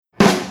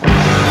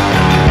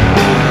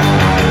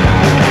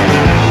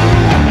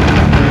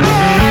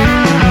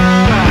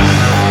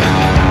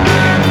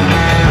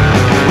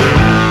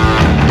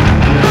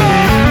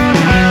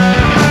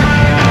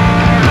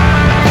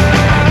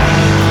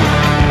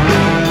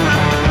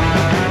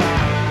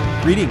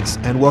Greetings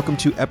and welcome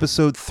to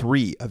episode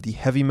 3 of the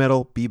Heavy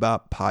Metal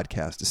Bebop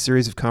podcast, a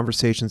series of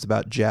conversations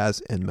about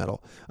jazz and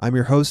metal. I'm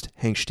your host,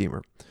 Hank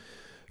Steamer.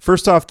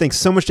 First off, thanks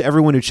so much to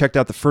everyone who checked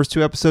out the first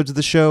 2 episodes of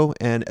the show,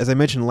 and as I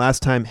mentioned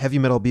last time, Heavy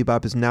Metal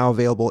Bebop is now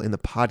available in the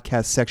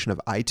podcast section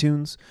of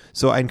iTunes,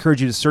 so I encourage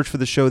you to search for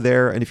the show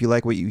there, and if you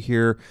like what you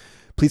hear,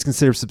 please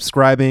consider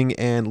subscribing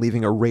and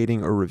leaving a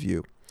rating or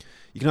review.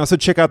 You can also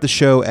check out the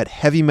show at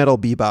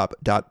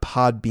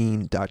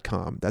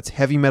heavymetalbebop.podbean.com. That's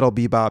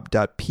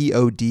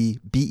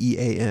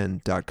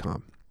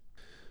heavymetalbebop.podbean.com.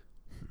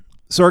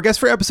 So our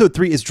guest for episode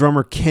 3 is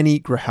drummer Kenny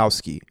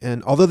Grochowski.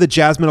 And although the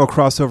jazz metal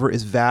crossover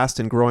is vast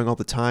and growing all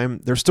the time,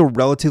 there's still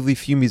relatively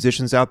few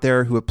musicians out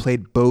there who have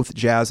played both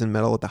jazz and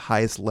metal at the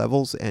highest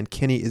levels, and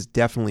Kenny is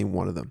definitely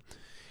one of them.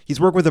 He's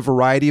worked with a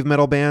variety of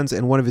metal bands,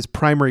 and one of his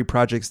primary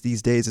projects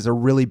these days is a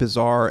really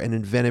bizarre and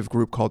inventive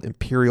group called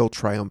Imperial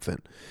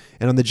Triumphant.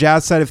 And on the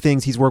jazz side of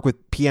things, he's worked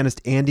with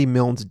pianist Andy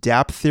Milne's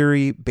DAP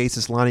Theory,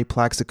 bassist Lonnie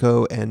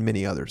Plaxico, and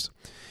many others.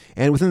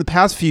 And within the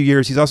past few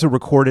years, he's also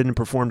recorded and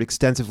performed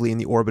extensively in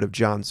the orbit of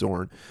John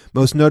Zorn,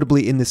 most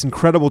notably in this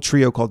incredible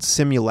trio called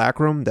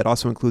Simulacrum that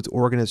also includes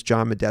organist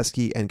John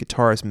Medeski and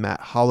guitarist Matt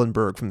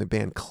Hollenberg from the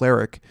band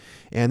Cleric.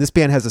 And this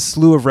band has a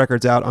slew of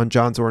records out on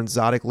John Zorn's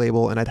Zodic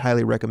label, and I'd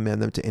highly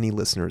recommend them to any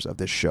listeners of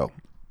this show.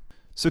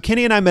 So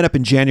Kenny and I met up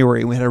in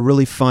January and we had a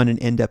really fun and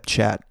in-depth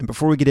chat. And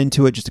before we get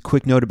into it, just a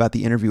quick note about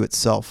the interview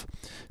itself.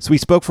 So we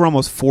spoke for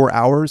almost 4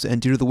 hours,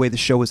 and due to the way the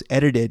show was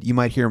edited, you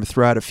might hear him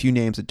throw out a few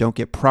names that don't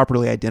get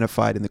properly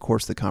identified in the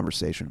course of the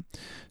conversation.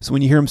 So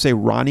when you hear him say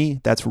Ronnie,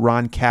 that's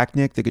Ron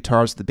Kaknick, the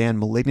guitarist of the band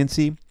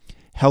Malignancy.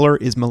 Heller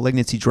is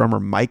Malignancy drummer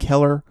Mike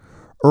Heller.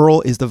 Earl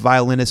is the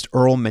violinist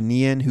Earl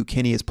Manian, who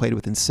Kenny has played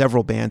with in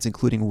several bands,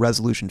 including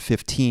Resolution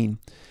 15.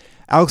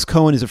 Alex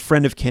Cohen is a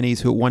friend of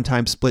Kenny's who at one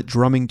time split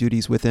drumming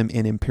duties with him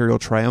in Imperial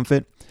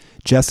Triumphant.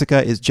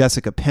 Jessica is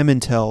Jessica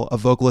Pimentel, a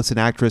vocalist and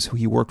actress who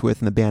he worked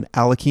with in the band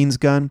Alekeen's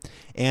Gun.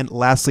 And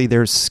lastly,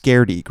 there's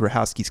Scaredy,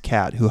 Grochowski's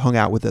cat, who hung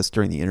out with us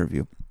during the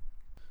interview.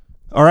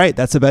 All right,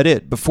 that's about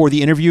it. Before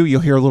the interview,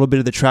 you'll hear a little bit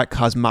of the track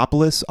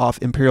Cosmopolis off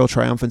Imperial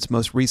Triumphant's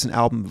most recent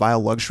album,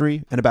 Vile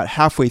Luxury. And about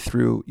halfway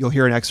through, you'll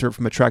hear an excerpt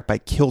from a track by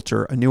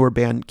Kilter, a newer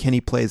band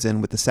Kenny plays in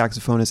with the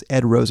saxophonist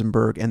Ed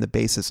Rosenberg and the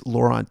bassist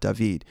Laurent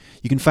David.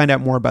 You can find out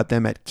more about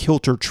them at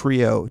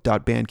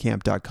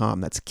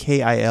kiltertrio.bandcamp.com. That's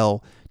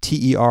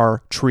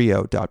KILTER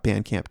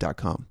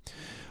trio.bandcamp.com.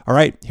 All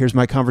right, here's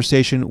my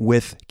conversation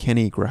with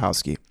Kenny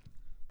Grochowski.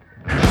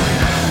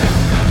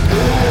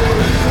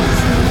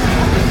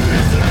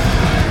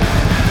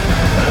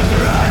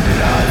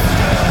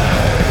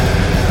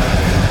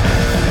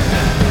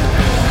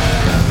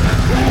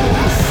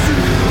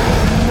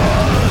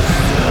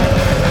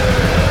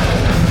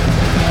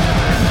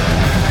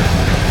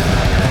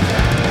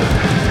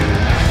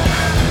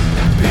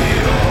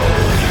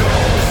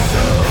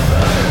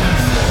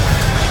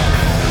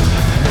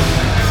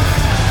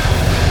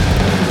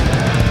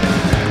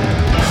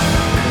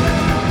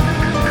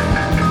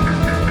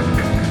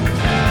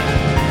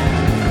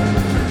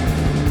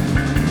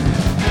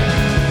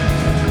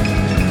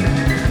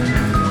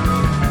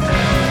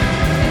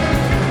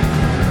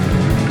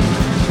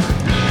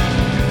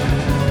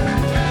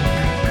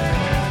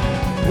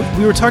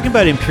 We were talking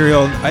about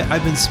Imperial.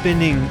 I've been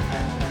spending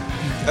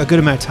a good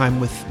amount of time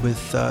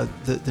with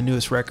the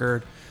newest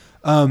record,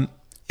 and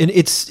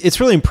it's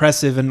really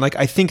impressive. And like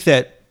I think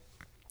that,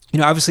 you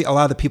know, obviously a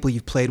lot of the people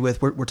you've played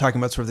with, we're talking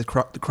about sort of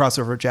the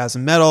crossover of jazz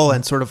and metal,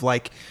 and sort of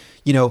like,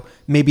 you know,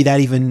 maybe that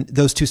even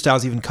those two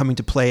styles even coming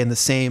to play in the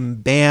same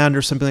band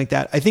or something like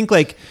that. I think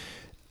like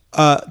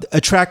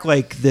a track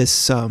like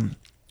this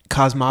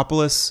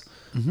Cosmopolis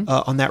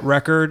on that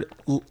record,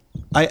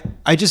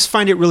 I just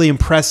find it really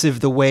impressive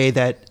the way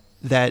that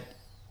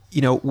you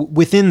know,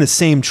 within the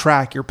same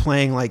track, you're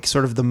playing like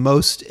sort of the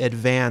most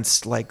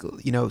advanced, like,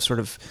 you know, sort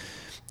of,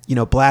 you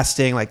know,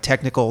 blasting, like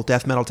technical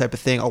death metal type of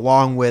thing,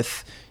 along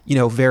with, you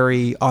know,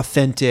 very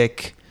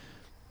authentic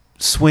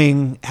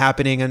swing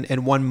happening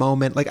in one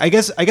moment. Like, I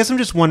guess I'm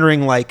just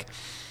wondering, like,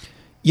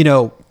 you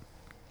know,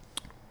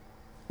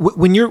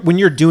 when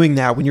you're doing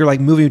that, when you're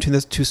like moving between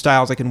those two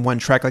styles, like in one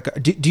track,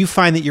 like, do you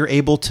find that you're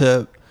able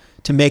to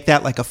make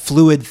that like a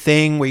fluid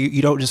thing where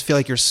you don't just feel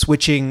like you're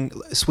switching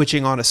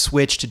on a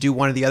switch to do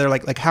one or the other?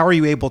 Like how are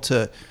you able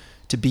to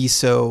be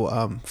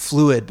so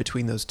fluid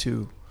between those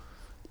two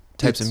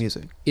types of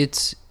music?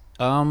 It's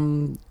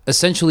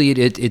essentially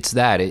it's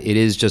that it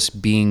is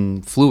just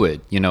being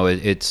fluid. You know,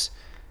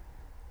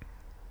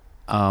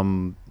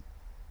 I'm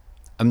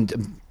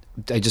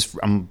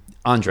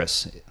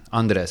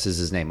Andres is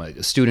his name,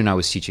 a student I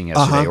was teaching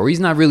yesterday. Or he's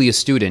not really a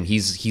student.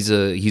 He's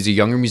a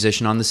younger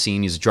musician on the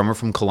scene. He's a drummer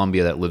from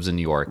Columbia that lives in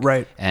New York.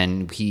 Right.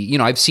 And he, you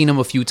know, I've seen him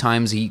a few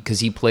times because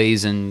he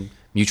plays in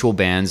mutual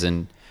bands,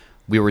 and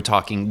we were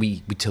talking. We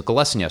took a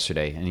lesson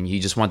yesterday, and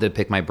he just wanted to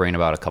pick my brain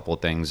about a couple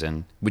of things,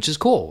 and which is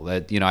cool.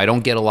 That, you know, I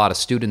don't get a lot of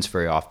students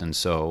very often.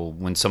 So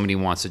when somebody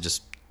wants to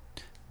just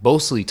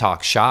mostly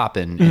talk shop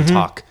and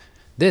talk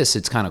this,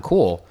 it's kind of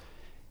cool.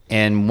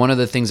 And one of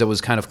the things that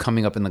was kind of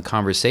coming up in the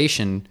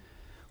conversation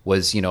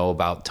was, you know,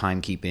 about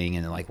timekeeping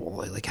and like,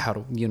 well, like how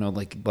to, you know,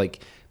 like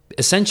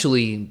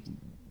essentially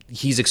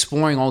he's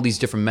exploring all these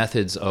different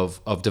methods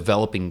of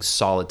developing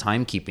solid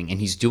timekeeping, and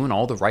he's doing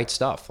all the right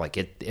stuff. Like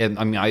I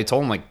mean, I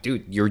told him, like,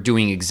 dude, you're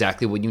doing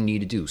exactly what you need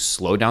to do.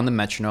 Slow down the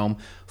metronome,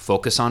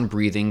 focus on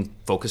breathing,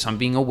 focus on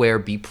being aware,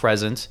 be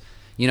present,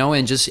 you know,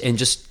 and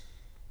just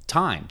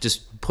time,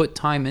 just put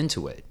time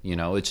into it. You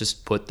know, it's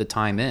just put the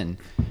time in.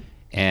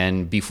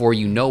 And before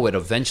you know it,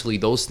 eventually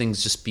those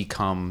things just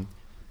become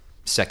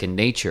second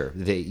nature.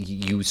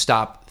 You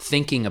stop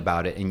thinking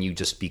about it and you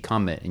just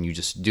become it and you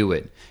just do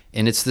it.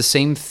 And it's the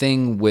same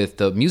thing with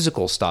the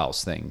musical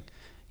styles thing.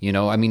 You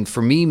know, I mean,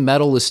 for me,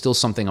 metal is still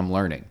something I'm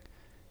learning.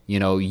 You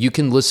know, you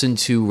can listen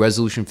to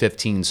Resolution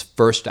 15's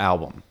first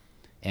album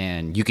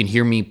and you can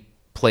hear me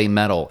play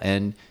metal,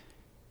 and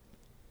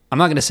I'm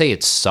not going to say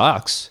it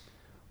sucks,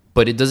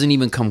 but it doesn't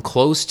even come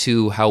close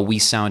to how we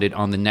sounded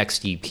on the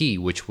next EP,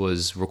 which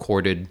was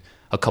recorded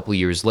a couple of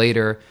years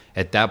later.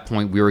 At that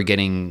point, we were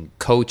getting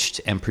coached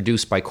and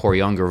produced by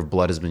Corey Unger of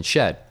Blood Has Been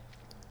Shed.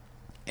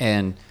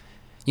 And,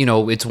 you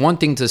know, it's one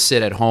thing to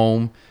sit at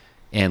home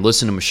and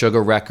listen to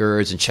Meshuggah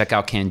records and check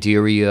out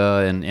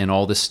Candiria and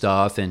all this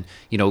stuff and,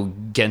 you know,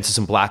 get into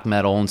some black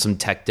metal and some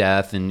tech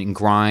death and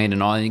grind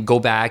and all, and go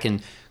back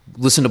and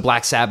listen to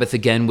Black Sabbath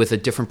again with a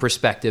different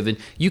perspective. And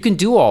you can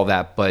do all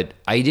that, but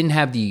I didn't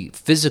have the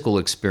physical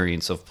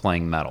experience of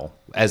playing metal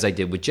as I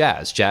did with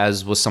jazz.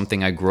 Jazz was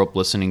something I grew up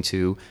listening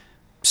to,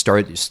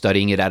 started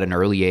studying it at an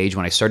early age.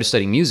 When I started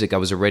studying music, I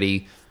was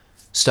already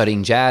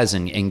studying jazz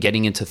and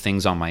getting into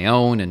things on my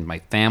own, and my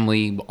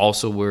family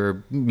also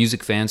were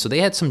music fans, so they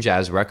had some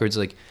jazz records.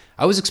 Like,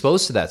 I was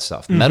exposed to that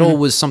stuff. Metal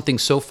was something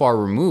so far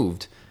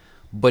removed,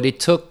 but it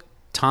took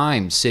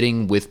time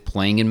sitting with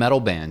playing in metal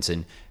bands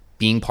and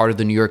being part of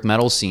the New York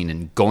metal scene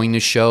and going to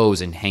shows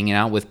and hanging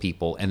out with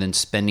people, and then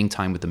spending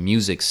time with the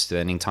music,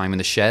 spending time in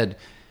the shed.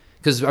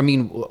 Because, I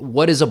mean,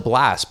 what is a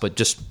blast but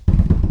just,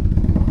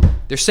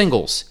 they're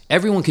singles.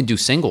 Everyone can do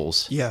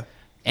singles. Yeah.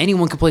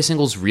 Anyone can play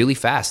singles really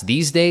fast.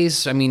 These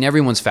days, I mean,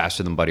 everyone's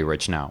faster than Buddy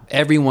Rich now.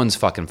 Everyone's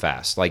fucking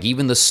fast. Like,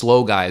 even the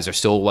slow guys are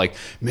still like,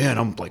 man,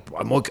 I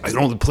can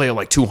only play at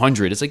like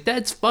 200. It's like,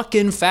 that's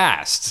fucking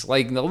fast.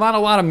 Like, not a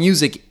lot of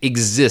music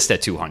exists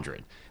at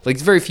 200. Like,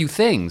 it's very few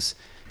things.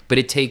 But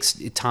it takes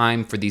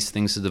time for these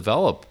things to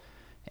develop.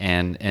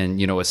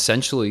 And you know,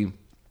 essentially,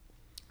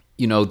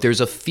 you know, there's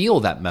a feel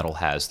that metal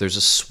has. There's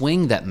a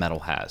swing that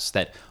metal has,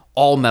 that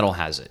all metal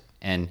has it.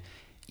 And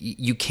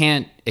you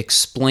can't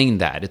explain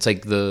that. It's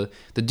like the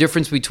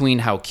difference between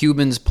how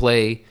Cubans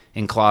play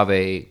in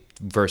clave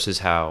versus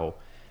how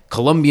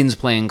Colombians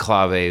play in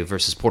clave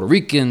versus Puerto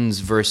Ricans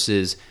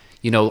versus,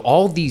 you know,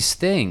 all these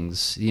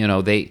things, you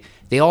know, they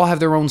all have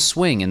their own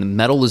swing, and the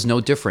metal is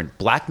no different.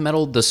 Black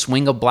metal, the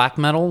swing of black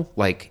metal,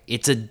 like,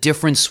 it's a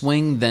different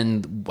swing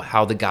than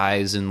how the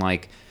guys in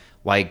like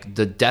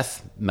the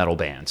death metal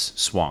bands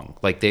swung.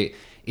 Like,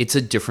 it's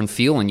a different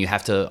feel, and you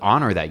have to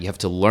honor that. You have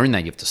to learn that.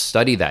 You have to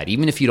study that.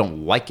 Even if you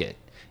don't like it,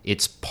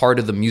 it's part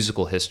of the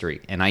musical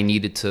history. And I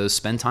needed to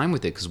spend time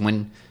with it, because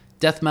when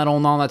death metal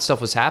and all that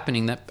stuff was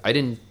happening, that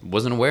I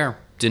wasn't aware,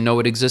 didn't know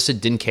it existed,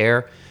 didn't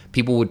care.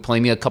 People would play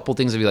me a couple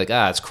things and be like,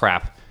 it's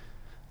crap.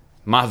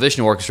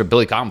 Mahavishnu Orchestra,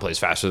 Billy Cotton plays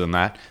faster than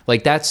that.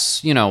 Like,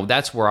 that's, you know,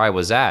 that's where I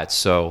was at.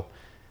 So,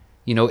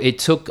 you know, it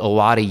took a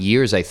lot of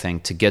years, I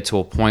think, to get to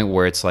a point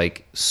where it's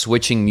like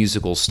switching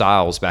musical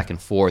styles back and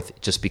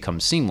forth just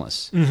becomes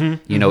seamless.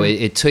 You know,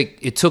 it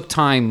took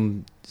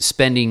time,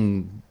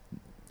 spending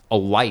a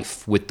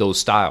life with those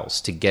styles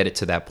to get it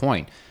to that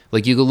point.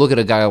 Like, you could look at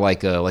a guy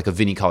like a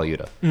Vinnie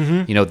Colaiuta.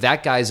 You know,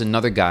 that guy's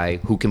another guy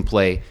who can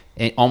play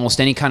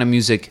almost any kind of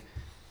music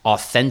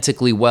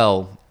authentically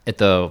well at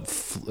the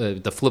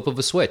flip of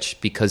a switch,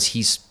 because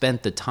he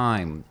spent the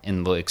time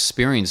and the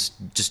experience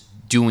just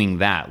doing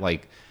that,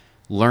 like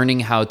learning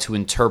how to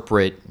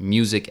interpret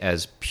music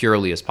as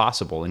purely as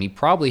possible. And he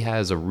probably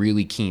has a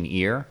really keen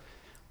ear,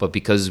 but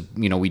because,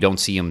 you know, we don't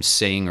see him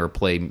sing or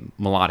play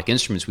melodic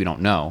instruments, we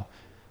don't know.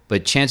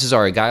 But chances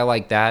are a guy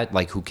like that,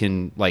 like, who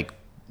can like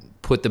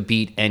put the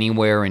beat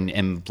anywhere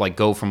and like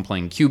go from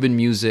playing Cuban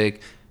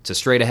music to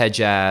straight ahead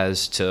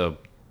jazz to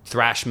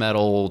thrash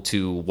metal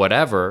to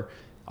whatever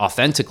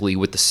authentically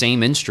with the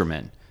same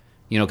instrument,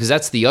 you know, because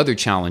that's the other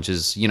challenge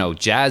is, you know,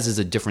 jazz is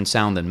a different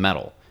sound than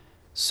metal.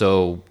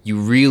 So you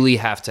really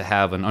have to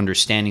have an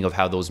understanding of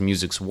how those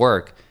musics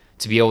work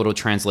to be able to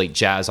translate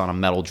jazz on a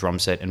metal drum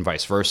set and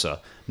vice versa,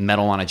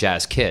 metal on a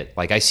jazz kit.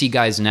 Like, I see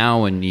guys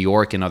now in New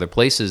York and other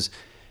places,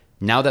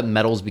 now that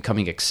metal is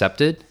becoming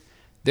accepted,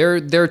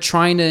 they're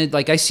trying to,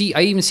 like, I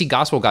even see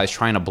gospel guys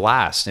trying to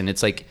blast, and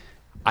it's like,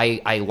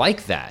 I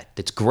like that.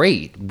 It's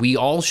great. We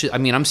all should. I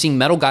mean, I'm seeing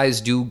metal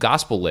guys do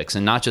gospel licks,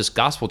 and not just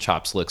gospel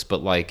chops licks,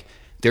 but like,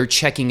 they're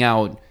checking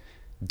out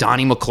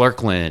Donnie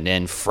McClurkin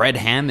and Fred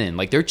Hammond.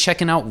 Like, they're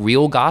checking out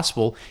real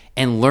gospel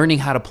and learning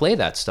how to play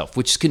that stuff,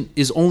 which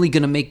is only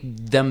going to make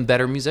them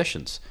better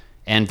musicians,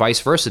 and vice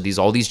versa.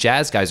 All these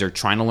jazz guys are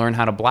trying to learn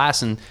how to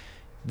blast, and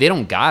they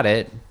don't got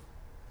it,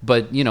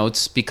 but, you know,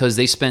 it's because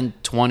they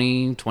spent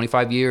 20,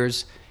 25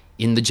 years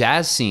in the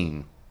jazz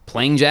scene,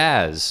 playing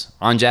jazz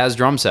on jazz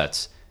drum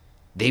sets.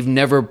 They've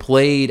never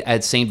played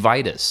at St.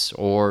 Vitus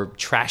or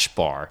Trash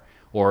Bar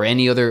or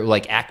any other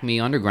like Acme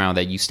Underground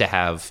that used to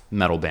have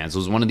metal bands. It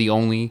was one of the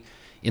only,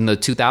 in the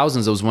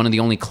 2000s, it was one of the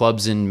only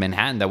clubs in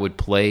Manhattan that would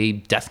play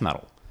death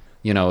metal.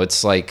 You know,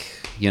 it's like,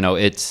 you know,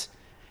 it's,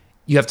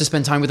 you have to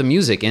spend time with the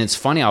music. And it's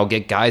funny, I'll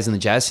get guys in the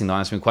jazz scene, they'll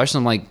ask me a question.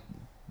 I'm like,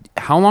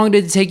 how long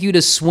did it take you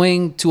to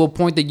swing to a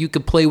point that you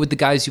could play with the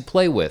guys you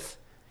play with?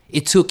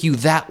 It took you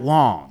that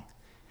long.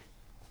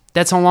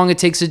 That's how long it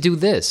takes to do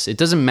this. It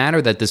doesn't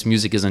matter that this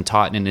music isn't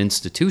taught in an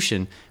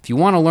institution. If you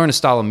want to learn a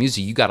style of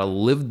music, you got to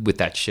live with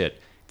that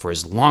shit for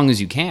as long as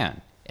you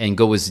can and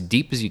go as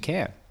deep as you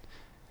can.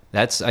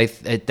 That's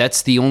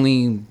the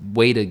only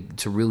way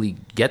to really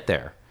get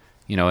there.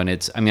 You know, and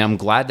it's, I mean, I'm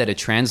glad that it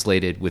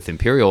translated with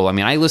Imperial. I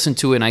mean, I listen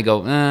to it and I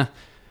go,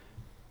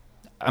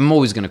 I'm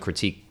always going to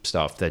critique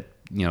stuff that,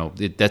 you know,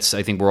 that's,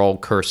 I think we're all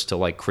cursed to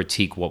like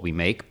critique what we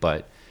make,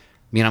 but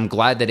I mean, I'm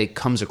glad that it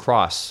comes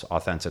across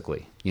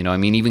authentically. You know, I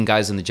mean, even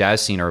guys in the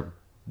jazz scene are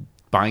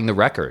buying the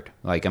record.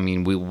 Like, I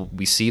mean,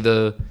 we see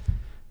the,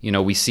 you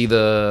know,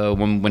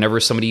 whenever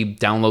somebody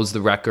downloads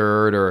the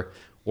record or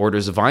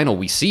orders a vinyl,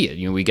 we see it.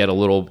 You know, we get a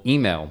little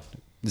email.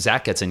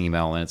 Zach gets an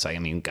email, and it's like, I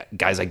mean,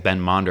 guys like Ben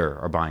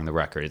Monder are buying the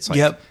record. It's like,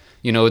 yep.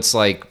 You know, it's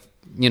like,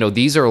 you know,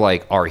 these are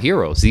like our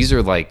heroes. These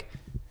are like,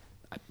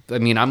 I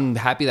mean, I'm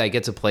happy that I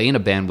get to play in a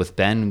band with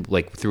Ben,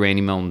 like through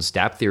Andy Milton's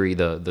DAP Theory,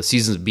 the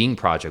Seasons of Being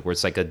project, where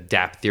it's like a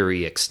DAP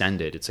Theory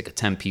extended. It's like a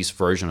 10-piece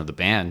version of the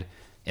band,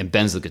 and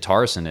Ben's the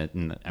guitarist in it.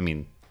 And I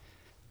mean,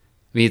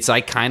 it's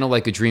like kind of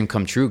like a dream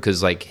come true,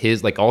 because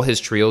like all his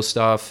trio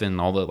stuff and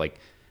all the like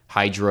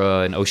Hydra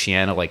and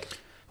Oceana, like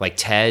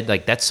Ted,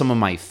 like that's some of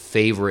my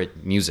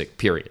favorite music,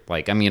 period.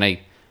 Like, I mean,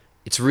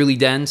 it's really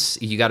dense.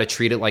 You got to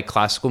treat it like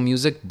classical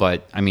music,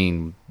 but I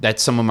mean,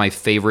 that's some of my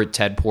favorite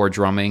Ted Poor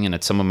drumming, and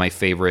it's some of my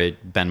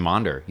favorite Ben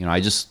Monder. You know, I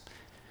just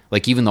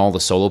like even all the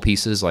solo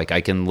pieces, like I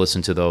can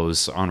listen to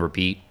those on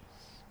repeat.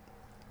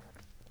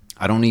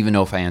 I don't even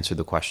know if I answered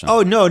the question.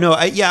 Oh, no.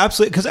 Yeah,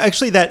 absolutely. Because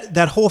actually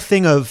that whole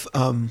thing of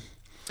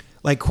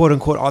like quote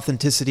unquote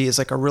authenticity is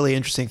like a really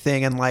interesting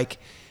thing. And like,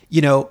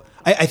 you know,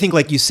 I think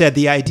like you said,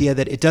 the idea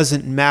that it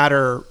doesn't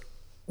matter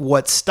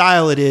what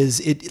style it is,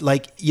 it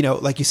like, you know,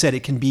 like you said,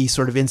 it can be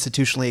sort of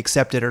institutionally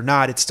accepted or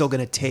not. It's still going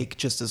to take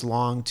just as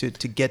long to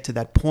get to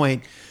that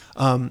point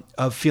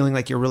of feeling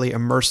like you're really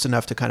immersed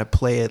enough to kind of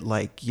play it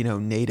like, you know,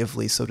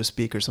 natively, so to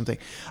speak, or something.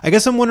 I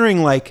guess I'm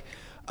wondering like,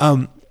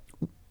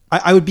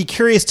 I would be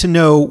curious to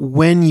know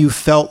when you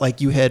felt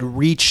like you had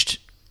reached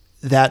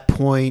that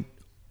point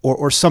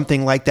or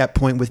something like that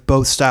point with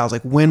both styles.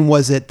 Like, when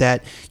was it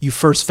that you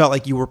first felt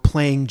like you were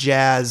playing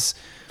jazz,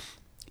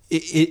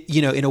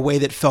 you know, in a way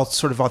that felt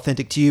sort of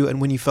authentic to you,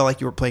 and when you felt like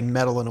you were playing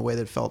metal in a way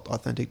that felt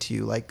authentic to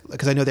you? Like,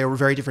 because I know there were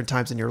very different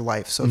times in your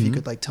life. So if you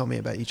could like tell me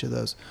about each of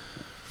those.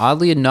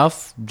 Oddly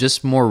enough,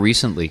 just more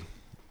recently,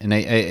 and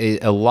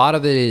a lot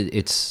of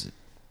it,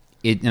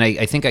 and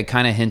I think I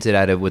kind of hinted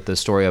at it with the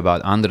story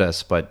about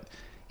Andres, but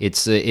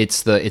it's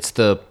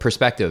the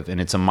perspective,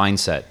 and it's a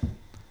mindset.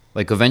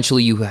 Like,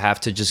 eventually you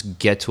have to just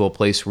get to a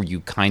place where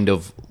you kind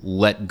of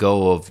let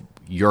go of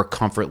your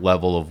comfort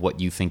level of what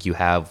you think you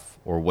have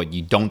or what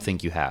you don't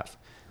think you have.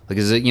 Like,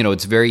 is it, you know,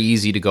 it's very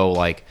easy to go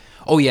like,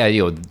 oh yeah,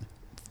 you know,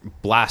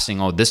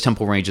 blasting, oh, this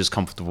tempo range is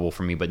comfortable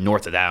for me, but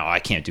north of that, oh, I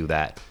can't do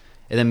that.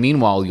 And then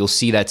meanwhile, you'll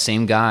see that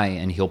same guy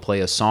and he'll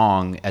play a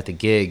song at the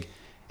gig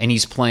and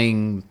he's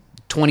playing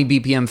 20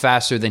 BPM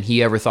faster than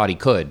he ever thought he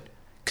could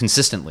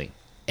consistently.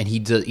 And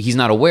he's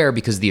not aware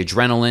because the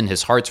adrenaline,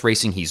 his heart's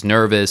racing, he's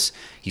nervous,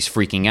 he's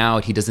freaking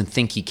out, he doesn't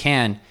think he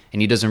can,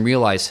 and he doesn't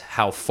realize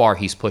how far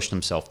he's pushed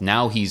himself.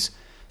 Now he's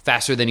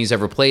faster than he's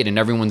ever played, and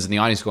everyone's in the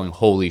audience going,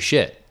 holy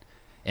shit.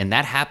 And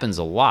that happens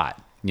a lot,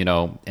 you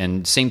know.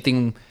 And same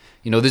thing,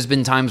 you know, there's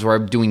been times where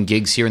I'm doing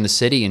gigs here in the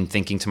city and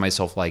thinking to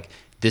myself, like,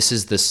 this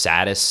is the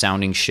saddest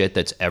sounding shit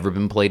that's ever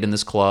been played in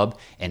this club,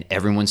 and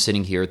everyone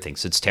sitting here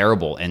thinks it's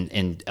terrible.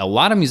 And a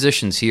lot of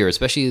musicians here,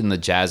 especially in the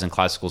jazz and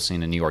classical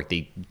scene in New York,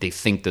 they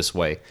think this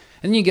way.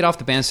 And then you get off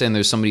the bandstand,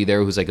 there's somebody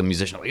there who's like a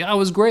musician, like, oh, it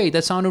was great,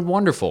 that sounded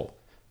wonderful.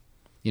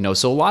 You know,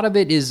 so a lot of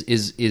it is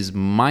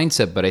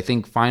mindset, but I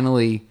think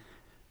finally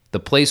the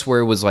place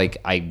where it was like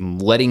I'm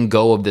letting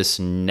go of this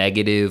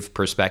negative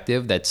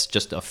perspective that's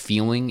just a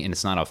feeling and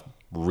it's not a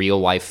real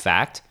life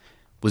fact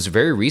was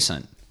very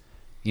recent.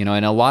 You know,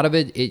 and a lot of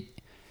it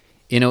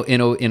in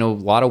a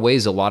lot of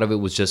ways, a lot of it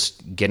was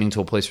just getting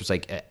to a place where it's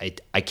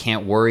like, I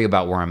can't worry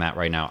about where I'm at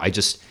right now.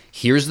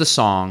 Here's the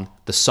song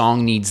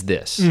needs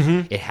this.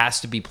 Mm-hmm. It has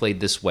to be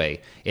played this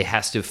way. It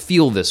has to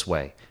feel this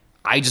way.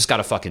 I just got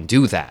to fucking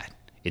do that.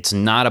 It's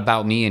not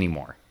about me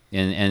anymore.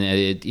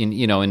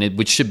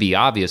 Which should be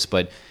obvious,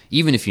 but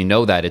even if you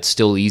know that, it's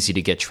still easy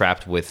to get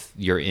trapped with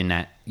your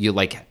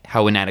like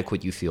how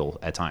inadequate you feel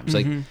at times.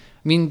 Mm-hmm. Like,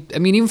 I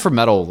mean, even for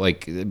metal,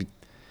 like,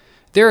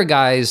 there are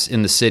guys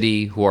in the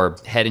city who are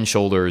head and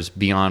shoulders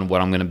beyond what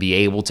I'm going to be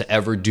able to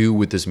ever do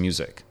with this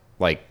music.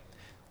 Like,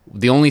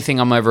 the only thing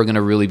I'm ever going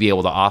to really be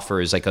able to offer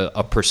is like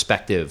a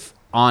perspective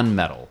on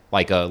metal,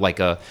 like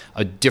a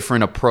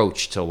different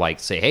approach to,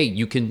 like, say, hey,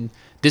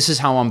 this is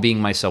how I'm being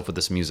myself with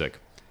this music.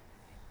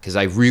 Because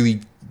I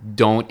really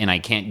don't, and I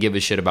can't give a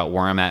shit about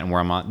where I'm at and where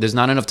I'm on. There's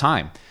not enough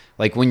time.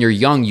 Like when you're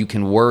young, you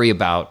can worry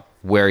about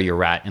where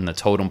you're at in the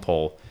totem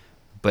pole.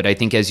 But I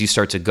think as you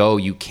start to go,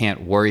 you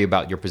can't worry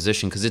about your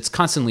position because it's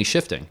constantly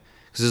shifting.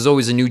 Because there's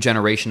always a new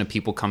generation of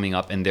people coming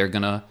up, and they're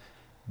gonna,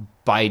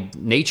 by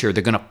nature,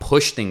 they're gonna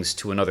push things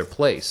to another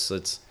place. So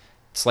it's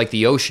like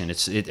the ocean.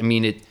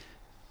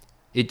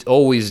 It's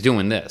always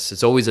doing this.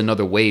 It's always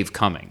another wave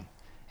coming.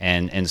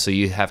 And so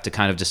you have to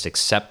kind of just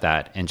accept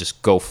that and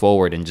just go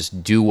forward and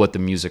just do what the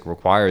music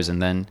requires.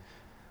 And then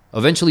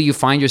eventually you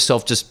find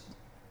yourself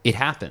it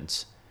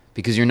happens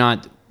because you're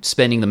not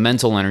spending the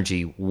mental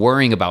energy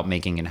worrying about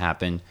making it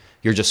happen.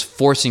 You're just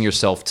forcing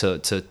yourself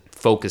to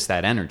focus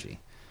that energy.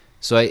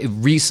 So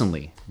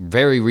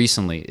very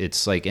recently,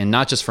 it's like, and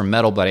not just for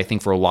metal, but I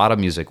think for a lot of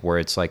music where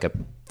it's like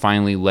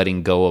finally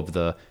letting go of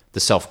the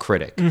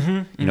self-critic.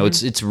 You know,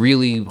 it's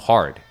really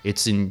hard.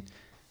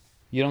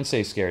 You don't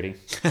say, Scaredy.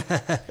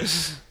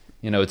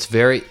 You know, it's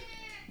very...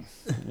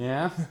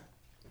 Yeah?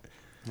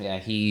 Yeah,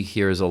 he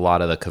hears a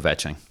lot of the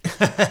kvetching.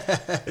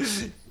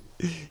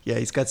 Yeah,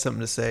 he's got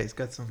something to say. He's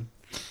got some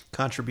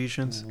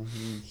contributions.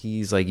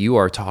 He's like, you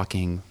are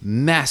talking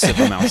massive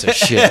amounts of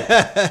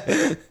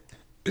shit.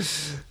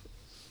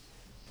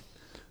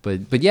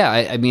 But yeah,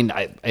 I mean,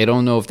 I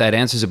don't know if that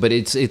answers it, but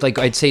it's like,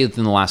 I'd say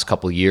within the last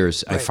couple of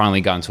years, right. I've finally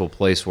gotten to a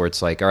place where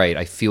it's like, all right,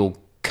 I feel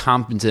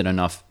competent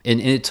enough.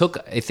 And it took,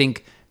 I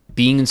think...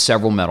 being in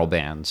several metal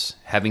bands,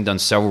 having done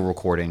several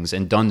recordings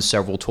and done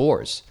several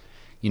tours,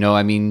 you know,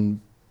 I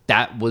mean,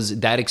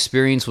 that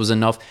experience was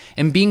enough.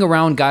 And being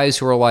around guys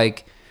who are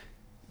like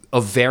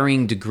of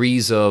varying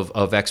degrees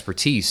of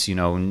expertise, you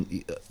know,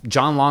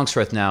 John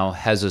Longstreth now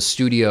has a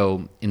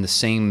studio in the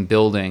same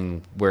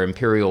building where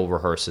Imperial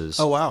rehearses.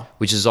 Oh, wow.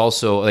 Which is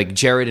also like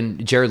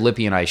Jared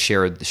Lippy and I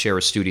share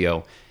a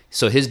studio.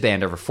 So his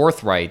band Ever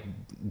Forthright,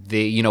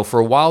 they, you know, for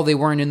a while they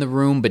weren't in the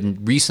room, but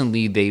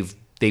recently they've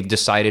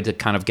decided to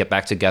kind of get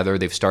back together.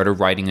 They've started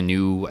writing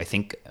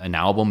an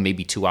album,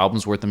 maybe 2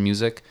 albums worth of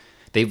music.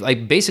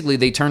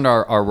 They turned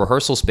our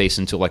rehearsal space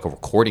into like a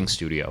recording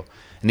studio,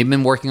 and they've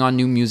been working on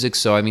new music.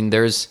 So, I mean,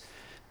 there's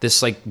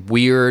this like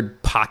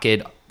weird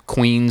pocket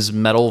Queens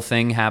metal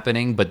thing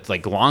happening, but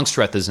like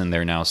Longstreth is in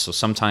there now. So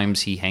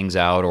sometimes he hangs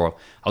out, or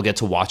I'll get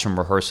to watch him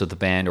rehearse with the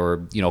band,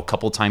 or, you know, a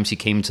couple times he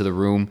came into the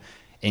room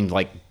and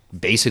like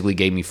basically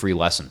gave me free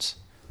lessons.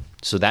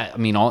 So that, I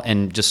mean,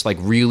 and just like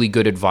really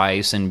good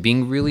advice and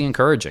being really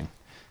encouraging.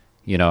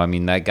 You know, I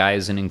mean, that guy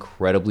is an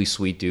incredibly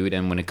sweet dude.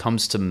 And when it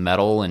comes to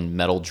metal and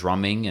metal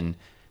drumming and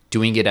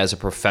doing it as a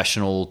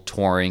professional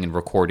touring and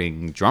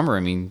recording drummer, I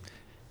mean,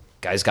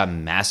 guy's got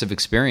massive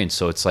experience.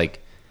 So it's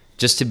like,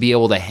 just to be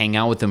able to hang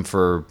out with him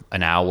for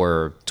an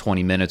hour,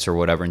 20 minutes or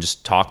whatever, and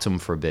just talk to him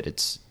for a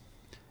bit,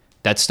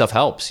 that stuff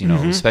helps, you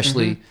know,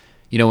 especially...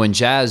 You know, in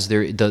jazz,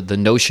 the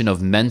notion of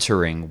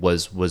mentoring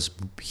was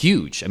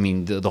huge. I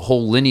mean, the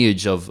whole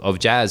lineage of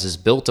jazz is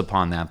built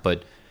upon that.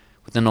 But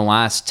within the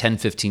last 10,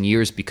 15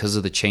 years, because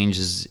of the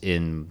changes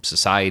in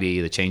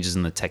society, the changes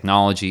in the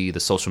technology, the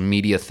social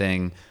media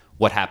thing,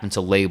 what happened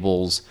to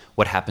labels,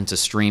 what happened to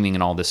streaming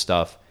and all this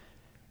stuff,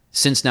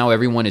 since now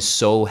everyone is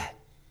so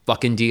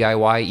fucking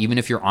DIY, even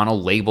if you're on a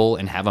label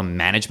and have a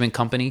management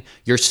company,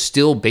 you're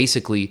still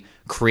basically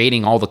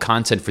creating all the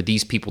content for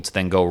these people to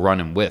then go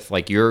run and with.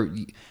 Like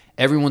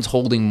everyone's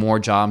holding more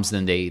jobs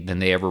than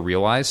they ever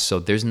realized. So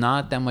there's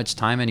not that much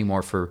time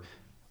anymore for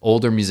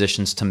older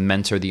musicians to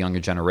mentor the younger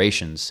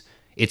generations.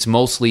 It's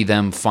mostly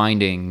them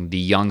finding the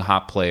young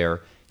hot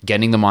player,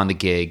 getting them on the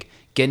gig,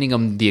 getting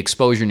them the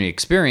exposure and the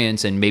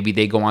experience, and maybe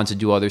they go on to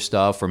do other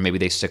stuff, or maybe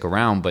they stick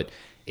around, but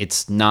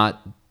it's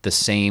not the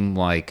same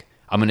like,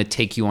 I'm going to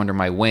take you under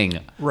my wing.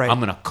 Right. I'm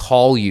going to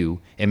call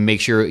you and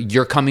make sure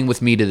you're coming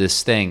with me to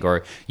this thing,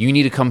 or you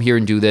need to come here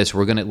and do this.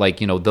 We're going to,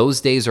 like, you know,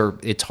 those days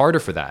it's harder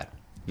for that.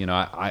 You know,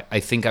 I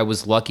think I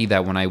was lucky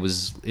that when I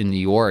was in New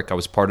York, I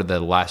was part of the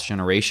last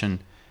generation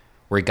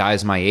where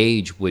guys my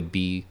age would,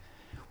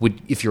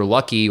 if you're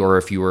lucky, or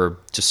if you were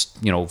just,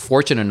 you know,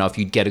 fortunate enough,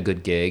 you'd get a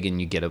good gig and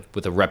you get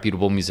with a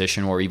reputable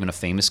musician or even a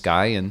famous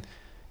guy, and,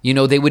 you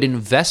know, they would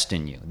invest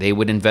in you. They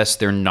would invest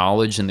their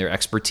knowledge and their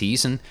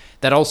expertise, and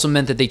that also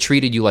meant that they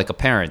treated you like a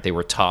parent. They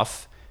were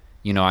tough.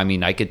 You know, I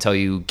mean, I could tell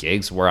you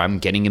gigs where I'm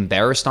getting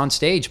embarrassed on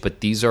stage,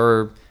 but these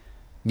are,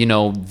 you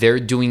know, they're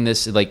doing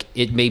this, like,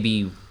 it may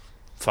be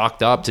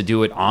fucked up to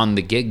do it on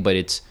the gig, but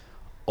it's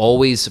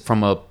always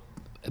from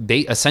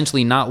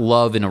essentially not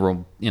love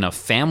in a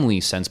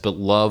family sense, but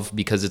love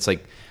because it's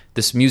like,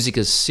 this music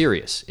is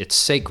serious. It's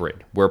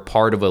sacred. We're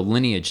part of a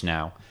lineage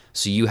now,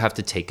 so you have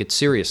to take it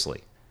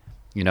seriously.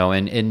 You know,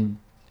 and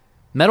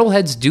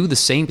metalheads do the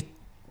same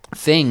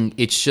thing.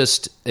 It's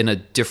just in a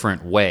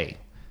different way.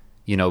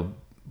 You know,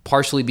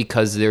 partially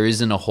because there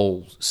isn't a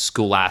whole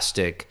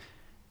scholastic,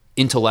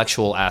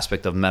 intellectual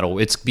aspect of metal.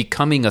 It's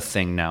becoming a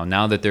thing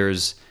now that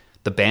there's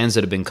the bands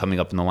that have been coming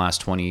up in the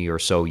last 20 or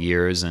so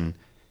years, and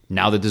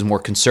now that there's more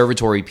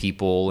conservatory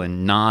people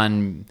and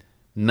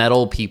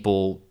non-metal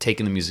people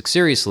taking the music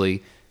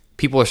seriously,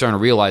 people are starting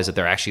to realize that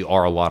there actually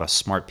are a lot of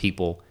smart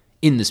people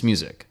in this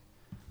music.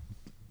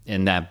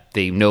 and that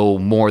they know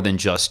more than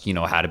just, you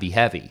know, how to be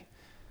heavy.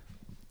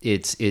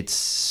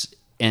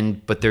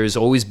 But there's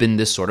always been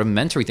this sort of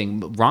mentoring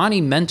thing.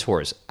 Ronnie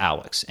mentors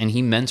Alex, and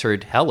he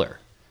mentored Heller.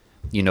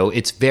 You know,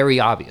 it's very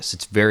obvious.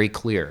 It's very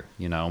clear,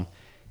 you know.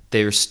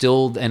 They're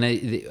still, and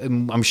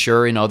I'm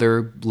sure in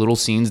other little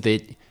scenes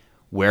that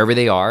wherever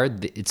they are,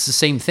 it's the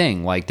same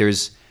thing. Like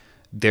there's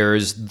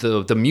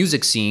the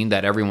music scene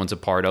that everyone's a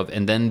part of,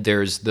 and then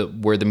there's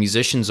where the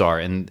musicians are,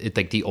 and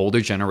like the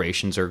older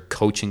generations are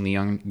coaching the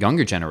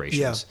younger generations.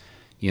 Yeah.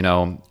 You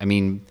know, I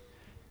mean,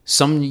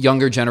 some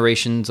younger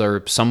generations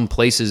or some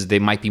places they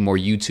might be more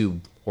YouTube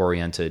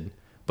oriented,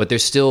 but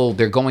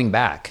they're going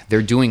back.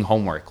 They're doing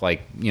homework,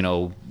 like, you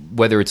know,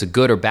 whether it's a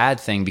good or bad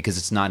thing because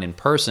it's not in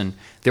person,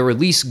 they're at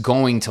least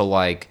going to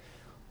like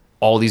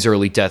all these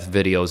early Death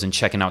videos and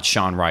checking out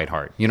Sean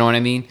Reinhart. You know what I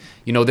mean?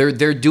 You know,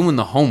 they're doing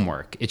the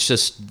homework. It's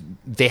just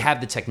they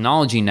have the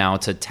technology now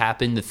to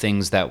tap into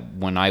things that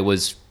when I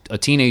was a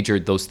teenager,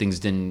 those things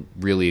didn't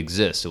really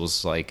exist. It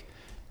was like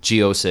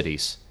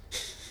GeoCities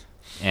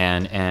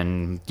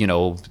and you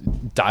know,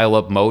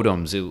 dial-up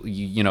modems.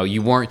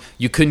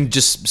 You couldn't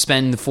just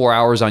spend 4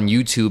 hours on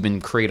YouTube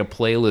and create a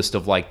playlist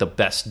of like the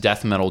best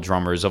death metal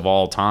drummers of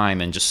all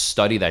time and just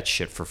study that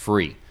shit for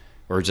free,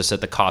 or just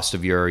at the cost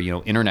of your, you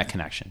know, internet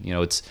connection. You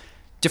know, it's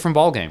a different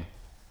ballgame.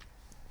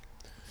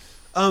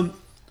 I'm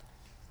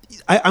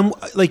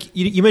like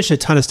you mentioned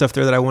a ton of stuff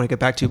there that I want to get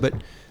back to, but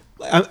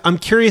I'm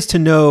curious to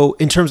know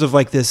in terms of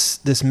like this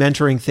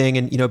mentoring thing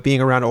and, you know,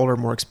 being around older,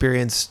 more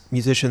experienced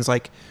musicians,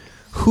 like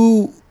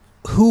who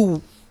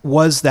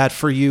was that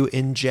for you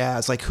in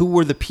jazz? Like who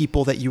were the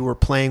people that you were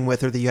playing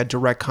with or that you had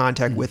direct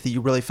contact with that you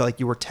really felt like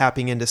you were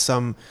tapping into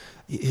some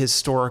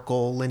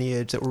historical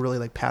lineage that were really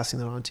like passing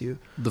that on to you?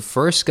 The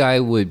first guy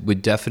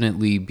would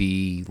definitely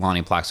be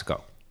Lonnie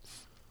Plaxico.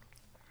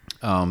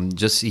 He's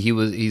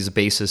a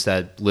bassist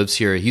that lives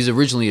here. He's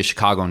originally a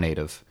Chicago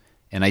native,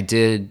 and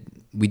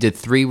we did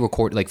three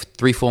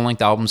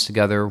full-length albums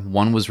together.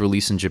 One was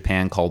released in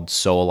Japan called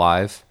So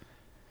Alive,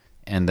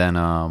 and then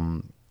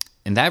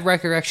and that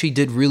record actually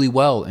did really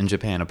well in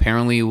Japan.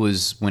 Apparently, it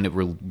was when it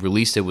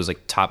released, it was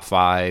like top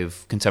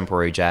 5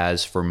 contemporary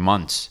jazz for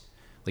months.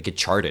 Like it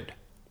charted,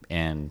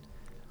 and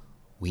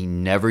we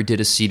never did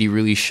a CD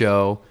release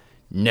show,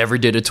 never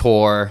did a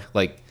tour.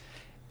 Like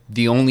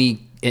the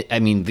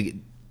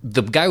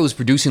guy who was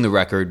producing the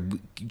record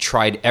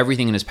tried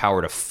everything in his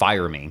power to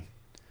fire me.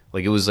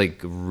 Like it was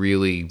like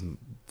really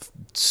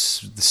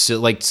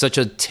like such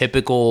a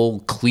typical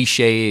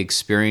cliche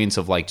experience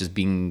of like just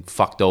being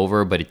fucked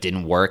over, but it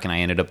didn't work, and I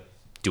ended up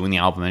doing the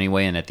album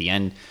anyway. And at the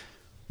end,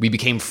 we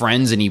became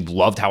friends, and he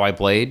loved how I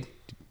played,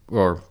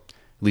 or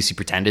at least he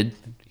pretended.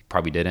 He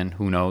probably didn't.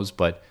 Who knows?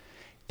 But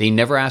they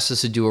never asked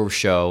us to do a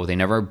show. They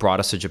never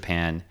brought us to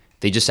Japan.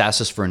 They just asked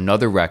us for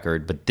another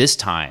record, but this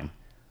time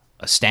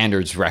a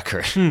standards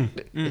record.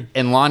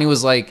 And Lonnie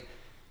was like,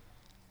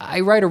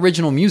 I write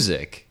original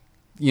music.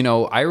 You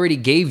know, I already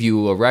gave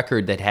you a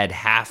record that had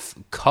half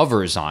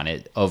covers on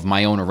it of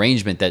my own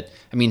arrangement.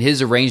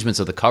 His arrangements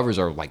of the covers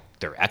are like,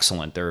 they're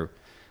excellent. They're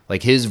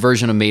like, his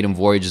version of Maiden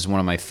Voyage is one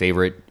of my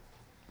favorite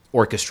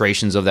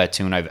orchestrations of that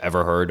tune I've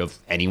ever heard of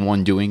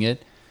anyone doing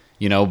it.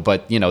 You know,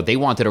 but, you know, they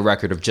wanted a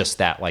record of just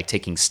that, like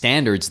taking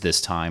standards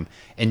this time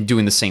and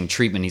doing the same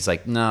treatment. He's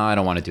like, no, I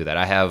don't want to do that.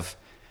 I have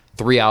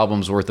 3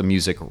 albums worth of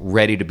music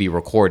ready to be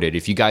recorded.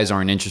 If you guys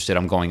aren't interested,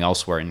 I'm going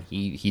elsewhere. And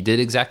he did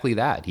exactly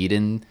that. He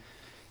didn't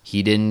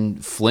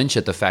flinch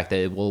at the fact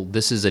that, well,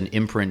 this is an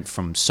imprint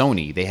from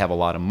Sony. They have a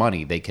lot of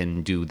money. They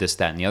can do this,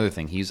 that, and the other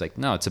thing. He's like,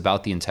 no, it's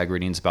about the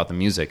integrity and it's about the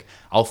music.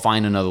 I'll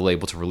find another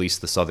label to release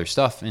this other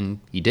stuff.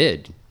 And he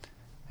did.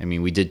 I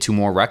mean, we did 2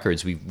 more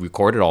records. We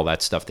recorded all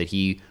that stuff that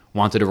he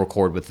wanted to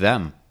record with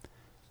them.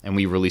 And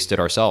we released it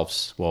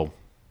ourselves. Well,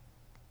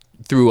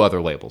 through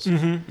other labels.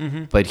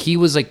 But he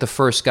was like the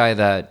first guy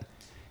that,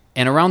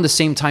 and around the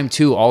same time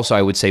too, also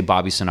I would say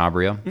Bobby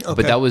Sanabria. Okay.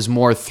 But that was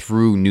more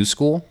through New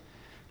School.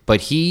 But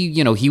he,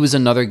 you know, he was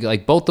another,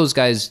 like both those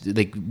guys,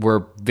 like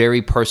were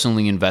very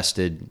personally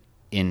invested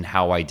in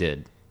how I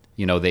did.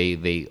 You know,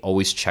 they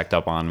always checked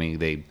up on me.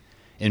 They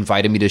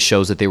invited me to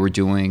shows that they were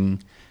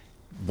doing,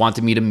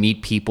 wanted me to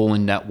meet people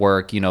and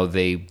network. You know,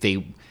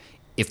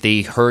 if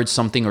they heard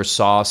something or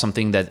saw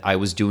something that I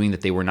was doing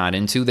that they were not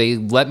into, they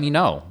let me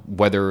know.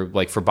 Whether,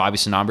 like for Bobby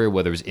Sanabria,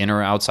 whether it was in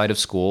or outside of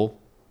school,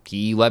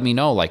 he let me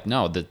know, like,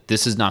 no, that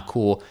this is not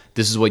cool.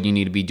 This is what you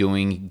need to be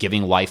doing,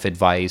 giving life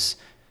advice,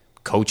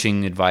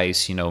 coaching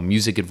advice, you know,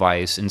 music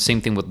advice. And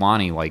same thing with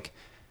Lonnie. Like,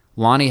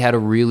 Lonnie had a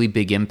really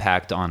big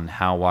impact on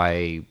how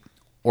I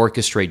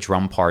orchestrate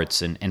drum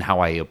parts and how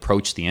I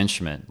approach the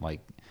instrument. Like,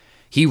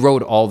 he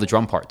wrote all the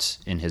drum parts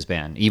in his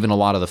band, even a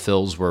lot of the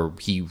fills where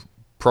he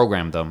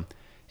programmed them.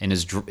 And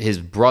his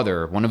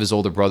brother, one of his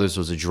older brothers,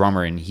 was a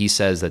drummer, and he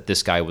says that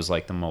this guy was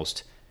like the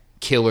most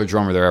killer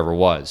drummer there ever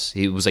was.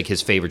 He was like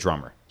his favorite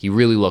drummer. He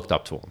really looked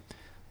up to him.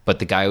 But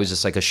the guy was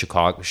just like a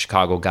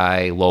Chicago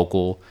guy,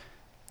 local,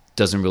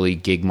 doesn't really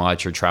gig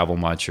much or travel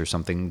much or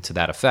something to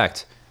that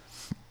effect.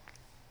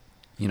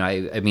 You know,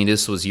 I mean,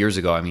 this was years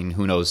ago. I mean,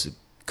 who knows? It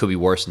could be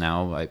worse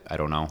now. I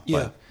don't know.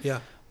 Yeah, yeah.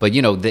 But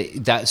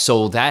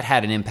that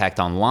had an impact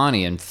on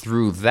Lonnie, and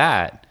through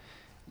that,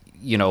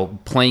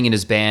 playing in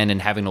his band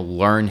and having to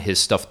learn his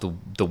stuff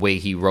the way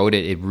he wrote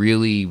it, it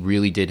really,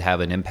 really did have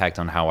an impact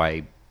on how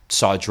I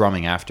saw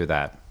drumming after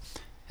that.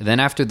 And then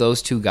after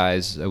those two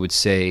guys, I would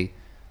say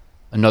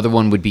another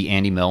one would be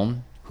Andy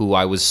Milne, who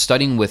I was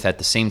studying with at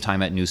the same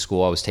time at New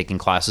School. I was taking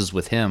classes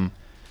with him.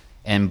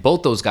 And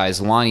both those guys,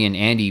 Lonnie and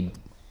Andy,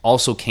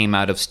 also came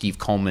out of Steve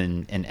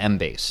Coleman and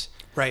M-Bass.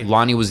 Right.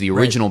 Lonnie was the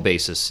original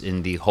bassist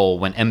in the whole,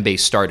 when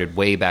M-Bass started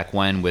way back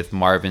when with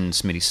Marvin,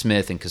 Smitty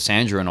Smith, and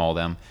Cassandra and all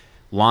them.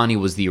 Lonnie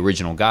was the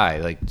original guy.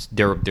 Like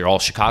they're all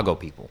Chicago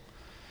people.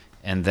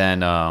 And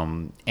then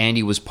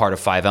Andy was part of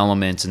Five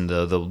Elements in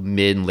the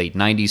mid and late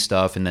 90s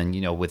stuff. And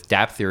then, with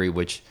Dap Theory,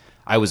 which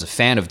I was a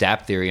fan of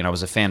Dap Theory and I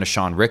was a fan of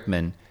Sean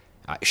Rickman.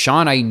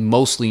 Sean I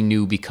mostly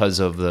knew because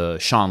of the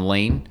Sean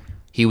Lane.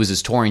 He was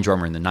his touring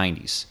drummer in the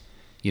 90s.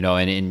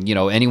 And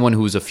anyone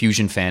who was a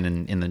Fusion fan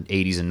in the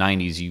 80s and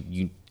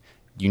 90s,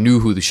 you knew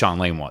who the Sean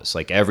Lane was.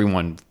 Like,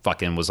 everyone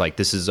fucking was like,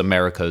 this is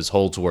America's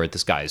Holdsworth.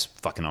 This guy's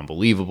fucking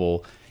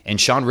unbelievable.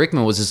 And Sean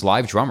Rickman was his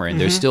live drummer.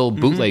 And there's still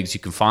bootlegs you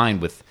can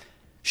find with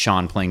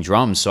Sean playing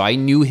drums. So I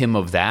knew him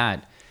of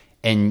that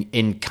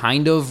and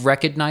kind of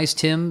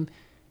recognized him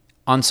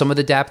on some of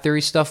the Dap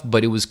Theory stuff,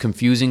 but it was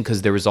confusing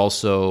because there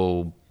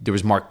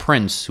was Mark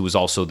Prince, who was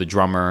also the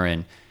drummer,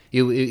 and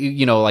I was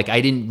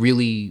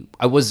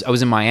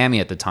in Miami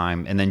at the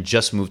time and then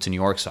just moved to New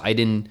York, so I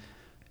didn't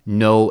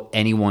know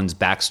anyone's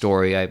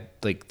backstory.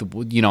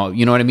 You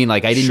know what I mean?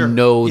 Like, I didn't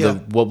know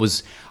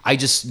I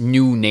just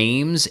knew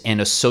names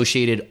and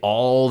associated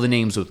all the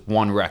names with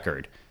one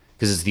record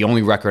because it's the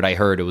only record I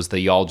heard. It was the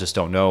Y'all Just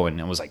Don't Know, and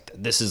it was like,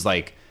 this is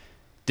like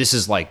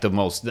the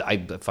most,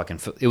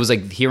 it was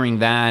like hearing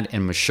that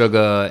and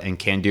Meshuggah and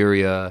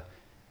Candiria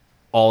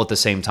all at the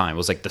same time. It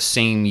was like the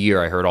same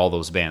year I heard all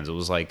those bands. It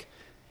was like,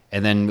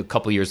 and then a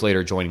couple of years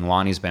later joining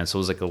Lonnie's band. So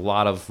it was like a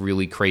lot of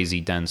really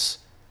crazy, dense,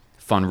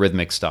 fun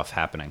rhythmic stuff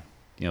happening.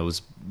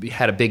 It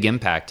had a big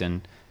impact.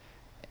 And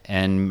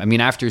I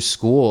mean, after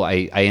school,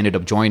 I ended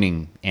up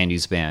joining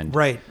Andy's band.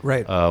 Right.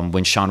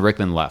 When Sean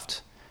Rickman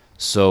left.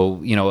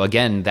 So,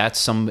 again,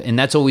 that's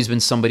always been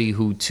somebody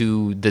who,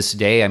 to this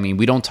day, I mean,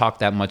 we don't talk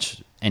that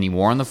much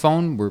anymore on the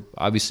phone. We're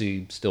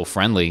obviously still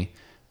friendly.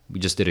 We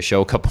just did a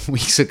show a couple of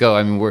weeks ago.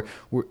 I mean, we're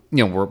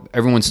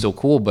everyone's still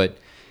cool, but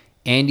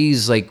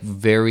Andy's like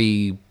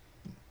very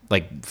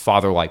like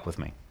father-like with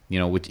me,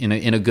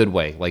 in a good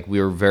way. Like, we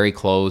were very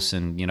close,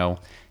 and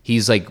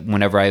he's like,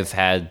 whenever I've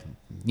had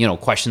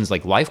questions,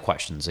 like life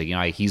questions,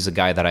 like, he's a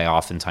guy that I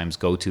oftentimes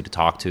go to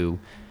talk to.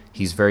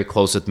 He's very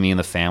close with me and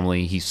the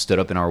family. He stood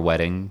up in our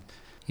wedding,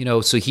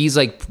 so he's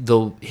like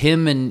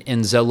him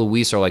and Zell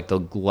Luis are like the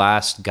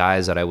last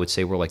guys that I would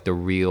say were like the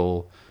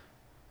real,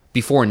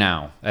 before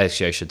now,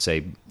 actually, I should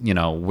say,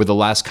 we're the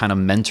last kind of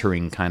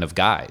mentoring kind of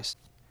guys.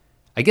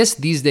 I guess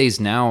these days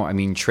now, I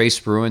mean, Trey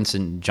Spruance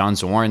and John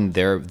Zorn,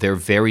 they're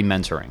very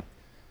mentoring,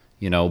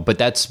 but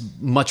that's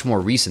much more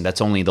recent. That's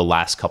only the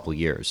last couple of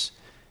years.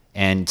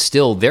 And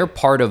still, they're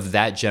part of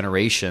that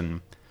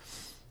generation,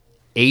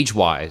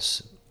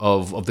 age-wise,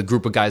 of the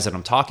group of guys that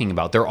I'm talking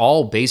about. They're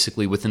all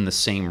basically within the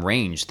same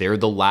range. They're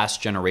the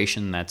last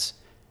generation that's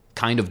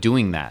kind of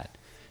doing that.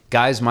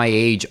 Guys my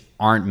age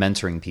aren't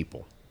mentoring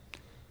people.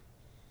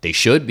 They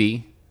should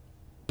be,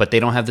 but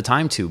they don't have the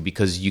time to,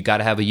 because you got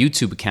to have a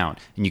YouTube account,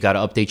 and you got to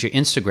update your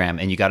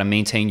Instagram, and you got to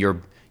maintain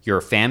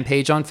your fan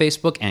page on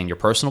Facebook and your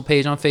personal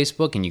page on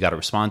Facebook, and you got to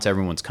respond to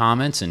everyone's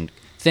comments and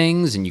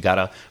things, and you got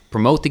to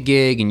promote the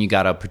gig, and you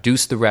got to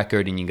produce the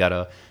record, and you got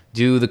to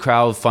do the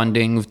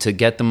crowdfunding to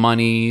get the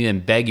money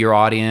and beg your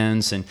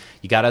audience, and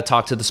you got to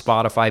talk to the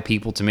Spotify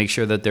people to make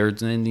sure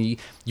that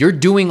you're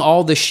doing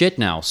all this shit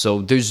now.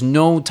 So there's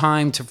no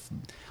time to,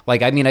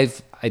 like, I mean,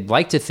 I'd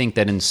like to think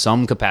that in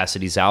some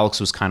capacities Alex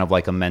was kind of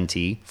like a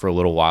mentee for a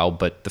little while,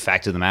 but the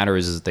fact of the matter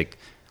is like,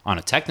 on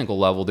a technical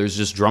level, there's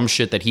just drum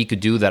shit that he could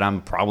do that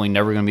I'm probably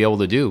never going to be able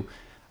to do.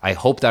 I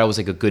hope that I was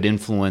like a good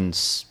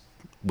influence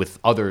with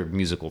other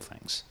musical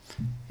things.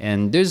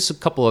 And there's a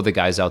couple other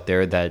guys out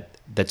there that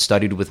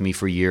studied with me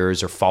for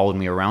years or followed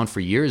me around for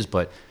years,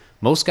 but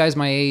most guys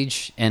my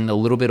age and a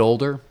little bit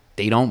older,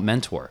 they don't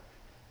mentor.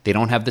 They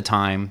don't have the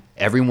time.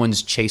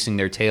 Everyone's chasing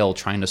their tail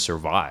trying to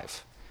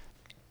survive.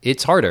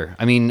 It's harder.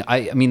 I mean,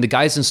 the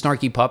guys in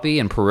Snarky Puppy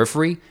and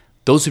Periphery,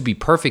 those would be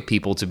perfect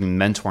people to be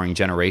mentoring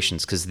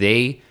generations, because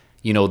they,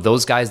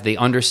 those guys, they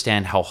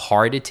understand how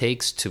hard it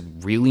takes to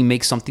really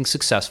make something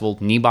successful.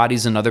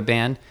 Kneebody's another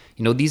band.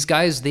 These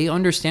guys, they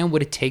understand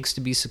what it takes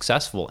to be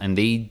successful, and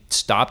they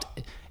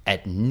stopped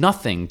at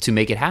nothing to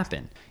make it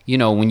happen.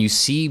 When you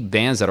see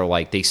bands that are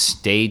like, they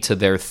stay to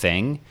their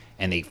thing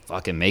and they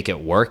fucking make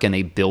it work and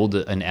they build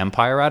an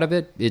empire out of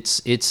it,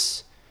 it's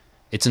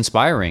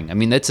inspiring. I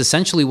mean, that's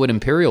essentially what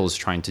Imperial is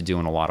trying to do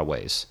in a lot of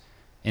ways.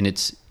 And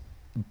it's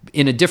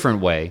in a different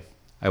way,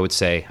 I would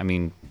say. I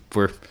mean,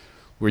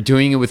 we're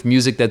doing it with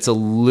music that's a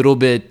little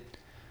bit,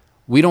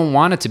 we don't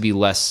want it to be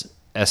less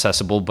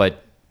accessible,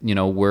 but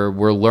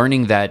we're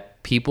learning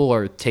that people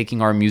are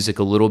taking our music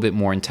a little bit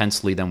more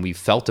intensely than we've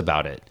felt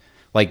about it.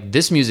 Like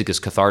this music is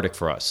cathartic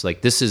for us.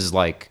 Like this is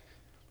like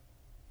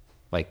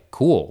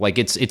cool. Like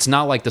it's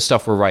not like the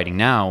stuff we're writing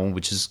now,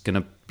 which is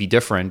gonna be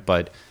different,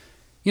 but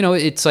you know,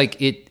 it's like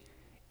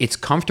it's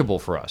comfortable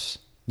for us.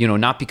 You know,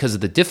 not because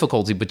of the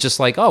difficulty, but just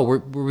like, oh,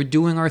 we're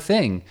doing our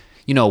thing.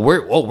 You know,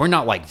 we're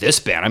not like this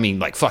band. I mean,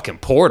 like fucking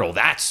Portal.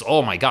 That's,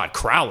 oh my God,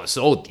 Crowless.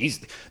 Oh,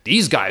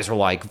 these guys are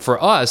like,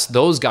 for us,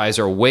 those guys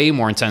are way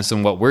more intense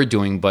than what we're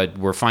doing. But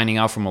we're finding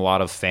out from a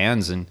lot of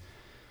fans, and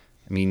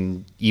I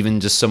mean, even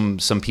just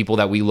some people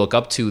that we look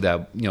up to,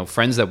 that, you know,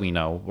 friends that we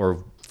know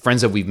or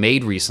friends that we've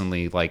made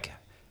recently, like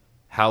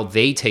how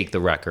they take the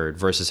record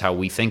versus how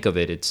we think of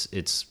it.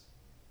 It's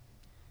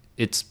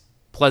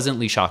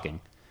pleasantly shocking,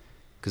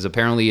 because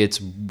apparently it's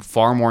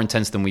far more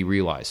intense than we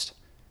realized.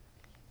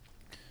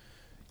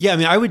 Yeah, I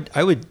mean,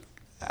 I would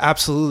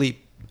absolutely.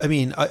 I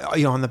mean,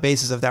 you know, on the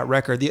basis of that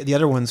record, the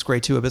other one's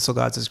great too. Abyssal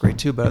Gods is great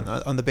too, but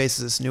on the basis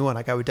of this new one,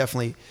 like I would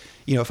definitely,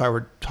 you know, if I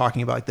were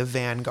talking about like the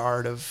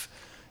vanguard of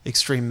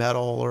extreme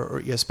metal, or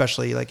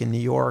especially like in New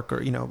York,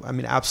 or, you know, I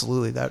mean,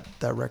 absolutely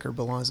that record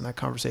belongs in that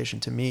conversation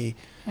to me.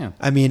 Yeah.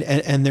 I mean,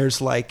 and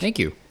there's like, Thank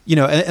you. You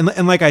know,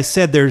 and like I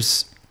said,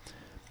 there's,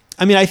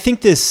 I mean, I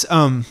think this,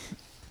 you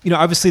know,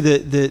 obviously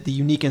the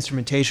unique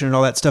instrumentation and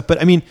all that stuff,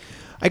 but I mean,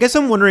 I guess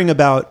I'm wondering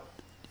about.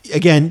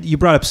 Again, you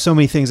brought up so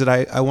many things that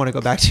I want to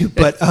go back to,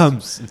 but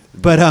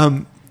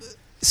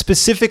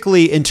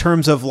specifically in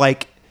terms of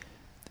like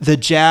the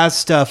jazz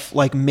stuff,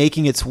 like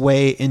making its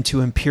way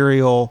into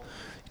Imperial.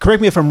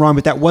 Correct me if I'm wrong,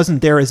 but that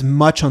wasn't there as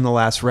much on the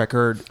last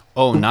record.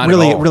 Oh, not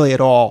really, at all. really at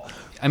all.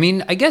 I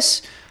mean, I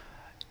guess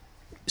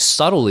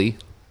subtly,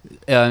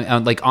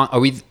 like are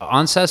we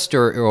Oncest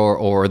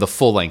or the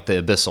full length,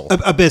 the Abyssal?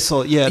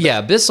 Abyssal, yeah,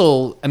 yeah,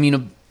 Abyssal. I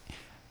mean,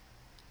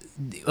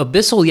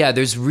 Abyssal. Yeah,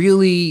 there's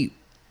really.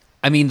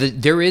 I mean,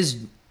 there is.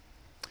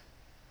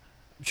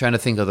 I'm trying to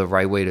think of the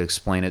right way to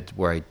explain it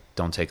where I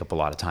don't take up a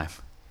lot of time.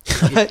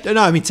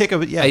 No, I mean,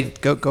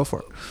 go for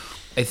it.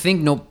 I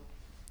think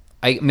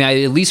I mean,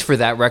 at least for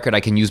that record, I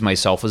can use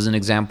myself as an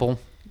example,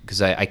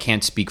 because I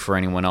can't speak for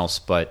anyone else,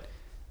 but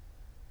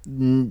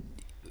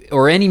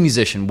or any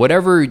musician,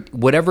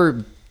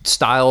 whatever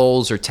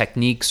styles or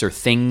techniques or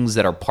things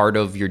that are part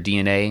of your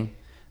DNA,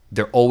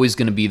 they're always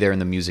going to be there in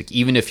the music.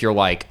 Even if you're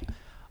like,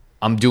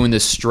 I'm doing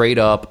this straight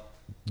up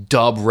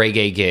dub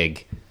reggae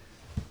gig,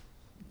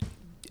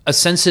 a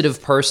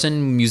sensitive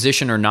person,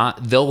 musician or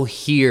not, they'll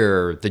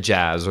hear the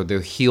jazz, or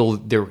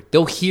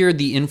they'll hear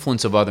the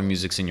influence of other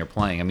musics in your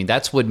playing. I mean,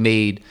 that's what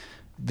made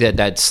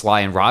that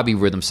Sly and Robbie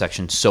rhythm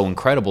section so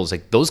incredible. It's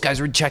like those guys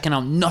were checking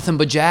out nothing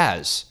but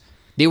jazz.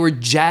 They were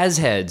jazz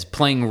heads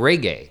playing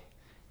reggae,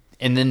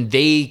 and then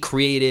they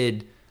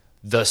created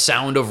the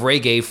sound of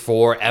reggae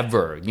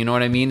forever. You know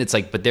what I mean? It's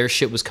like, but their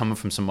shit was coming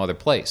from some other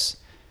place.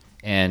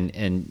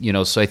 And you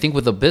know, so I think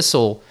with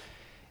Abyssal,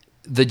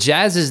 the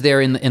jazz is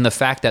there in the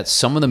fact that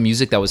some of the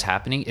music that was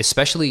happening,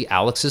 especially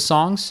Alex's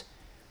songs,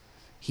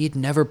 he had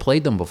never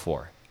played them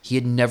before. He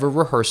had never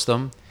rehearsed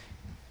them.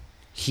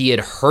 He had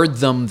heard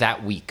them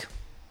that week,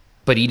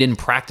 but he didn't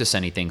practice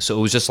anything. So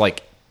it was just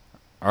like,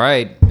 all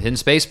right, hitting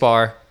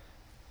spacebar,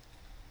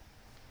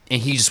 and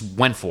he just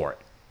went for it.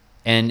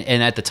 And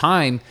at the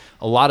time,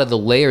 a lot of the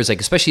layers, like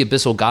especially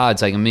Abyssal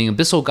Gods, like I mean,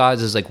 Abyssal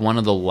Gods is like one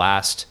of the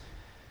last,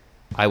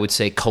 I would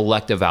say,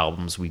 collective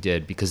albums we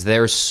did, because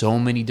there's so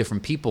many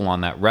different people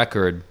on that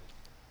record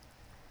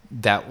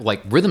that,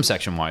 like, rhythm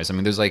section wise, I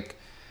mean,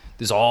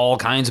 there's all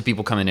kinds of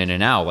people coming in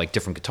and out, like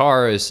different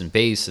guitarists and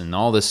bass and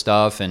all this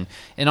stuff. And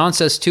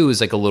Oncest too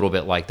is like a little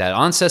bit like that.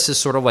 Oncest is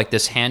sort of like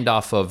this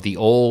handoff of the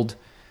old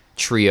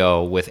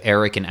trio with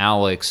Eric and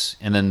Alex,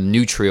 and then the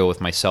new trio with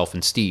myself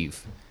and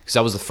Steve, because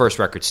that was the first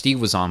record Steve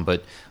was on.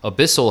 But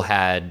Abyssal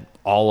had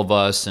all of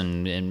us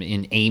and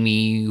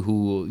Amy,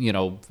 who, you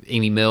know,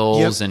 Amy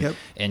Mills, and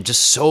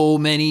just so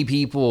many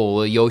people,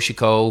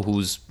 Yoshiko,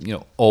 who's, you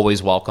know,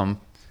 always welcome.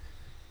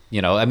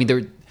 You know, I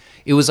mean,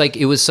 it was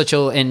such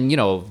a, and, you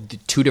know,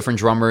 two different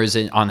drummers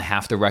on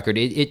half the record.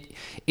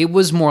 It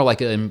was more like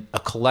a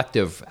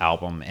collective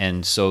album.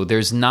 And so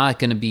there's not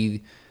going to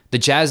be, the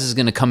jazz is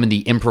going to come in the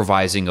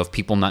improvising of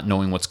people not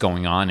knowing what's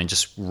going on and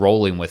just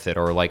rolling with it,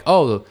 or like,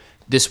 oh,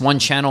 this one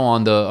channel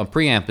on the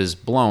preamp is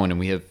blown and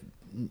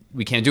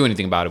we can't do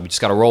anything about it. We just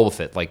got to roll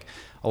with it. Like,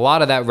 a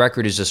lot of that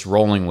record is just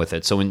rolling with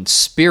it. So in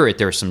spirit,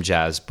 there's some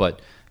jazz,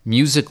 but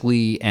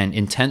musically and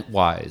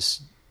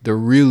intent-wise, there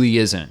really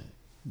isn't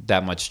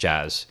that much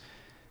jazz.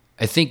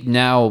 I think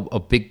now a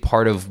big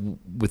part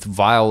with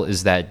Vile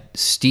is that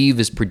Steve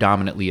is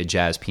predominantly a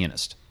jazz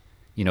pianist.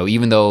 You know,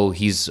 even though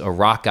he's a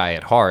rock guy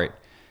at heart,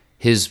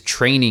 his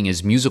training,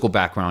 his musical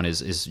background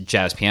is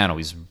jazz piano.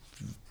 He's a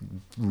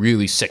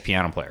really sick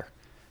piano player.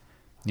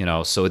 You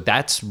know, so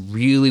that's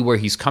really where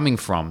he's coming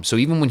from. So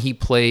even when he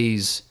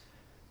plays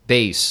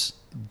bass,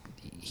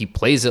 he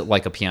plays it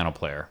like a piano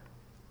player.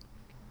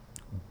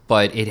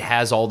 But it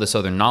has all this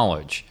other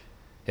knowledge.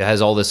 It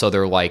has all this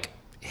other, like,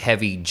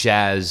 heavy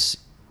jazz,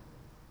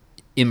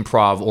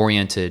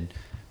 improv-oriented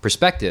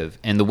perspective.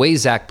 And the way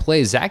Zach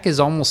plays, Zach is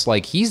almost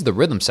like he's the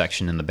rhythm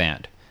section in the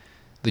band.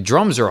 The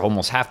drums are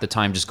almost half the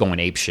time just going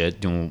ape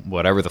shit, doing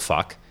whatever the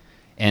fuck.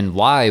 And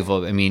live,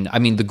 I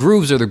mean, the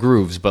grooves are the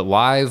grooves, but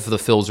live, the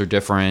fills are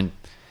different.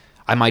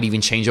 I might even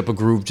change up a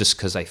groove just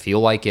because I feel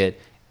like it.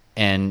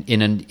 And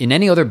in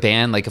any other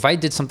band, like if I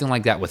did something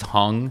like that with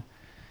Hung,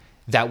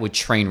 that would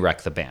train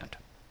wreck the band.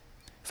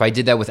 If I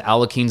did that with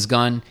Alakeen's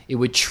Gun, it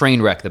would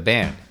train wreck the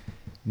band.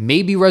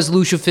 Maybe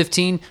Resolution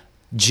 15,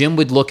 Jim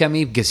would look at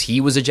me because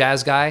he was a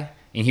jazz guy,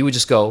 and he would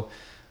just go,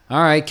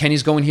 all right,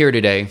 Kenny's going here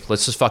today.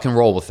 Let's just fucking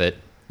roll with it,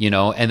 you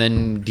know? And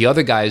then the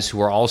other guys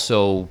who are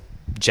also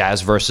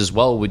jazz verse as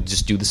well would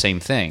just do the same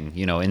thing,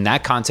 you know? In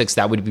that context,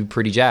 that would be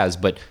pretty jazz,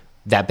 but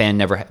that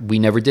band we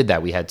never did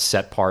that. We had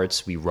set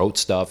parts, we wrote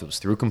stuff, it was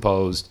through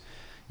composed,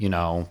 you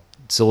know?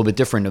 It's a little bit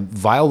different.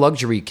 Vile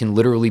Luxury can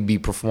literally be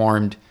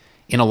performed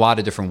in a lot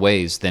of different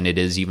ways than it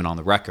is even on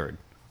the record.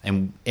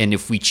 And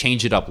if we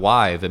change it up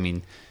live, I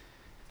mean,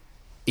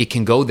 it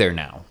can go there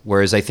now.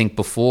 Whereas I think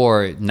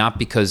before, not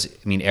because,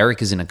 I mean,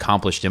 Eric is an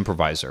accomplished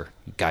improviser.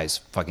 You guys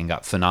fucking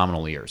got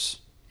phenomenal ears.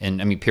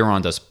 And I mean,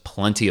 Piron does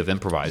plenty of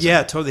improvising.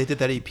 Yeah, totally. They did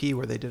that EP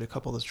where they did a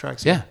couple of those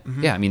tracks. Yeah.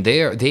 Mm-hmm. Yeah. I mean,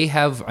 they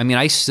have, I mean,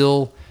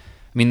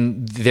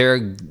 they're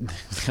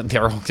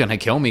going to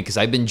kill me because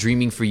I've been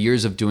dreaming for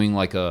years of doing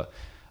like a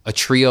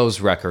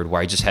trios record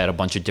where I just had a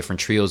bunch of different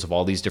trios of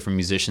all these different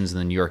musicians in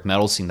the New York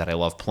metal scene that I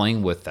love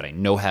playing with, that I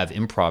know have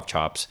improv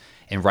chops,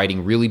 and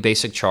writing really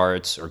basic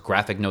charts or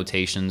graphic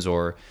notations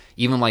or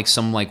even like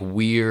some like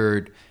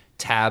weird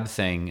tab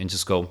thing, and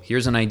just go,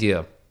 here's an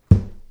idea,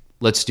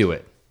 let's do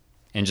it,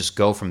 and just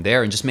go from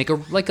there and just make a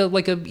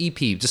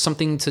EP, just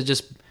something to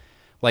just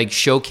like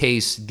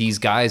showcase these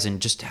guys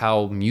and just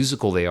how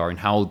musical they are and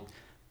how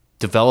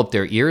developed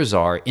their ears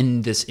are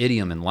in this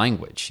idiom and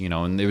language, you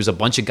know. And there was a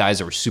bunch of guys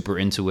that were super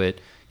into it,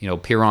 you know,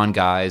 Piron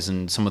guys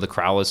and some of the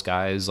Crowless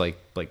guys, like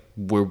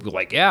we're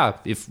like, yeah,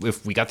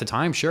 if we got the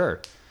time, sure.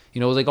 You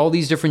know, like all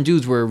these different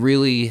dudes were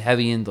really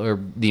heavy in, or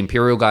the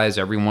Imperial guys,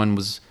 everyone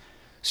was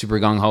super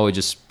gung-ho.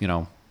 Just, you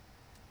know,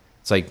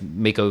 it's like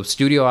make a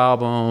studio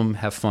album,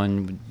 have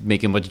fun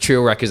making a bunch of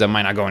trio records that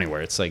might not go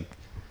anywhere. It's like,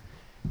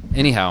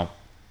 anyhow,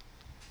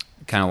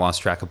 kind of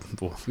lost track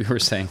of what we were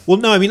saying. Well,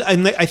 no, I mean,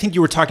 I think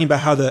you were talking about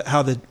how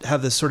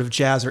the sort of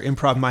jazz or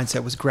improv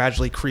mindset was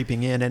gradually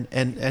creeping in,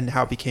 and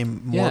how it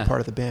became more part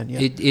of the band.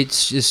 Yeah,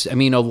 it's just, I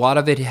mean, a lot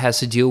of it has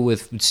to deal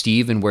with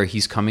Steve and where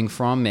he's coming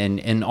from,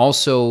 and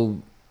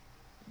also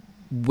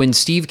when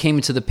Steve came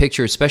into the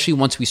picture, especially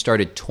once we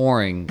started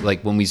touring,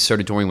 like when we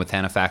started touring with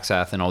Hannah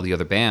Faxath and all the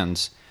other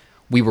bands,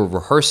 we were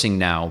rehearsing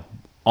now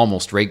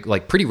almost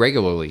pretty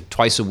regularly,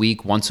 twice a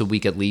week, once a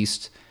week at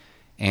least.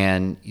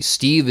 And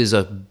Steve is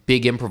a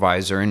big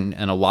improviser, and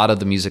a lot of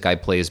the music I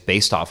play is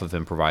based off of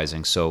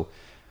improvising. So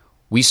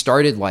we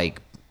started like,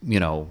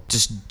 you know,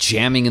 just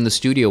jamming in the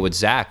studio with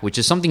Zach, which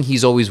is something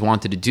he's always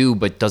wanted to do,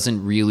 but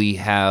doesn't really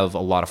have a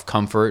lot of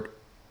comfort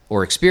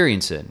or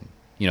experience in.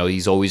 You know,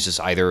 he's always just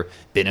either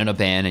been in a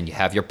band and you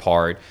have your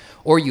part,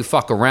 or you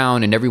fuck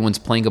around and everyone's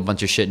playing a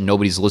bunch of shit and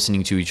nobody's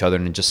listening to each other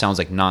and it just sounds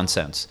like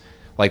nonsense.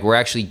 Like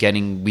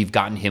we've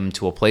gotten him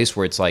to a place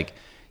where it's like,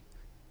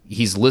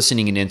 he's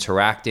listening and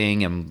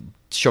interacting and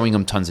showing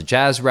him tons of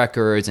jazz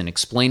records and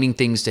explaining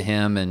things to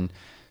him. And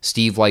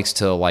Steve likes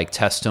to like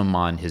test him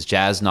on his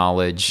jazz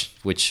knowledge,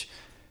 which,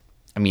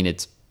 I mean,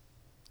 it's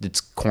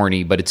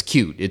corny, but it's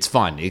cute. It's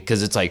fun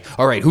because it's like,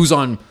 all right, who's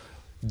on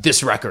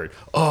this record?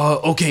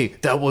 Okay,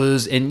 that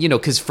was, and you know,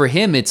 because for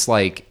him, it's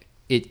like,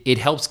 it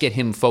helps get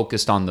him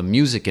focused on the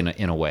music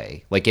in a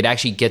way. Like it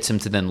actually gets him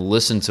to then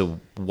listen to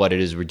what it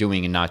is we're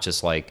doing and not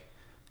just like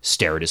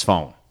stare at his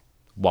phone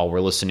while we're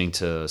listening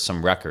to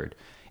some record.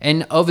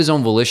 And of his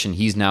own volition,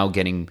 he's now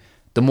getting,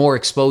 the more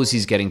exposed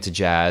he's getting to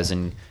jazz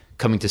and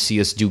coming to see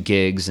us do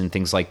gigs and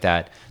things like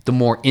that, the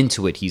more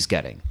into it he's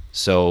getting.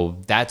 So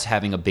that's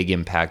having a big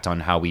impact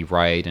on how we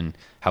write and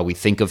how we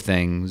think of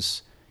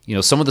things. You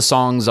know, some of the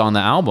songs on the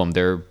album,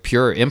 they're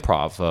pure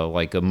improv,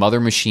 like a Mother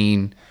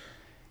Machine,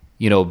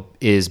 you know,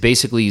 is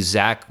basically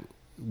Zach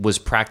was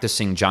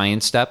practicing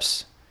giant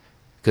steps.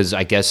 Because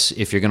I guess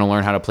if you're going to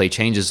learn how to play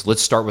changes,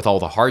 let's start with all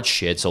the hard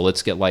shit. So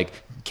let's get like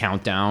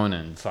Countdown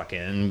and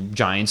fucking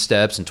giant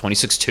steps and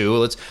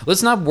 26-2.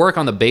 Let's not work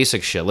on the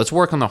basic shit. Let's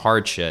work on the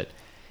hard shit.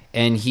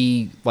 And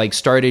he like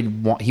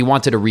he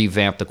wanted to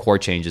revamp the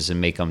chord changes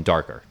and make them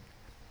darker.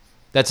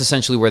 That's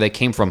essentially where they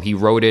came from. He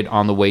wrote it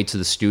on the way to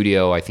the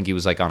studio. I think he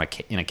was like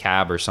in a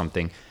cab or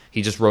something.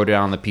 He just wrote it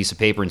on the piece of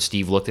paper, and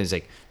Steve looked and he's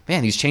like,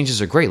 man, these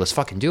changes are great. Let's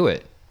fucking do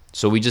it.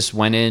 So we just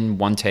went in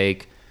one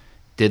take,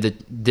 did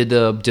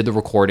the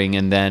recording,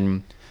 and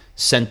then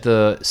sent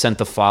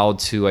the file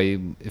to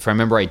if I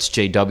remember right, it's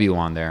JW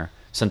on there.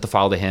 Sent the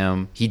file to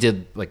him. He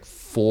did like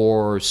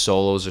 4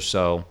 solos or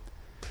so,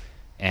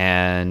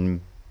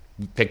 and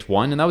picked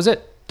one, and that was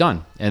it.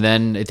 Done. And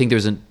then I think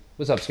there's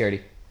what's up,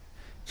 Scaredy?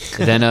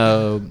 And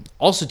then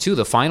also too,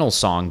 the final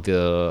song,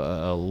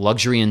 the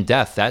Luxury and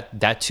Death,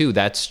 that too,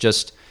 that's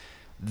just,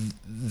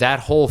 that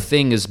whole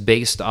thing is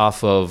based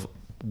off of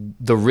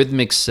the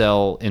rhythmic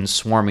cell in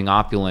Swarming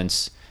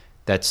Opulence.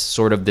 That's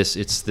sort of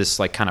it's this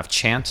like kind of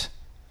chant,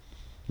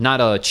 not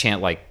a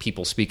chant like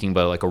people speaking,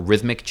 but like a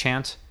rhythmic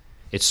chant.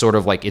 It's sort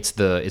of like it's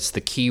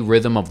the key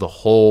rhythm of the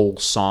whole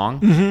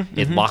song.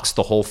 It locks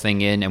the whole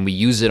thing in, and we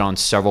use it on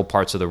several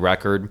parts of the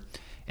record.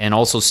 And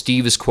also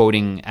Steve is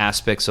quoting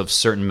aspects of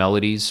certain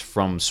melodies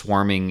from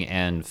Swarming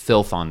and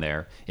Filth on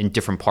there in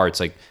different parts,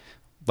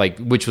 like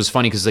which was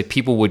funny because like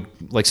people would,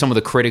 like some of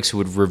the critics who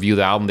would review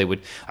the album,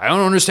 I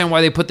don't understand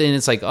why they put that in.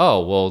 It's like,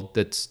 oh well,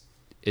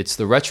 it's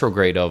the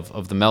retrograde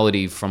of the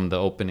melody from the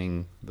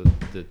opening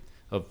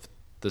of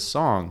the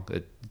song.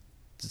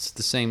 It's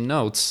the same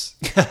notes.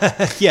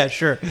 Yeah,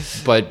 sure.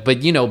 But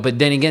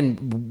then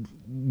again,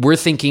 we're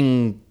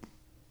thinking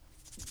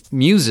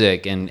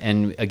music,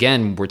 and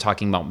again, we're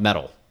talking about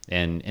metal,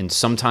 and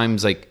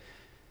sometimes like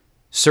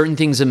certain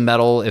things in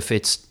metal, if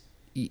it's,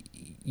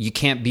 you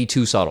can't be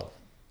too subtle.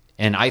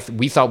 And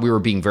we thought we were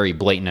being very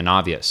blatant and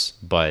obvious,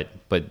 but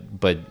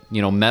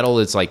metal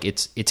is like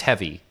it's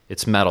heavy,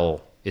 it's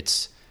metal,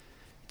 it's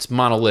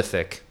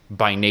monolithic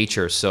by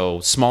nature. So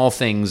small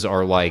things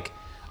are like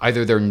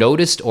either they're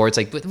noticed or it's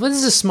like, what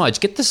is this smudge?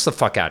 Get this the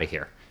fuck out of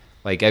here.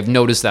 Like I've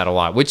noticed that a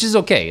lot, which is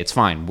okay. It's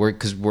fine. We're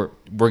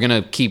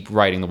gonna keep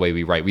writing the way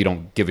we write. We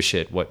don't give a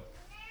shit what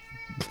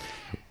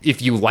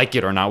if you like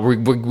it or not.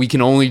 We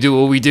can only do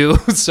what we do.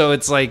 So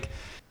it's like,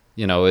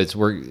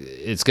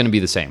 it's gonna be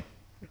the same.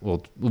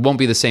 Well, it won't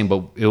be the same,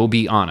 but it will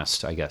be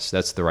honest, I guess.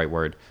 That's the right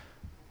word.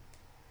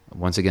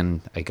 Once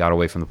again, I got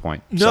away from the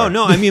point. No,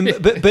 I mean,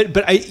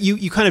 but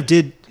you kind of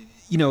did,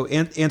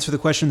 answer the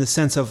question in the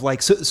sense of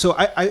like, so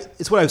I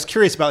it's what I was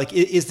curious about. Like,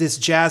 is the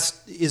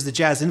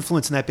jazz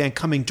influence in that band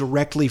coming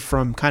directly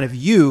from kind of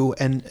you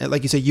and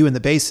like you say, you and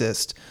the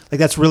bassist? Like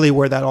that's really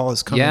where that all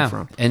is coming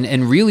from.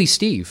 And really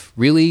Steve,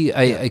 really,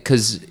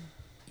 because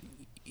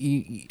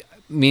I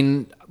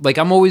mean, like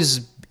I'm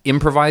always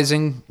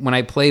improvising when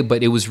I play,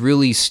 but it was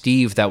really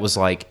Steve that was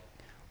like,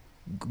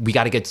 we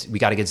got to get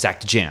Zach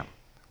to jam.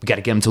 We got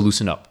to get him to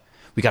loosen up.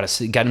 We got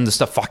to get him to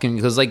stop fucking,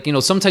 because like,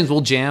 sometimes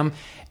we'll jam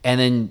and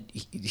then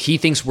he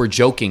thinks we're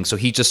joking. So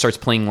he just starts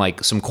playing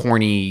like some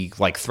corny,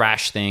 like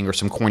thrash thing or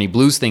some corny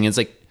blues thing. And it's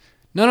like,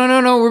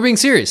 no, we're being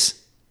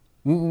serious.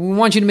 We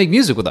want you to make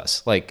music with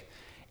us. Like,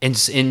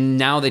 and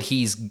now that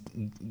he's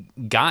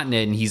gotten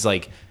it and he's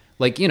like,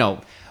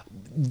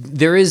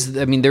 there is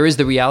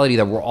the reality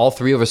that we're all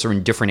three of us are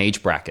in different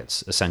age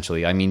brackets,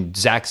 essentially. I mean,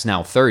 Zach's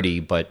now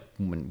 30, but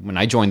when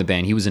I joined the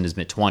band, he was in his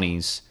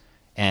mid-20s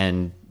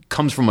and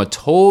comes from a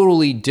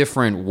totally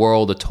different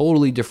world, a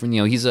totally different,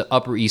 he's an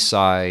Upper East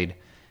Side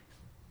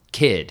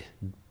kid,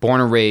 born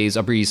and raised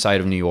Upper East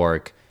Side of New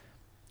York,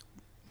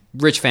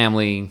 rich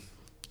family,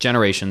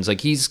 generations.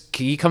 Like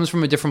he comes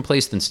from a different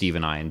place than Steve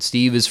and I. And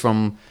Steve is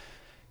from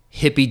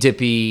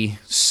hippy-dippy,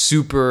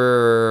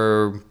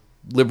 super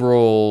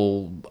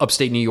liberal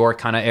upstate New York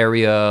kind of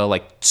area,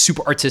 like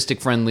super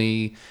artistic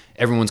friendly.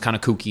 Everyone's kind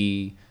of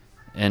kooky.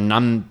 And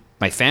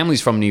my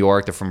family's from New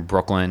York. They're from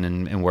Brooklyn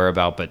and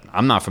whereabout, but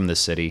I'm not from this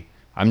city.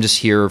 I'm just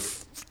here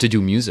to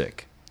do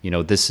music.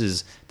 This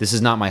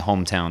is not my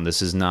hometown.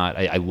 This is not,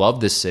 I love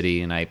this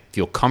city and I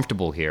feel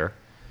comfortable here,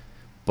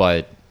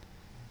 but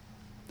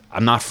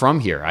I'm not from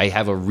here. I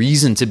have a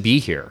reason to be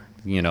here,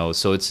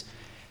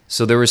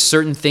 so there were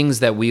certain things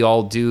that we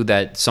all do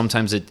that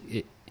sometimes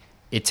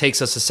it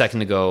takes us a second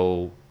to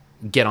go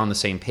get on the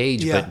same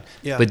page.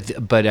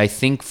 But I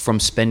think from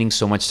spending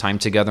so much time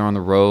together on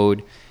the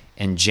road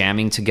and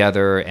jamming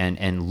together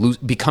and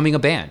becoming a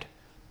band,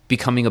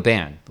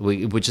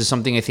 which is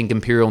something I think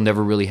Imperial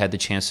never really had the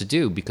chance to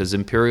do, because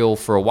Imperial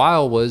for a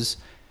while was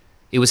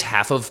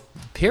half of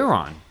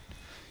Piron.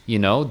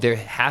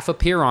 Half of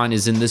Piron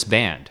is in this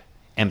band.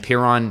 And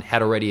Piron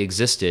had already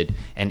existed,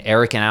 and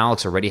Eric and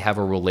Alex already have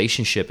a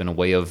relationship and a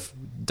way of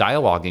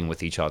dialoguing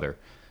with each other.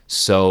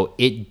 So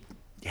it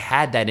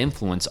had that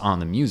influence on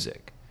the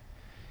music.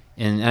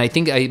 And I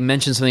think I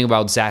mentioned something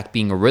about Zach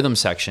being a rhythm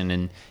section,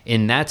 and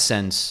in that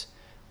sense,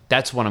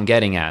 that's what I'm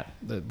getting at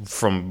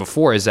from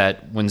before, is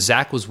that when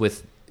Zach was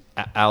with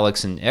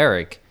Alex and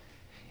Eric,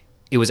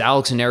 it was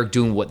Alex and Eric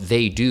doing what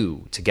they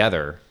do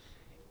together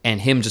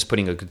and him just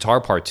putting a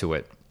guitar part to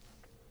it.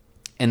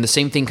 And the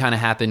same thing kind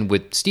of happened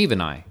with Steve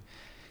and I.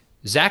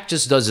 Zach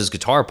just does his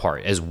guitar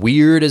part. As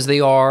weird as they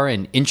are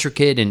and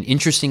intricate and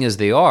interesting as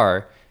they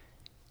are,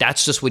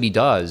 that's just what he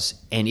does.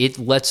 And it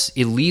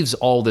leaves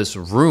all this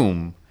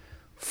room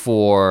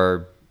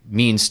for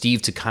me and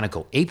Steve to kind of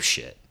go ape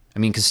shit. I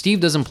mean, because Steve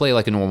doesn't play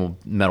like a normal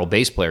metal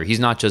bass player. He's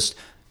not just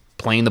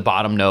playing the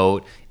bottom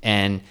note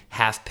and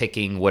half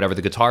picking whatever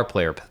the guitar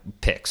player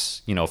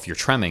picks, if you're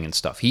tremming and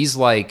stuff. He's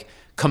like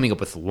coming up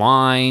with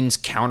lines,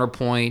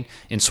 counterpoint.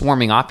 In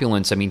Swarming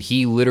Opulence, I mean,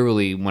 he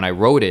literally, when I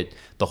wrote it,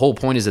 the whole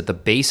point is that the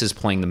bass is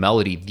playing the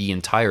melody the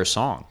entire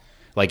song.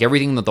 Like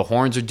everything that the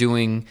horns are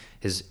doing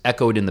is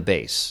echoed in the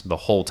bass the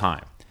whole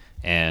time.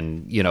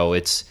 And,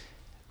 but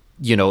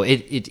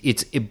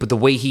the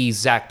way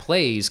Zach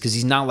plays, because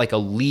he's not like a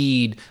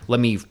lead, let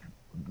me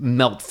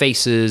melt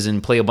faces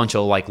and play a bunch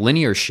of like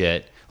linear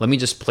shit. Let me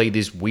just play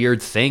these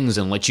weird things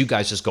and let you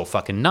guys just go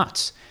fucking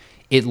nuts.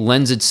 It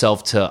lends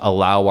itself to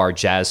allow our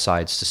jazz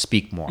sides to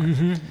speak more.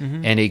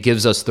 And it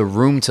gives us the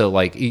room to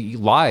like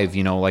live,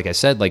 like I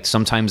said, like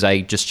sometimes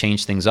I just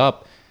change things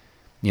up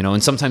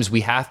And sometimes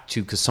we have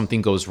to because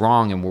something goes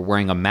wrong and we're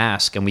wearing a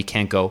mask and we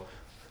can't go,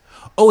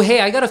 oh,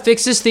 hey, I got to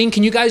fix this thing.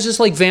 Can you guys just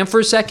like vamp for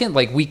a second?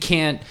 Like we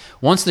can't,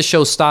 once the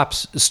show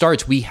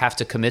starts, we have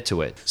to commit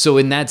to it. So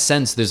in that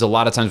sense, there's a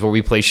lot of times where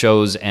we play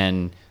shows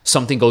and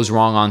something goes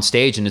wrong on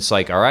stage and it's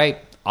like, all right,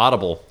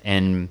 audible.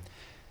 And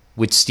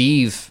with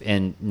Steve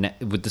and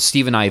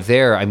I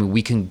there, I mean,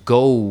 we can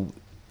go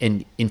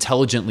and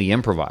intelligently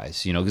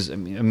improvise, because I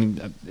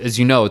mean, as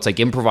you know, it's like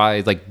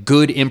improvise, like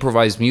good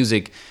improvised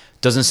music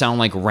doesn't sound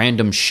like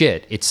random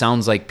shit. It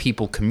sounds like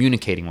people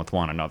communicating with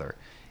one another.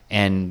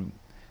 And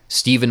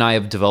Steve and I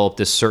have developed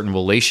this certain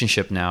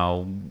relationship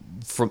now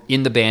from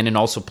in the band and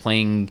also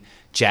playing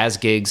jazz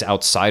gigs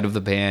outside of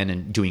the band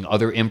and doing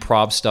other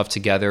improv stuff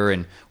together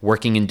and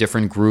working in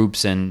different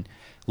groups. And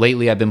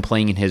lately I've been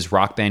playing in his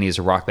rock band. He has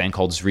a rock band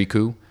called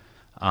Zriku,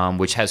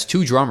 which has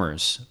 2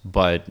 drummers,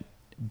 but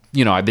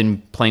I've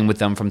been playing with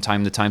them from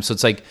time to time. So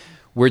it's like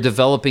we're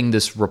developing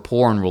this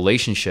rapport and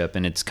relationship,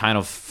 and it's kind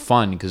of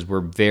fun because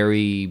we're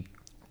very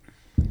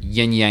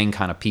yin-yang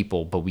kind of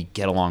people, but we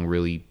get along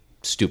really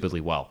stupidly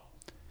well,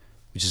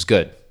 which is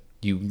good.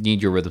 You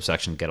need your rhythm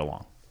section to get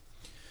along.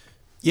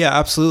 Yeah,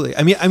 absolutely.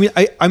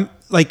 I'm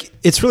like,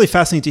 it's really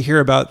fascinating to hear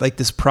about like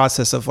this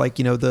process of like,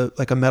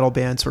 like a metal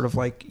band sort of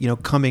like,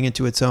 coming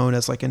into its own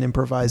as like an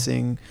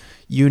improvising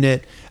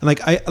unit. And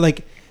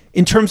like,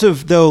 in terms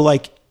of though,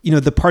 like,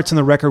 the parts on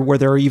the record where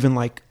there are even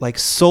like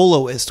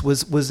soloists,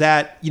 was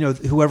that,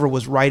 whoever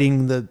was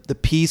writing the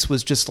piece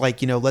was just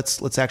like,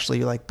 let's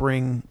actually like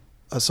bring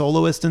a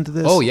soloist into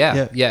this? Oh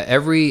yeah.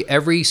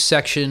 Every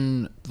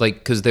section,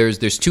 like, cause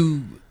there's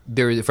 2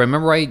 there. If I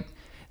remember right,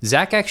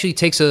 Zach actually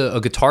takes a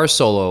guitar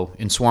solo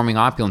in Swarming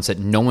Opulence that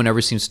no one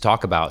ever seems to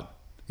talk about.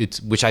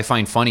 Which I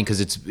find funny because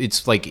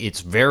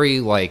it's very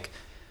like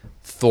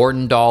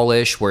Thornton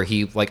Dahl-ish, where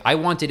he like, I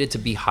wanted it to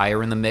be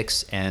higher in the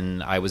mix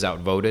and I was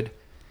outvoted.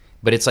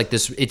 But it's like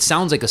this. It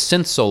sounds like a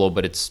synth solo,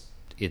 but it's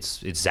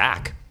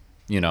Zach,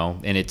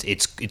 and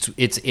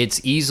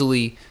it's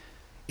easily,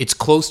 it's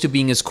close to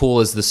being as cool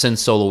as the synth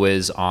solo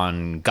is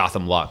on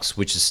Gotham Lux,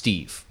 which is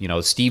Steve.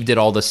 Steve did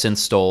all the synth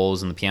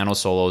solos and the piano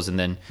solos, and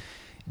then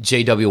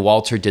J.W.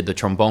 Walter did the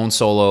trombone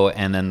solo,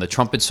 and then the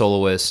trumpet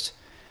soloist.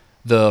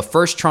 The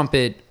first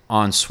trumpet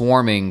on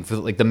Swarming,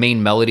 like the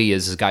main melody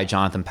is this guy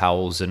Jonathan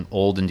Powell's an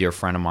old and dear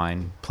friend of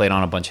mine. Played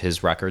on a bunch of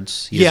his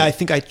records. I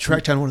think I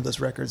tracked down one of those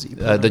records. He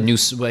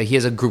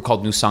has a group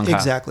called New Sangha.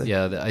 Exactly.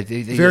 Yeah,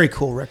 very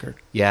cool record.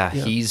 Yeah,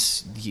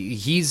 he's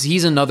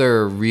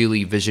another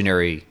really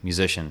visionary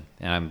musician,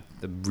 and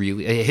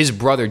his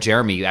brother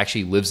Jeremy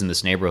actually lives in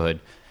this neighborhood.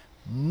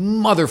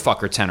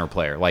 Motherfucker tenor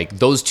player. Like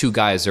those 2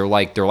 guys, they're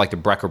like the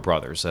Brecker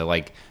brothers.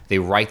 They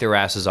write their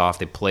asses off,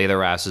 they play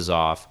their asses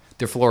off.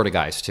 They're Florida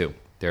guys too.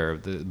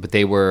 But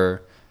they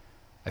were,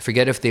 I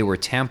forget if they were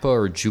Tampa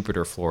or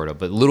Jupiter, Florida,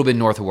 but a little bit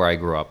north of where I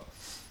grew up.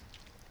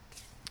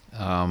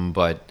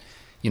 But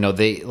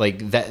they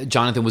like that.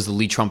 Jonathan was the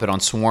lead trumpet on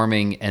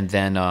Swarming, and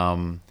then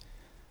no,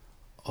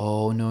 I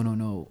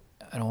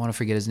don't want to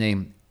forget his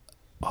name.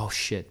 Oh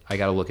shit, I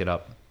gotta look it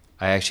up.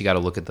 I actually got to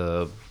look at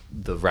the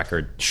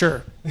record.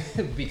 Sure.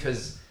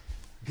 because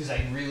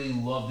I really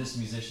love this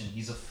musician.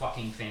 He's a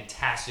fucking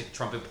fantastic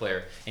trumpet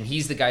player, and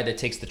he's the guy that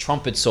takes the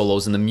trumpet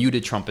solos and the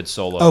muted trumpet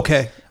solo.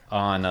 Okay.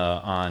 On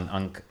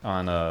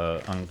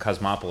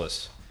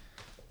Cosmopolis.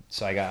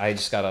 So I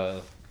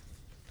gotta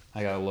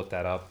look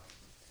that up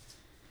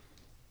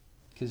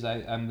because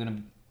I'm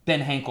gonna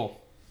Ben Hankel.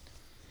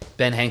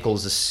 Ben Hankel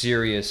is a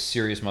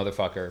serious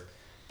motherfucker.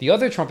 The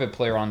other trumpet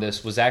player on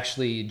this was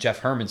actually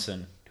Jeff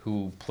Hermanson,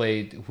 who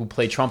played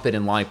trumpet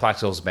in Lonnie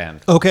Plaxill's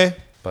band. Okay.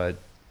 But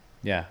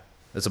yeah,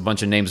 that's a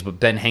bunch of names, but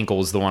Ben Hankel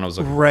is the one I was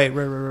looking for. Right.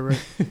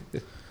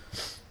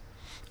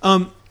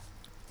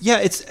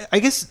 Yeah, I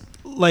guess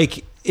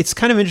like it's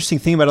kind of interesting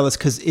thing about all this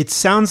because it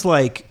sounds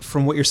like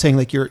from what you're saying,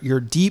 like your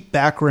deep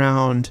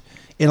background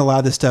in a lot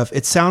of this stuff,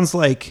 it sounds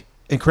like,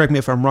 and correct me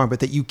if I'm wrong, but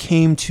that you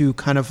came to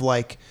kind of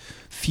like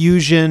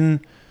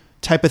fusion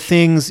type of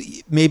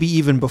things, maybe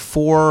even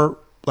before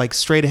like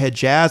straight ahead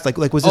jazz. Like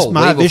was this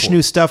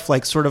Mahavishnu stuff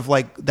like sort of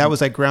like that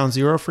was like ground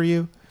zero for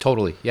you?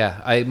 Totally,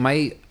 yeah.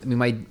 My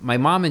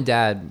mom and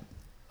dad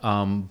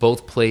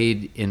both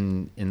played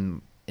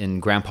in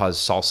Grandpa's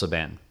salsa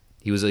band.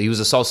 He was a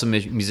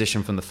salsa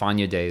musician from the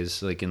Fania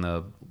days, like in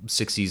the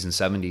 60s and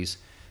 70s.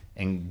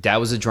 And Dad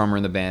was a drummer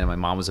in the band, and my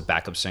mom was a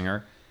backup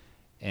singer.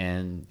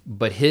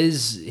 But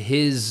his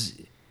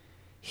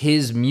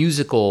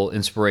musical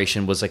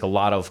inspiration was like a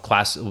lot of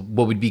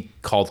what would be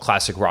called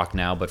classic rock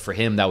now, but for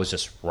him that was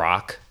just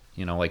rock.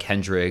 Like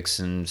Hendrix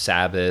and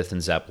Sabbath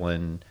and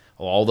Zeppelin,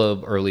 all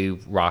the early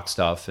rock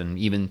stuff, and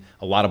even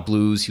a lot of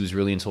blues. He was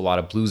really into a lot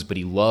of blues, but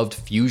he loved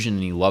fusion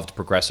and he loved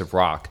progressive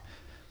rock.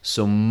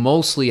 So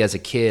mostly as a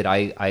kid,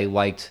 I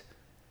liked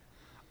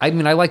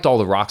all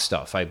the rock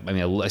stuff.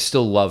 I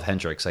still love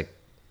Hendrix. Like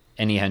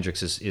any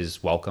Hendrix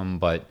is welcome,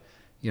 but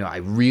I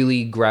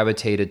really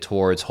gravitated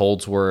towards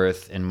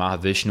Holdsworth and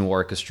Mahavishnu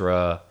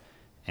Orchestra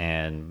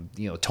and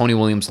Tony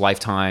Williams'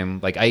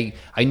 Lifetime. Like I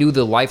knew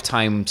the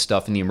Lifetime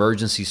stuff and the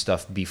Emergency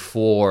stuff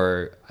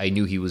before I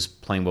knew he was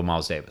playing with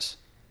Miles Davis.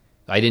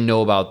 I didn't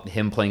know about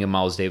him playing in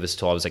Miles Davis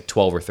till I was like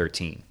 12 or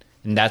 13.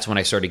 And that's when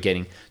I started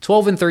getting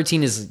 12 and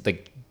 13 is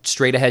like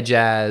straight ahead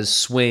jazz,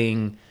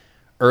 swing,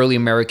 early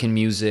American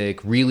music,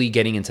 really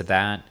getting into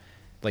that,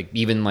 like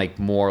even like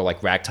more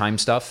like ragtime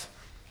stuff.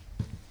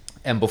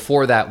 And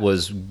before that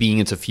was being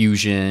into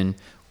fusion,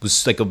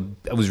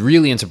 I was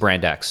really into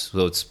Brand X.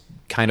 So it's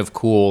kind of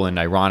cool and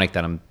ironic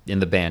that I'm in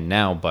the band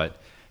now, but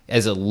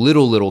as a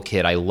little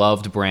kid, I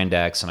loved Brand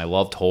X and I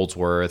loved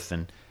Holdsworth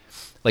and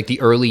like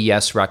the early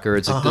Yes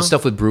records, like the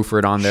stuff with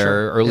Bruford on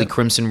there, early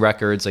Crimson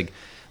records, like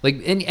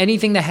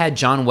anything that had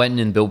John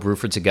Wetton and Bill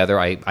Bruford together,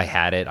 I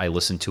had it. I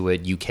listened to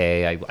it. UK,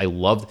 I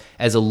loved.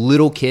 As a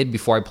little kid,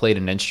 before I played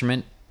an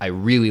instrument, I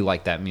really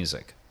liked that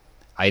music.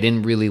 I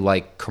didn't really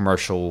like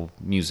commercial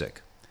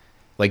music.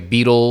 Like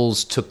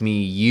Beatles took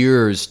me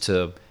years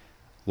to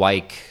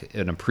like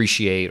and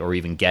appreciate or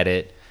even get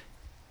it.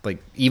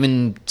 Like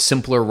even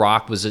simpler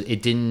rock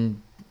it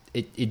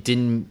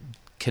didn't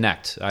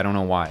connect. I don't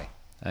know why.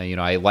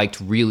 I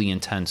liked really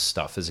intense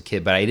stuff as a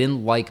kid, but I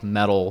didn't like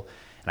metal,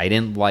 and I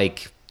didn't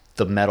like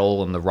the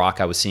metal and the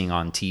rock I was seeing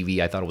on TV.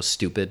 I thought it was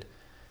stupid,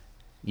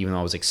 even though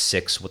I was like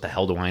 6. What the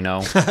hell do I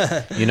know?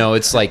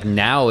 It's like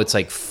now it's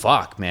like,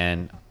 fuck,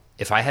 man.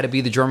 If I had to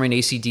be the drummer in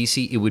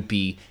AC/DC, it would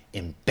be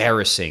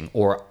embarrassing.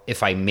 Or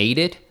if I made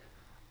it,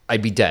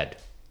 I'd be dead.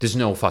 There's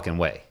no fucking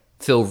way.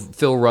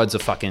 Phil Rudd's a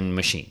fucking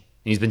machine.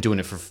 He's been doing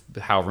it for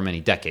however many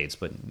decades.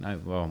 But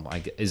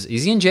is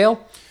he in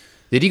jail?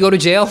 Did he go to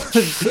jail?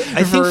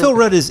 I think Phil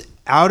Rudd is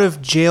out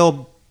of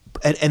jail,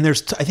 and I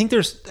think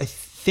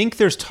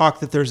there's talk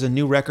that there's a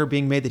new record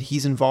being made that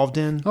he's involved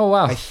in. Oh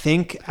wow! I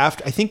think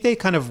they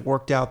kind of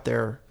worked out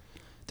their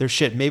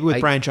shit. Maybe with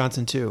Brian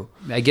Johnson too.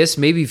 I guess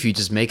maybe if you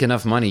just make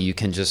enough money, you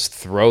can just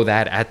throw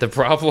that at the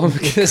problem.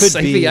 Because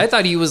I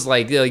thought he was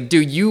like,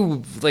 dude,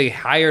 you like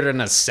hired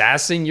an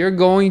assassin. You're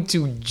going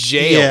to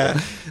jail.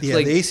 Yeah.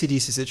 Like, the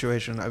AC/DC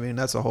situation. I mean,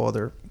 that's a whole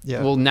other.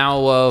 Yeah. Well,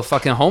 now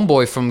fucking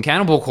homeboy from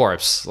Cannibal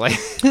Corpse, like.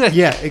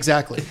 Yeah,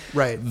 exactly.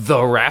 Right.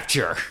 The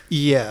Rapture.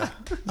 Yeah,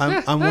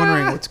 I'm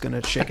wondering what's going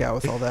to shake out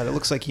with all that. It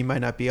looks like he might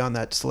not be on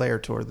that Slayer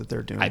tour that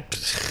they're doing.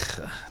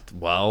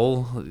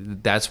 Well,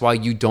 that's why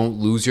you don't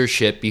lose your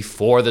shit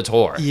before the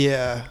tour.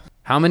 Yeah.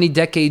 How many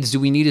decades do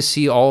we need to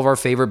see all of our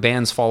favorite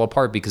bands fall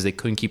apart because they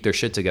couldn't keep their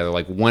shit together?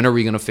 Like, when are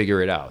we going to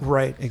figure it out?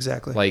 Right,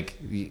 exactly. Like,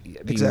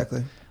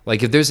 exactly.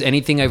 Like, if there's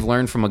anything I've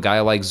learned from a guy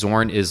like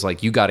Zorn is,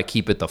 like, you got to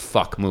keep it the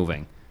fuck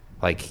moving.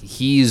 Like,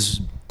 he's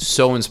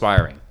so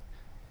inspiring.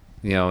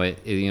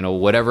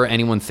 Whatever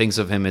anyone thinks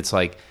of him, it's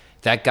like,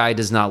 that guy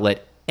does not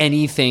let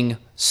anything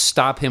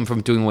stop him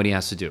from doing what he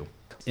has to do.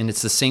 And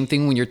it's the same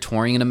thing when you're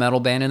touring in a metal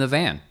band in a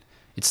van.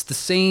 It's the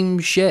same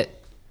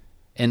shit.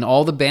 And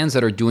all the bands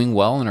that are doing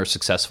well and are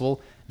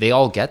successful, they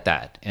all get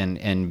that.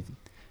 And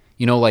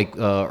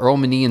Earl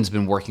Manian's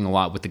been working a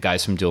lot with the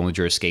guys from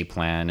Dillinger Escape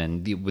Plan,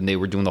 and when they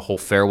were doing the whole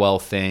farewell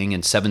thing,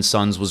 and Seven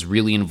Sons was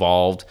really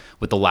involved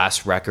with the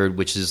last record,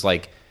 which is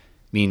like,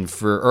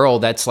 for Earl,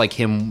 that's like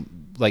him.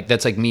 Like,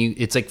 that's like me.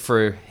 It's like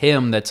for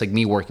him, that's like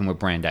me working with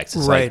Brand X.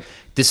 It's right. Like,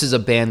 this is a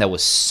band that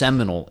was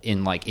seminal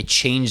in, like, it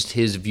changed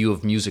his view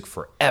of music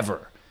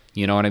forever.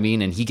 You know what I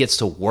mean? And he gets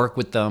to work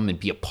with them and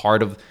be a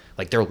part of,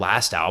 like, their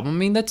last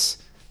album. It's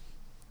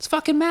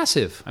fucking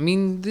massive.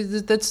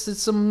 That's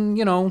some,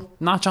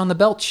 notch on the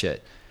belt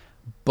shit.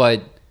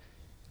 But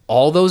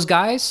all those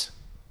guys,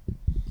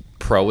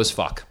 pro as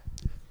fuck.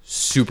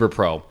 Super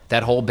pro.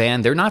 That whole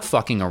band, they're not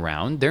fucking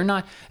around. They're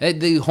not.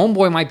 The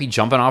homeboy might be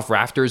jumping off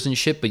rafters and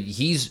shit, but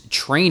he's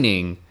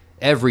training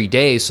every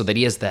day so that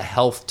he has the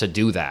health to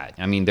do that.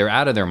 They're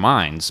out of their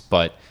minds,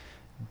 but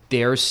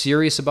they're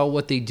serious about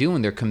what they do,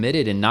 and they're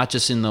committed, and not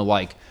just in the,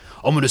 like,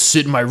 I'm going to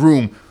sit in my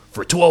room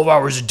for 12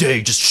 hours a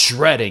day just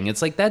shredding.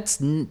 It's like, that's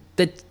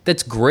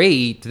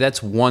great.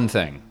 That's one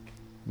thing.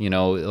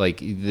 Like,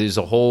 there's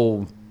a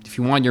whole, if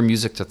you want your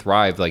music to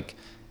thrive, like,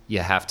 you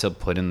have to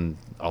put in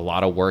a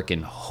lot of work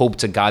and hope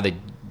to God that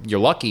you're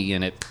lucky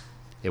and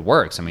it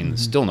works.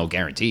 There's still no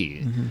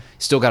guarantee.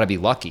 Still got to be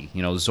lucky.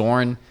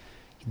 Zorn,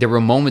 there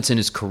were moments in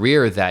his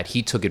career that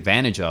he took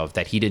advantage of,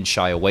 that he didn't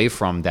shy away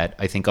from, that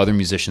I think other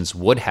musicians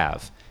would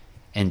have.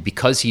 And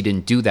because he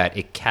didn't do that,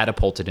 it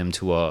catapulted him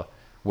to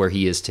where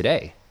he is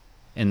today.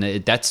 And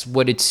that's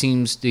what it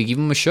seems to,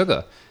 even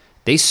Meshuggah,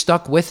 they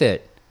stuck with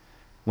it.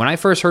 When I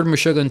first heard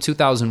Meshuggah in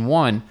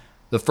 2001,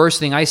 the first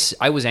thing I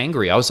was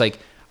angry. I was like,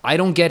 I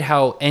don't get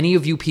how any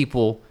of you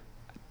people,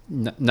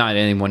 not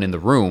anyone in the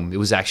room, it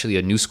was actually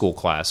a new school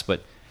class,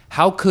 but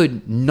how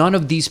could none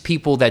of these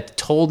people that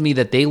told me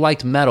that they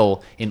liked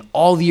metal in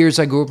all the years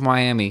I grew up in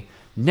Miami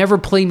never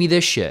play me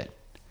this shit?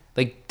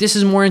 Like, this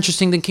is more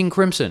interesting than King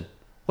Crimson.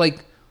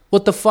 Like,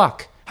 what the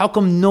fuck? How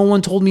come no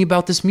one told me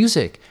about this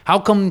music? How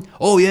come,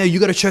 oh yeah,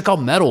 you gotta check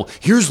out metal.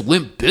 Here's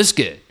Limp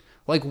Bizkit.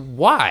 Like,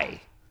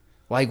 why?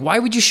 Like, why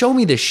would you show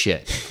me this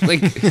shit?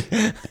 Like,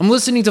 I'm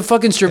listening to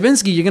fucking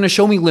Stravinsky. You're going to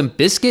show me Limp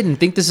Bizkit and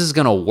think this is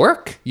going to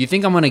work? You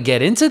think I'm going to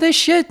get into this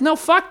shit? No,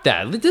 fuck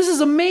that. This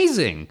is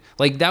amazing.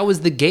 Like, that was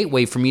the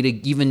gateway for me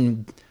to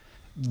even...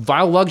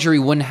 Vile Luxury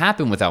wouldn't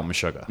happen without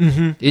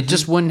Meshuggah. It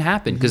just wouldn't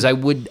happen. Because I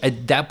would...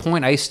 At that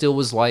point, I still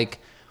was like,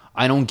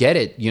 I don't get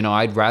it. You know,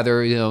 I'd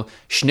rather, you know,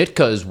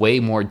 Schnitka is way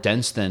more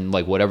dense than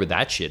like whatever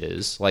that shit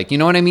is. Like, you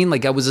know what I mean?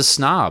 Like, I was a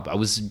snob. I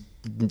was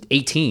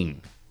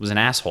 18, was an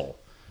asshole.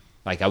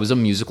 Like, I was a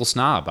musical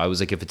snob. I was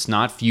like, if it's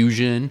not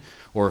fusion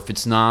or if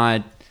it's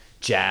not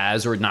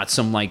jazz or not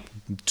some like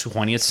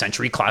 20th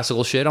century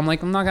classical shit, I'm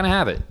like, I'm not going to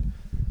have it.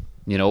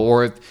 You know,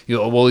 or if, you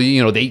know, well,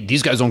 you know,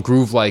 these guys don't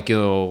groove like, you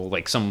know,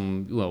 like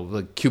some, you know,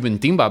 like Cuban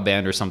timba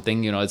band or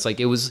something. You know, it's like,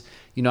 it was,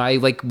 you know, I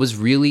like was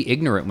really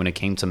ignorant when it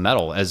came to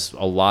metal, as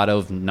a lot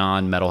of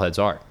non-metalheads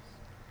are.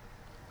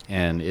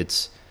 And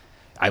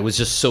I was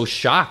just so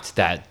shocked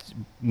that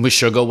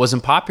Meshuggah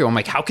wasn't popular. I'm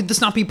like, how could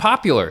this not be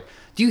popular?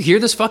 Do you hear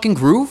this fucking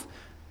groove?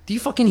 Do you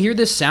fucking hear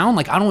this sound?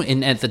 Like, I don't,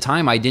 and at the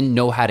time I didn't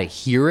know how to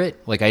hear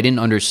it. Like, I didn't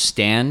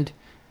understand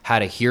how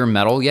to hear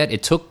metal yet.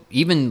 It took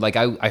even like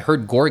I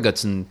heard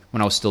Gorguts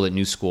when I was still at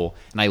New School,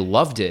 and I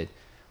loved it,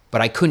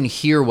 but I couldn't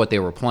hear what they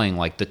were playing.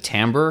 Like the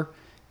timbre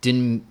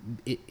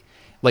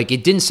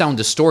it didn't sound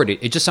distorted.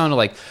 It just sounded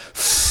like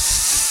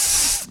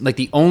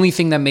the only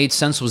thing that made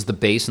sense was the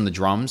bass and the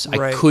drums.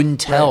 I couldn't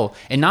tell,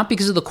 and not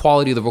because of the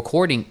quality of the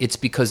recording. It's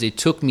because it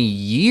took me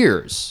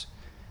years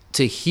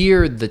to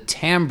hear the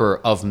timbre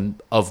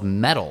of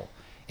metal.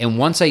 And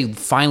once I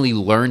finally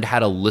learned how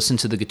to listen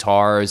to the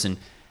guitars and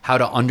how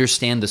to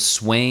understand the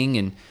swing,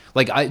 and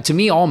like to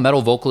me, all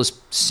metal vocalists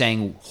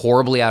sang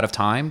horribly out of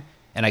time,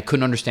 and I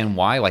couldn't understand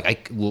why.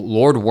 Like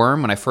Lord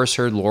Worm, when I first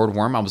heard Lord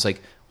Worm, I was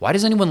like, why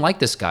does anyone like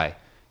this guy?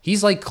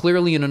 He's like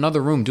clearly in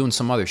another room doing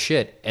some other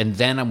shit. And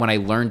then when I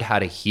learned how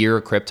to hear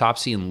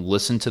Cryptopsy and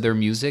listen to their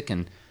music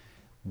and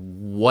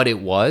what it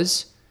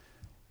was,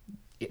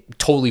 it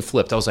totally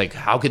flipped. I was like,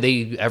 how could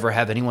they ever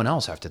have anyone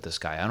else after this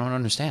guy? I don't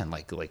understand.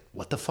 Like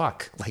what the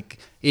fuck? Like,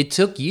 it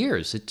took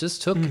years. It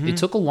just took it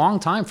took a long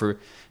time for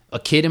a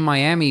kid in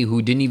Miami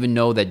who didn't even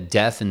know that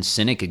Death and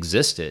Cynic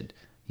existed.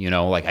 You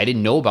know, like I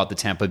didn't know about the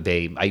Tampa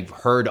Bay. I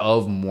heard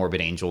of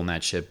Morbid Angel and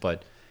that shit,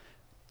 but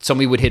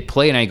somebody would hit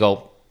play and I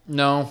go,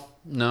 no,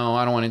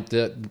 I don't want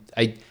to.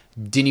 I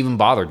didn't even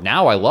bother.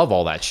 Now I love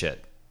all that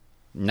shit.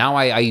 Now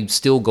I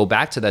still go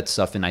back to that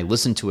stuff and I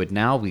listen to it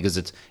now because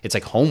it's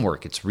like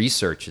homework. It's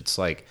research. It's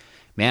like,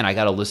 man, I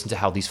got to listen to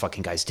how these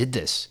fucking guys did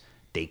this.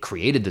 They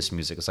created this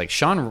music. It's like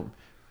Sean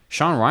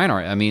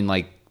Reinhart. I mean,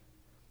 like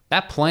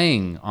that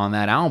playing on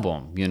that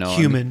album, you know.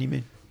 Human, you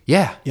mean?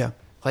 Yeah. Yeah.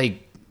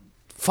 Like,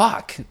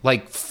 fuck.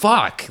 Like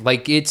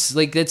it's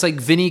like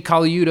Vinny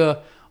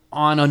Colaiuta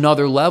on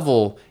another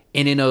level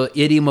and in a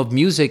idiom of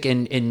music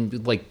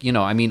and like, you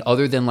know, I mean,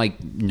 other than like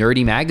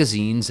nerdy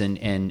magazines and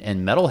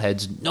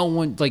metalheads, no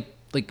one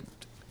like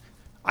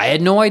I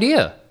had no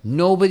idea.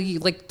 Nobody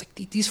like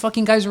these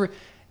guys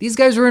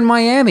were in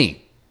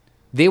Miami.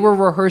 They were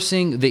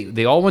rehearsing.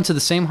 They all went to the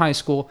same high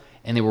school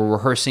and they were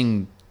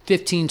rehearsing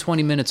 15,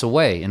 20 minutes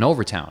away in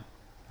Overtown.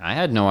 I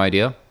had no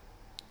idea.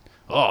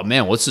 Oh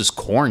man, what's this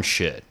corn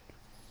shit?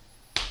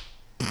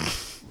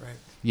 Right.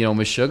 You know,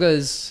 Meshuggah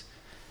is,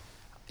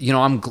 you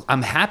know,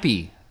 I'm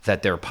happy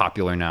that they're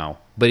popular now,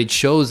 but it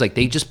shows like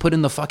they just put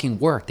in the fucking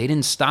work. They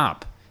didn't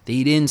stop.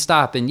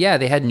 And yeah,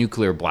 they had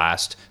Nuclear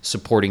Blast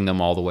supporting them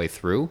all the way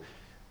through,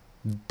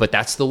 but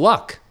that's the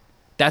luck.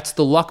 That's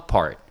the luck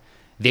part.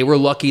 They were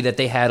lucky that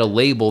they had a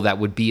label that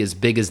would be as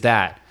big as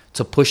that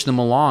to push them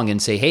along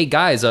and say, hey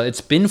guys, it's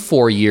been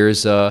 4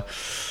 years.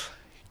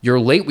 You're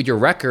late with your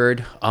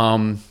record.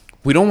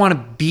 We don't want to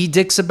be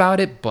dicks about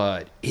it,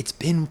 but it's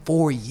been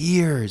 4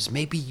 years.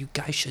 Maybe you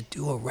guys should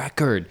do a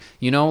record.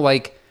 You know,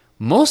 like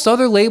most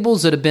other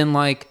labels that have been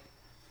like,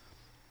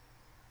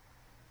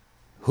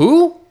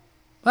 who?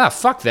 Ah,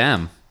 fuck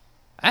them.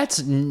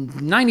 That's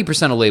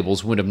 90% of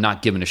labels would have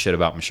not given a shit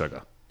about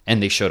Meshuggah.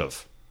 And they should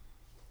have.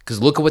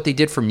 Because look at what they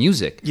did for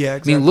music. Yeah,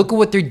 exactly. I mean, look at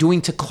what they're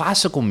doing to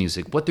classical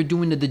music, what they're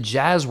doing to the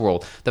jazz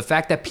world. The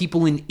fact that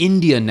people in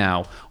India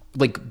now,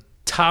 like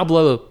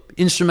tabla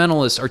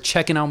instrumentalists, are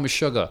checking out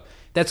Meshuggah.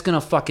 That's going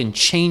to fucking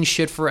change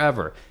shit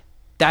forever.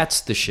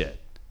 That's the shit.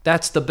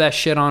 That's the best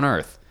shit on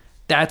earth.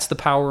 That's the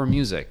power of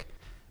music.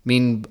 I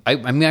mean,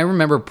 I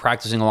remember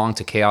practicing along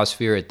to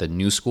Chaosphere at the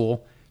New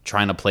School,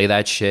 trying to play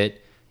that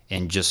shit,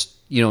 and just,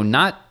 you know,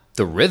 not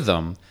the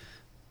rhythm,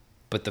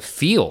 but the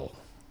feel,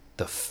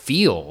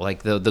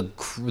 like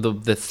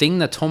the thing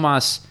that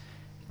Tomas,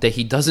 that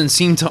he doesn't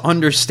seem to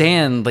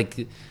understand,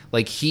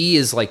 like he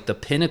is like the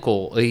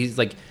pinnacle. He's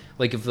like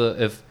if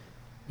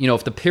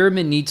the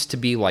pyramid needs to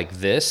be like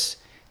this,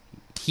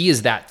 he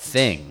is that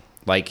thing.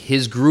 Like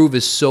his groove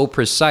is so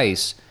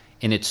precise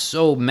and it's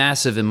so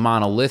massive and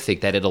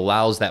monolithic that it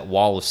allows that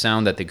wall of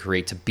sound that they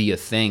create to be a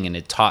thing. And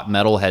it taught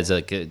metalheads,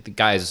 like,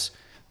 guys,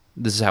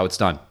 this is how it's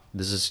done.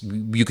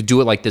 You could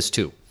do it like this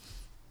too.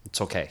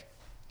 It's okay.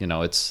 You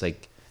know, it's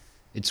like,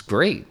 it's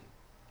great.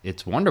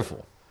 It's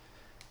wonderful.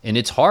 And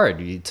it's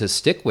hard to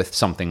stick with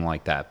something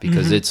like that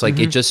because it's like,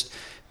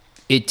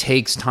 it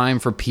takes time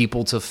for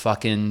people to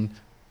fucking,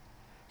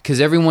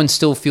 because everyone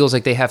still feels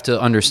like they have to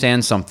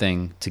understand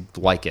something to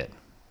like it.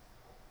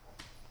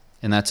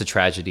 And that's a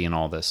tragedy in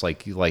all this.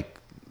 Like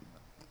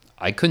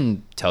I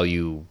couldn't tell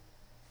you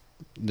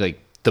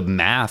like the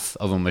math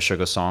of a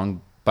Meshuggah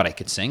song, but I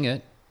could sing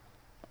it.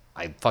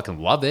 I fucking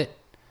love it.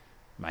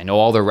 I know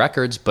all their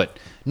records, but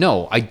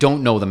no, I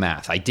don't know the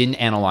math. I didn't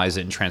analyze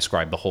it and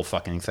transcribe the whole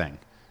fucking thing.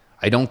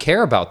 I don't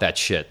care about that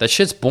shit. That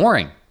shit's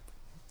boring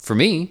for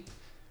me.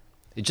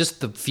 It's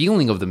just the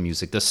feeling of the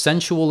music, the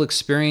sensual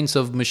experience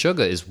of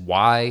Meshuggah is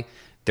why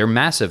they're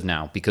massive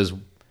now, because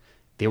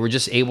they were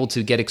just able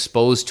to get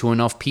exposed to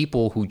enough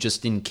people who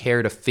just didn't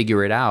care to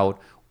figure it out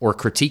or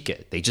critique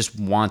it. They just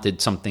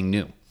wanted something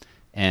new.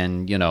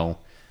 And, you know,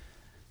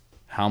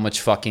 how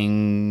much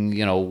fucking,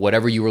 you know,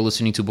 whatever you were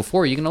listening to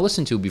before, you're going to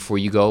listen to before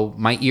you go,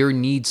 my ear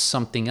needs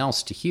something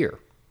else to hear.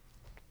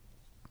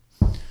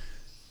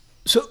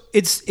 So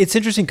it's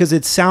interesting because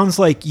it sounds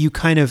like you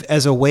kind of,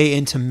 as a way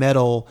into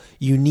metal,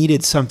 you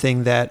needed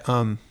something that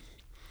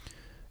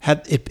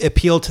had it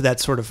appealed to that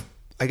sort of,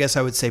 I guess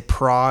I would say,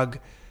 prog.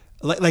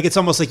 Like it's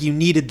almost like you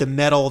needed the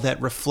metal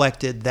that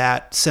reflected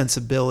that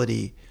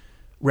sensibility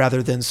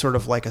rather than sort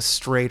of like a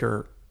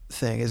straighter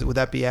thing. Would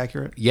that be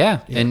accurate?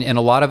 Yeah. And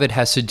a lot of it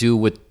has to do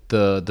with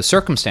the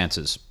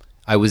circumstances.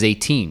 I was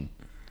 18.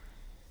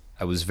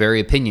 I was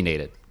very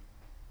opinionated.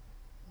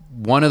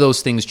 One of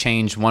those things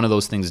changed. One of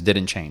those things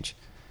didn't change.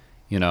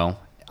 You know,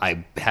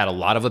 I had a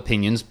lot of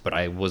opinions, but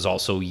I was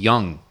also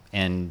young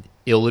and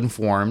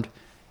ill-informed,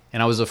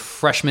 and I was a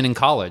freshman in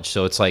college.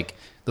 So it's like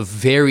the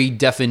very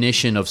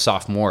definition of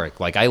sophomoric.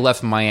 Like I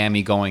left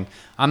Miami going,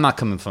 I'm not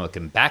coming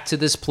fucking back to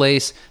this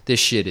place. This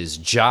shit is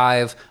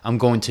jive. I'm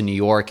going to New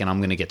York and I'm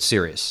going to get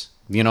serious.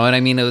 You know what I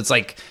mean? It's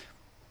like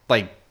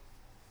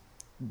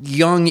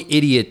young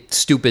idiot,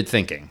 stupid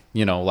thinking,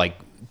 you know, like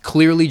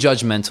clearly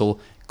judgmental,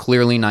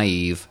 clearly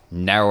naive,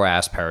 narrow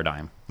ass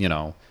paradigm, you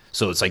know?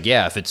 So it's like,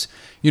 yeah, if it's,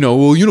 you know,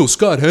 well, you know,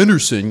 Scott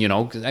Henderson, you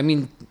know, I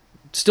mean,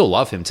 still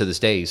love him to this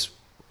day. He's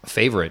a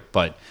favorite,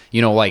 but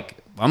you know, like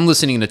I'm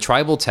listening to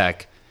Tribal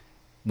Tech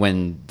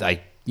when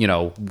I, you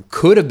know,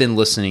 could have been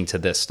listening to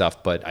this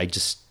stuff, but I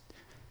just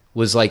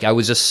was like, I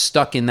was just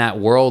stuck in that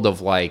world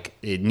of like,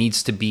 it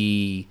needs to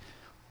be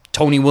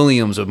Tony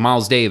Williams with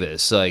Miles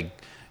Davis, like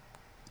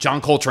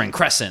John Coltrane,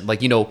 Crescent,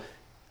 like, you know,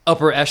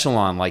 upper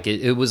echelon. Like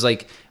it was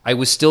like, I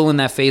was still in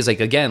that phase. Like,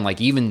 again, like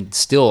even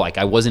still, like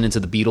I wasn't into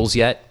the Beatles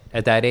yet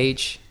at that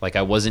age. Like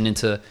I wasn't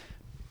into,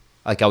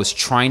 like I was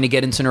trying to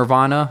get into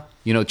Nirvana,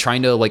 you know,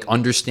 trying to like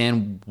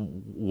understand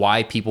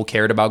why people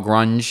cared about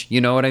grunge.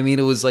 You know what I mean?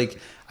 It was like,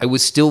 I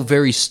was still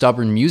very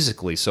stubborn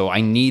musically. So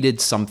I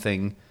needed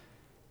something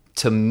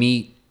to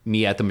meet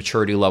me at the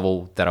maturity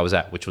level that I was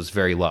at, which was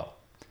very low.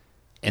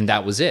 And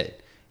that was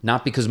it.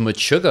 Not because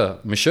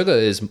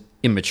Meshuggah is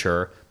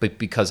immature, but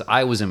because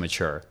I was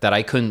immature, that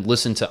I couldn't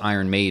listen to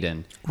Iron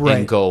Maiden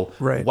and go,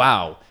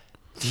 wow,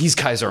 these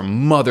guys are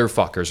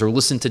motherfuckers, or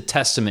listen to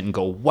Testament and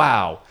go,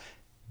 wow,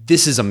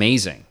 this is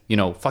amazing. You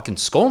know, fucking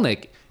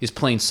Skolnick is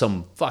playing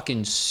some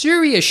fucking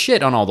serious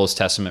shit on all those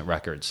Testament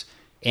records.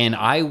 And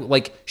I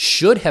like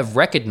should have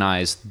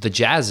recognized the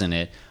jazz in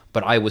it,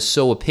 but I was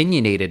so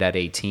opinionated at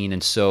 18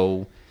 and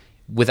so,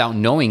 without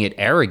knowing it,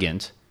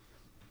 arrogant,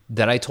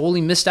 that I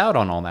totally missed out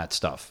on all that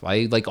stuff.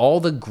 I like all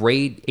the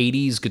great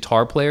 80s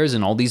guitar players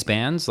in all these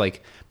bands,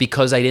 like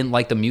because I didn't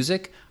like the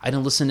music, I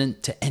didn't listen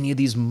to any of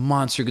these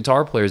monster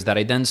guitar players that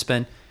I then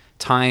spent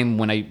time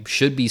when I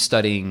should be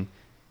studying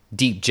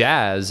deep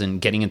jazz and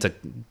getting into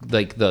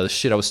like the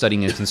shit I was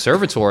studying in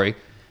conservatory.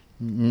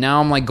 Now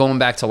I'm like going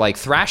back to like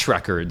thrash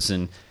records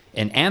and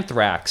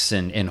Anthrax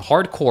and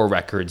hardcore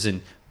records.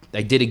 And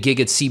I did a gig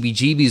at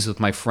CBGB's with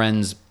my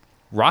friend's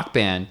rock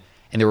band,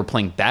 and they were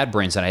playing Bad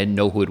Brains, and I didn't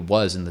know who it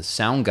was. And the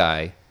sound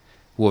guy,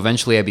 who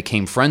eventually I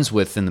became friends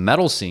with in the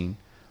metal scene,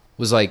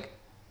 was like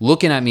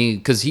looking at me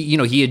because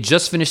he had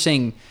just finished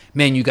saying,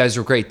 "Man, you guys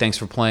are great. Thanks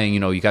for playing. You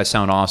know, you guys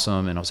sound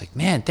awesome." And I was like,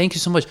 "Man, thank you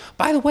so much.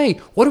 By the way,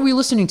 what are we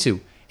listening to?"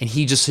 And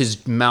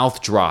his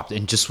mouth dropped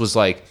and just was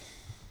like,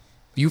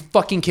 "You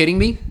fucking kidding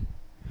me?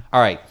 All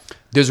right,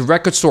 there's a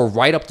record store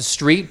right up the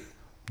street,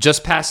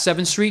 just past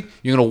 7th Street.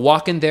 You're going to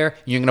walk in there, and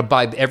you're going to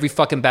buy every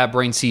fucking Bad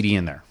Brain CD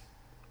in there."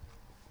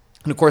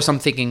 And of course, I'm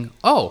thinking,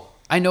 oh,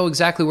 I know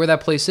exactly where that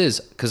place is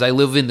because I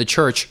live in the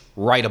church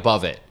right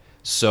above it.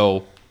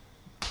 So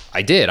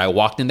I did. I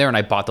walked in there and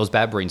I bought those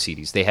Bad Brain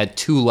CDs. They had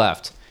 2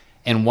 left.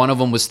 And one of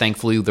them was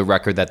thankfully the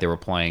record that they were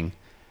playing,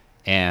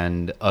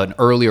 and an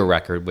earlier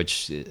record,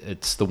 which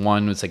it's the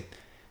one that's like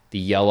the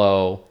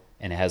yellow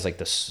and it has like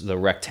the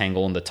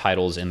rectangle and the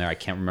titles in there. I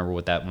can't remember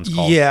what that one's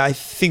called. Yeah, I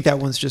think that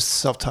one's just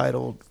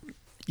self-titled.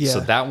 Yeah. So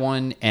that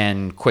one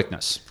and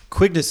Quickness.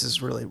 Quickness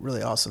is really,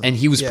 really awesome. And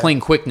he was playing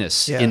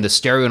Quickness in the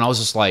stereo, and I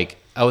was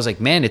like,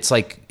 man, it's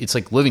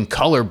like Living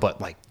Color, but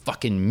like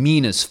fucking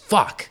mean as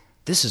fuck.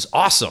 This is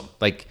awesome.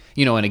 Like,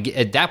 you know, and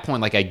at that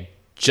point, like I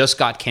just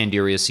got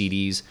Candiria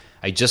CDs.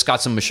 I just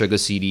got some Meshuggah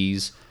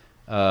CDs.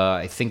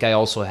 I think I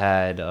also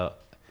had, I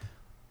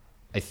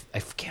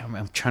can't remember,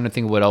 I'm trying to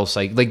think of what else.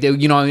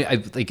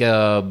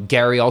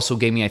 Gary also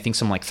gave me, I think,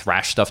 some like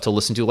thrash stuff to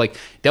listen to. Like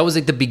that was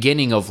like the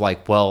beginning of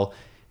like, well,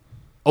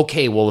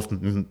 okay, well, if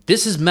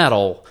this is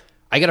metal,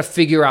 I got to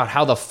figure out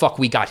how the fuck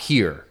we got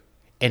here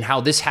and how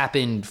this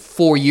happened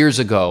 4 years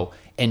ago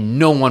and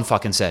no one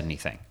fucking said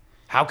anything.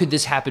 How could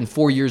this happen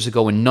 4 years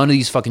ago and none of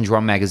these fucking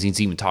drum magazines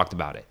even talked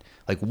about it?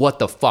 Like, what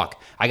the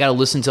fuck? I got to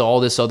listen to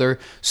all this other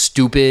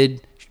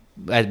stupid,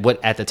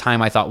 what at the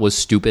time I thought was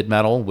stupid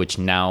metal, which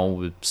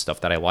now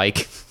stuff that I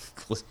like.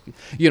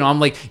 I'm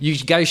like, you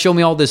guys show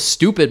me all this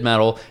stupid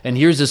metal, and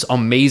here's this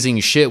amazing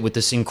shit with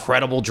this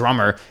incredible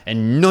drummer,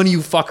 and none of you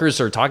fuckers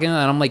are talking. And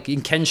I'm like,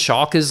 and Ken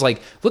Schalk is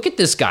like, look at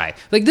this guy.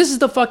 Like, this is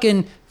the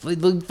fucking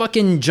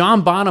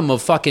John Bonham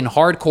of fucking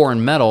hardcore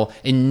and metal,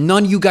 and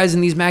none of you guys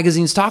in these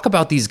magazines talk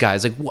about these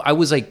guys. Like,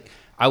 and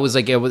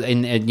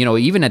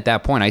even at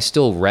that point, I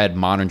still read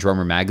Modern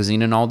Drummer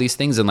magazine and all these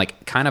things, and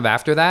like, kind of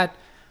after that,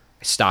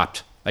 I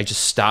stopped. I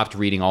just stopped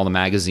reading all the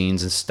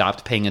magazines and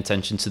stopped paying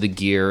attention to the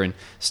gear and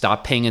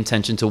stopped paying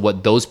attention to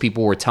what those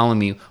people were telling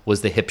me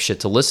was the hip shit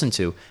to listen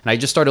to. And I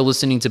just started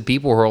listening to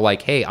people who are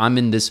like, hey, I'm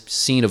in this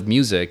scene of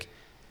music.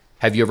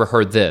 Have you ever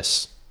heard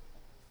this?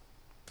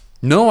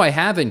 No, I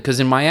haven't, because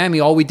in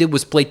Miami, all we did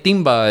was play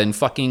timba and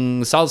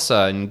fucking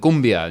salsa and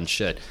cumbia and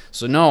shit.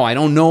 So no, I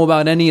don't know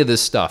about any of this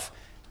stuff.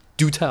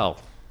 Do tell,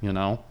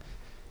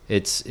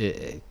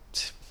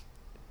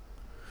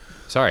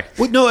 Sorry.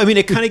 Well, no, I mean,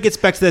 it kind of gets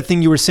back to that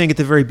thing you were saying at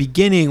the very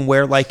beginning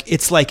where, like,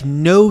 it's like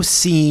no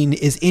scene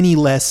is any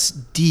less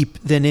deep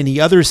than any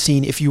other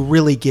scene if you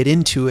really get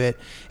into it.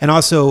 And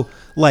also,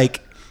 like,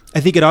 I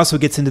think it also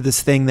gets into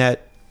this thing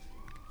that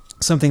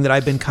something that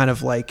I've been kind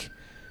of like,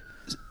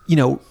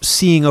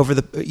 seeing over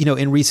the,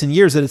 in recent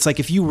years, that it's like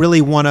if you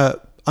really want to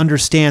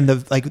understand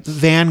the, like,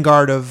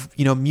 vanguard of,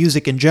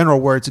 music in general,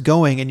 where it's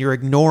going, and you're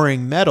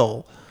ignoring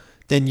metal,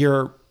 then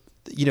you're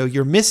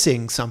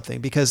missing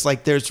something, because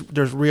like there's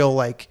real,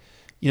 like,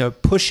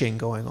 pushing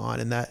going on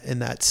in that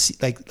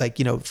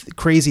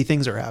crazy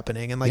things are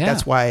happening. And like,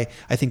 that's why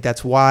I think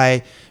that's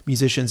why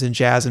musicians in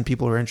jazz and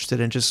people who are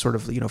interested in just sort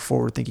of,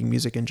 forward thinking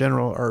music in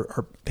general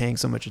are paying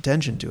so much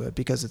attention to it,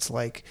 because it's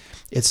like,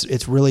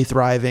 it's really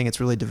thriving. It's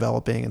really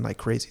developing, and like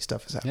crazy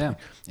stuff is happening.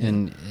 Yeah.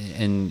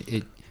 And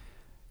it,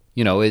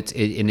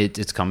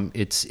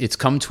 it's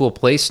come to a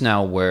place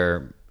now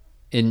where,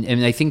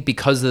 and I think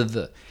because of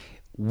the,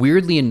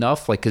 weirdly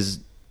enough, like, because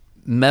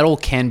metal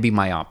can be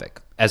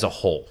myopic as a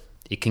whole.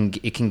 It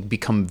can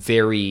become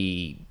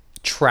very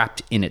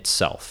trapped in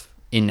itself,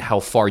 in how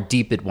far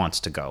deep it wants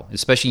to go.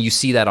 Especially you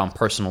see that on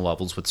personal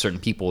levels with certain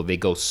people. They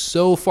go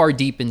so far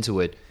deep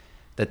into it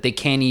that they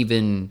can't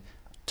even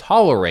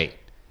tolerate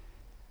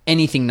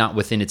anything not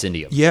within its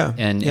idiom. Yeah.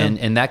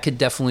 And that could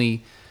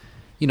definitely,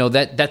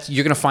 that's,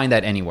 you're going to find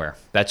that anywhere.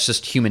 That's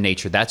just human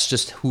nature. That's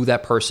just who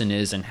that person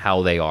is and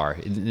how they are.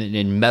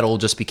 And metal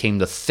just became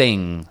the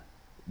thing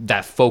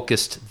that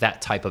focused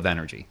that type of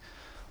energy.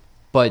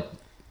 But,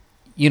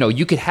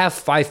 you could have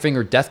Five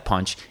Finger Death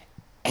Punch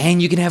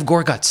and you can have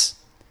Gorguts.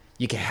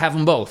 You can have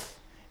them both.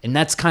 And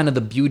that's kind of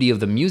the beauty of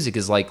the music,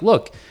 is like,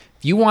 look,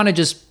 if you want to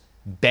just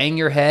bang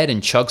your head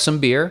and chug some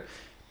beer,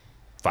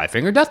 Five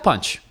Finger Death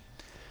Punch.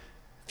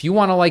 If you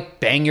want to, like,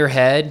 bang your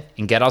head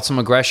and get out some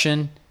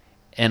aggression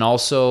and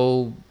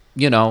also,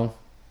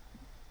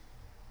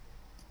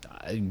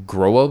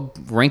 grow a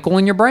wrinkle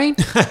in your brain,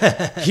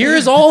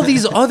 here's all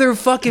these other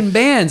fucking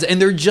bands, and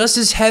they're just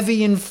as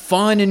heavy and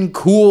fun and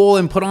cool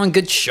and put on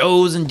good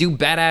shows and do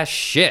badass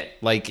shit.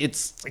 Like,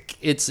 it's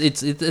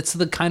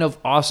the kind of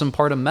awesome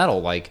part of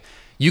metal. Like,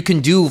 you can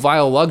do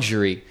Vile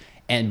Luxury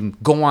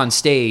and go on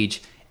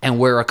stage and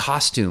wear a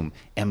costume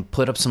and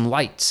put up some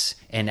lights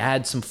and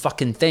add some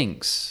fucking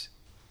things,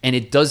 and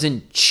it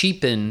doesn't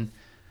cheapen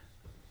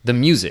the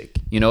music.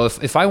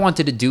 If I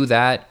wanted to do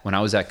that when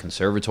I was at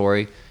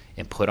conservatory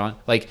and put on,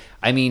 like,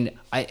 I mean,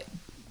 I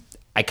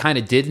kind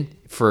of did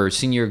for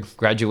senior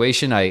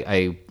graduation.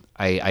 I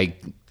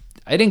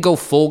didn't go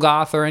full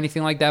goth or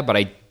anything like that, but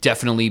I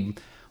definitely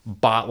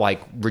bought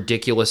like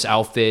ridiculous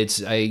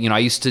outfits. I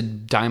used to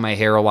dye my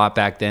hair a lot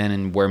back then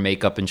and wear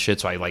makeup and shit.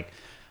 So I, like,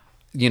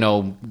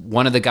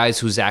 one of the guys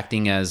who's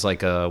acting as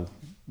like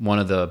one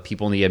of the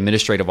people in the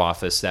administrative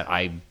office that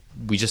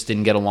we just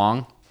didn't get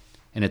along,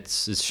 and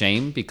it's a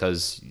shame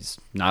because he's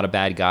not a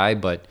bad guy,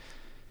 but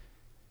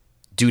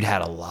dude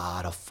had a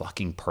lot of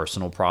fucking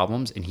personal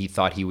problems, and he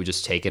thought he would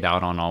just take it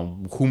out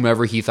on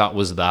whomever he thought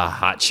was the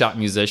hotshot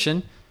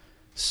musician.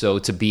 So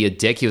to be a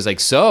dick, he was like,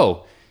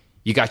 "So,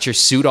 you got your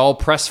suit all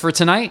pressed for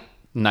tonight,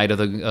 night of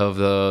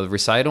the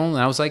recital?" And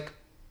I was like,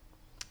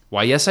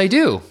 "Why, yes, I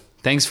do.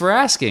 Thanks for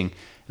asking."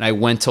 And I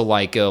went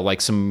to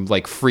some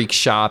freak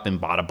shop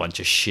and bought a bunch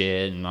of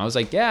shit, and I was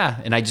like,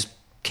 "Yeah." And I just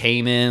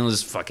came in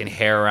with fucking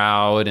hair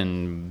out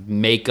and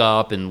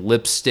makeup and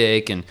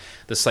lipstick and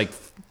this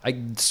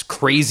this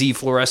crazy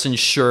fluorescent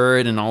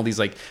shirt and all these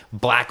like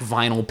black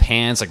vinyl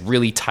pants, like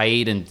really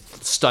tight, and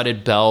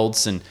studded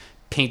belts, and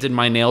painted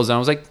my nails. And I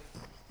was like,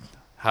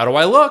 how do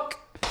I look?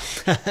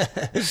 And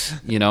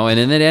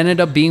then it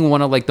ended up being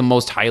one of like the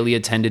most highly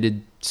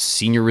attended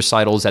senior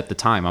recitals at the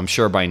time. I'm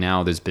sure by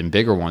now there's been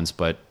bigger ones,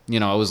 but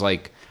it was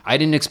like, I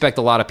didn't expect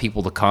a lot of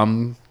people to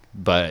come,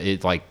 but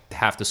it, like,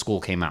 half the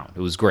school came out.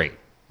 It was great. It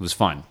was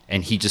fun.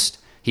 And he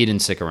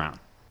didn't stick around.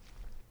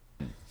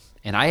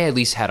 And I at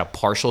least had a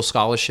partial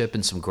scholarship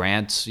and some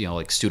grants,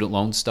 like student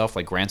loan stuff,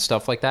 like grant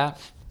stuff like that.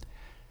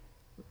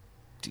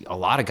 a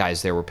lot of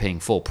guys there were paying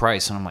full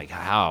price, and I'm like,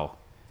 how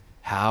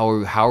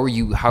are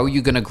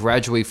you going to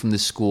graduate from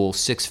this school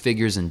 6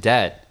 figures in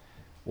debt,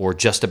 or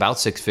just about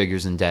 6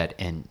 figures in debt,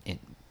 and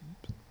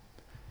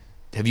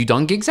have you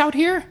done gigs out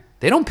here?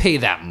 They don't pay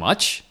that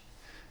much.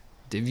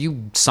 Have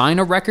you signed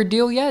a record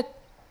deal yet?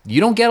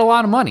 You don't get a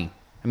lot of money.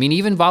 I mean,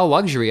 even Vile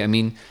Luxury, I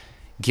mean,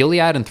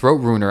 Gilead and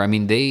Throat Ruiner, I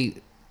mean,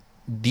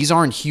 these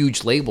aren't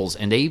huge labels,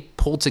 and they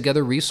pulled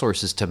together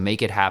resources to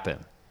make it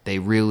happen. They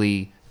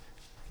really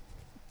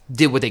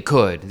did what they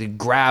could. They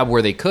grabbed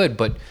where they could,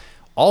 but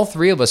all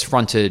 3 of us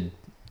fronted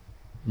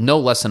no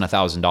less than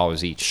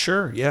 $1,000 each.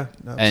 Sure, yeah.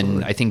 Absolutely.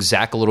 And I think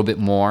Zach a little bit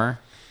more.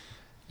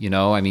 You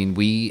know, I mean,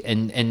 we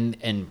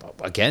and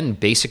again,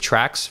 basic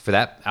tracks for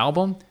that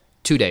album,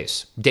 2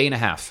 days, day and a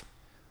half.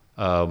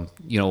 You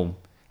know,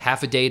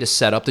 half a day to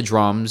set up the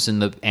drums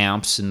and the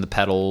amps and the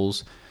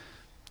pedals,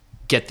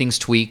 get things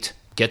tweaked,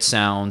 get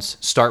sounds,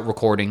 start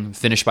recording,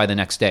 finish by the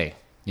next day.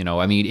 You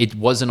know, I mean, it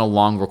wasn't a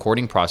long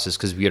recording process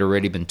because we had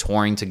already been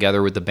touring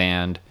together with the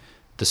band,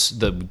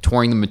 the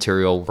touring the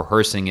material,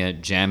 rehearsing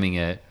it, jamming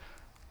it,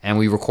 and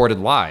we recorded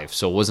live.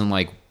 So it wasn't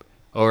like,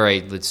 all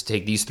right, let's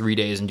take these 3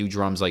 days and do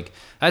drums. Like,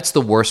 that's the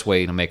worst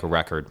way to make a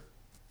record.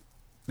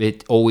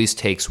 It always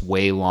takes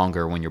way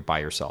longer when you're by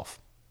yourself.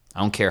 I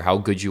don't care how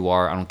good you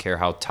are. I don't care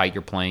how tight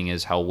your playing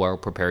is, how well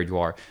prepared you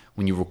are.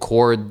 When you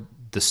record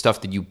the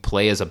stuff that you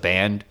play as a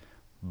band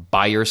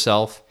by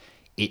yourself,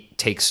 it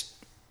takes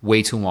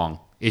way too long.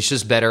 It's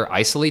just better.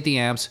 Isolate the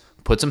amps,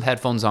 put some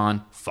headphones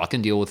on,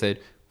 fucking deal with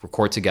it,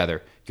 record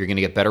together. You're going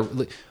to get better.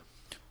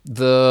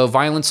 The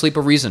Violent Sleep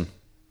of Reason.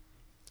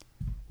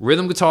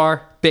 Rhythm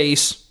guitar,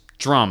 bass,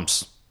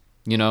 drums.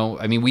 You know,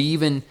 I mean, we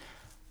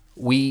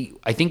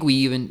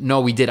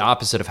did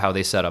opposite of how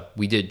they set up.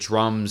 We did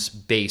drums,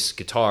 bass,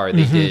 guitar.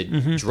 They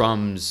did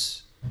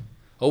drums.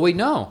 Oh, wait,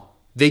 no.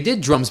 They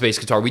did drums, bass,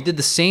 guitar. We did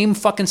the same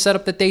fucking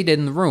setup that they did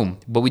in the room,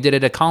 but we did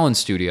it at Colin's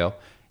studio.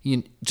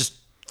 Just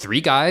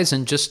 3 guys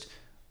and just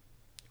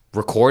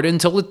record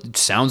until it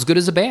sounds good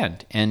as a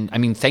band. And, I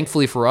mean,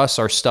 thankfully for us,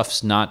 our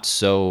stuff's not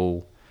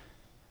so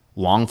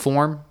long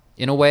form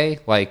in a way,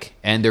 like,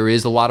 and there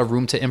is a lot of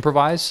room to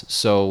improvise.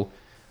 So,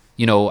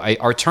 you know,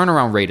 our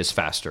turnaround rate is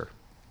faster.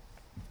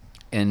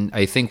 And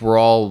I think we're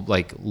all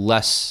like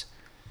less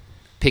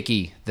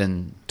picky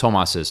than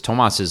Tomas is.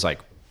 Tomas is like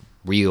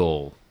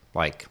real,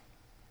 like,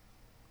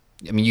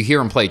 I mean, you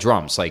hear him play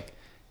drums. Like,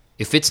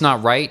 if it's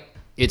not right,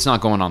 it's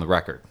not going on the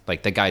record.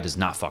 Like, that guy does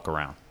not fuck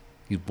around.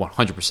 He's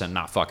 100%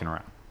 not fucking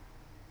around.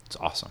 It's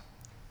awesome.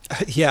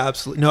 Yeah,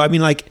 absolutely. No, I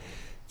mean, like,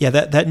 yeah,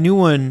 that new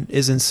one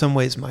is in some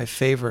ways my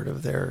favorite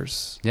of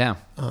theirs. Yeah.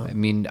 I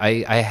mean,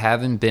 I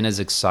haven't been as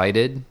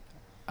excited.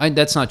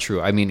 That's not true.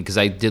 I mean, because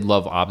I did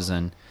love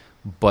Obscen,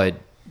 but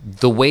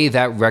the way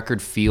that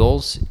record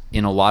feels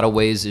in a lot of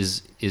ways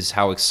is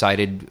how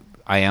excited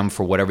I am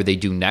for whatever they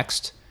do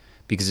next,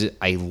 because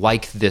I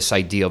like this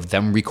idea of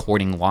them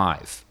recording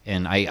live.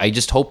 And I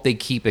just hope they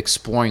keep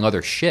exploring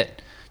other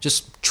shit.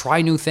 Just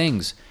try new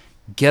things.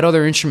 Get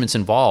other instruments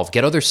involved.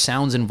 Get other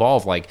sounds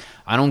involved. Like,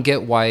 I don't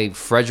get why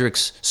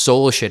Frederick's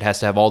solo shit has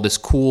to have all this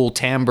cool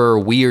timbre,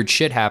 weird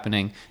shit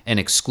happening and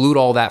exclude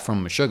all that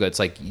from Meshuggah. It's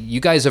like, you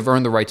guys have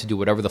earned the right to do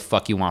whatever the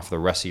fuck you want for the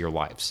rest of your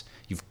lives.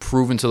 You've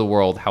proven to the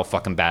world how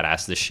fucking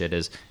badass this shit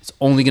is. It's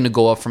only going to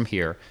go up from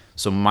here.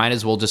 So might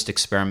as well just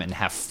experiment and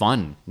have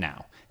fun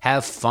now.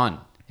 Have fun.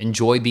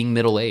 Enjoy being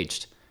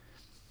middle-aged.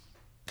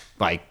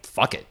 Like,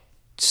 fuck it.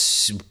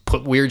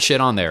 Put weird shit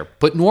on there.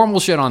 Put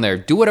normal shit on there.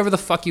 Do whatever the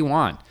fuck you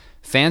want.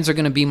 Fans are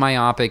going to be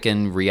myopic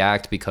and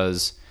react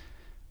because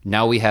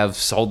now we have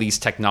all these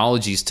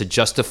technologies to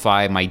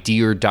justify my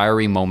Dear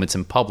Diary moments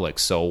in public.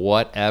 So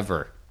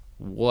whatever.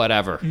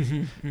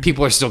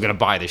 People are still going to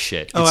buy this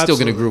shit. It's still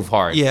going to groove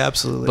hard. Yeah,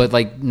 absolutely. But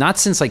like, not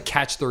since like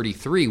Catch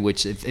 33,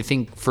 which I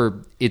think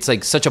it's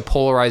like such a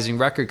polarizing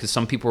record because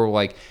some people are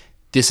like,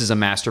 this is a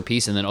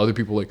masterpiece. And then other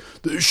people are like,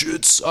 this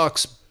shit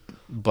sucks.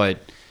 But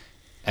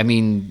I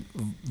mean,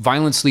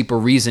 Violent Sleep or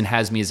Reason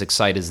has me as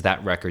excited as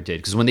that record did.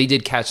 Because when they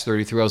did Catch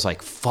 33, I was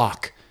like,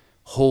 fuck,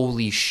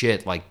 holy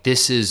shit. Like,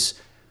 this is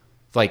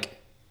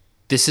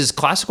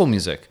classical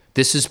music.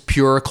 This is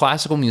pure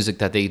classical music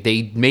that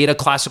they made a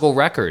classical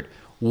record.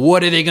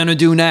 What are they going to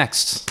do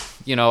next?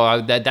 You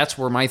know, that's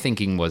where my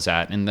thinking was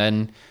at. And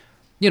then,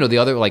 you know, the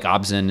other, like,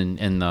 Obscen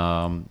and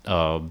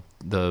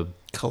the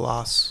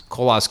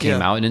Koloss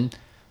came out. And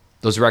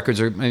those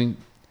records are, I mean,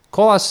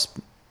 Koloss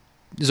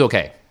is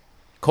okay.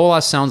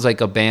 Koloss sounds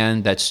like a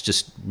band that's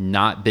just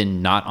not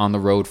on the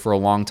road for a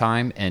long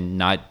time and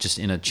not just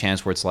in a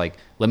chance where it's like,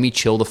 let me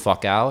chill the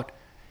fuck out.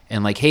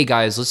 And like, hey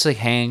guys, let's like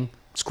hang,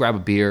 let's grab a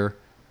beer,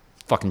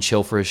 fucking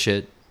chill for a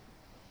shit.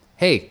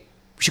 Hey,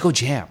 we should go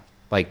jam.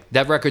 Like,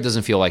 that record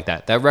doesn't feel like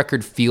that. That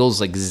record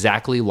feels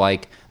exactly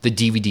like the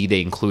DVD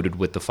they included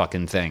with the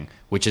fucking thing,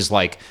 which is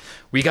like,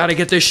 we got to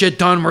get this shit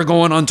done. We're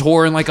going on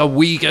tour in like a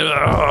week.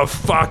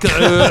 Fuck.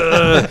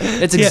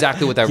 That's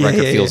exactly what that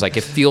record feels like.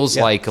 It feels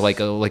like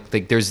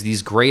there's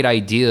these great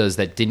ideas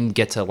that didn't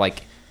get to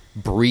like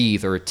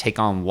breathe or take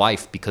on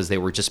life because they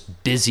were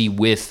just busy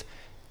with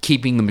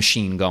keeping the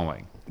machine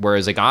going.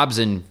 Whereas like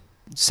Obscen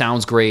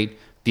sounds great,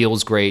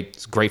 feels great,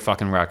 it's a great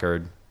fucking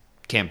record,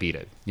 can't beat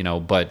it, you know.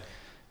 But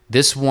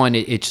this one,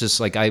 it's just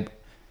like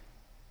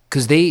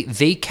because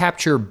they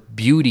capture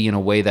beauty in a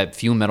way that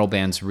few metal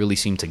bands really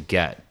seem to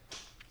get.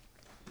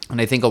 And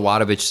I think a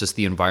lot of it's just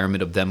the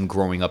environment of them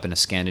growing up in a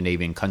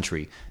Scandinavian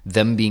country,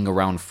 them being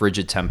around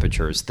frigid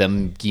temperatures,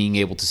 them being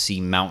able to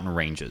see mountain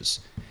ranges,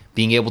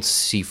 being able to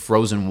see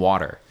frozen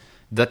water.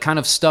 That kind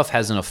of stuff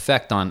has an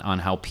effect on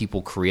how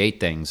people create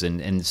things.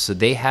 And so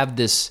they have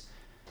this,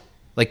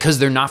 like, because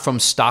they're not from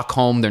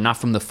Stockholm, they're not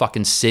from the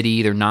fucking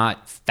city, they're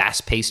not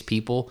fast-paced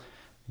people.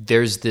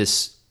 There's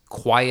this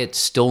quiet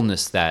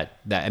stillness that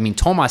I mean,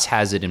 Thomas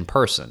has it in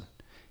person.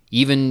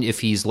 Even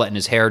if he's letting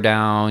his hair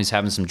down, he's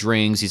having some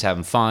drinks, he's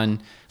having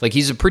fun. Like,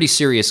 he's a pretty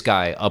serious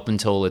guy up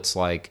until it's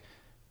like,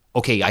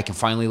 okay, I can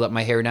finally let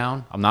my hair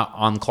down. I'm not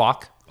on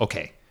clock.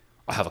 Okay,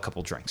 I'll have a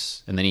couple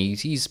drinks. And then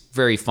he's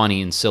very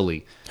funny and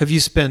silly. Have you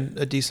spent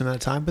a decent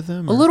amount of time with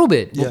him? A little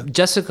bit. Yeah. Well,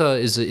 Jessica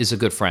is a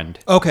good friend.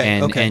 Okay,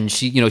 And, okay. and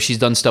she, you know, she's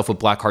done stuff with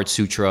Blackheart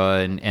Sutra.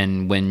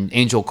 And when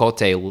Angel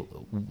Kote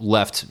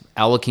left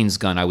Alekeen's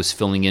Gun, I was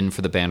filling in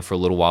for the band for a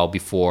little while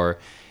before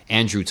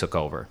Andrew took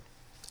over.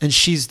 And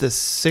she's the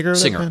singer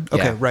of that band?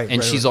 Okay, yeah. right.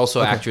 And right, she's right.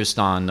 also Okay. actress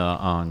on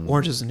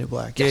Orange is the New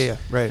Black. Yes. Yeah,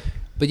 right.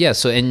 But yeah,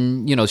 so,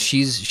 and you know,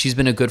 she's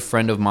been a good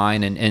friend of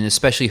mine, and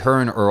especially her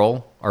and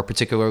Earl are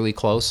particularly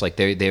close. Like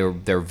they're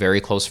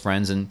very close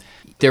friends, and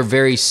they're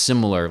very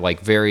similar, like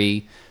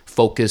very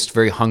focused,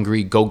 very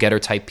hungry, go-getter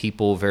type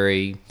people,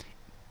 very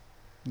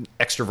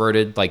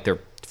extroverted, like they're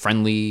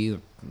friendly,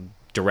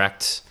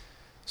 direct.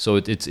 So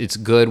it's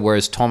good.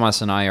 Whereas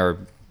Thomas and I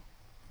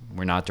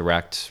we're not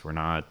direct. We're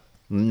not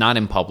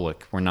in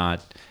public. We're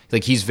not,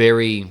 like, he's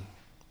very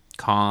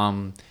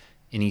calm,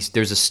 and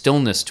there's a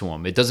stillness to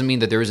him. It doesn't mean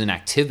that there isn't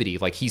activity.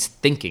 Like, he's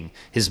thinking.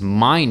 His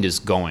mind is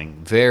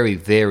going very,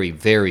 very,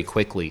 very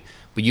quickly,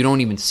 but you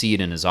don't even see it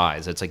in his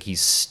eyes. It's like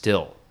he's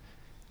still.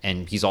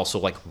 And he's also,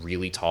 like,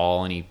 really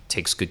tall, and he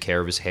takes good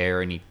care of his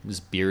hair, and his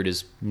beard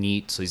is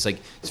neat. So he's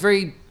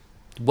very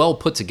well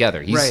put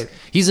together.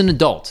 He's an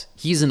adult.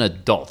 He's an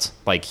adult.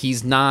 Like,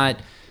 he's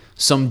not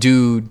some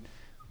dude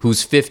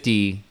who's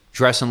 50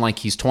 dressing like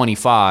he's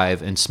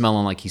 25 and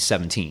smelling like he's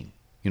 17.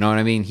 You know what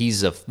I mean?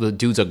 The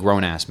dude's a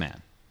grown-ass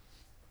man.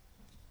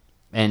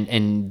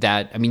 And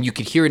that, I mean, you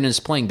could hear it in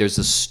his playing. There's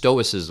a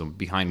stoicism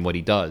behind what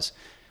he does.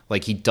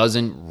 Like, he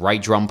doesn't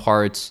write drum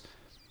parts.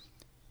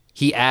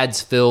 He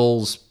adds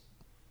fills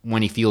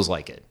when he feels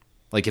like it.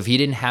 Like, if he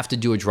didn't have to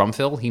do a drum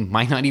fill, he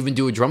might not even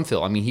do a drum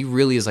fill. I mean, he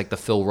really is like the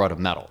Phil Rudd of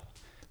metal.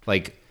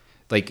 Like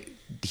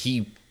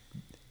he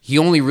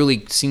only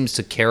really seems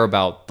to care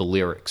about the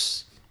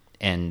lyrics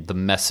and the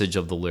message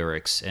of the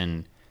lyrics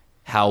and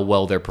how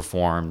well they're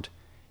performed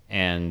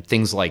and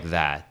things like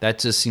that. That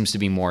just seems to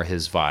be more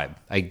his vibe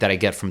that I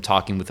get from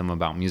talking with him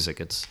about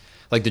music. It's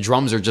like the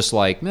drums are just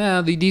like,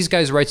 these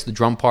guys writes the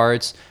drum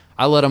parts.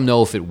 I let them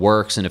know if it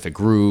works and if it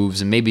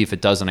grooves, and maybe if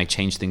it doesn't, I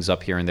change things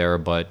up here and there.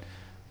 But,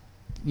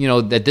 you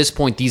know, at this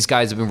point, these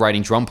guys have been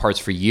writing drum parts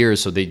for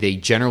years, so they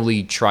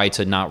generally try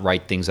to not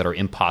write things that are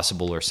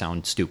impossible or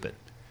sound stupid.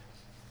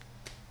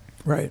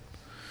 Right.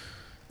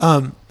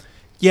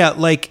 Yeah,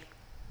 like,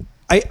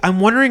 I'm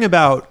wondering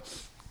about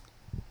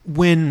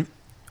when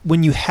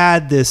you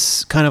had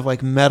this kind of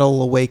like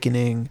metal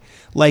awakening,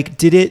 like,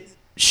 did it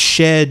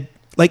shed,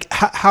 like,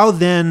 how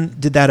then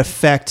did that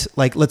affect,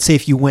 like, let's say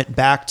if you went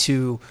back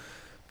to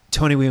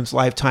Tony Williams'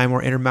 Lifetime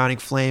or Intermounting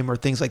Flame or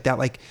things like that,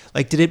 like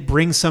did it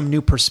bring some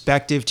new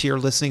perspective to your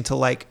listening to,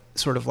 like,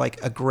 sort of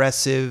like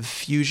aggressive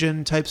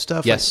fusion type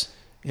stuff? Yes.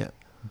 Like, yeah.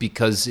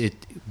 Because I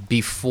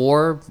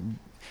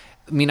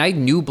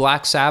knew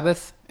Black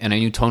Sabbath and I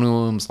knew Tony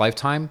Williams'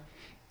 Lifetime,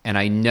 and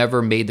I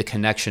never made the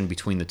connection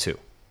between the two.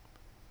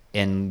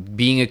 And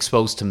being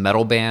exposed to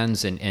metal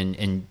bands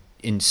and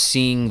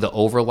seeing the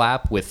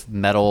overlap with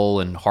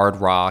metal and hard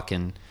rock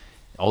and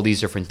all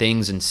these different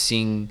things, and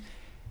seeing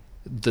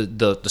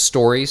the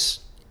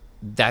stories,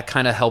 that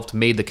kind of helped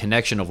made the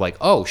connection of like,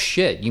 oh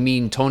shit, you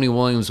mean Tony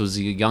Williams was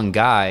a young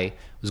guy,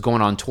 was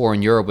going on tour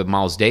in Europe with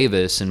Miles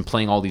Davis and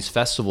playing all these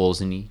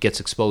festivals, and he gets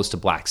exposed to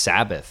Black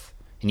Sabbath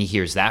and he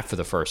hears that for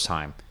the first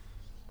time.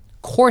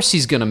 Of course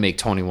he's going to make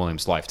Tony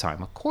Williams'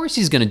 Lifetime. Of course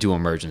he's going to do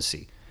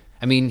Emergency.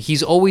 I mean,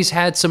 he's always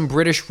had some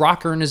British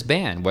rocker in his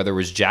band, whether it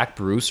was Jack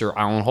Bruce or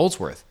Alan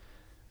Holdsworth.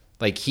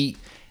 Like,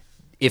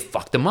 it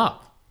fucked him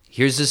up.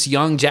 Here's this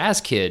young jazz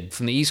kid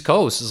from the East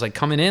Coast is like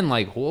coming in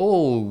like,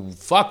 whoa,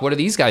 fuck, what are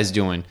these guys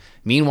doing?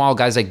 Meanwhile,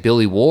 guys like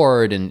Billy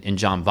Ward and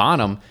John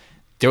Bonham,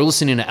 they're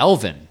listening to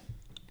Elvin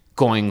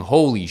going,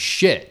 holy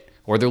shit.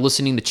 Or they're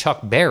listening to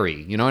Chuck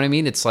Berry. You know what I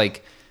mean? It's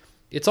like,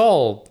 it's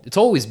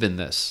always been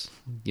this.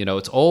 You know,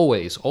 it's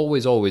always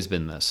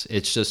been this.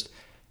 It's just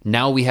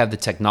now we have the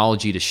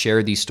technology to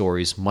share these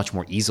stories much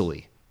more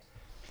easily.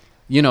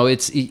 You know,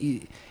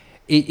 you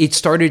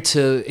started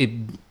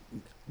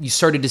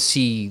to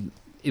see,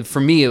 for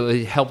me,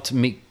 it helped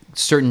make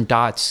certain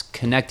dots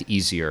connect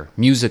easier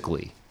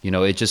musically.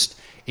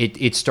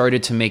 It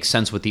started to make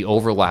sense with the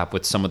overlap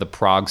with some of the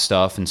prog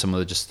stuff and some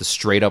of just the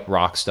straight up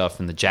rock stuff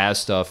and the jazz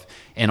stuff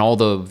and all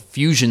the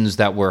fusions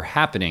that were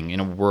happening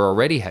and were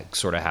already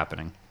sort of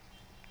happening.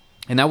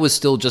 And that was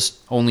still just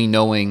only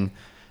knowing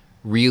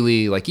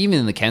really, like, even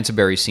in the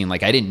Canterbury scene,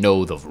 like, I didn't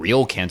know the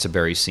real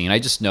Canterbury scene. I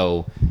just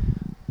know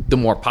the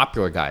more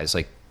popular guys,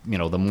 like,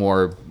 the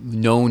more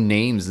known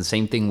names. The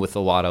same thing with a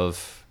lot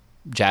of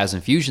jazz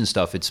and fusion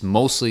stuff. It's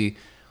mostly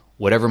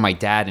whatever my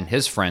dad and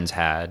his friends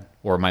had,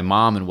 or my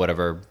mom and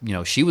whatever,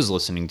 she was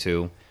listening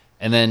to.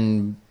 And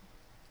then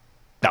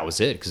that was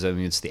it. Because,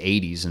 it's the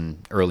 80s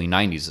and early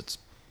 90s.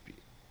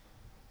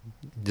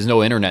 There's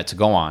no internet to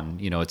go on.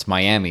 It's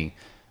Miami.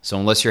 So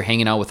unless you're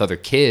hanging out with other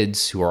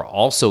kids who are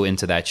also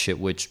into that shit,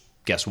 which,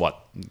 guess what?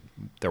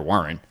 There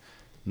weren't.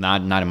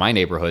 Not in my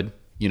neighborhood.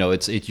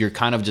 You're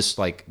kind of just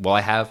like, well,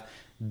 I have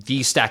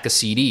these stack of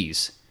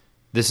CDs.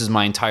 This is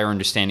my entire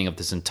understanding of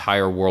this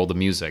entire world of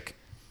music.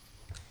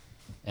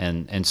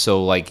 And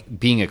so, like,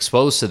 being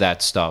exposed to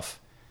that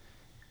stuff,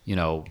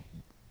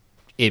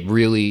 it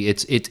really,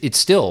 it's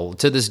still,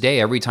 to this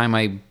day, every time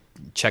I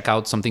check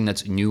out something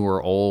that's new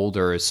or old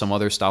or some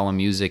other style of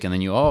music, and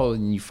then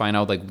you find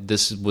out, like,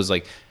 this was,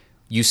 like,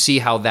 you see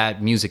how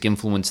that music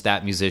influenced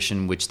that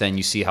musician, which then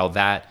you see how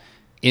that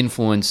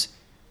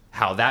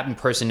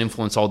person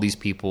influenced all these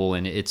people,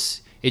 and it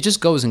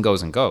just goes and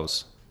goes and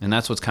goes. And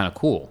that's what's kind of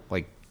cool.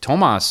 Like,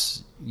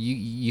 Thomas,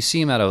 you see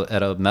him at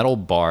a metal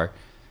bar.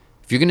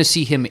 If you're going to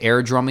see him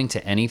air drumming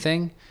to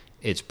anything,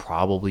 it's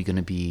probably going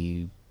to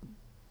be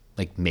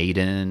like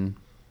Maiden,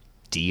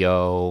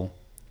 Dio,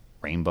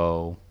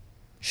 Rainbow,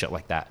 shit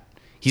like that.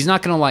 He's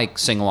not going to, like,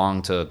 sing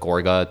along to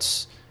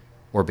Gorguts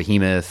or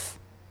Behemoth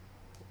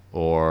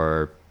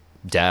or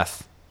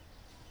Death.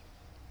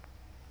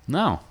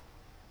 No.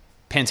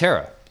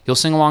 Pantera. He'll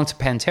sing along to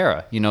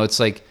Pantera. It's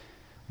like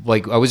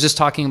I was just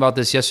talking about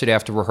this yesterday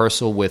after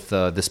rehearsal with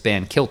this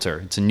band Kilter.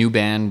 It's a new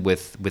band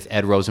with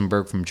Ed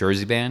Rosenberg from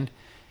Jersey Band.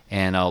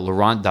 And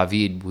Laurent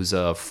David, who's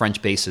a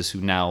French bassist who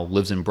now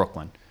lives in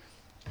Brooklyn.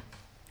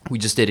 We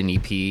just did an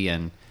EP,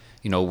 and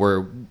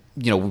we're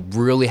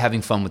really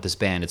having fun with this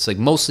band. It's like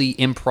mostly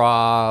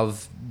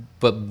improv,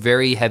 but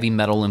very heavy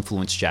metal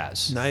influenced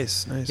jazz.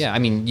 Nice. Yeah,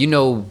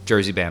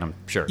 Jersey Band, I'm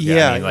sure.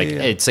 Yeah,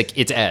 it's like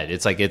it's Ed.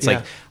 It's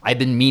like I've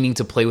been meaning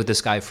to play with this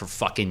guy for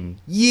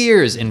fucking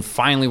years, and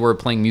finally we're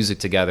playing music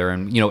together,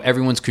 and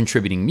everyone's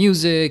contributing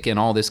music and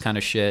all this kind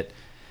of shit.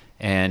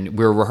 And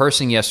we were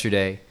rehearsing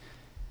yesterday.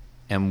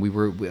 And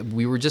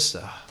we were just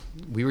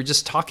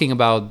talking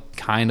about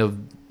kind of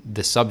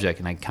this subject,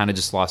 and I kind of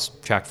just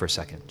lost track for a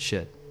second.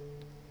 Shit,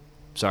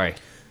 sorry.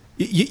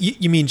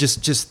 You mean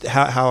just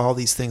how all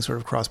these things sort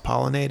of cross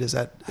pollinate? Is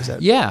that?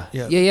 Yeah.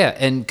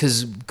 And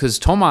because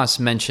Thomas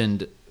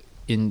mentioned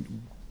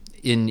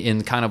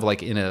in kind of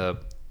like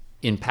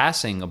in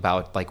passing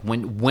about, like,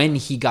 when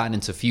he got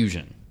into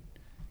fusion.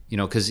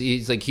 Because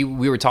he's like,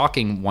 we were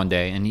talking one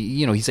day, and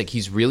he's like,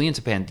 he's really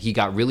into he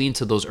got really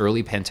into those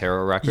early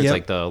Pantera records, Yep.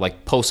 like the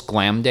post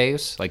glam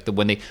days, like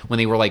when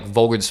they were like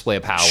Vulgar Display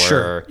of Power,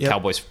 Sure. or Yep.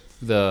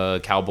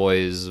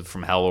 Cowboys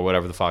from Hell, or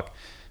whatever the fuck.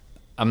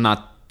 I'm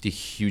not the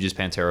hugest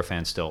Pantera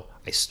fan still.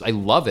 I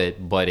love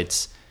it,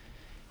 but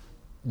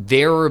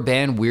they're a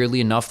band,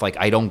 weirdly enough, like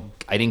I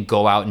didn't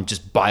go out and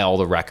just buy all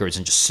the records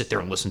and just sit there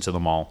and listen to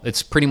them all.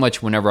 It's pretty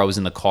much whenever I was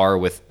in the car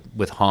with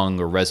Hung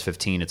or Res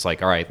 15, it's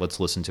like, all right, let's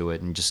listen to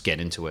it and just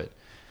get into it.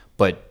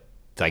 But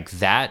like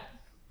that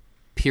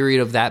period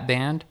of that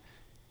band,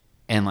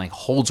 and like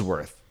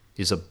Holdsworth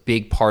is a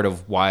big part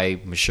of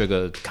why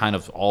Meshuggah kind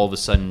of all of a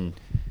sudden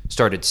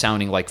started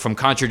sounding like, from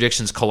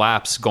Contradictions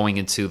Collapse going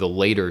into the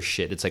later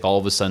shit, it's like all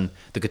of a sudden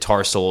the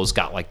guitar solos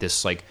got like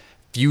this like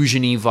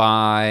fusion-y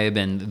vibe,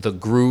 and the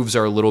grooves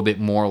are a little bit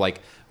more like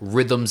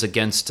rhythms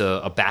against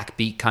a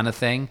backbeat kind of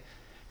thing.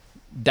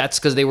 That's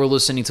because they were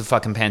listening to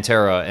fucking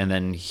Pantera and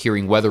then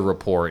hearing Weather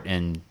Report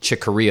and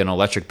Chick Corea and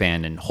Electric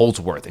Band and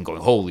Holdsworth and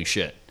going, holy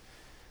shit.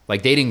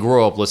 Like, they didn't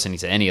grow up listening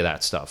to any of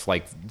that stuff.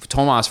 Like,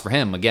 Thomas, for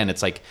him, again,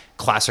 it's like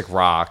classic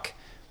rock,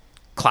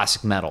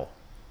 classic metal.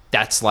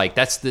 That's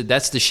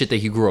the shit that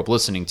he grew up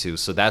listening to.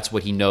 So that's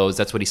what he knows.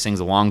 That's what he sings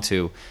along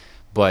to.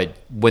 But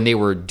when they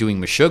were doing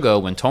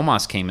Meshuggah, when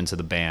Thomas came into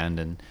the band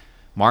and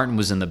Martin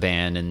was in the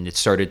band, and it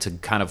started to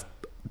kind of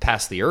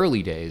past the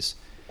early days,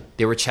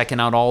 they were checking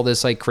out all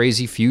this like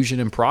crazy fusion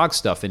and prog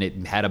stuff, and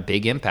it had a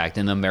big impact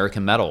in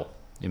American metal.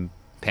 In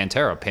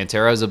Pantera,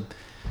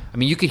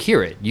 you could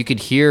hear it. You could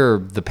hear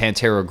the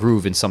Pantera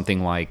groove in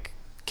something like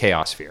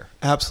Chaosphere.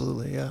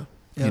 Absolutely, yeah.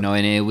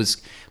 And it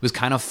was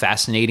kind of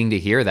fascinating to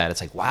hear that.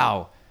 It's like,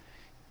 wow.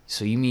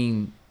 So you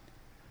mean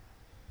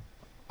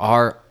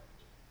our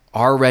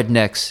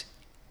rednecks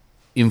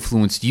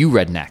influenced you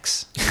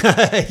rednecks?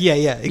 yeah,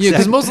 exactly.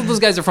 Because most of those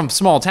guys are from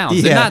small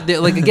towns.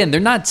 They're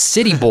not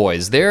city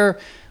boys. They're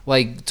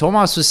like,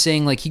 Thomas was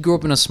saying, like, he grew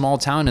up in a small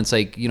town. And it's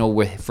like,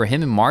 for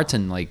him and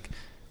Martin, like,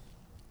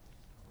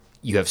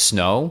 you have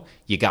snow,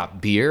 you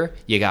got beer,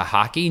 you got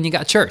hockey, and you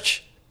got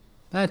church.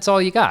 That's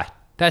all you got.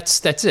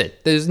 That's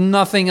it. There's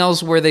nothing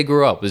else where they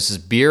grew up. This is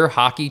beer,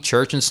 hockey,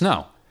 church, and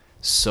snow.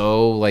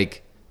 So,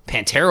 like,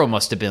 Pantera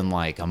must have been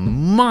like a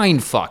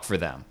mind fuck for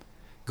them,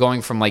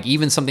 going from like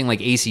even something like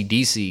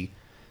AC/DC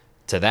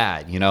to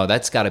that. You know,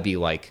 that's got to be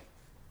like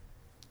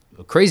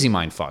a crazy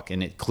mind fuck,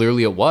 and it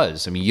clearly it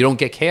was. I mean, you don't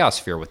get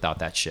Chaosphere without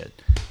that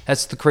shit.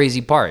 That's the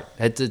crazy part.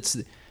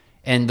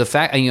 And the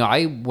fact, you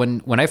know,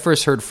 when I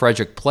first heard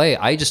Frederick play,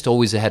 I just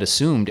always had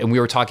assumed, and we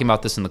were talking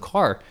about this in the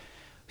car,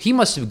 he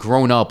must have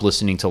grown up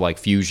listening to like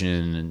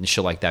fusion and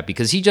shit like that,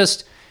 because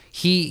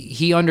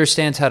he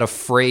understands how to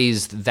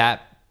phrase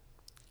that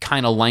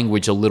kind of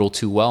language a little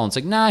too well. And it's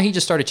like, nah, he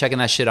just started checking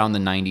that shit out in the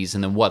 90s,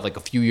 and then what, like a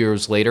few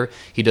years later,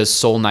 he does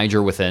Soul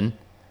Niger Within.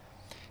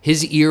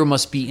 His ear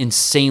must be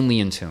insanely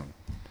in tune.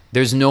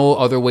 There's no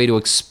other way to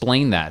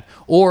explain that.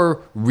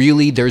 Or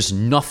really, there's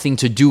nothing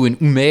to do in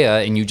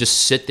Umea, and you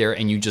just sit there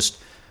and you just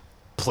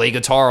play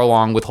guitar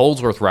along with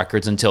Holdsworth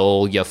records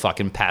until you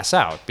fucking pass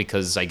out,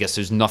 because I guess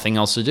there's nothing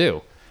else to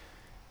do.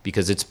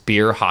 Because it's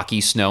beer,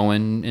 hockey, snow,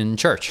 and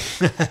church.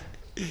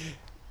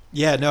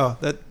 Yeah, no,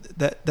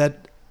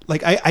 that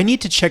like I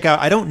need to check out.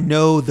 I don't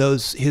know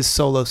his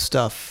solo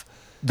stuff.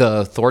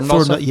 The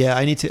Thorndahl stuff? Yeah,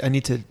 I need to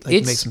like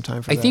make some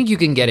time for that. I think you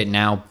can get it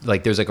now.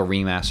 Like there's like a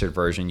remastered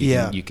version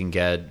you can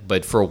get,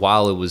 but for a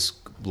while it was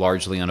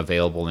largely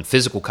unavailable. And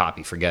physical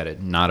copy, forget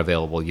it, not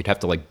available. You'd have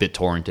to like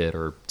BitTorrent it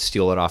or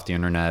steal it off the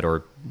internet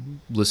or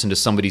listen to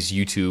somebody's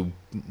YouTube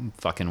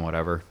fucking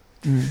whatever.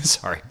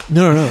 Sorry.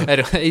 No.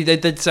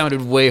 That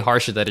sounded way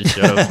harsher than it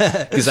should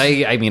have. Because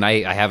I mean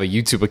I have a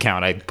YouTube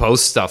account. I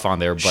post stuff on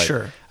there, but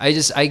sure.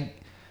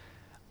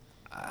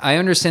 I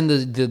understand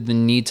the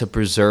need to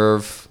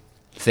preserve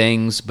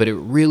things, but it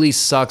really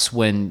sucks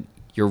when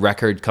your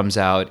record comes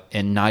out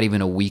and not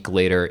even a week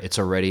later it's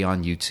already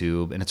on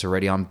YouTube and it's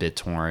already on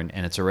BitTorrent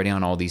and it's already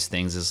on all these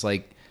things. It's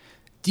like,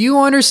 do you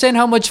understand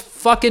how much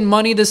fucking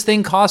money this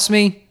thing costs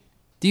me?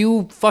 Do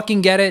you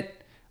fucking get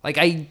it? Like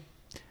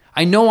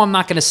I know I'm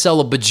not going to sell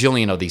a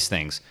bajillion of these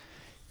things.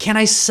 Can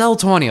I sell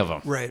 20 of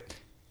them? Right.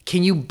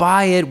 Can you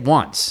buy it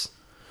once?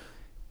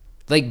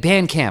 Like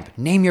Bandcamp,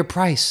 name your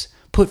price.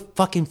 Put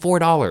fucking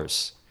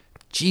 $4.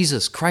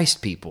 Jesus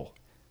Christ, people.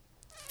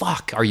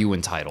 Fuck, are you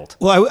entitled?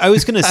 Well, I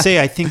was going to say,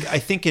 I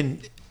think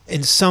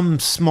in some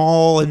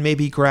small and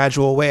maybe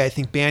gradual way, I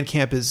think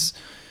Bandcamp is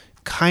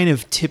kind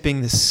of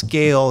tipping the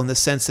scale in the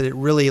sense that it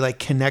really like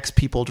connects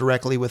people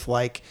directly with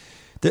like,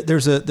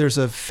 there's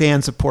a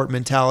fan support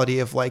mentality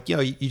of like, you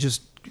know, you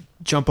just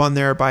jump on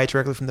there, buy it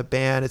directly from the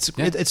band.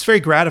 It's very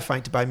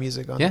gratifying to buy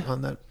music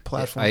on that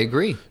platform. I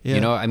agree. Yeah.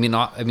 You know, I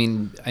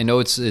mean, I know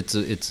it's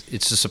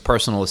just a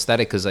personal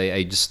aesthetic because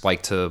I just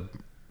like to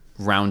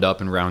round up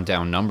and round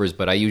down numbers,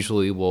 but I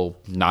usually will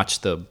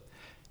notch the,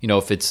 you know,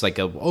 if it's like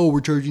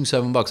we're charging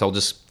 $7, I'll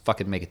just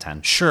fucking make it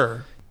 10.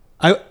 Sure.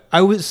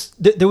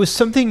 There was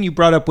something you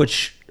brought up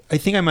which I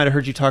think I might have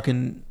heard you talk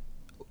in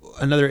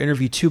another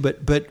interview too,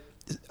 but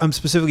I'm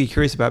specifically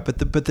curious about.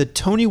 But the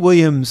Tony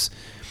Williams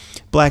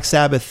Black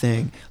Sabbath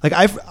thing, like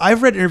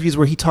I've read interviews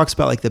where he talks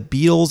about like the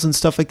Beatles and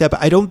stuff like that,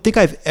 but I don't think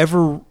I've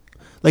ever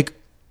like.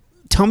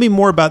 Tell me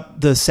more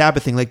about the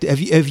Sabbath thing. Like, have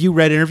you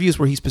read interviews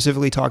where he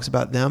specifically talks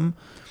about them?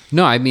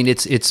 No, I mean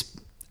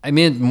I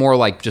mean more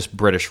like just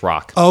British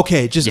rock.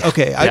 Okay,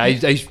 okay.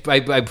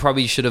 I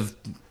probably should have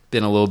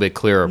been a little bit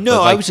clearer. No,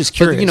 like, I was just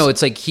curious. But, you know,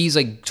 it's like he's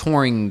like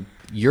touring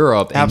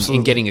Europe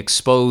and getting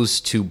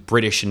exposed to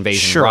British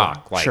invasion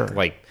rock,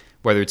 like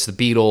whether it's the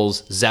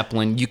Beatles,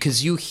 Zeppelin.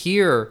 Because you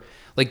hear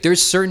like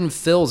there's certain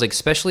fills, like,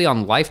 especially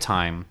on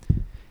Lifetime.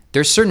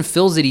 There's certain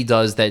fills that he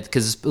does that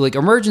because like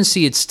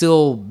Emergency, there's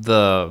still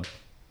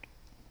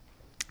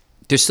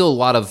a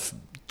lot of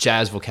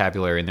jazz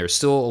vocabulary, and there's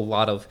still a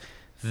lot of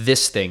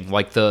this thing,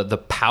 like the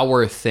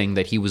power thing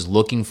that he was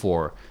looking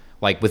for,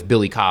 like with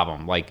Billy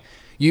Cobham. Like,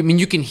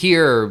 you can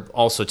hear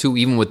also too,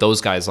 even with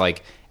those guys,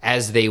 like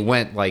as they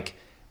went, like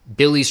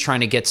Billy's trying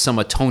to get some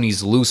of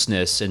Tony's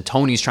looseness, and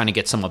Tony's trying to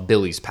get some of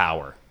Billy's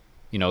power.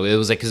 You know, it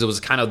was like because it was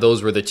kind of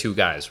those were the two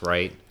guys,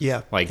 right?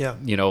 Yeah. Like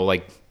you know,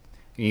 like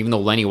even though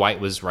Lenny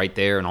White was right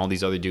there and all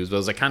these other dudes, but it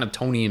was like kind of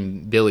Tony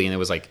and Billy, and it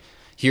was like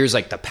here's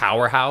like the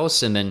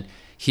powerhouse, and then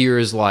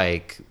here's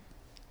like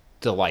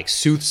the like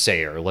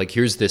soothsayer, like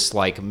here's this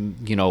like,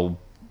 you know,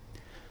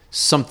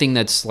 something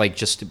that's like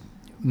just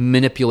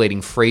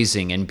manipulating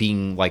phrasing and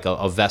being like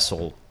a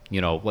vessel, you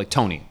know, like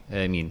Tony.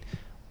 I mean,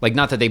 like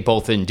not that they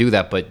both didn't do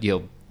that, but you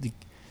know,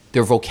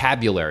 their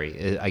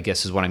vocabulary, I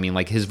guess is what I mean.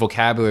 Like his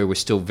vocabulary was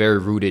still very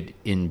rooted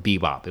in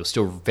bebop. It was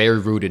still very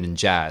rooted in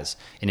jazz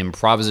and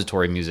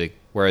improvisatory music,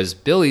 whereas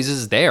Billy's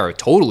is there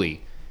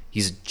totally.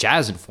 He's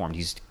jazz informed.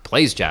 He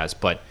plays jazz,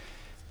 but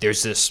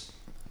there's this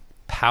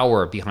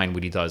power behind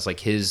what he does, like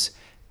his,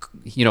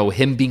 you know,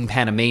 him being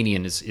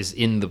Panamanian is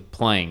in the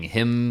playing.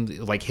 Him,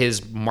 like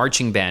his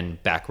marching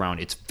band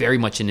background, it's very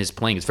much in his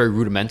playing. It's very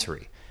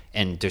rudimentary,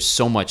 and there's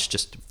so much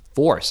just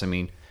force. I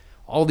mean,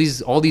 all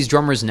these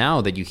drummers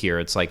now that you hear,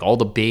 it's like all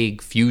the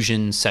big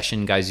fusion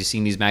session guys you see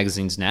in these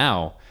magazines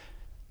now,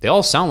 they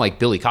all sound like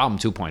Billy Cobham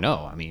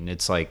 2.0. I mean,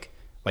 it's like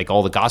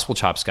all the Gospel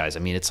Chops guys. I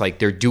mean, it's like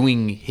they're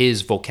doing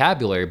his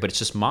vocabulary, but it's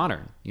just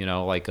modern. You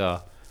know,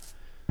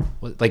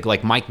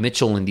 like Mike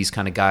Mitchell and these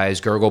kind of guys,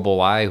 Gurgle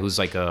Bolai, who's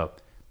like a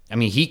I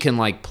mean, he can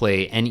like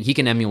play and he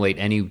can emulate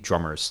any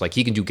drummers. Like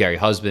he can do Gary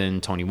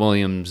Husband, Tony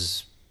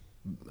Williams,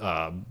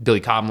 Billy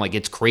Cobham. Like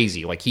it's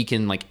crazy. Like he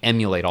can like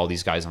emulate all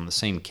these guys on the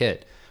same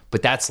kit.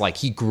 But that's like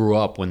he grew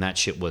up when that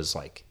shit was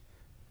like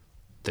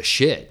the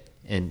shit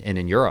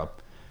in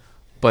Europe.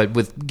 But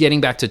with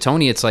getting back to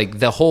Tony, it's like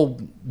the whole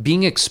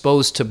being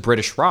exposed to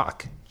British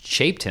rock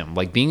shaped him.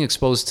 Like being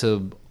exposed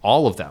to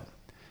all of them.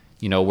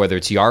 You know, whether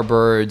it's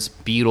Yardbirds,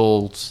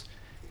 Beatles,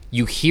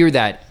 you hear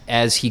that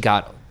as he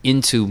got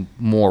into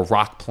more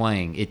rock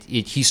playing,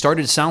 he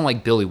started to sound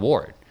like Billy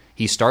Ward.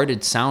 He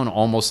started to sound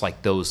almost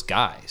like those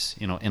guys,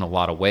 you know, in a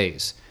lot of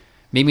ways.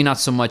 Maybe not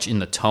so much in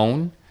the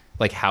tone,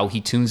 like how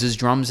he tunes his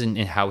drums and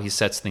how he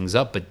sets things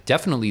up, but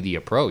definitely the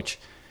approach.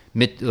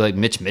 Like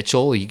Mitch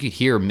Mitchell, you could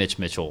hear Mitch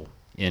Mitchell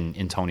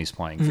in Tony's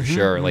playing for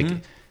sure.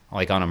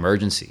 Like on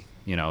Emergency,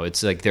 you know,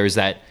 it's like there's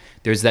that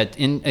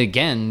in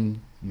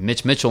again.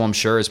 Mitch Mitchell, I'm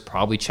sure, is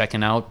probably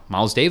checking out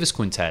Miles Davis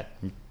Quintet,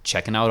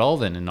 checking out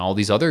Ulven and all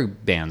these other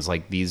bands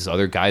like these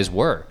other guys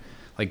were.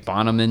 Like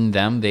Bonham and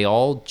them, they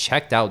all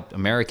checked out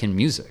American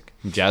music.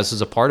 Jazz was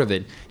a part of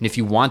it. And if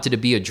you wanted to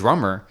be a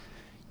drummer,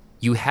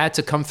 you had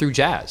to come through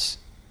jazz.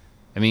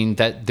 I mean,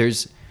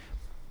 there's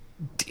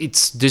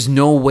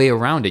no way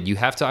around it. You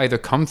have to either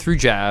come through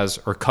jazz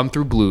or come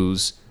through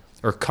blues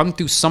or come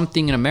through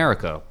something in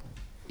America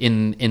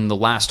in the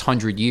last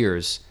 100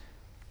 years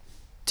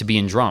to be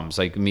in drums.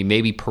 Like, I mean,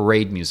 maybe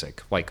parade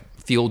music, like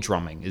field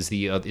drumming is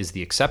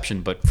the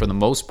exception. But for the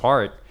most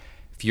part,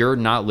 if you're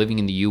not living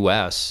in the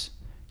U.S.,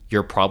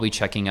 you're probably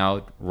checking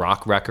out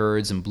rock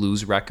records and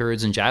blues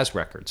records and jazz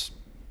records.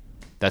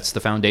 That's the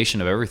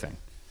foundation of everything.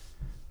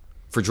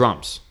 For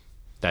drums,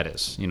 that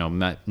is. You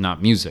know,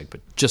 not music, but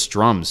just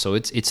drums. So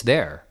it's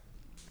there.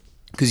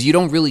 Because you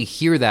don't really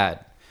hear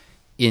that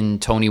in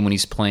Tony when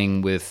he's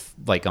playing with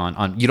like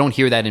on you don't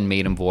hear that in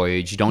Maiden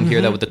Voyage. You don't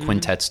hear that with the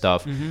quintet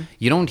stuff.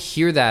 You don't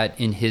hear that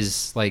in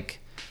his like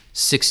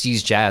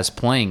 60s jazz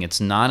playing. It's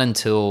not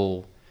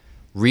until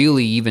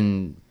really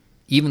even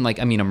like,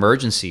 I mean,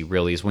 Emergency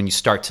really is when you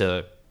start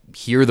to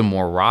hear the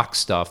more rock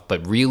stuff.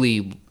 But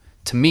really,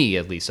 to me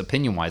at least,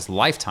 opinion wise,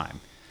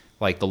 Lifetime,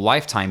 like the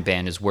Lifetime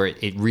band is where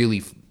it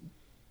really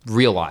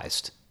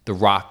realized the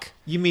rock.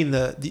 You mean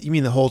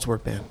the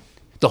Holdsworth band?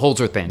 The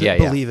Holdsworth band, yeah.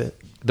 Believe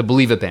It. The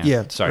Believe It band.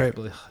 Yeah, sorry,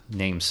 right.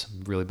 Names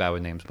really bad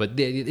with names, but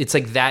it's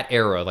like that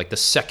era, like the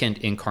second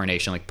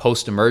incarnation, like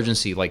post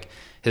Emergency, like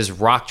his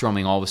rock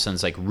drumming all of a sudden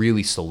is like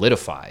really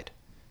solidified.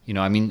 You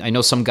know, I mean, I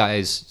know some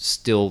guys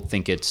still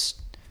think it's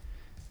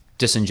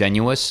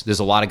disingenuous. There's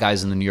a lot of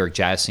guys in the New York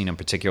jazz scene in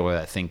particular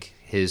that think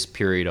his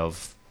period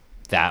of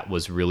that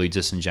was really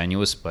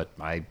disingenuous, but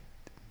I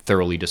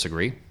thoroughly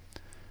disagree.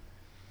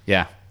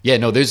 Yeah,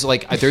 no,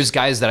 there's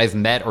guys that I've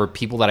met or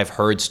people that I've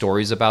heard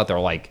stories about. They're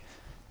like,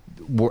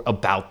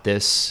 about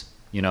this,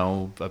 you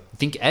know. I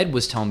think Ed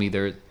was telling me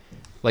they're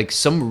like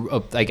some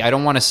like, I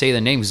don't want to say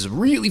the name. He's a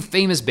really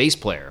famous bass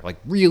player, like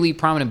really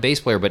prominent bass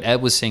player, but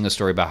Ed was saying a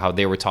story about how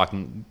they were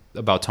talking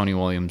about Tony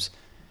Williams,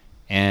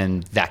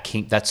 and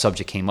that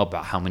subject came up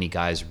about how many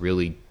guys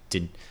really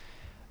did.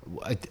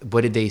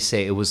 What did they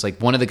say? It was like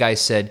one of the guys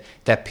said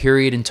that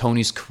period in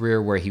Tony's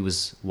career where he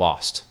was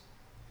lost.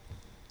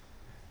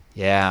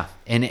 Yeah,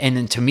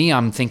 and to me,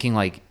 I'm thinking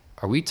like,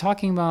 are we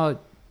talking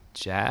about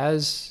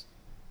jazz?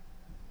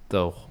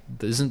 Though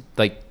isn't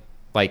like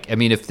I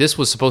mean, if this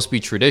was supposed to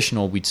be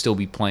traditional, we'd still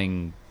be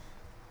playing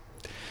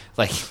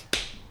like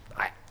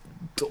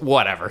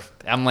whatever.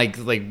 I'm like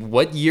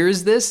what year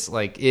is this?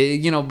 Like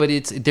you know, but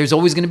there's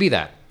always going to be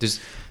that.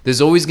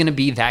 There's always going to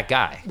be that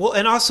guy. Well,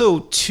 and also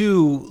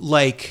too,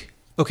 like,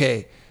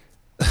 okay,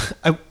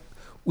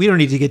 we don't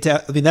need to get down.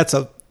 I mean, that's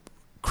a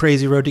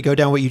crazy road to go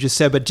down what you just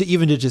said, but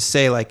even to just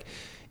say like,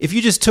 if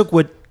you just took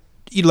what,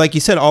 like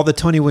you said, all the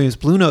Tony Williams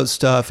Blue Note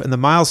stuff and the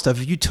Miles stuff,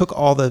 if you took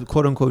all the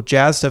quote unquote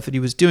jazz stuff that he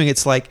was doing,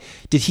 it's like,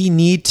 could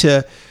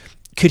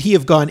he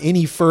have gone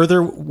any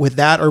further with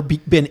that or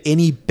been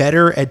any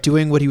better at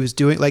doing what he was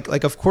doing?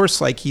 Like of course,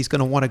 like he's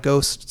going to want to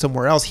go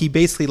somewhere else. He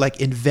basically like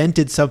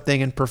invented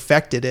something and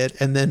perfected it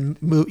and then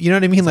moved, you know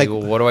what I mean? Like,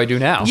 well, what do I do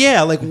now?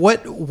 Yeah. Like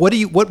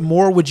what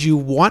more would you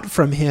want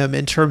from him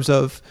in terms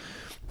of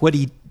what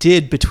he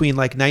did between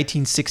like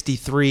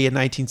 1963 and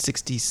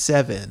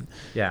 1967.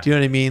 Yeah. Do you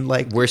know what I mean?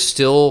 Like, we're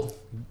still,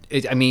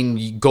 I mean,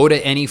 you go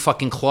to any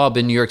fucking club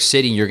in New York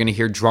City, you're going to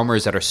hear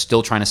drummers that are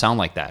still trying to sound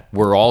like that.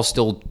 We're all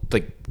still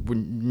like,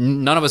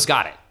 none of us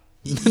got it.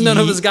 None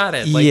of us got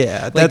it. Like,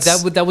 yeah. Like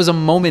that was a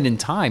moment in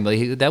time.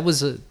 Like that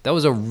was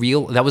a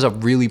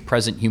really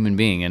present human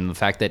being. And the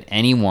fact that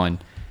anyone,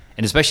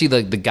 and especially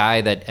the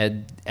guy that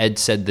Ed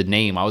said the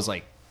name, I was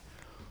like,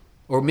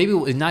 or maybe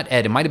not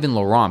Ed, it might have been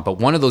Laurent, but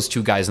one of those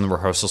two guys in the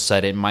rehearsal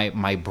said it.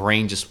 My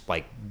brain just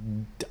like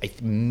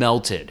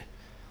melted.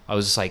 I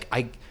was just like,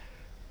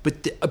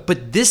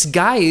 but this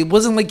guy, it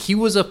wasn't like he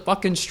was a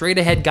fucking straight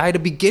ahead guy to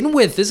begin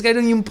with. This guy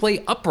didn't even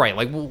play upright.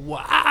 Like,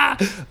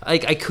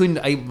 like I couldn't.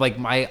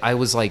 I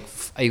was like,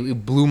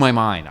 it blew my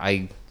mind.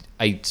 yeah,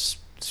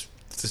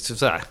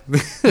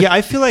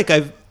 I feel like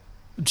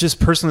just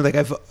personally,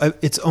 like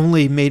it's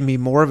only made me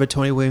more of a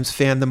Tony Williams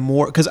fan the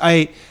more, because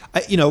I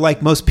you know,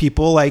 like most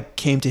people, like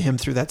came to him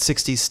through that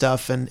 60s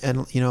stuff and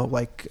you know,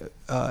 like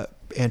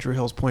Andrew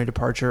Hill's Point of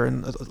Departure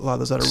and a lot of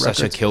those other records.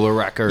 Such a killer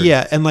record.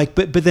 Yeah, and like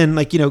but then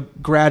like, you know,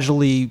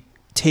 gradually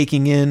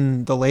taking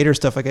in the later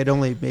stuff, like it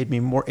only made me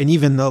more, and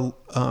even the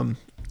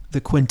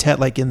quintet,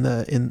 like in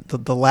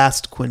the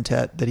last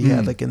quintet that he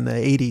had like in the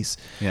 80s.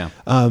 Yeah.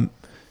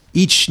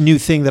 Each new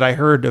thing that I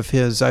heard of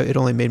his, it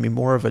only made me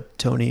more of a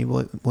Tony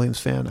Williams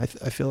fan. I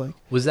feel like.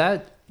 Was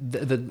that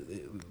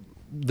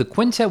the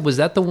quintet? Was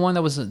that the one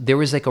that was? There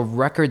was like a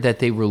record that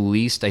they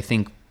released, I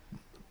think,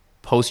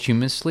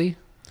 posthumously.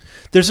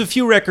 There's a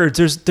few records.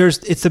 There's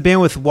it's the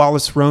band with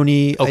Wallace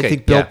Roney. Okay, I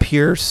think Bill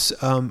Pierce.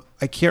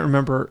 I can't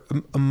remember.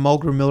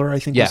 Mulgrew Miller, I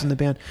think, was in the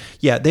band.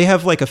 Yeah, they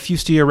have like a few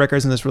studio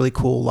records and this really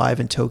cool Live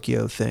in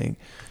Tokyo thing.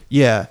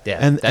 Yeah,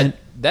 and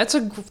that's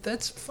a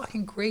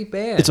fucking great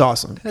band. It's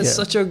awesome. That's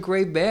such a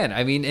great band.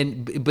 I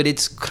mean, but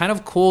it's kind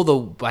of cool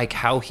though, like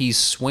how he's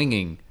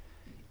swinging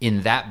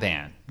in that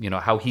band. You know,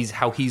 how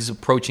he's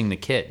approaching the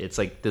kit. It's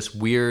like this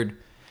weird.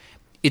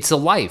 It's a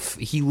life.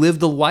 He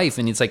lived a life,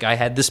 and it's like I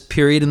had this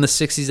period in the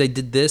 '60s I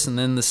did this, and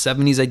then in the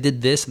 '70s I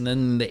did this, and then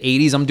in the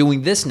 '80s I'm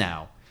doing this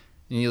now.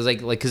 And he was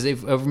like because I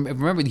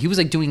remember he was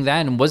like doing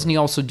that, and wasn't he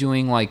also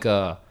doing like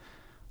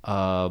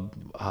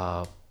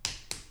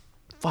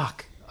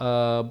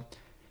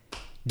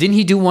didn't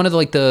he do one of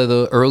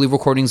the early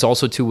recordings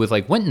also too with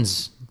like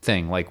Wynton's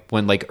thing, like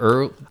when like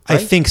right? I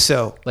think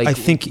so. Like, I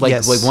think like,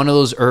 yes. like one of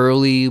those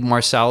early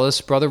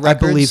Marsalis brother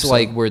records, I believe so.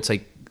 like where it's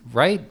like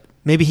right.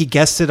 Maybe he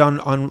guessed it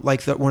on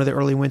like one of the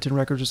early Wynton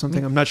records or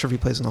something. I'm not sure if he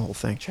plays on the whole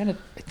thing.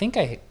 I think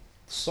I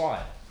saw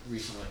it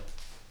recently.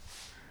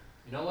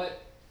 You know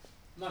what?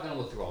 I'm not gonna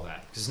look through all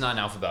that because it's not in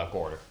alphabetical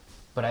order.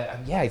 But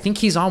I think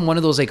he's on one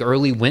of those like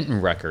early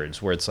Wynton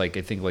records where it's like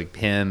I think like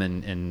him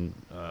and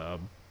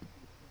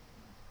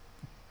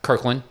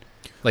Kirkland,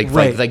 like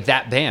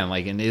that band,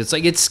 like, and it's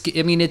like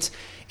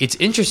it's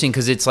interesting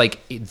because it's like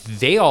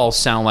they all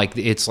sound like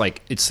it's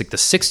like the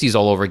 '60s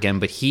all over again,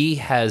 but he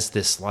has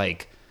this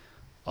like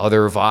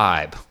other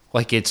vibe,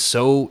 like it's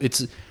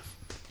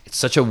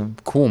such a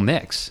cool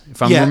mix.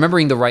 If I'm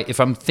remembering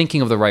if I'm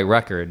thinking of the right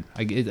record,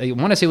 I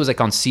want to say it was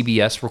like on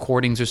CBS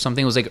recordings or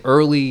something. It was like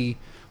early.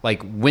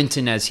 Like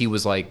Wynton as he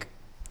was like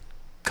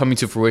coming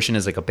to fruition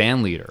as like a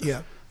band leader.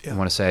 Yeah. I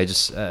want to say I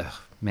just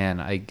man,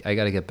 I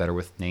got to get better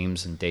with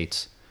names and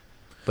dates.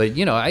 But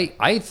you know,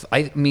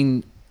 I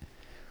mean,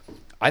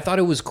 I thought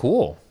it was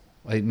cool.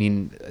 I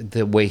mean,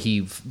 the way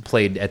he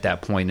played at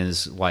that point in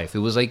his life, it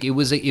was like it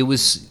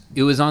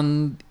was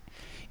on.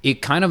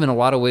 It kind of in a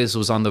lot of ways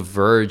was on the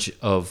verge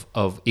of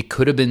it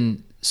could have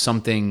been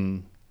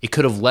something. It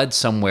could have led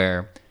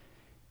somewhere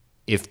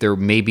if there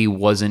maybe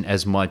wasn't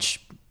as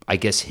much, I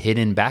guess,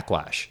 hidden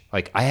backlash.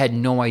 Like I had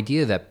no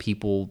idea that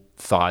people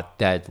thought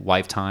that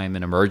Lifetime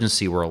and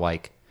Emergency were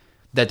like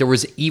that. There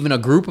was even a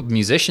group of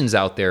musicians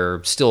out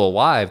there still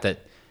alive that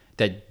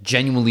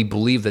genuinely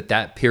believed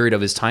that period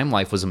of his time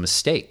life was a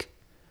mistake.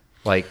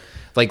 Like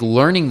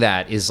learning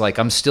that is like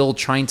I'm still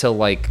trying to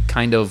like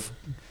kind of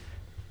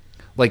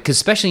like, 'cause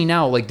especially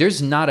now, like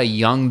there's not a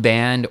young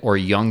band or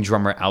young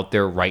drummer out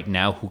there right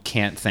now who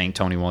can't thank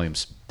Tony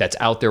Williams. That's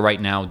out there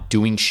right now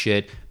doing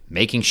shit,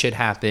 making shit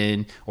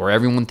happen, or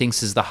everyone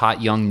thinks is the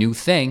hot young new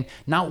thing.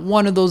 Not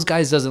one of those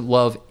guys doesn't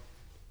love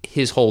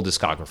his whole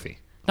discography.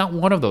 Not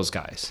one of those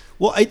guys.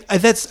 Well,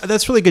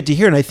 that's really good to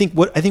hear, and I think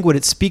what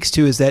it speaks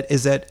to is that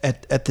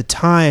at the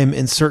time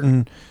in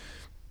certain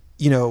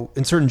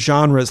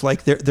genres,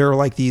 like there are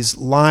like these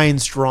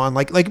lines drawn,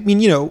 like I mean,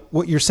 you know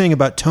what you're saying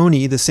about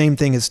Tony, the same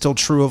thing is still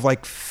true of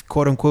like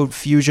quote unquote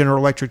fusion or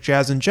electric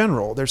jazz in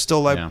general. There's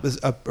still like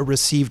a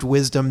received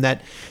wisdom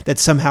that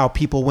somehow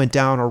people went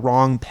down a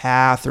wrong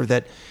path, or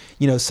that,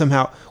 you know,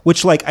 somehow,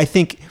 which like I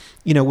think,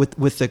 you know,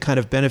 with the kind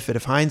of benefit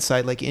of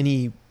hindsight, like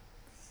any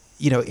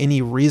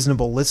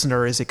reasonable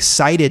listener is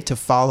excited to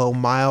follow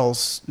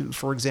Miles,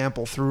 for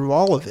example, through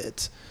all of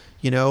it.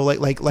 You know,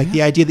 like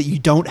the idea that you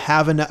don't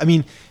have enough. I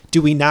mean,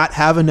 do we not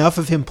have enough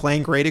of him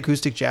playing great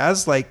acoustic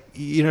jazz? Like,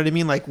 you know what I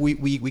mean? Like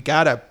we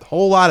got a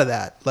whole lot of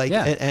that. Like,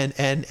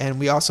 and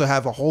we also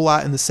have a whole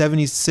lot in the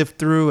 70s to sift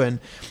through, and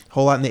a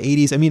whole lot in the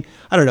 80s. I mean,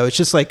 I don't know. It's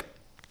just like,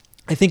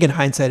 I think in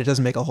hindsight, it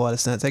doesn't make a whole lot of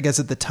sense. I guess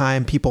at the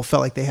time, people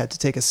felt like they had to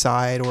take a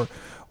side,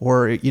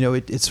 or you know,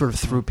 it sort of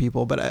threw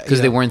people, but because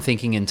they weren't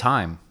thinking in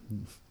time.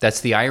 That's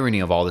the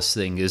irony of all this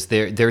thing, is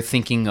they're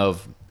thinking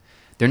of,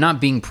 they're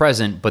not being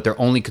present, but they're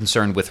only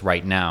concerned with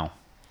right now.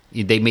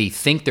 They may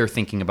think they're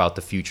thinking about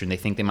the future, and they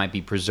think they might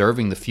be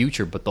preserving the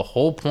future, but the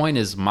whole point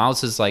is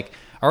Miles is like,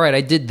 all right, I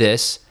did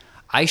this.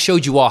 I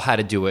showed you all how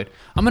to do it.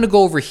 I'm going to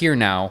go over here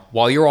now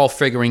while you're all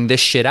figuring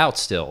this shit out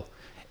still.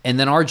 And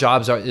then our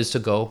jobs is to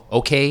go,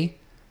 okay,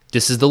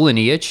 this is the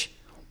lineage.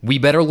 We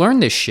better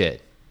learn this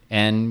shit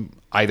and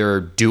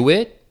either do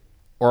it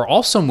or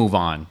also move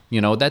on.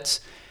 You know, that's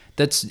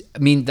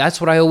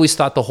That's what I always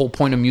thought the whole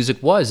point of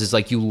music was, is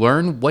like you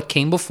learn what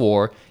came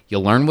before, you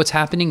learn what's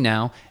happening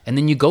now, and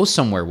then you go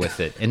somewhere with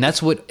it. And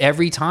that's what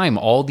every time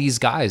all these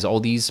guys, all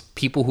these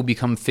people who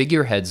become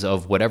figureheads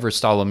of whatever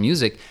style of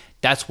music,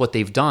 that's what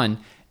they've done.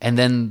 And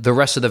then the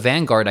rest of the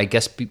vanguard, I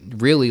guess,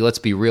 really, let's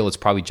be real, it's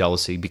probably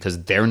jealousy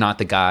because they're not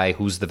the guy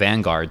who's the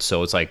vanguard.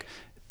 So it's like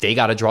they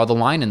got to draw the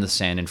line in the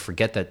sand and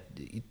forget that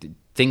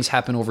things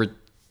happen over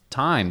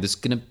time.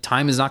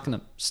 Time is not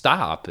gonna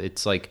stop.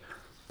 It's like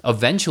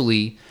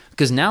eventually,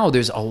 because now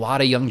there's a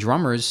lot of young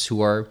drummers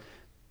who are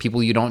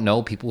people you don't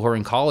know, people who are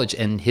in college,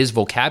 and his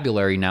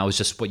vocabulary now is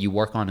just what you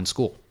work on in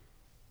school.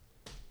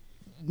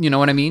 You know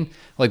what I mean?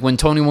 Like when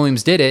Tony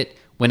Williams did it,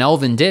 when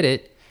Elvin did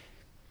it,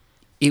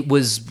 it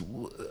was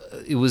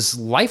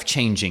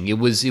life-changing. It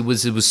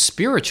was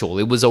spiritual.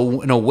 It was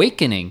an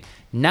awakening.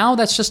 Now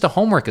that's just a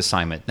homework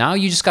assignment. Now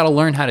you just got to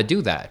learn how to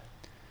do that.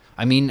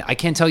 I mean, I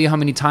can't tell you how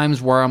many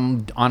times where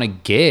I'm on a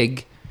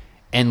gig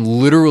and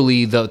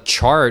literally the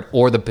chart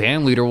or the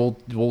band leader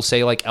will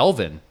say like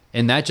Elvin.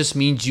 And that just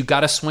means you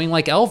got to swing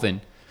like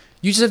Elvin.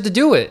 You just have to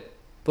do it.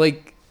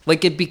 Like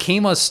it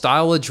became a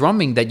style of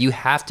drumming that you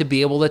have to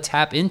be able to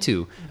tap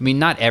into. I mean,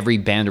 not every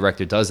band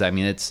director does that. I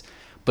mean,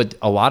 but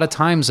a lot of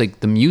times like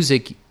the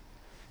music,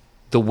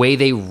 the way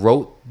they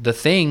wrote the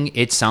thing,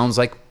 it sounds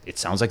like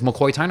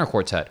McCoy Tyner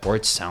Quartet, or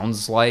it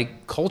sounds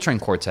like Coltrane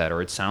Quartet,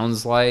 or it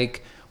sounds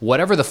like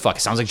whatever the fuck. It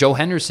sounds like Joe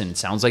Henderson. It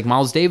sounds like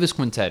Miles Davis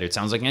Quintet. It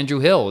sounds like Andrew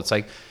Hill. It's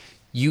like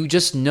you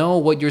just know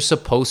what you're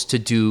supposed to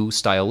do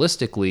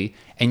stylistically,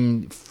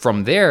 and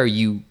from there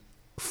you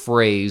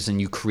phrase and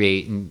you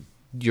create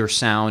your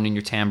sound and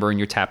your timbre and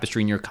your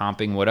tapestry and your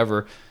comping,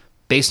 whatever,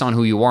 based on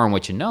who you are and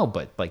what you know.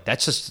 But like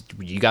that's just,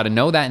 you got to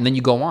know that, and then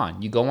you go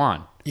on.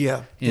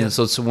 Yeah. You know,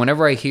 so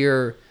whenever I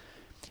hear,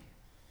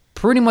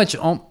 pretty much,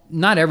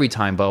 not every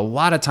time, but a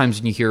lot of times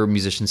when you hear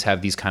musicians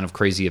have these kind of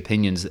crazy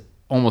opinions,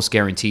 almost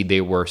guaranteed they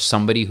were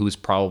somebody who's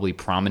probably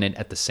prominent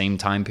at the same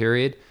time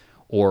period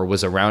or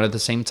was around at the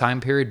same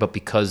time period, but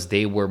because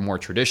they were more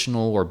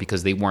traditional or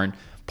because they weren't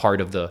part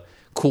of the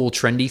cool,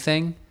 trendy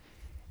thing,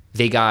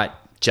 they got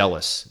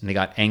jealous and they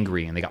got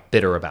angry and they got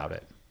bitter about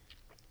it.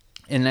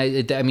 And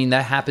I mean,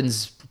 that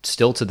happens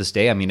still to this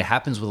day. I mean, it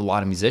happens with a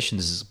lot of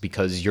musicians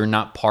because you're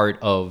not part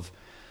of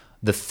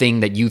the thing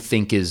that you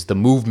think is the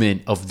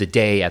movement of the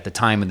day at the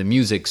time of the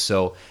music.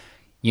 So,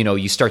 you know,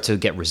 you start to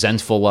get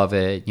resentful of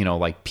it, you know,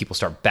 like people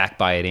start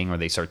backbiting or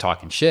they start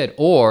talking shit,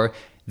 or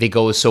they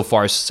go so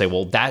far as to say,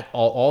 well, that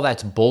all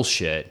that's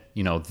bullshit.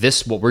 You know,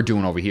 this, what we're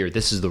doing over here,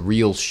 this is the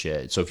real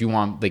shit. So if you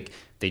want, like,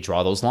 they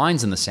draw those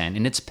lines in the sand,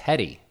 and it's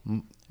petty.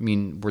 I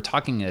mean, we're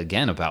talking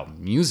again about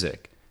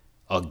music,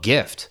 a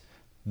gift,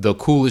 the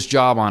coolest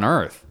job on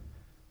earth.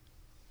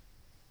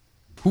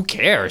 Who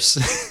cares?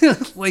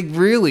 Like,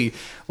 really?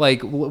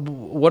 Like,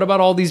 what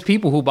about all these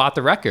people who bought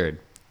the record?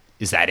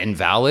 Is that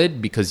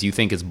invalid because you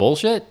think it's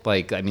bullshit?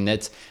 Like, I mean,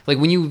 that's like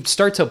when you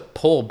start to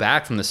pull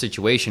back from the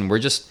situation, we're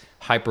just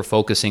hyper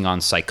focusing on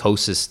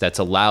psychosis that's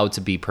allowed to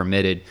be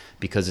permitted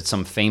because it's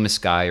some famous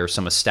guy or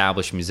some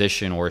established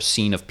musician or a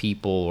scene of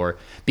people, or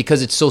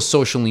because it's so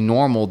socially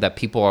normal that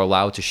people are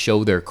allowed to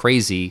show they're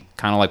crazy,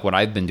 kind of like what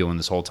I've been doing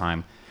this whole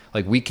time.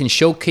 Like, we can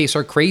showcase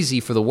our crazy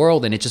for the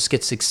world and it just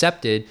gets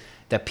accepted,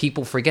 that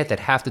people forget that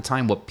half the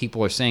time what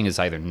people are saying is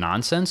either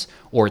nonsense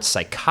or it's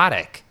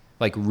psychotic,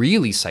 like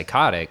really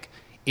psychotic.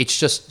 It's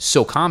just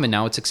so common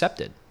now it's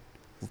accepted.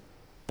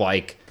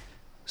 Like,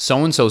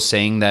 so-and-so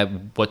saying that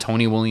what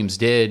Tony Williams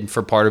did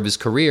for part of his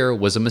career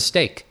was a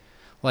mistake.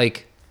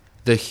 Like,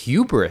 the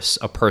hubris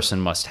a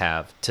person must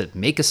have to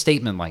make a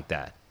statement like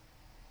that.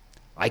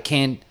 I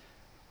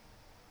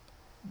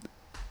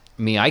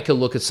could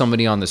look at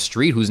somebody on the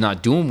street who's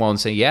not doing well and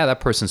say, yeah, that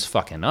person's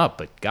fucking up.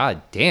 But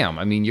god damn,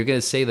 I mean, you're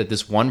going to say that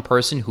this one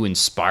person who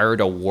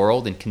inspired a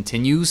world and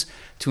continues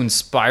to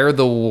inspire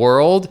the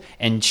world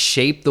and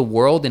shape the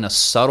world in a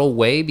subtle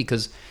way,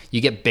 because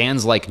you get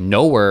bands like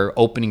Nowhere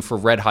opening for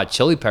Red Hot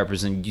Chili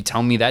Peppers, and you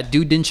tell me that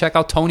dude didn't check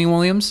out Tony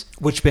Williams?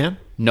 Which band?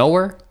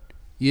 Nowhere.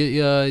 Do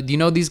you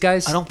know these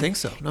guys? I don't think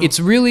so. No.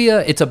 It's really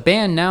it's a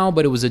band now,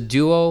 but it was a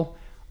duo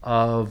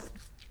of,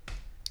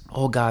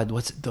 oh God,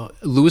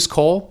 Lewis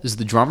Cole is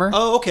the drummer.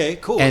 Oh, okay,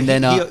 cool. And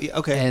then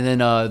okay. And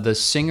then the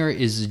singer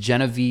is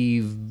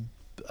Genevieve,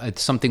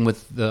 something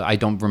with I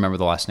don't remember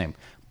the last name,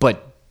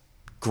 but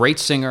great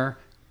singer,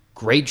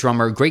 great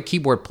drummer, great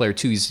keyboard player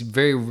too. He's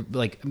very,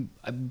 like,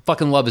 I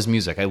fucking love his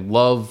music. I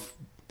love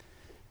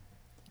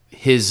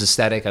his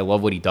aesthetic. I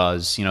love what he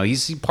does. You know,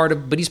 he's part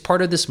of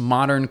this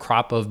modern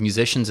crop of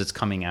musicians that's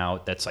coming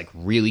out that's like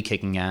really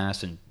kicking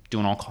ass and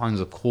doing all kinds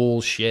of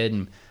cool shit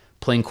and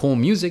playing cool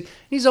music.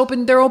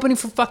 They're opening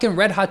for fucking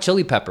Red Hot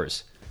Chili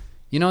Peppers.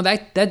 You know,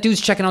 that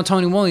dude's checking out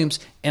Tony Williams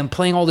and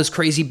playing all this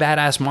crazy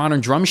badass modern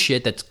drum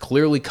shit that's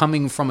clearly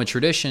coming from a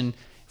tradition in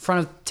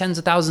front of tens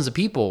of thousands of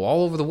people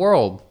all over the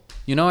world.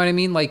 You know what I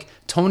mean? Like,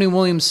 Tony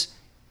Williams,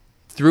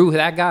 through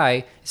that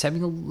guy, is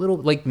having a little,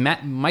 like,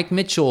 Mike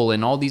Mitchell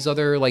and all these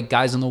other, like,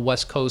 guys on the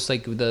West Coast,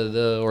 like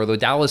the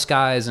Dallas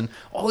guys, and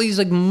all these,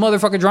 like,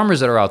 motherfucker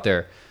drummers that are out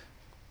there,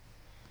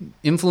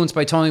 influenced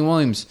by Tony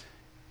Williams,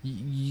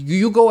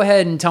 You go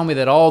ahead and tell me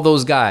that all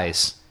those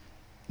guys,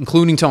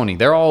 including Tony,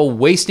 they're all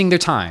wasting their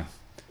time.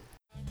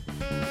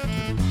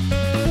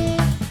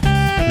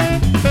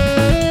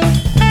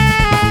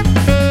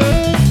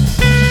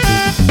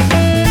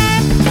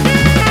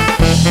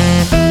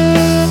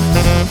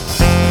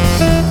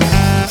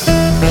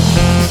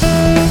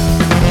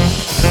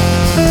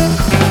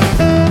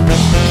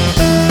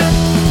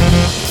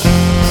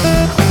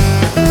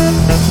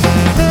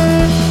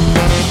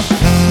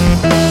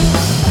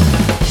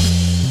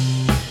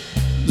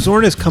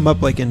 Zorn has come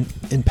up like in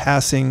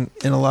passing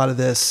in a lot of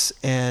this,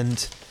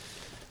 and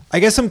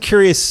I guess I'm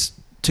curious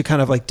to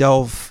kind of like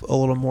delve a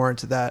little more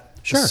into that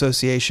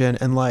association,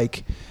 and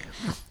like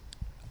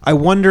I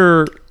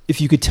wonder if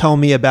you could tell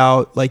me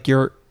about like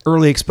your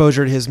early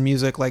exposure to his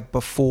music, like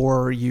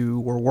before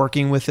you were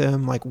working with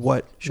him, like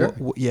what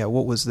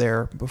was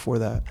there before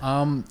that?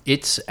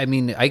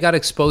 I got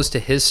exposed to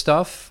his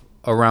stuff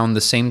around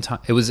the same time.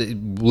 It was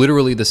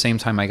literally the same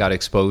time I got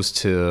exposed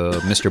to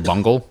Mr.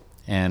 Bungle,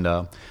 and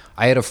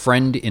I had a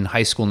friend in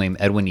high school named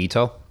Edwin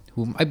Ito,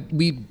 who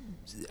we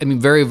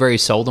very, very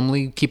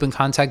seldomly keep in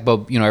contact,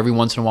 but every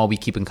once in a while we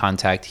keep in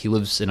contact. He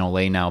lives in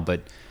LA now,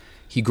 but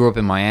he grew up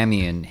in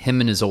Miami, and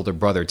him and his older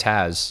brother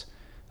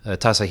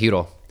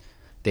Tasahiro,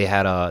 they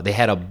had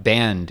a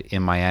band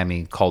in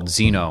Miami called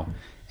Zeno,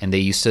 and they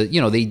used to,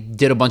 they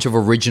did a bunch of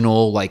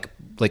original like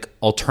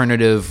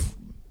alternative,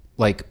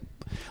 like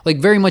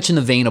very much in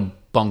the vein of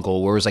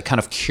Bungle, where it was like kind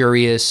of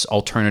curious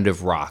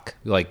alternative rock,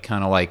 like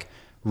kind of like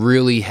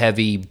really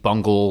heavy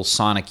Bungle,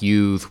 Sonic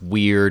Youth,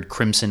 weird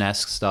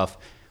Crimson-esque stuff.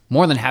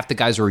 More than half the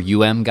guys were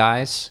UM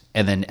guys,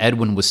 and then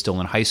Edwin was still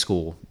in high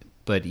school,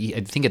 but I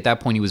think at that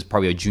point he was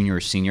probably a junior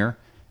or senior,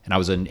 and I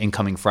was an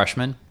incoming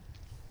freshman,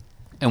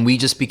 and we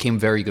just became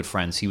very good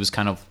friends. He was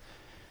kind of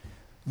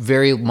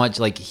very much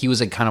like, he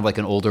was kind of like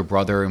an older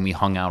brother, and we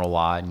hung out a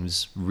lot, and he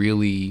was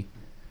really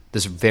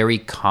this very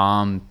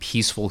calm,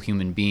 peaceful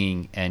human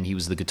being, and he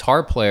was the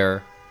guitar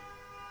player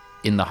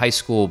in the high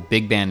school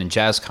big band and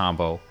jazz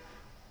combo,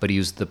 but he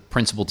was the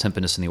principal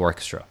timpanist in the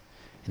orchestra.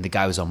 And the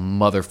guy was a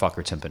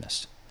motherfucker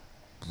timpanist.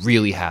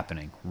 Really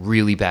happening.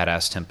 Really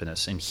badass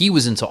timpanist. And he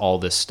was into all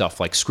this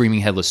stuff like Screaming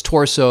Headless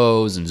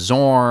Torsos and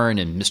Zorn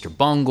and Mr.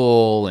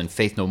 Bungle and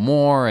Faith No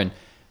More. And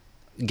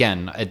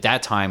again, at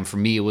that time, for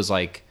me, it was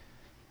like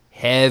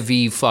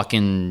heavy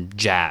fucking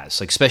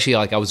jazz. Like, especially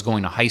like I was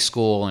going to high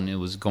school and it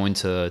was going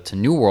to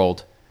New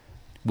World,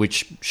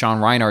 which Sean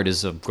Reinhardt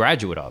is a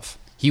graduate of.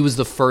 He was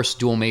the first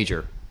dual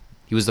major.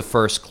 He was the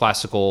first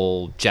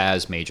classical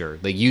jazz major.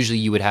 Like usually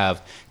you would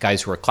have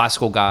guys who were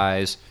classical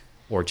guys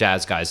or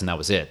jazz guys, and that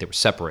was it. They were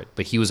separate.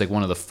 But he was like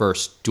one of the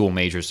first dual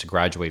majors to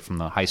graduate from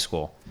the high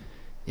school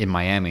in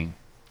Miami.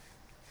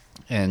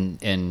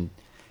 And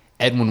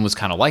Edwin was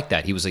kind of like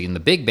that. He was like in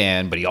the big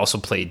band, but he also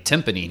played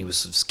timpani, and he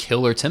was this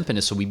killer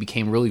timpanist. So we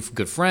became really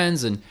good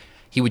friends, and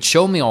he would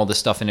show me all this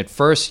stuff. And at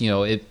first,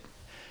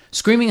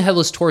 Screaming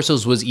Headless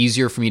Torsos was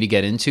easier for me to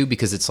get into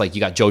because it's like you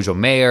got Jojo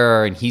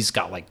Mayer, and he's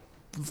got like,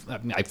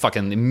 I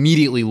fucking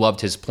immediately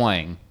loved his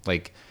playing,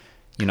 like,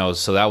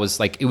 so that was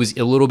like, it was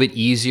a little bit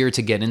easier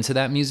to get into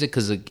that music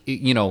because,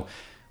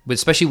 but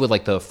especially with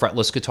like the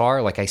fretless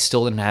guitar, like I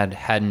still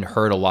hadn't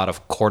heard a lot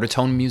of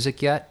quarter-tone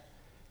music yet,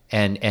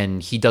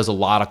 and he does a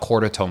lot of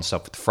quarter-tone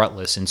stuff with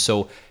fretless, and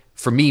so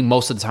for me,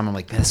 most of the time, I'm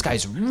like, man, this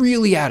guy's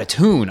really out of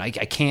tune. I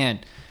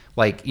can't,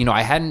 like,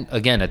 I hadn't,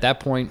 again, at that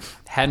point,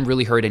 hadn't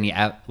really heard any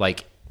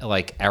like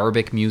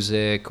Arabic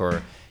music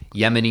or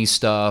Yemeni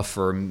stuff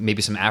or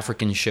maybe some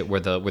African shit where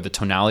the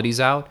tonality's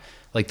out.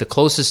 Like the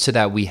closest to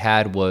that we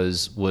had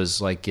was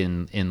like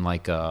in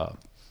like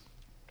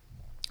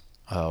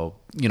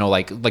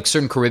like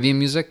certain Caribbean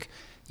music,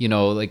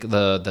 like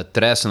the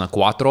tres and the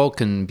cuatro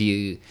can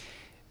be,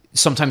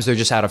 sometimes they're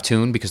just out of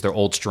tune because they're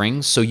old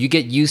strings. So you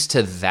get used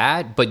to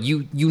that, but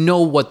you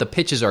know what the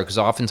pitches are because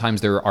oftentimes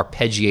they're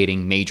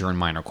arpeggiating major and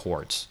minor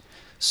chords.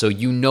 So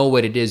you know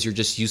what it is. You're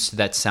just used to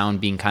that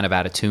sound being kind of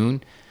out of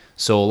tune.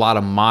 So a lot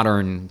of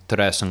modern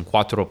tres and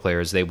cuatro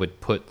players, they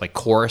would put like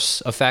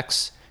chorus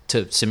effects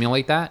to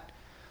simulate that.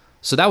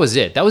 So that was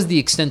it. That was the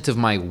extent of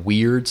my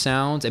weird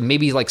sounds, and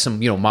maybe like some,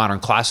 modern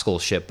classical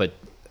shit, but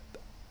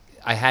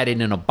I had it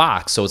in a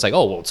box. So it's like,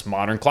 oh, well, it's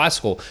modern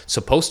classical. It's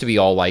supposed to be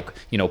all like,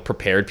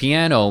 prepared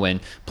piano and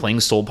playing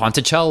sol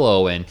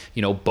ponticello and,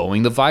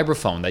 bowing the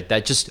vibraphone.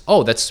 That just,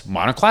 oh, that's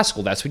modern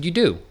classical. That's what you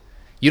do.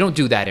 You don't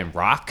do that in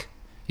rock.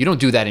 You don't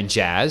do that in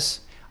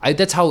jazz.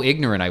 That's how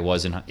ignorant I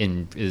was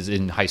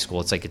in high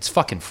school. It's like, it's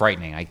fucking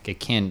frightening. I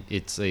can't,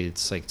 it's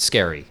like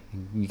scary.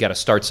 You got to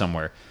start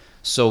somewhere.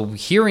 So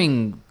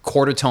hearing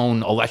quarter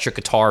tone, electric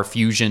guitar,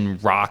 fusion,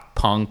 rock,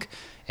 punk,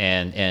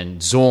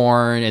 and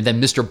Zorn, and then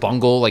Mr.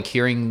 Bungle, like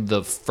hearing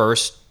the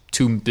first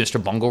two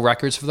Mr. Bungle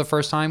records for the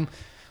first time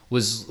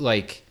was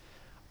like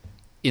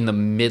in the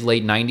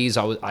late 90s.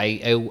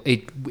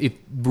 It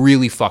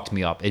really fucked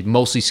me up. It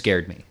mostly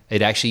scared me.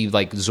 It actually,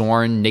 like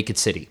Zorn, Naked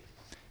City.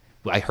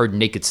 I heard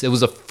Naked. It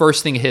was the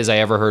first thing of his I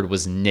ever heard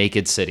was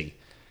Naked City,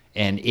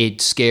 and it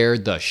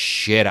scared the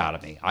shit out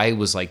of me. I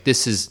was like,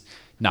 this is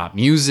not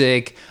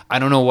music. I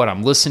don't know what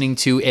I'm listening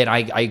to. And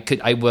I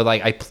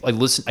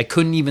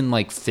couldn't even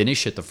like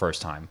finish it the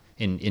first time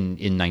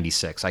in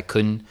 96. I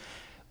couldn't.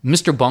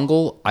 Mr.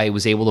 Bungle, I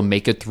was able to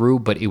make it through,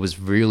 but it was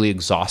really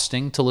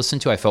exhausting to listen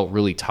to. I felt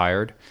really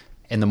tired.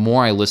 And the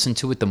more I listened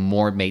to it, the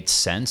more it made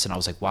sense. And I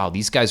was like, wow,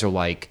 these guys are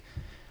like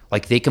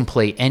they can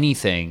play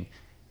anything,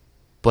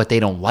 but they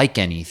don't like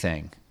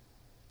anything.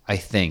 I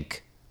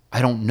think.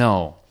 I don't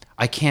know.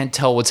 I can't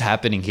tell what's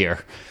happening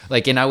here.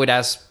 Like, and I would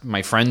ask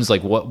my friends,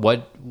 like, what,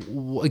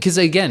 because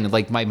again,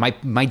 like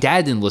my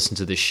dad didn't listen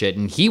to this shit,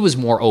 and he was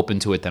more open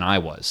to it than I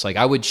was. Like,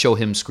 I would show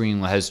him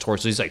Screaming Heads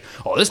Torso. He's like,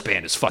 oh, this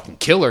band is fucking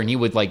killer. And he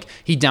would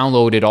he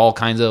downloaded all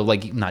kinds of,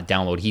 like, not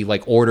download, he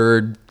like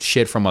ordered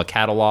shit from a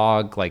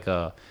catalog, like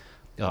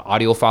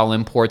audiophile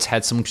imports,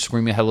 had some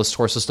Screaming Headless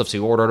Torso stuff. So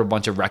he ordered a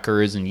bunch of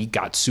records and he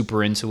got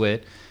super into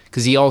it.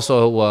 Because he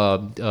also,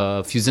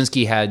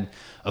 Fuzinski had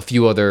a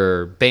few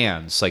other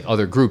bands, like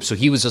other groups. So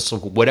he was just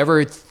like,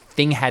 whatever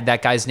thing had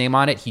that guy's name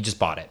on it, he just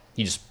bought it.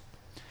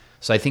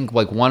 So I think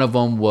like one of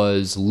them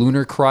was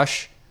Lunar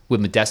Crush with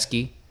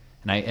Medeski,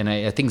 and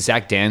I think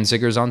Zach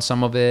Danziger's on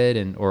some of it,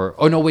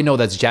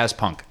 that's Jazz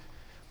Punk.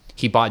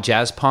 He bought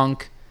Jazz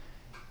Punk,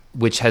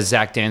 which has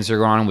Zach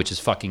Danziger on, which is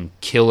fucking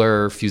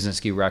killer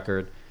Fuzinski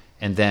record,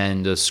 and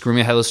then the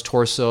Screaming Headless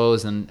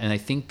Torsos, and I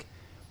think,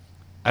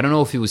 I don't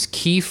know if it was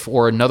Keef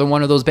or another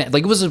one of those bands.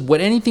 Like, it was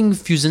anything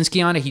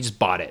Fuzinski on it, he just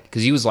bought it.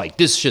 Because he was like,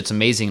 this shit's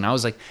amazing. And I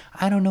was like,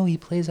 I don't know, he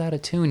plays out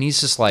of tune.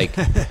 He's just like,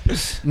 and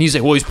he's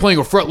like, well, he's playing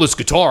a fretless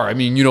guitar. I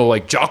mean,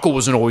 like, Jocko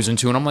wasn't always in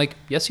tune. I'm like,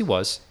 yes, he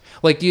was.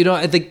 Like,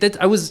 I think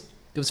that it was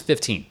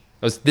 15.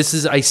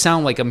 I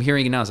sound like, I'm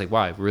hearing it now. I was like,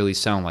 wow, I really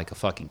sound like a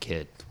fucking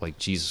kid. Like,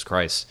 Jesus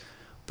Christ.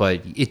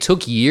 But it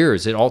took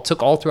years. It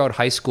took all throughout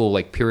high school,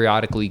 like,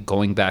 periodically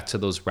going back to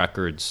those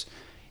records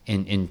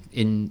and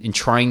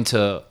trying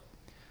to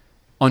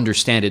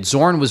understand it.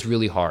 Zorn was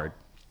really hard.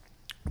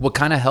 What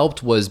kind of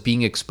helped was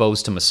being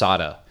exposed to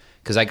Masada,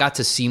 because I got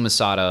to see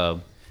Masada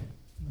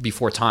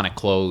before Tonic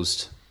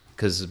closed,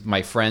 because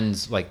my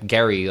friends, like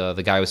Gary,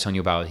 the guy I was telling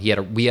you about,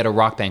 we had a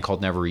rock band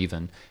called Never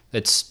Even.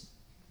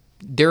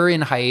 They're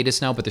in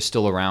hiatus now, but they're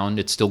still around.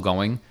 It's still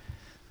going.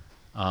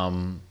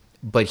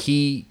 But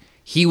he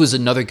was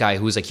another guy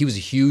who was like, he was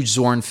a huge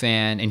Zorn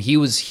fan, and he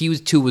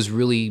was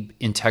really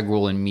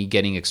integral in me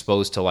getting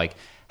exposed to like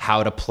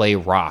how to play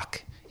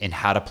rock and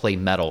how to play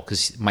metal,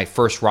 because my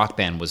first rock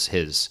band was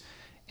his.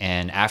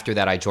 And after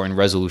that, I joined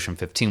Resolution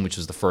 15, which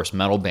was the first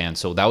metal band.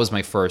 So that was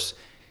my first,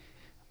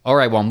 all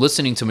right, well, I'm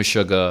listening to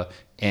Meshuggah,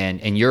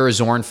 and you're a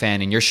Zorn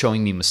fan, and you're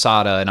showing me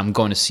Masada, and I'm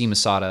going to see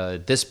Masada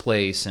at this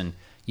place. And,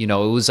 it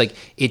was like,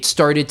 it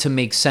started to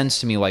make sense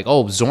to me, like,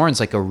 oh,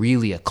 Zorn's like a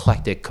really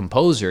eclectic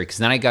composer, because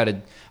then I got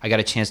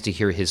a chance to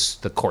hear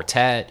the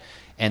quartet,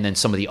 and then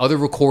some of the other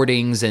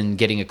recordings, and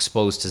getting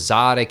exposed to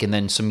Zadok, and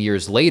then some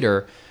years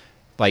later,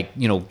 like,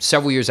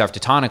 several years after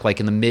Tonic, like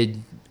in the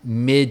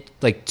mid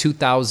like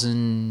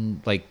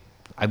 2000, like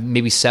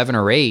maybe 7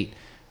 or 8,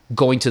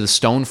 going to the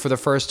Stone for the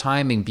first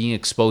time and being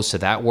exposed to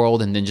that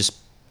world, and then just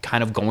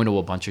kind of going to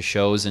a bunch of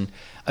shows. And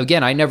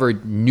again, I never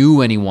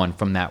knew anyone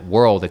from that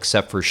world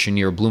except for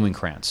Chenier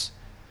Blumenkrantz.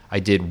 I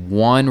did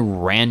one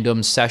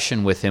random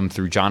session with him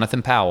through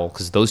Jonathan Powell,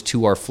 because those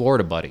two are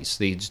Florida buddies.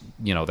 They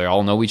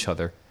all know each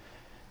other.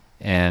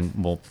 And,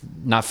 well,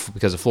 not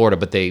because of Florida,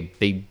 but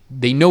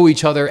they know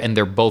each other, and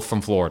they're both from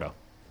Florida,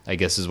 I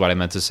guess is what I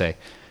meant to say.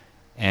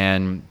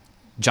 And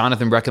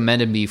Jonathan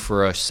recommended me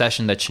for a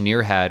session that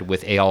Chenier had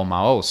with Eyal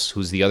Maos,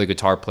 who's the other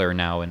guitar player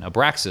now in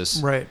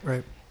Abraxas.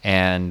 Right.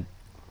 And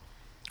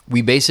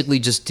we basically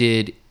just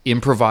did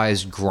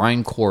improvised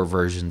grindcore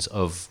versions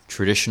of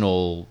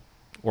traditional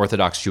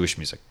Orthodox Jewish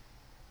music.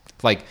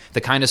 Like,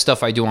 the kind of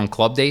stuff I do on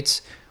club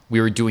dates,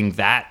 we were doing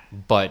that,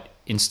 but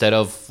instead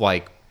of,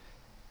 like,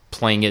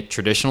 playing it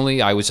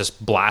traditionally, I was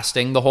just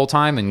blasting the whole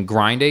time and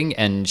grinding,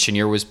 and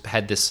Chenier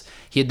had this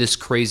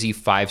crazy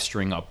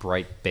 5-string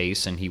upright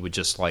bass, and he would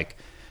just like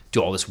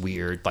do all this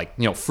weird, like,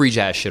 free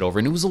jazz shit over,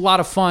 and it was a lot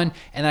of fun.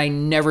 And I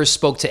never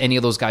spoke to any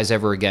of those guys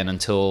ever again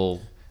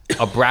until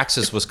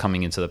Abraxas was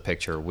coming into the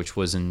picture, which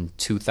was in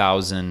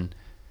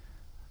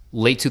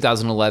late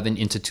 2011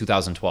 into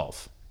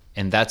 2012,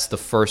 and that's the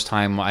first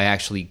time I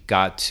actually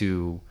got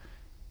to,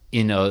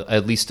 in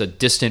at least a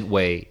distant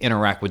way,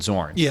 interact with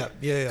Zorn. Yeah.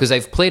 Because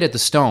I've played at the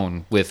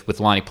Stone with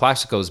Lonnie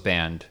Plaxico's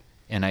band,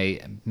 and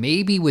I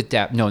maybe with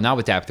not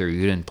with Dap Theory,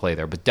 you didn't play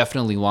there, but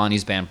definitely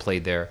Lonnie's band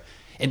played there.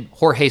 And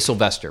Jorge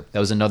Sylvester, that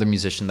was another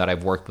musician that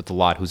I've worked with a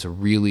lot, who's a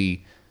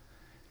really,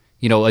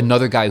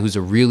 another guy who's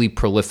a really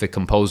prolific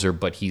composer,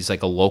 but he's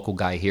like a local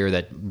guy here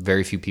that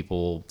very few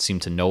people seem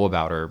to know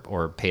about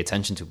or pay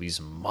attention to. He's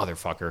a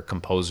motherfucker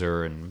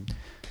composer and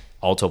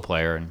alto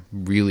player and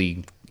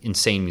really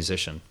insane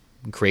musician.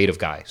 Creative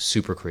guy,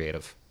 super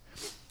creative.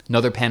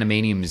 Another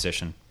Panamanian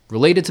musician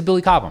related to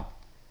Billy Cobham.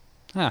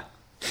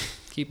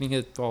 Keeping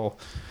it all.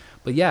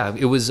 But yeah,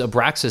 it was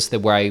Abraxas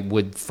where I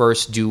would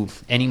first do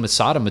any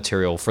Masada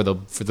material for the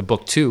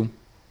book 2,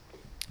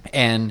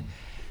 and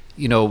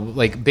you know,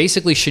 like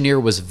basically Chenier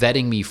was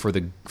vetting me for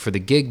the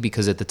gig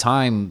because at the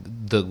time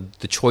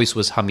the choice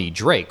was Hamid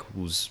Drake,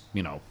 who's,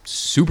 you know,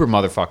 super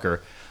motherfucker,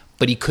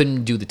 but he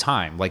couldn't do the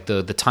time. Like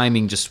the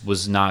timing just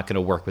was not going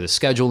to work with his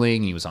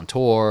scheduling. He was on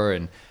tour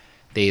and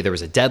there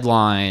was a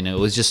deadline. It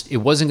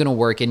wasn't going to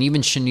work. And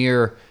even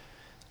Chenier,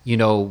 you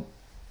know,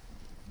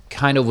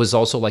 kind of was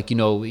also like, you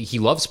know, he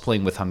loves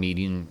playing with Hamid.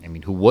 And, I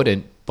mean, who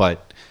wouldn't?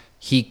 But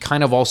he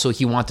kind of also,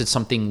 he wanted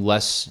something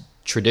less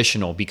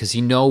traditional because he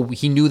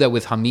knew that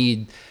with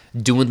Hamid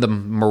doing the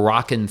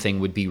Moroccan thing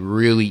would be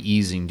really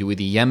easy. Doing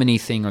the Yemeni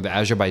thing or the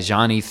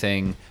Azerbaijani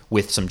thing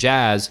with some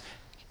jazz,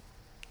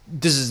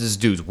 this is this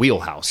dude's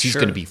wheelhouse. He's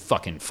going to be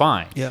fucking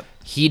fine. Yep.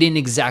 He didn't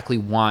exactly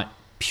want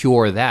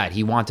pure that.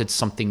 He wanted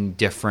something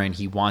different.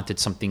 He wanted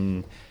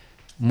something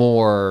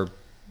more,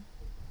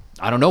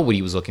 I don't know what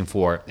he was looking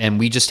for. And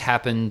we just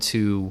happened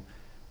to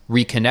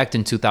reconnect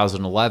in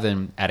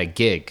 2011 at a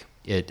gig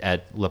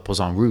at Le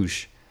Poisson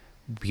Rouge.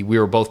 We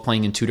were both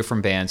playing in two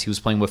different bands. He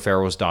was playing with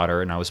Pharaoh's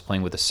Daughter, and I was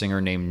playing with a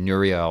singer named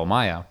Nuria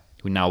El-Maya,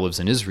 who now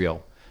lives in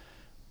Israel.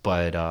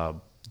 But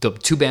the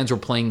two bands were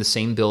playing the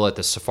same bill at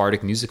the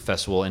Sephardic Music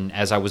Festival, and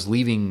as I was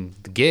leaving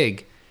the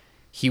gig,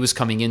 he was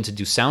coming in to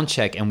do sound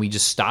check, and we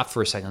just stopped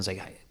for a second. I was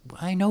like,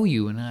 I know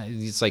you. And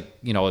it's like,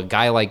 you know, a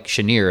guy like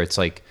Chenier, it's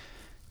like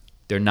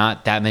there are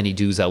not that many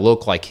dudes that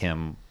look like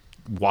him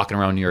walking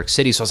around New York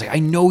City. So I was like, I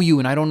know you,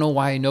 and I don't know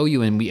why I know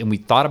you. And we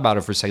thought about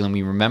it for a second, and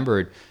we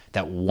remembered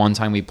that one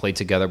time we played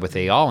together with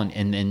Eyal,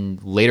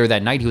 and later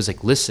that night he was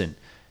like, listen,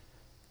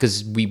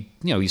 because we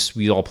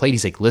all played.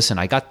 He's like, listen,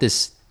 I got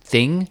this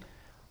thing.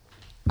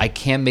 I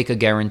can't make a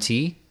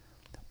guarantee,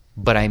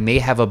 but I may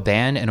have a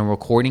band and a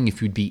recording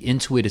if you'd be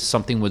into it. It's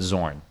something with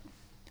Zorn.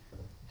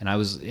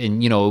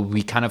 And you know,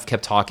 we kind of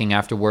kept talking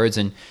afterwards,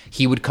 and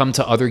he would come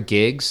to other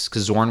gigs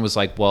because Zorn was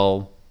like,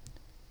 well,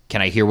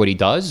 can I hear what he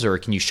does, or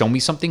can you show me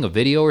something, a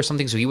video or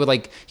something? So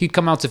he'd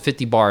come out to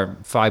 5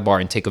 Bar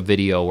and take a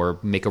video or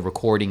make a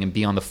recording and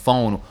be on the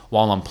phone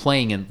while I'm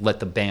playing and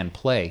let the band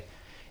play.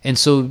 And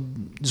so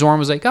Zorn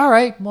was like, all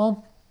right,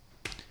 well,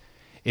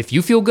 if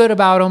you feel good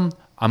about him,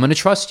 I'm going to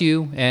trust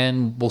you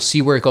and we'll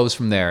see where it goes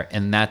from there.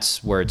 And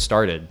that's where it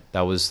started.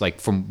 That was like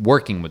from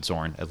working with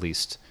Zorn at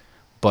least.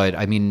 But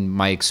I mean,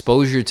 my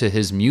exposure to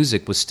his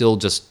music was still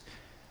just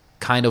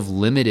kind of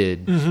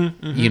limited,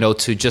 you know,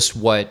 to just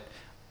what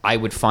I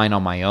would find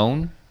on my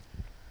own,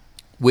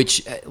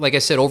 which, like I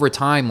said, over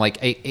time, like,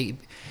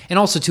 and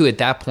also too, at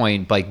that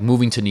point, like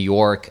moving to New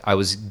York, I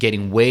was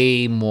getting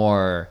way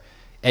more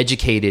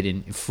educated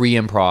in free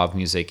improv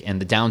music and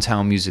the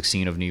downtown music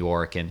scene of New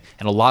York and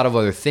a lot of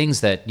other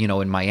things that, you know,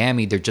 in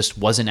Miami, there just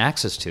wasn't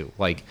access to.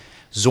 Like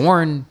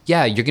Zorn,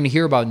 yeah, you're going to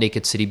hear about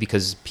Naked City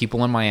because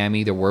people in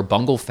Miami, there were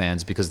Bungle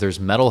fans because there's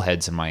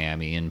metalheads in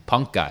Miami and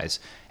punk guys,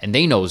 and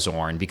they know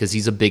Zorn because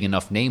he's a big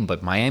enough name,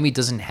 but Miami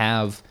doesn't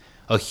have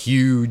a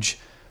huge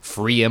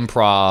free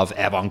improv,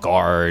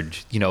 avant-garde,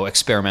 you know,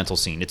 experimental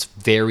scene. It's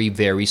very,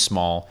 very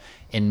small.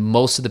 And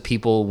most of the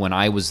people, when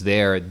I was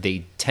there,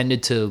 they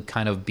tended to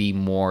kind of be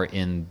more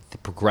in the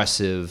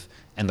progressive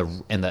and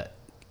the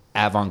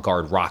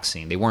avant-garde rock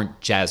scene. They weren't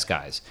jazz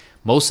guys.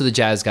 Most of the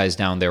jazz guys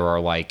down there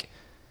are like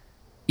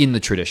in the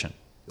tradition,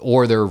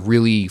 or they're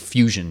really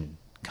fusion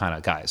kind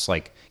of guys,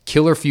 like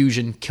killer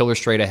fusion, killer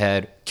straight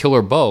ahead,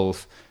 killer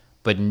both,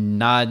 but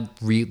not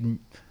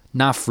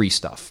free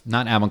stuff,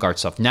 not avant-garde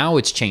stuff. Now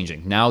it's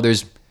changing. Now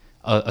there's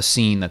a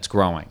scene that's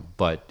growing,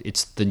 but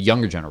it's the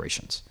younger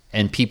generations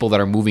and people that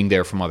are moving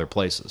there from other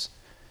places.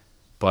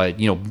 But,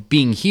 you know,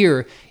 being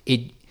here,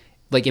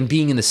 and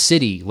being in the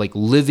city, like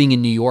living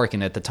in New York,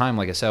 and at the time,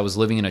 like I said, I was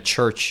living in a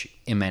church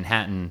in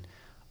Manhattan,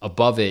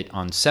 above it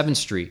on 7th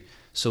Street.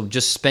 So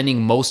just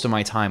spending most of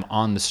my time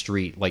on the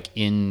street, like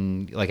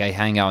I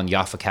hang out in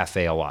Jaffa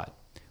Cafe a lot,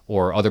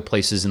 or other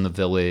places in the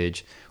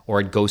Village, or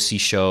I'd go see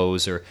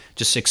shows, or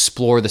just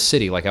explore the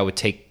city. Like I would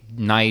take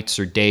nights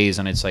or days,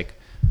 and it's like,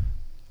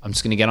 I'm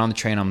just going to get on the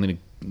train. I'm going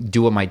to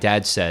do what my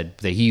dad said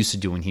that he used to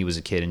do when he was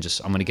a kid,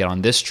 and I'm going to get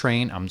on this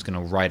train. I'm just going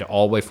to ride it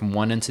all the way from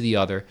one end to the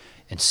other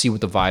and see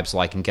what the vibe's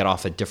like, and get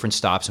off at different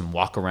stops and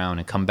walk around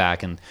and come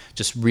back and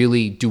just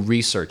really do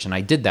research. And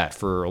I did that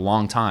for a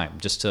long time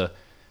just to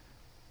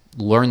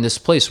learn this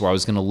place where I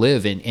was going to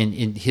live. And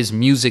his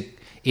music,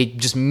 it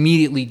just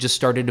immediately just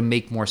started to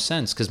make more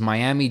sense, because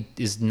Miami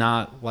is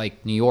not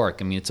like New York.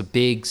 I mean, it's a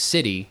big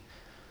city,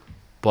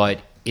 but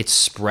it's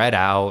spread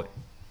out.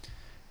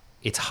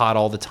 It's hot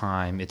all the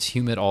time. It's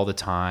humid all the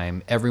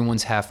time.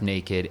 Everyone's half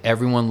naked.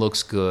 Everyone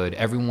looks good.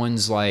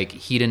 Everyone's like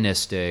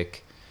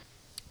hedonistic.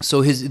 So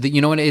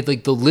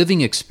like the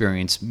living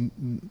experience,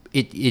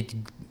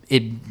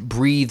 it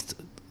breathed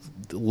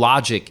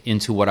logic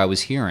into what I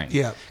was hearing.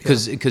 Yeah.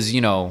 Because you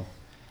know,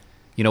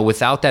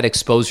 without that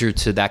exposure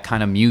to that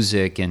kind of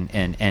music and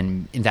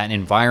in that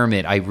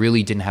environment, I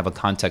really didn't have a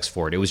context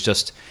for it. It was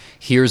just,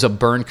 here's a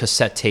burned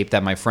cassette tape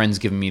that my friend's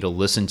given me to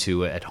listen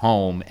to at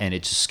home, and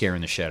it's just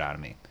scaring the shit out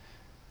of me.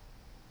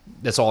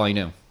 That's all I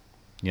knew.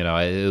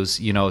 It was,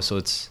 so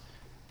it's,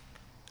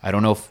 I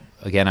don't know if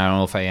again, I don't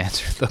know if I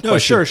answered the No,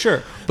 question.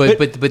 sure. But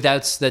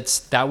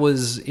that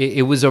was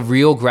it was a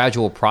real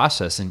gradual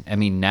process. And I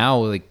mean,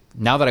 now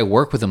that I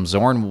work with him,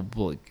 Zorn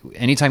will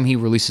anytime he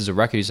releases a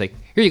record, he's like,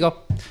 here you go.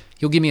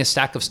 He'll give me a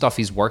stack of stuff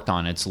he's worked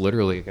on. It's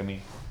literally, I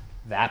mean,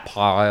 that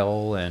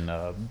pile and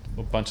a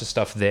bunch of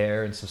stuff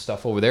there and some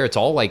stuff over there. It's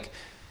all like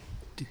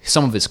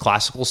some of his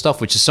classical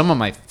stuff, which is some of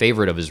my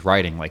favorite of his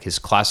writing. Like his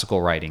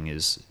classical writing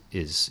is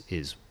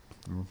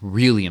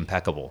really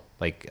impeccable.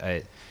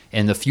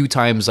 And the few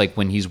times like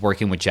when he's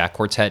working with Jack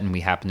Quartet and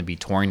we happen to be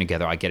touring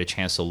together, I get a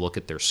chance to look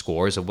at their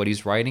scores of what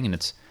he's writing, and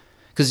it's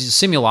because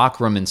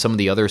Simulacrum and some of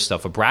the other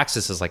stuff.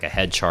 Abraxas is like a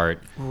head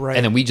chart, right?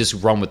 And then we just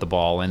run with the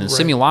ball. And in right.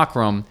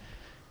 Simulacrum,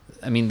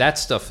 I mean, that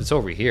stuff is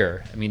over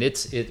here. I mean,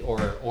 or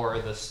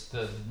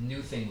the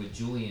new thing with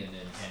Julian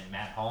and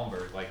Matt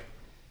Holmberg, like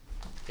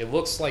it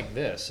looks like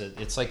this.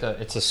 It's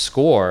a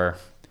score,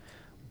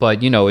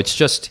 but it's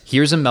just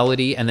here's a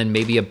melody and then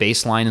maybe a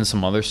bass line and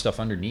some other stuff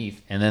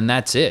underneath, and then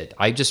that's it.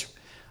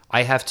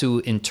 I have to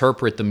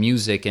interpret the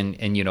music, and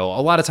a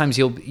lot of times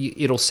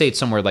it'll say it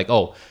somewhere like,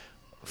 oh,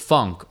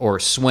 funk or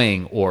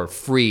swing or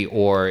free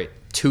or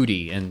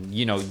tutti, and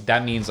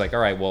that means like, all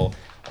right, well,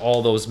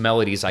 all those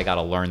melodies I got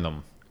to learn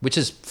them. Which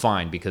is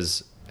fine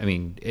because, I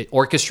mean,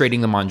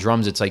 orchestrating them on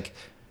drums, it's like,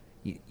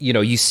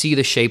 you see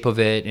the shape of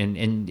it,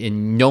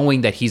 and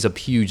knowing that he's a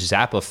huge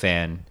Zappa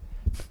fan,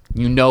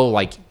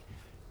 like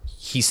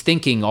he's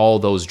thinking all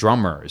those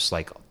drummers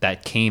like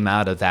that came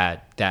out of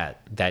that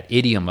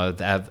idiom out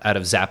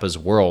of Zappa's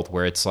world,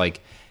 where it's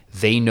like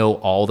they know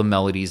all the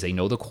melodies, they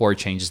know the chord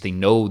changes, they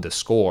know the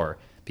score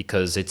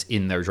because it's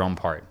in their drum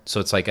part. So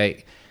it's like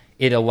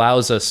it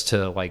allows us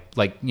to like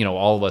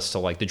all of us to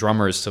like the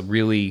drummers to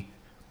really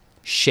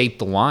shape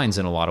the lines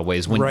in a lot of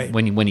ways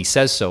when he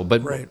says so,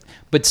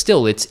 but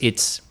still it's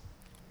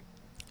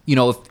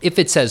if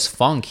it says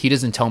funk, he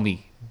doesn't tell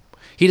me,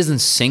 he doesn't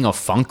sing a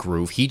funk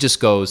groove, he just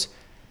goes,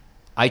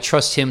 I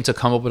trust him to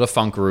come up with a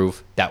funk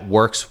groove that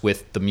works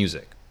with the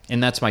music,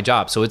 and that's my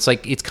job. So it's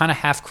like it's kind of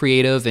half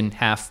creative and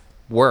half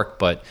work.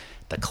 But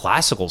the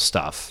classical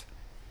stuff,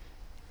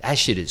 that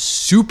shit is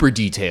super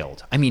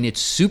detailed. I mean,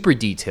 it's super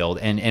detailed,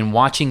 and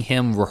watching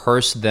him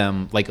rehearse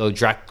them like a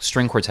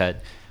string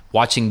quartet,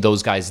 watching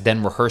those guys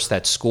then rehearse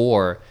that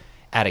score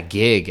at a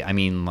gig, I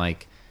mean,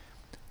 like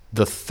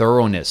the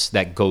thoroughness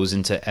that goes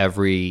into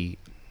every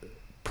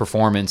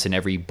performance and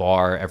every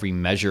bar, every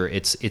measure,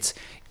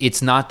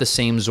 it's not the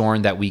same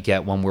Zorn that we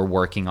get when we're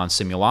working on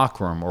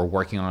Simulacrum or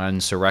working on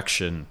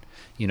Insurrection,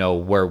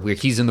 where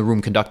he's in the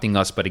room conducting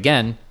us, but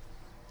again,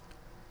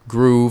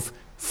 groove,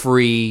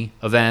 free,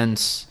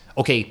 events,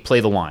 okay, play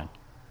the line.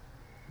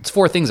 It's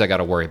 4 things I got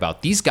to worry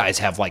about. These guys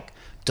have like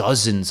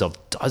dozens of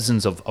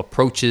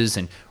approaches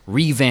and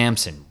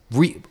revamps and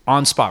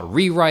on-spot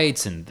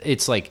rewrites, and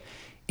it's like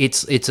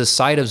it's a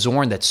side of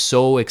Zorn that's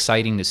so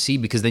exciting to see,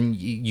 because then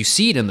you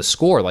see it in the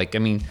score. Like, I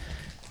mean,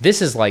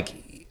 this is like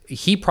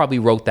he probably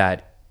wrote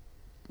that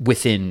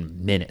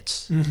within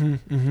minutes.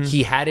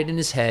 He had it in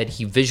his head,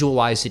 he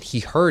visualized it, he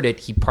heard it,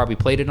 he probably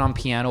played it on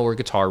piano or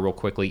guitar real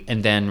quickly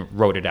and then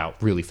wrote it out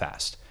really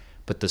fast.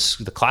 But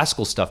the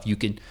classical stuff, you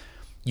can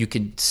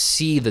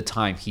see the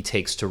time he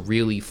takes to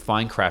really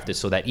fine craft it,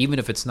 so that even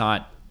if it's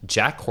not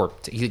Jack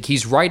Corp,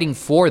 he's writing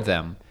for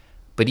them,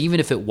 but even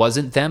if it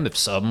wasn't them, if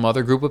some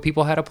other group of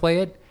people had to play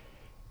it,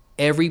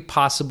 every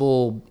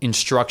possible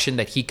instruction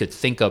that he could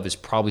think of is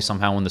probably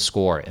somehow in the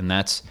score. And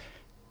that's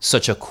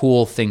such a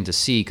cool thing to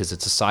see, because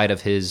it's a side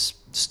of his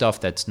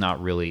stuff that's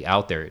not really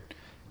out there.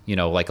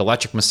 Like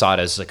Electric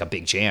Masada is like a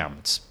big jam.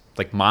 It's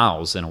like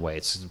Miles in a way.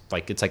 It's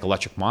like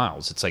Electric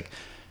Miles. It's like,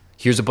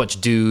 here's a bunch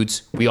of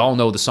dudes, we all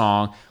know the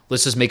song,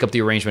 let's just make up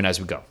the arrangement as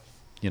we go.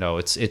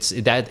 It's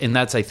that, and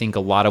that's, I think, a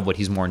lot of what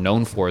he's more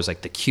known for is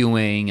like the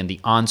cueing and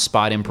the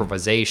on-spot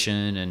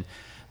improvisation and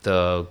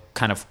the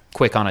kind of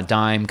quick on a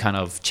dime kind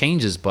of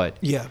changes. But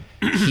yeah,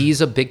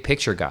 he's a big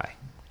picture guy.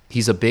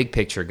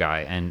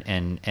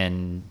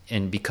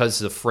 And because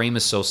the frame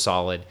is so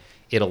solid,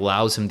 it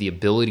allows him the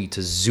ability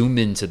to zoom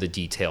into the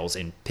details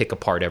and pick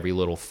apart every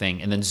little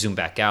thing and then zoom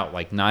back out.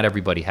 Like, not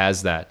everybody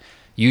has that.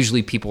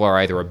 Usually people are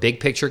either a big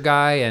picture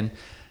guy and,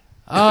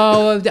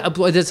 I'm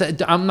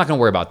not going to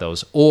worry about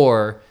those,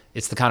 or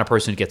it's the kind of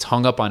person who gets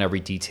hung up on every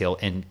detail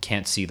and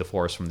can't see the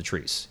forest from the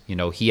trees.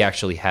 He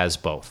actually has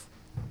both.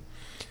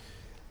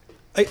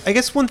 I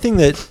guess one thing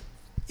that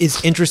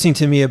is interesting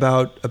to me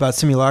about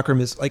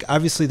Simulacrum is, like,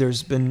 obviously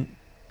there's been,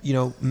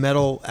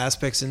 metal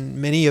aspects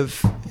in many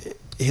of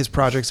his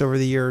projects over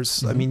the years.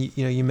 Mm-hmm. I mean,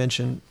 you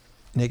mentioned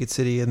Naked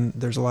City, and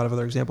there's a lot of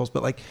other examples,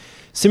 but like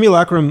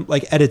Simulacrum,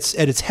 like at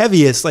its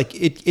heaviest, like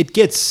it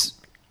gets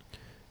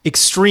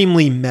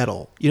extremely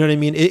metal. You know what I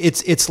mean?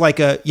 It's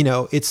like a,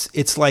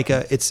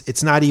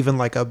 it's not even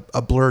like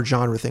a Blur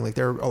genre thing. Like,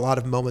 there are a lot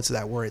of moments of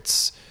that where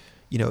it's,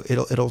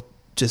 it'll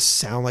just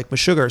sound like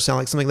Meshuggah or sound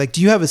like something. Like,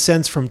 do you have a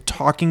sense from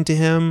talking to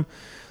him,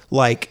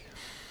 like,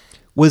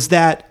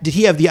 did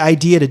he have the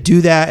idea to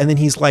do that and then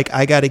he's like,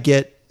 I got to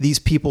get these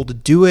people to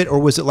do it? Or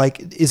was it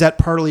like, is that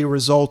partly a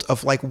result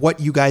of like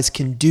what you guys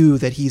can do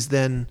that he's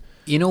then...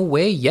 In a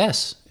way,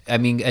 yes. I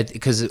mean,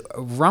 because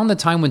around the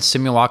time when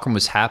Simulacrum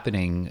was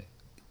happening,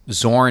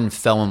 Zorn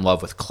fell in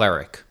love with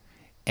Cleric,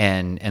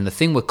 and the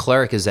thing with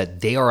Cleric is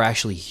that they are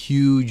actually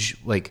huge.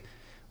 Like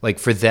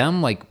for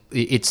them, like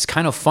it's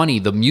kind of funny.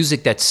 The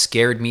music that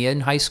scared me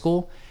in high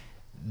school,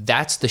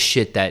 that's the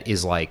shit that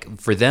is like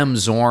for them.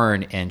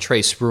 Zorn and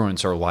Trey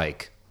Spruance are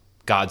like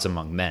gods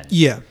among men.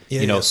 Yeah,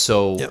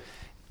 So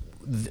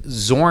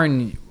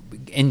Zorn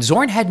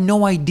had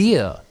no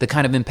idea the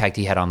kind of impact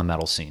he had on the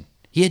metal scene.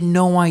 He had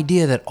no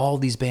idea that all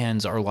these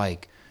bands are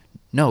like,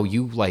 no,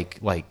 you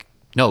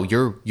no,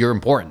 you're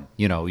important.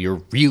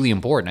 You're really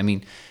important. I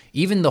mean,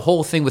 even the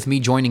whole thing with me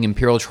joining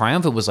Imperial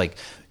Triumphant was like,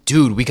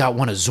 dude, we got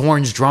one of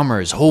Zorn's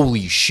drummers.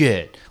 Holy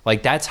shit.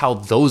 Like, that's how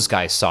those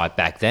guys saw it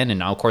back then. And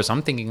now, of course,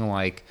 I'm thinking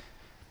like,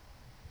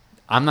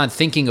 I'm not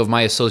thinking of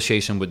my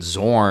association with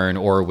Zorn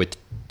or with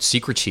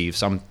Secret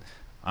Chiefs.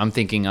 I'm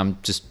thinking I'm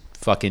just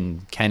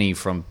fucking Kenny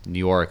from New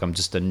York. I'm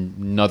just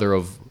another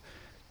of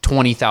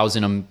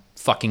 20,000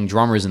 fucking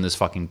drummers in this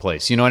fucking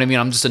place. You know what I mean?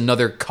 I'm just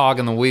another cog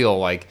in the wheel.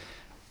 Like,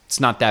 it's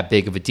not that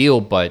big of a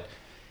deal, but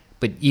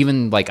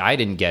even like I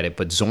didn't get it,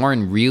 but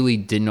Zorn really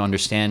didn't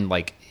understand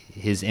like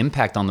his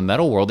impact on the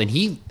metal world.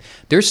 And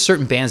there's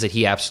certain bands that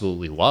he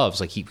absolutely loves.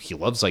 Like he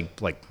loves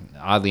like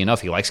oddly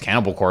enough, he likes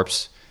Cannibal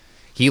Corpse.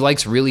 He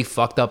likes really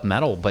fucked up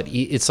metal, but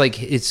it's like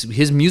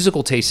his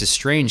musical taste is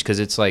strange because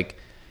it's like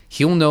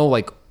he'll know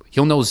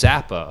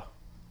Zappa,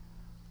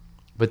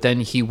 but then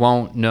he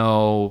won't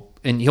know,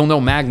 and he'll know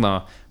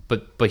Magma,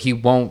 but he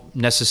won't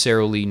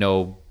necessarily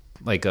know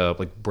like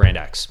Brand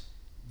X.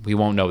 We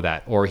won't know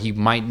that, or he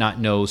might not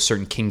know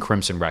certain King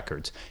Crimson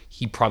records.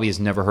 He probably has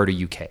never heard of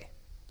UK.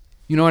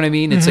 You know what I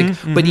mean? It's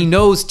but he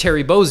knows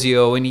Terry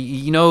Bozzio and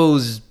he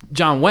knows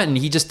John Wetton.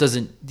 He just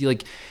doesn't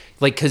like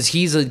because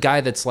he's a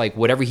guy that's like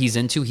whatever he's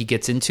into, he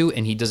gets into,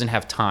 and he doesn't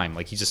have time.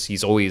 Like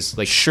he's always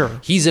like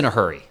he's in a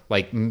hurry.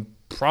 Like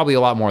probably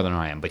a lot more than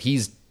I am, but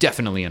he's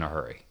definitely in a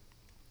hurry.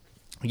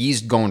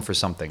 He's going for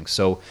something.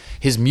 So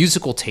his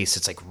musical taste,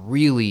 it's like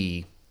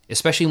really,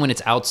 especially when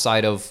it's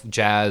outside of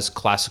jazz,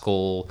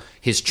 classical,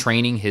 his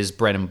training, his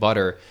bread and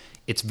butter,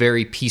 it's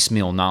very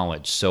piecemeal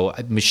knowledge. So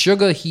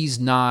Meshuggah, he's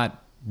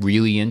not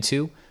really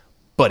into,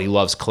 but he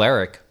loves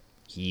Cleric.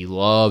 He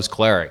loves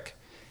Cleric.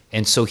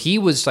 And so he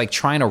was like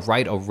trying to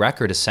write a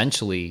record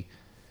essentially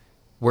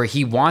where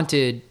he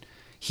wanted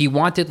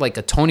like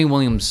a Tony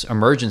Williams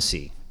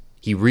Emergency.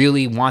 He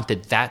really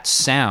wanted that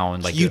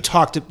sound. Like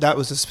that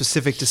was a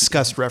specific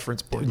discussed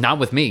reference point. Not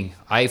with me.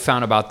 I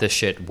found about this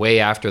shit way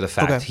after the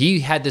fact. Okay. He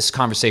had this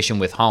conversation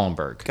with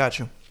Hollenberg.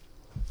 Gotcha.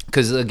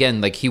 Because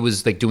again, like he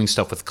was like doing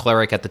stuff with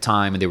Cleric at the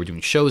time, and they were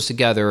doing shows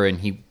together,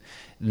 and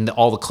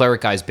all the Cleric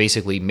guys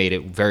basically made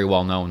it very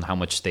well known how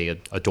much they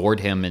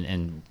adored him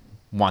and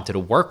wanted to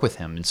work with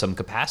him in some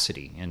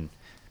capacity. And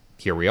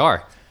here we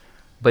are.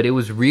 But it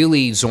was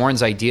really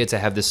Zorn's idea to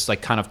have this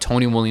like kind of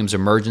Tony Williams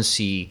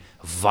Emergency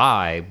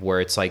vibe where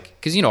it's like,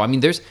 because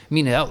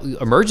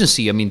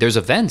Emergency, there's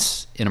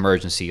events in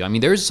Emergency.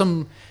 There's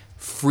some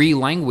free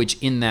language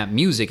in that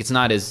music. It's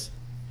not as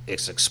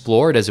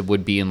explored as it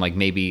would be in like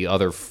maybe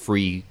other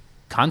free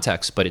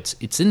contexts, but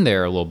it's in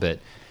there a little bit.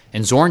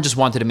 And Zorn just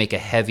wanted to make a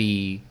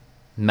heavy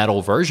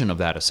metal version of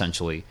that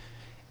essentially.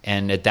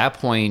 And at that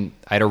point,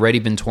 I'd already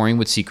been touring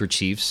with Secret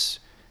Chiefs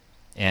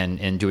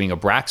and doing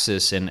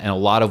Abraxas, and a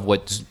lot of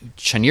what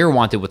Chenier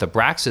wanted with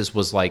Abraxas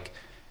was like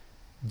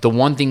the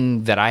one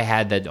thing that I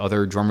had that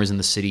other drummers in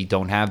the city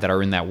don't have that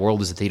are in that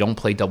world is that they don't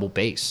play double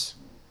bass.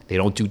 They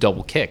don't do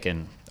double kick,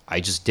 and I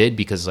just did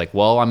because like,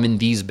 well, I'm in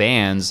these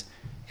bands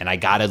and I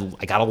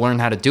gotta learn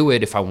how to do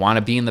it if I want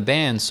to be in the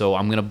band, so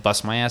I'm gonna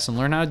bust my ass and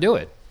learn how to do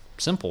it.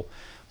 Simple.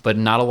 But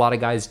not a lot of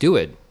guys do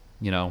it,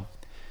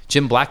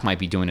 Jim Black might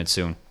be doing it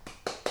soon.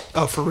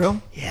 Oh, for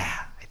real?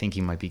 Yeah, I think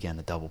he might be getting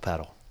a double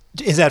pedal.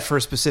 Is that for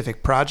a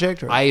specific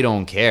project? Or? I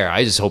don't care.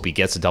 I just hope he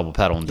gets a double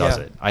pedal and does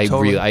it.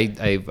 Totally.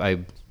 I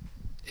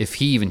if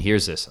he even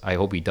hears this, I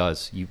hope he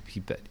does. You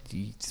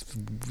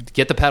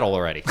get the pedal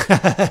already.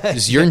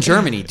 You're in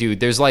Germany, dude.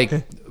 There's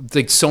like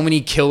so many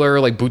killer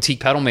like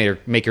boutique pedal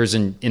makers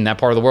in that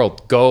part of the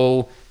world.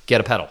 Go get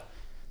a pedal.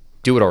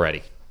 Do it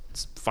already.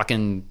 It's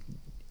fucking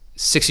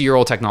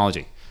 60-year-old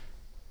technology.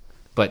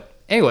 But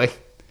anyway,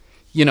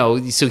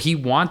 so he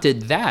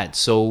wanted that.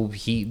 So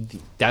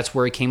that's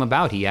where it came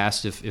about. He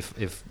asked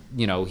if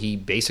he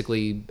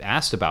basically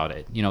asked about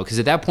it, because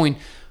at that point,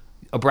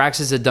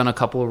 Abraxas had done a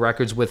couple of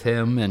records with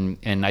him,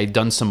 and I'd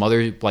done some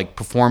other like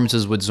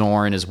performances with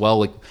Zorn as well.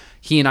 Like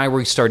he and I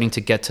were starting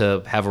to get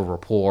to have a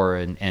rapport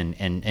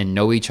and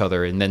know each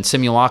other. And then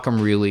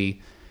Simulacrum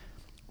really,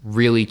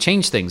 really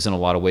changed things in a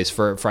lot of ways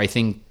for I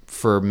think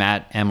for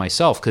Matt and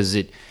myself, because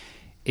it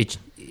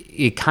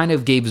kind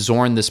of gave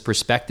Zorn this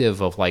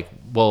perspective of like,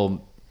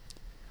 well,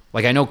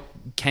 like I know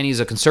Kenny's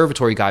a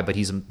conservatory guy, but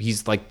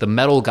he's like the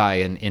metal guy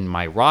in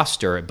my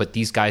roster, but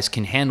these guys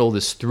can handle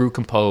this through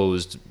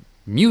composed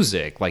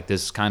music, like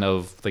this kind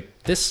of like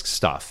this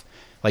stuff.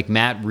 Like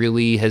Matt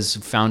really has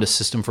found a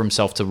system for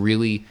himself to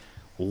really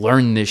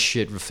learn this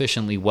shit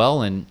efficiently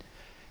well, and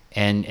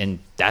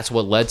that's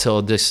what led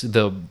to this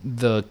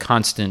the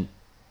constant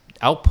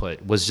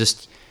output was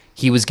just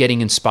he was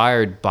getting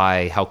inspired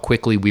by how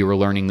quickly we were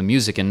learning the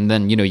music. And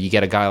then, you know, you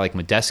get a guy like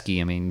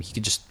Medeski. I mean,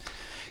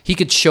 he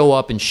could show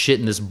up and shit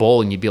in this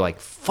bowl and you'd be like,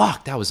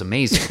 fuck, that was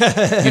amazing.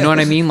 You know what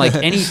I mean? Like,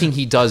 anything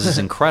he does is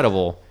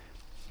incredible.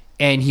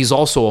 And he's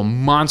also a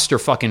monster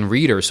fucking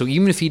reader. So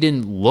even if he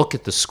didn't look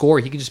at the score,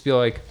 he could just be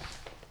like,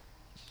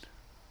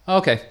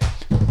 okay,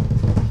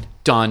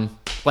 done.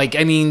 Like,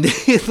 I mean,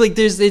 like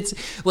there's,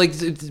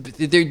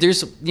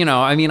 you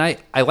know, I mean,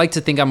 I like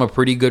to think I'm a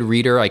pretty good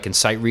reader. I can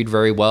sight read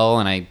very well,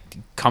 and I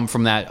come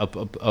from that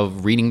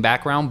of reading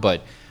background.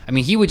 But I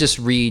mean, he would just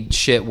read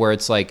shit where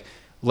it's like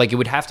it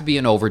would have to be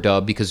an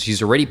overdub because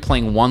he's already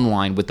playing one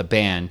line with the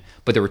band,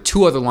 but there were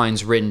two other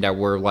lines written that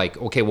were like,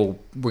 okay, well,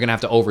 we're gonna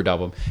have to overdub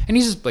them, and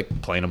he's just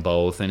like playing them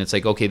both, and it's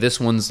like, okay, this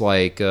one's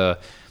like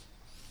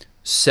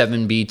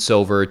 7 beats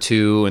over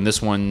 2, and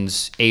this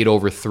one's 8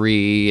 over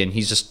 3, and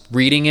he's just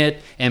reading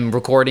it and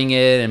recording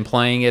it and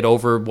playing it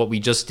over what we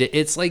just did.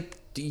 It's like,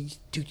 dude,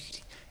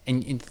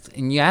 and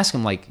you ask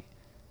him like,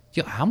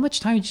 yo, how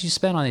much time did you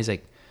spend on it? He's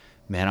like,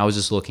 man, I was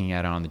just looking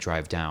at it on the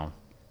drive down.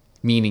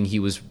 Meaning he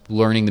was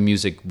learning the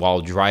music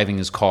while driving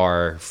his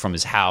car from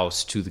his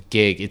house to the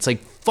gig. It's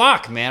like,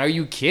 fuck, man, are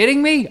you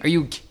kidding me? Are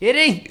you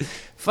kidding?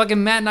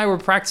 Fucking Matt and I were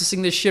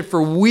practicing this shit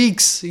for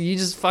weeks. You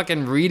just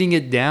fucking reading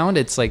it down.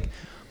 It's like,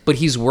 but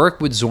he's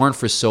worked with Zorn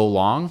for so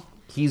long.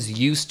 He's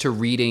used to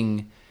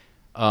reading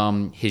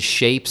his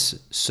shapes,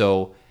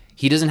 so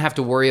he doesn't have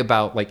to worry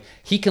about, like,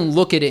 he can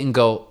look at it and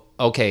go,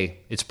 okay,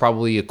 it's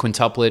probably a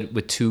quintuplet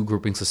with 2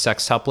 groupings of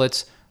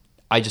sextuplets.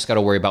 I just got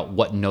to worry about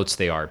what notes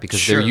they are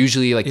because they're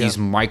usually like these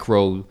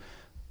micro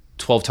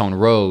 12-tone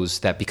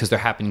rows that, because they're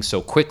happening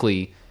so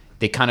quickly,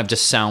 they kind of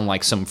just sound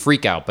like some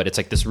freak out, but it's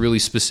like this really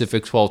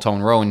specific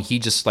 12-tone row, and he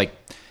just like,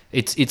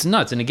 it's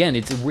nuts. And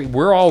again,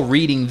 we're all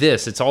reading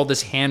this. It's all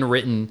this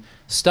handwritten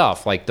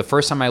stuff. Like the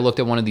first time I looked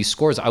at one of these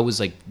scores, I was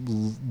like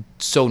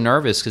so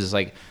nervous because it's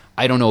like,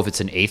 I don't know if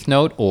it's an eighth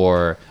note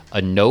or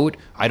a note.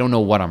 I don't know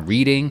what I'm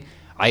reading.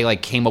 I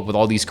like came up with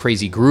all these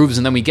crazy grooves,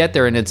 and then we get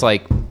there and it's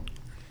like,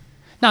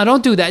 no,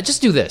 don't do that.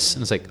 Just do this.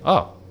 And it's like,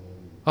 oh,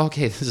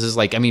 okay. This is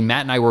like, I mean,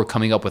 Matt and I were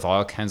coming up with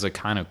all kinds of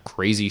kind of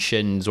crazy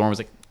shit, and Zorn was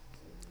like,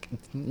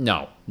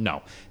 no,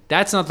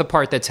 that's not the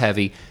part that's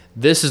heavy.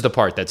 This is the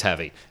part that's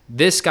heavy.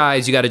 This,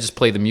 guys, you got to just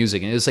play the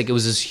music. And it's like, it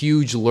was this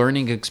huge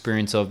learning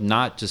experience of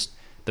not just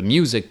the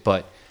music,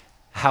 but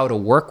how to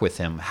work with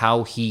him,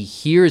 how he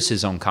hears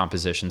his own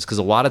compositions. Because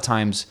a lot of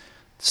times,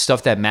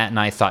 stuff that Matt and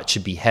I thought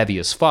should be heavy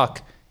as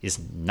fuck is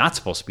not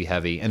supposed to be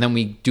heavy. And then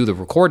we do the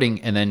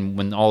recording, and then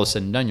when all is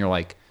said and done, you're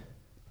like,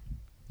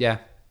 yeah,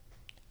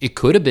 it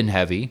could have been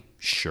heavy,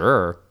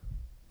 sure,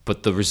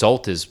 but the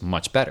result is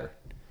much better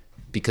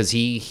because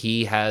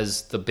he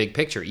has the big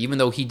picture. Even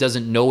though he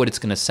doesn't know what it's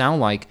going to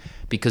sound like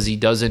because he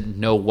doesn't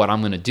know what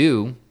I'm going to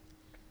do,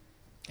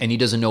 and he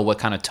doesn't know what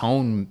kind of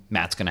tone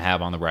Matt's going to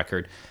have on the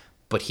record,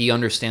 but he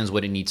understands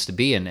what it needs to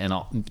be. And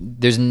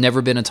there's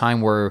never been a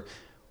time where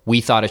we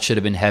thought it should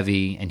have been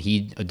heavy and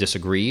he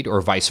disagreed,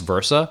 or vice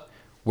versa,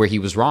 where he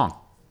was wrong.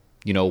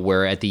 You know,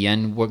 where at the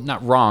end, well,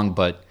 not wrong,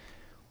 but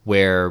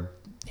where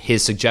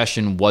his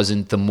suggestion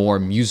wasn't the more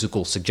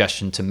musical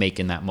suggestion to make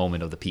in that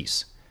moment of the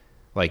piece.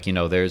 Like, you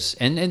know, there's,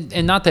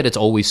 and not that it's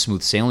always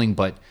smooth sailing,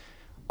 but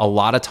a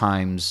lot of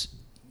times,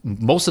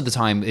 most of the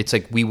time, it's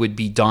like we would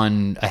be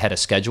done ahead of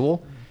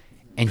schedule,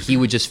 and he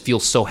would just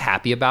feel so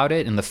happy about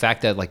it. And the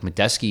fact that, like,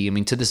 Medeski, I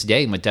mean, to this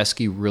day,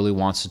 Medeski really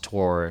wants to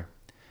tour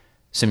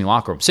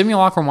Simulacrum.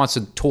 Simulacrum wants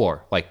to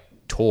tour, like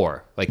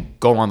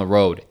go on the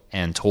road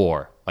and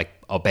tour, like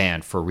a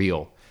band for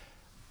real.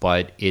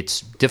 But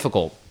it's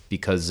difficult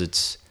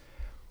because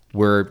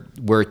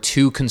we're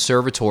too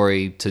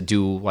conservatory to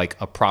do like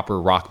a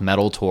proper rock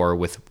metal tour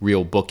with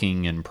real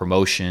booking and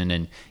promotion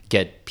and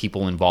get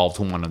people involved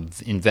who want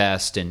to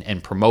invest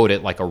and promote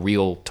it like a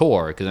real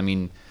tour. Because I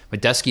mean,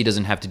 Medeski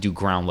doesn't have to do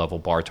ground level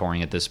bar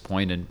touring at this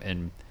point,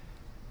 and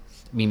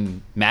I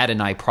mean, Matt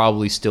and I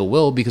probably still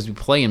will because we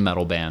play in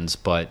metal bands,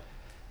 but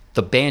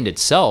the band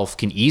itself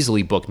can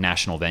easily book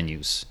national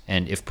venues.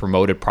 And if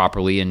promoted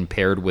properly and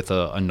paired with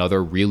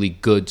another really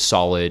good,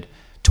 solid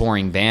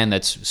touring band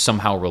that's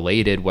somehow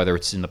related, whether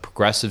it's in the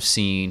progressive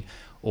scene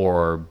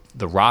or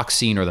the rock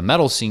scene or the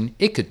metal scene,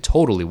 it could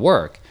totally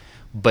work.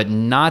 But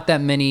not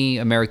that many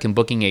American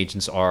booking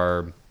agents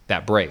are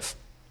that brave.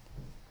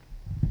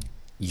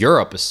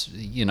 Europe is,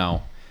 you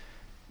know,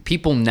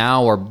 people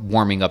now are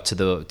warming up to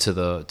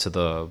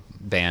the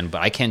band,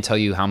 but I can't tell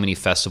you how many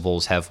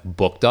festivals have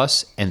booked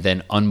us and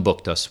then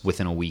unbooked us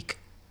within a week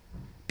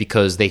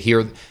because they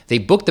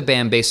book the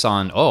band based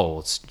on, oh,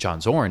 it's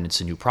John Zorn,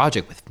 it's a new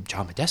project with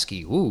John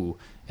Medeski, ooh,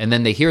 and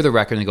then they hear the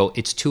record and they go,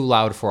 it's too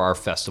loud for our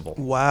festival.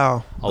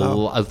 Wow.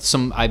 A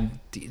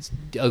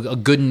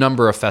good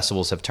number of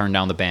festivals have turned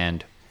down the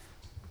band,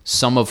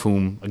 some of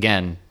whom,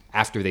 again,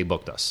 after they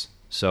booked us.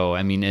 So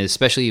I mean,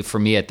 especially for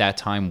me at that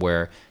time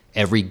where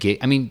every gig,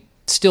 I mean,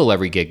 still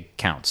every gig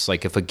counts.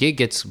 Like if a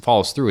gig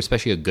falls through,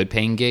 especially a good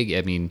paying gig,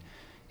 I mean,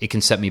 it can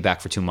set me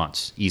back for 2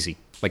 months, easy.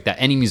 Like that,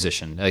 any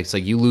musician, it's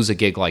like you lose a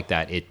gig like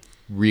that, it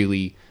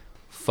really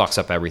fucks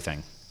up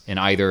everything. and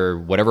either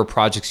whatever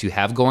projects you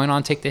have going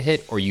on take the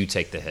hit or you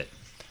take the hit.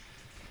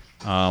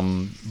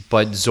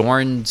 But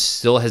Zorn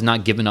still has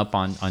not given up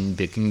on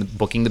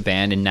booking the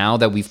band, and now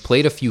that we've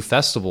played a few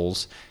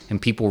festivals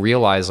and people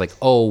realize like,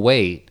 oh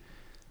wait,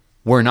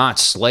 we're not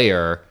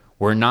Slayer,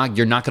 we're not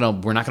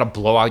gonna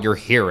blow out your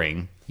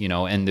hearing, you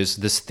know. And there's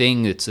this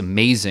thing that's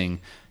amazing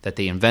that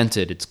they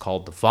invented. It's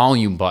called the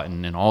volume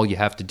button, and all you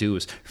have to do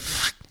is,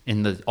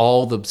 and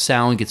all the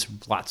sound gets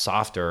a lot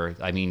softer.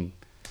 I mean,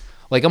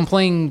 like I'm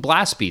playing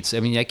blast beats. I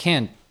mean, I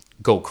can't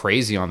go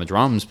crazy on the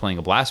drums playing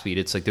a blast beat.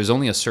 It's like there's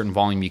only a certain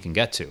volume you can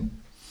get to,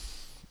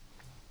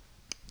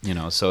 you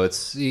know. So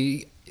it's,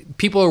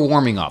 people are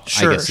warming up,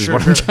 I guess is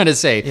what I'm trying to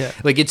say. Yeah.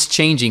 Like it's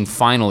changing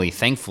finally,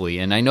 thankfully.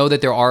 And I know that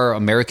there are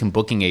American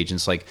booking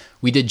agents. Like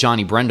we did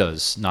Johnny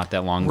Brenda's not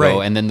that long ago,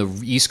 Right. and then the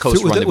East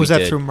Coast run was that we that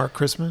did. through Mark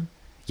Chrisman?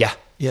 Yeah.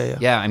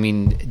 Yeah. I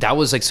mean, that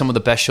was like some of the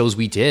best shows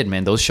we did,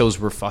 man. Those shows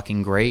were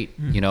fucking great,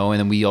 you know. And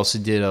then we also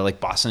did like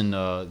Boston,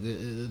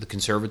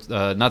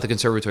 the not the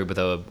conservatory, but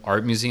the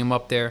art museum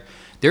up there.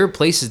 There are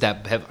places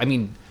that have, I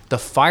mean, the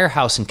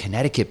Firehouse in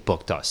Connecticut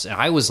booked us, and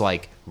I was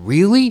like,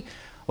 really?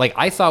 Like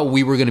I thought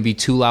we were going to be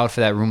too loud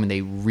for that room, and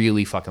they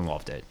really fucking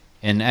loved it.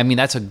 And I mean,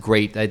 that's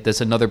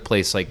another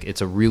place. Like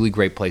it's a really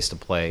great place to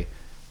play.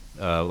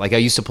 Like I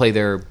used to play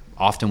there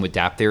often with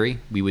Dap Theory.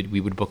 We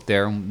would book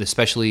there,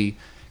 especially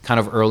kind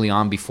of early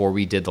on before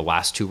we did the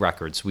last two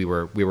records. We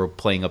were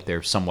playing up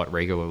there somewhat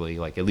regularly,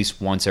 like at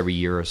least once every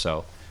year or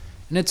so.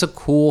 And it's a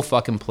cool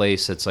fucking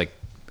place. It's like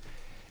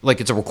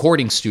it's a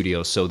recording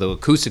studio, so the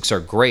acoustics are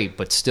great,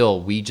 but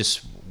still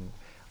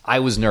I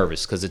was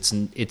nervous because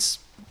it's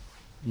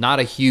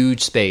not a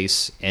huge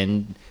space,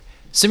 and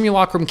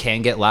Simulacrum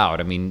can get loud.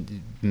 I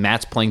mean,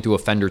 Matt's playing through a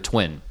Fender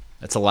Twin.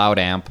 That's a loud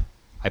amp.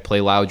 I play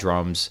loud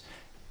drums.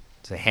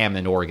 It's a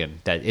Hammond organ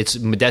that it's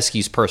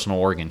Medeski's personal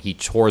organ. He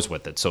tours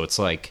with it, so it's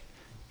like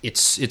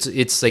it's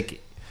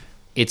like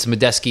it's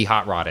Medeski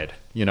hot rodded.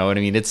 You know what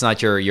I mean? It's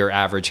not your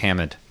average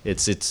Hammond.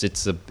 It's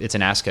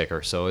an ass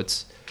kicker. So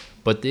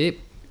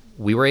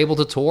we were able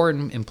to tour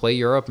and play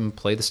Europe and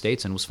play the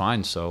States, and it was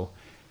fine. So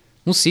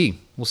we'll see.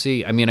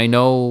 I mean, I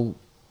know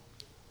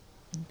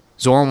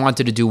Zorn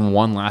wanted to do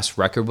one last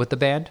record with the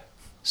band,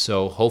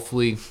 so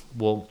hopefully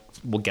we'll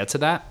get to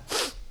that.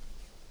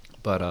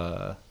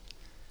 But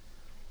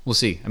we'll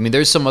see. I mean,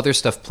 there's some other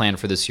stuff planned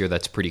for this year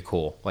that's pretty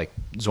cool, like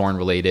Zorn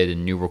related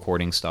and new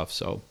recording stuff.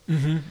 So,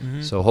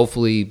 so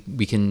hopefully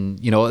we can,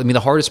 you know, I mean, the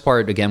hardest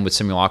part again with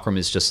Simulacrum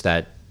is just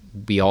that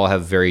we all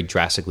have very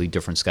drastically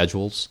different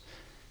schedules,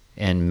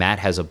 and Matt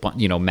has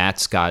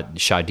Matt's got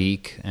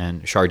Shardik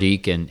and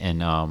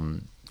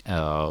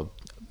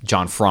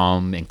John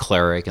Frum and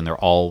Cleric, and they're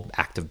all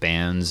active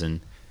bands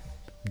and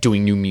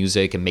doing new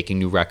music and making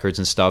new records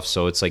and stuff.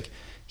 So it's like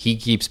he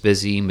keeps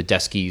busy.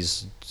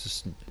 Medeski's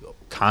just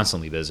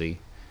constantly busy,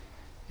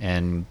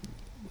 and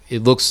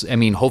it looks, I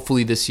mean,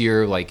 hopefully this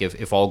year, like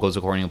if all goes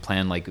according to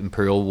plan, like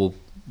Imperial will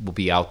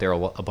be out there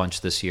a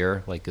bunch this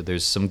year. Like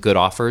there's some good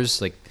offers.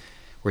 Like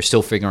we're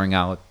still figuring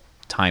out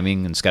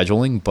timing and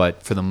scheduling,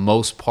 but for the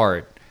most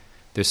part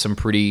there's some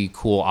pretty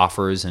cool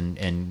offers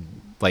and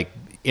like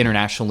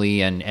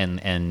internationally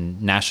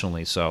and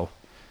nationally. So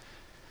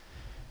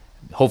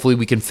hopefully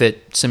we can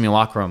fit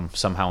Simulacrum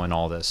somehow in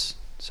all this.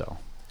 So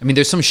I mean,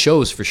 there's some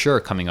shows for sure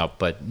coming up,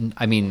 but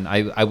I mean,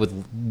 I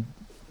would,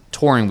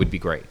 touring would be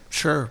great.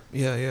 Sure.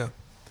 Yeah.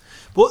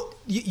 Well,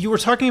 you were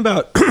talking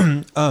about,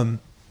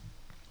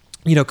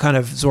 you know, kind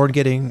of Zorn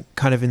getting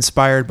kind of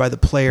inspired by the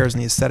players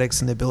and the aesthetics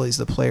and the abilities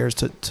of the players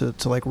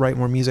to like write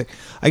more music.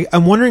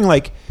 I'm wondering,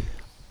 like,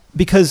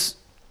 because,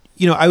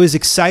 you know, I was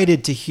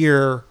excited to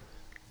hear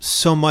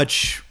so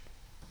much,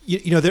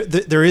 you know,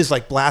 there is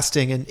like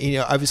blasting and, you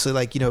know, obviously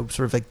like, you know,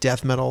 sort of like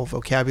death metal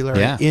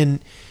vocabulary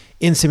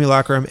in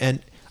Simulacrum,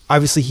 and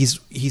obviously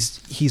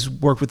he's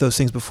worked with those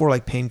things before,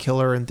 like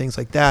Painkiller and things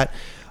like that.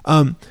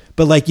 But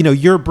like, you know,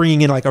 you're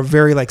bringing in like a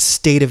very like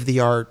state of the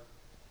art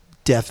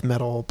death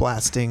metal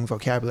blasting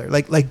vocabulary.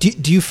 Like,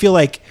 do you feel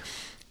like,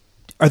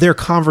 are there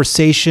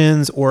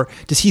conversations, or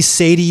does he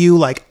say to you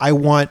like, I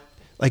want,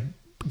 like,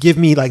 give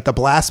me like the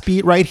blast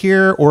beat right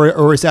here,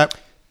 or is that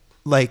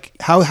like,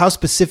 how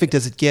specific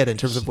does it get in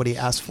terms of what he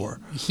asked for?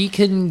 He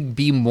can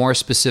be more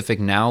specific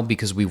now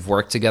because we've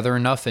worked together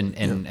enough,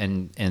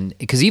 and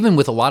because even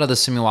with a lot of the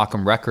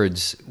Simulacrum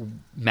records,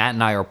 Matt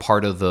and I are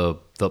part of the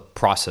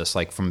process,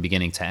 like from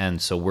beginning to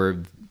end. So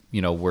we're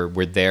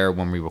there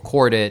when we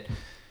record it,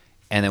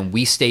 and then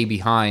we stay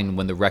behind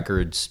when the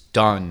record's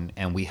done,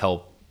 and we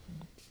help.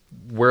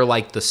 We're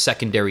like the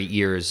secondary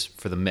ears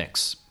for the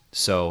mix.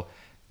 So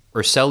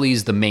Mark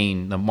Urselli's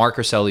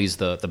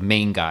the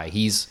main guy.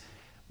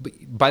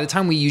 By the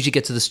time we usually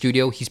get to the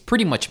studio, he's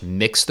pretty much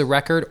mixed the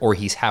record, or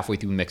he's halfway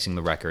through mixing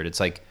the record. It's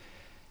like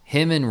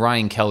him and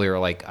Ryan Kelly are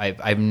like,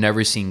 I've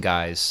never seen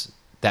guys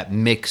that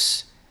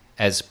mix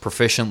as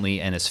proficiently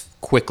and as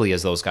quickly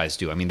as those guys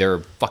do. I mean, they're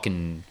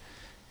fucking,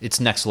 it's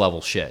next level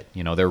shit.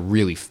 You know, they're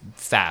really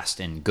fast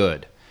and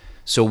good.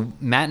 So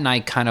Matt and I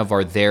kind of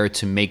are there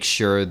to make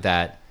sure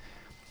that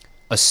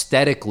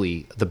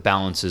aesthetically the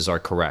balances are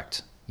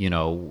correct. you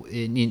know,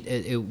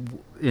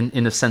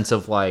 in a sense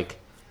of like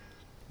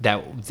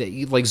that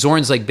like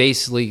Zorn's like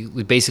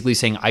basically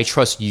saying, I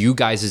trust you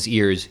guys'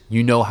 ears.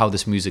 You know how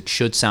this music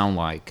should sound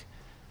like.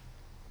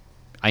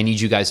 I need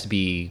you guys to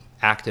be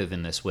active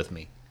in this with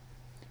me,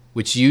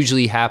 which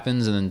usually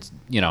happens. And then,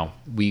 you know,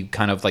 we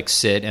kind of like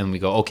sit and we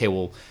go, okay,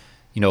 well,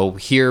 you know,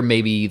 here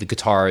maybe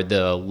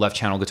the left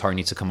channel guitar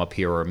needs to come up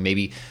here, or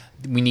maybe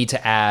we need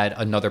to add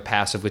another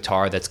passive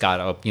guitar that's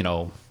got a, you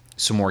know,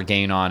 some more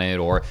gain on it,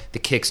 or the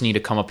kicks need to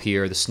come up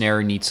here, the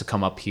snare needs to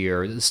come up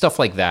here, stuff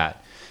like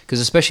that.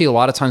 Because especially a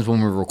lot of times when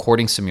we're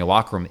recording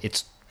Simulacrum,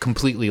 it's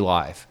completely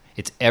live.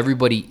 It's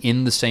everybody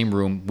in the same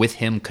room with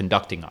him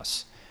conducting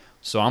us.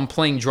 So I'm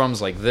playing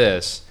drums like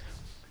this.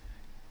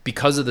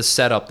 Because of the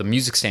setup, the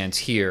music stand's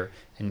here,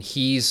 and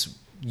he's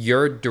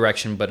your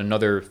direction, but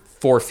another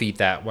 4 feet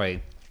that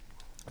way,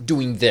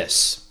 doing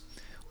this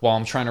while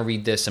I'm trying to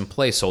read this and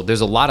play. So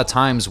there's a lot of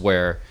times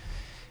where,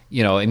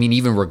 you know, I mean,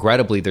 even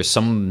regrettably, there's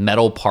some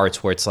metal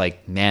parts where it's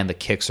like, man, the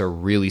kicks are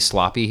really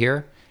sloppy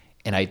here.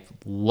 And I'd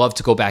love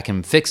to go back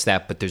and fix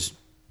that, but it's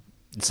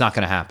not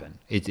going to happen.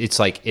 It's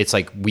like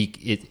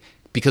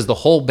because the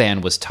whole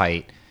band was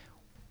tight.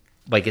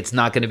 Like, it's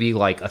not going to be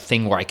like a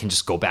thing where I can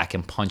just go back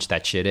and punch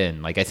that shit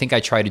in. Like, I think I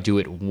tried to do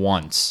it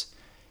once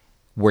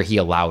where he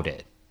allowed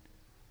it.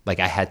 Like,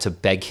 I had to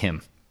beg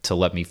him to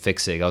let me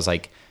fix it. I was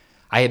like,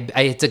 I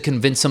had to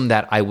convince him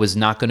that I was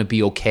not going to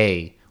be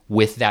okay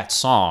with that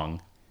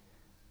song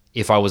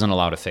if I wasn't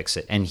allowed to fix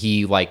it. And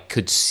he like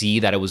could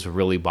see that it was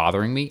really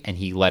bothering me, and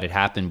he let it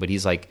happen. But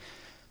he's like,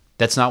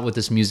 that's not what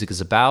this music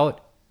is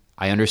about.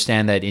 I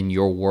understand that in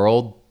your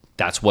world,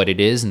 that's what it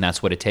is and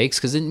that's what it takes.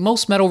 Because in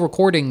most metal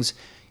recordings,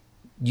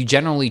 you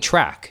generally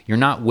track. You're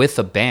not with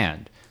a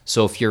band.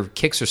 So if your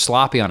kicks are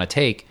sloppy on a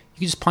take,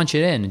 you just punch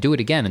it in and do it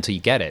again until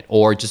you get it,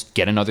 or just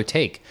get another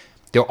take.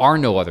 There are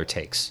no other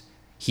takes.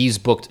 He's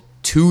booked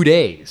 2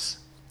 days.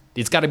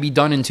 It's got to be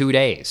done in 2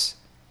 days.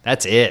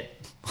 That's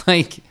it.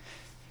 Like,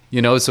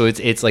 you know, so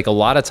it's like a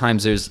lot of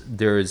times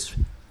there's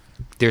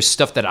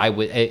stuff that I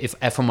would, if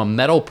from a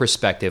metal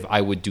perspective,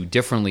 I would do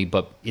differently,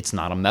 but it's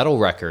not a metal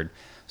record.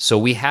 So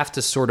we have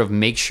to sort of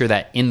make sure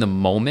that in the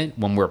moment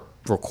when we're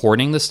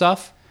recording the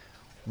stuff,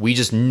 we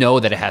just know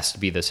that it has to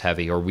be this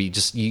heavy, or you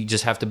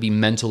just have to be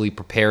mentally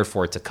prepared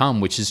for it to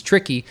come, which is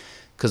tricky.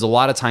 Because a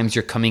lot of times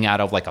you're coming out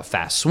of like a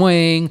fast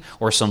swing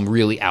or some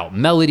really out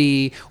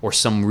melody or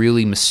some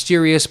really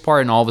mysterious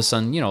part, and all of a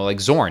sudden, you know, like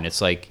Zorn, it's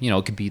like, you know,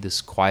 it could be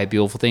this quiet,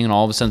 beautiful thing, and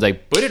all of a sudden it's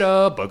like, put it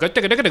up,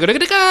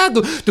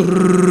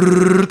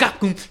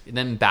 and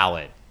then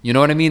ballad. You know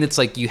what I mean? It's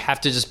like you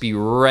have to just be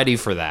ready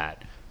for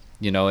that,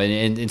 you know,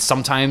 and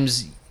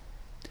sometimes,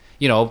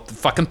 you know,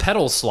 fucking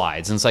pedal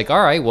slides, and it's like,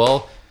 all right,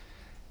 well,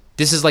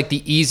 this is like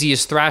the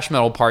easiest thrash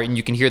metal part, and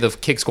you can hear the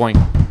kicks going.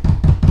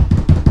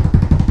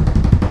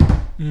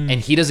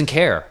 And he doesn't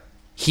care.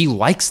 He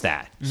likes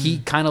that. He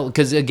kind of,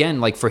 because again,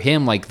 like for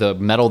him, like the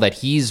metal that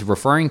he's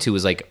referring to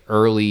is like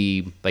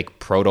early, like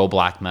proto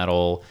black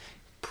metal,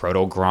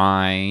 proto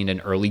grind,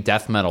 and early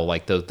death metal,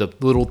 like the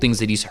little things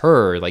that he's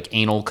heard, like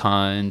Anal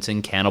Cunt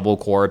and Cannibal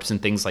Corpse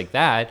and things like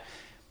that.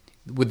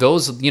 With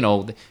those, you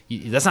know,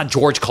 that's not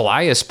George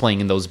Callias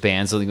playing in those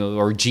bands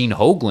or Gene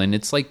Hoglan.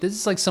 It's like, this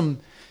is like some,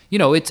 you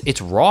know,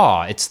 it's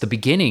raw. It's the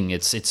beginning.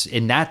 It's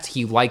and that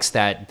he likes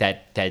that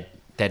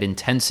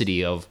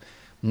intensity of.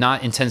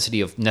 Not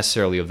intensity of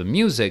necessarily of the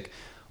music,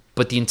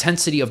 but the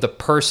intensity of the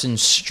person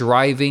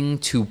striving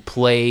to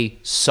play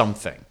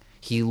something.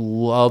 He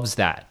loves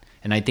that.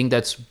 And I think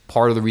that's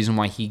part of the reason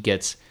why he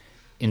gets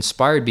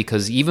inspired,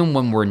 because even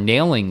when we're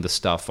nailing the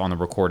stuff on the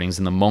recordings,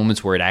 in the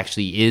moments where it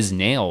actually is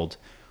nailed,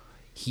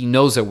 he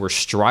knows that we're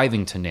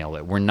striving to nail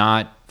it. We're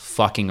not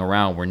fucking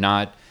around. We're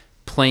not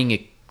playing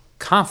it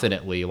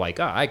confidently like,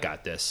 oh, I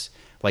got this.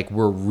 Like,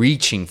 we're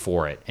reaching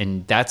for it,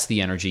 and that's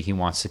the energy he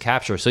wants to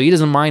capture. So he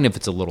doesn't mind if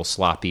it's a little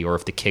sloppy, or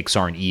if the kicks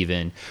aren't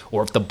even,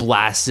 or if the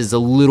blast is a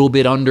little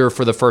bit under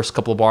for the first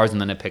couple of bars and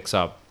then it picks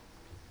up.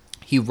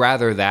 He'd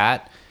rather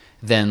that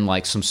than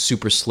like some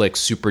super slick,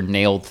 super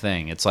nailed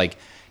thing. It's like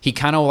he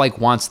kind of like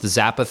wants the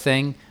Zappa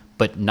thing,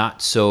 but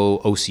not so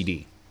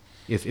OCD.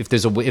 If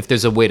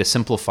there's a way to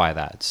simplify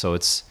that. So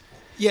it's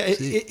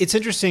it's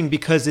interesting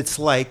because it's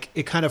like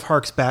it kind of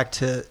harks back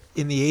to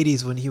in the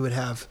 80s when he would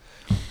have,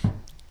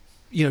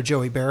 you know,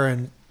 Joey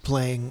Barron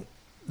playing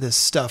this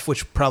stuff,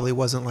 which probably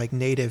wasn't like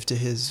native to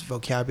his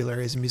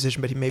vocabulary as a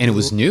musician, but he maybe, and it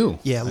was new.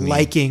 Yeah.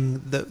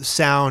 Liking the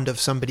sound of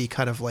somebody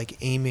kind of like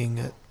aiming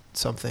at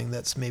something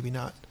that's maybe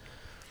not,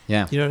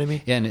 yeah. You know what I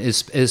mean? Yeah. And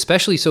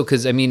especially so,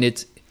 cause I mean,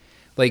 it's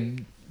like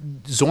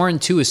Zorn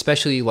too,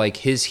 especially like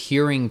his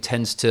hearing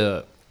tends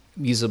to,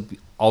 he's a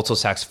alto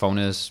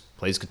saxophonist,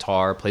 plays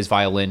guitar, plays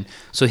violin.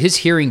 So his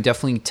hearing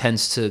definitely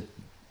tends to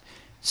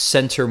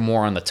center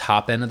more on the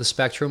top end of the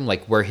spectrum,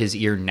 like where his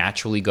ear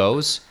naturally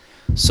goes.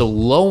 So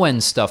low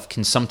end stuff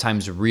can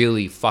sometimes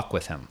really fuck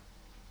with him.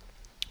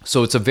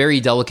 So it's a very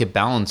delicate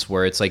balance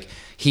where it's like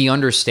he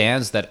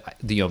understands that,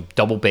 you know,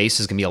 double bass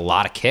is gonna be a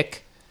lot of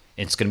kick.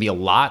 It's gonna be a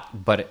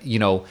lot, but you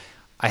know,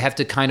 I have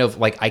to kind of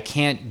like, I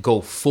can't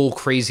go full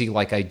crazy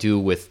like I do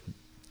with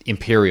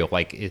Imperial.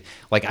 Like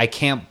I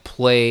can't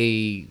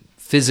play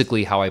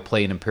physically how I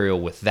play an Imperial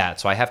with that.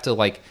 So I have to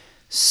like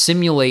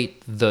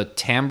simulate the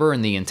timbre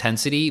and the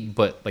intensity,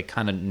 but like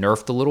kind of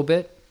nerfed a little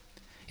bit.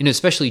 And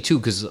especially too,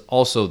 because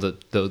also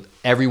the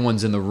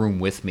everyone's in the room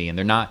with me, and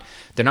they're not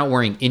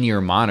wearing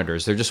in-ear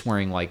monitors. They're just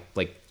wearing like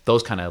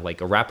those kind of like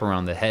a wrap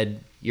around the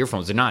head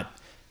earphones.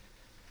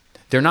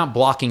 They're not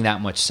blocking that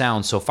much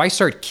sound. So if I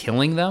start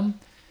killing them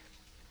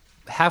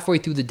halfway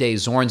through the day,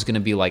 Zorn's going to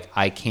be like,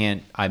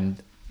 I'm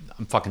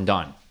fucking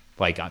done.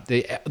 Like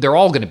they're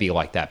all going to be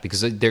like that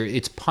because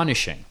it's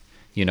punishing.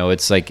 You know,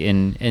 it's like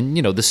and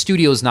you know the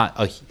studio's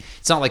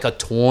it's not like a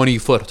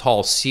 20-foot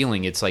tall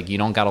ceiling. It's like you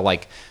don't got to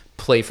like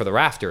play for the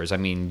rafters. I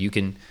mean,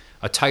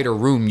 a tighter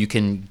room, you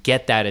can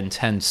get that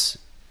intense.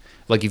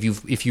 Like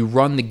if you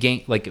run the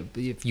game, like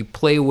if you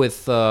play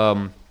with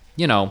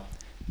you know,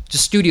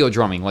 just studio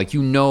drumming, like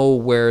you know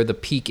where the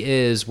peak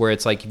is, where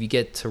it's like if you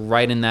get to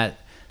right in that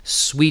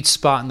sweet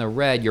spot in the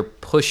red, you're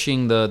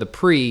pushing the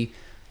pre,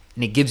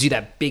 and it gives you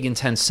that big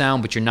intense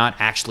sound, but you're not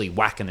actually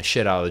whacking the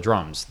shit out of the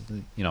drums.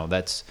 You know,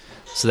 that's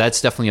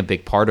definitely a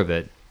big part of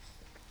it.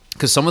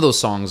 Because some of those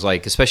songs,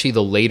 like especially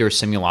the later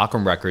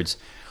Simulacrum records,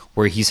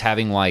 where he's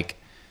having like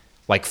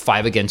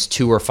 5 against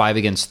 2 or 5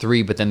 against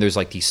 3, but then there's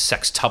like these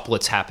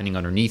sextuplets happening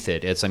underneath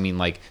it. It's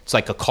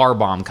like a car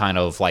bomb kind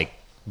of like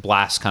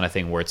blast kind of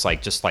thing, where it's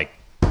like just like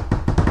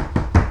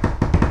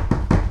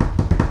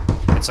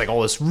it's like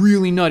all this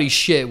really nutty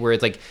shit where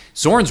it's like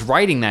Zorn's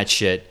writing that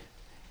shit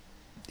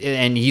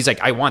and he's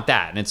like, I want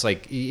that. And it's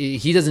like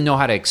he doesn't know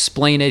how to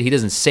explain it. He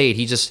doesn't say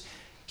it.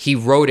 He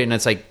wrote it, and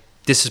it's like,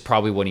 this is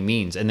probably what he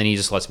means, and then he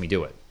just lets me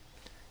do it.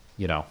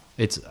 You know,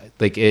 it's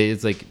like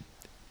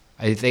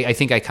I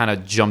think I kind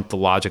of jumped the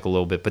logic a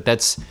little bit, but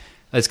that's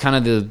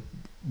kind of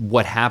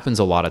what happens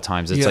a lot of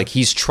times. It's like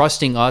he's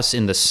trusting us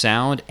in the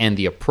sound and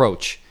the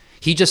approach.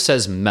 He just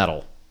says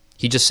metal.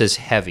 He just says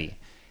heavy.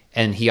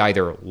 And he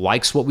either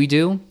likes what we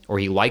do, or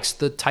he likes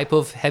the type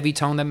of heavy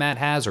tone that Matt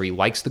has, or he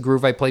likes the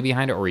groove I play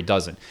behind it, or he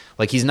doesn't.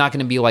 Like, he's not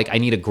going to be like, I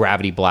need a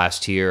gravity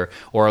blast here,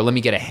 or let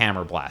me get a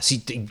hammer blast.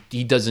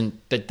 He doesn't...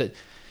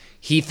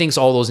 He thinks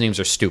all those names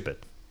are stupid.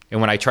 And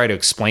when I try to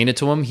explain it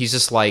to him, he's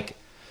just like...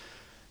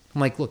 I'm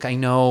like, look, I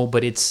know,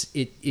 but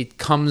it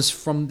comes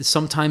from,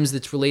 sometimes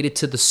it's related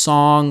to the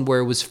song where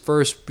it was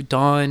first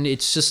done.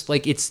 It's just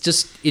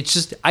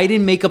I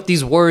didn't make up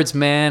these words,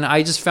 man.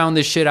 I just found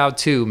this shit out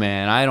too,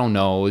 man. I don't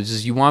know. It's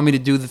just, you want me to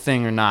do the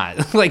thing or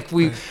not? Like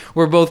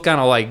we're both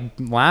kind of like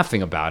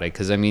laughing about it.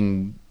 'Cause I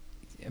mean,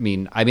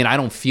 I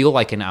don't feel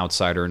like an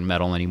outsider in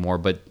metal anymore,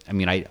 but I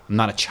mean, I'm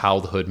not a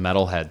childhood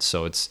metalhead.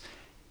 So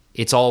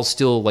it's all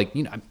still like,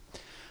 you know,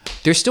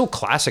 there's still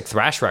classic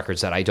thrash records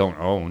that I don't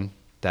own,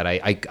 that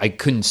I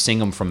couldn't sing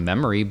them from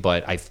memory,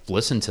 but I've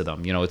listened to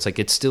them. You know, it's like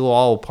it's still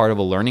all part of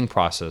a learning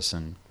process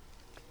and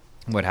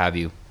what have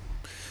you.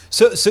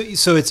 So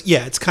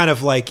it's kind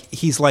of like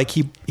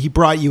he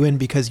brought you in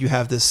because you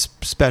have this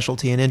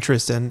specialty and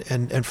interest,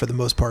 and for the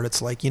most part,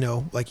 it's like, you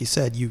know, like you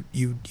said, you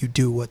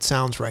do what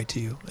sounds right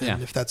to you.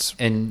 And if that's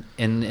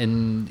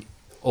and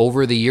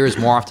over the years,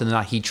 more often than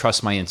not, he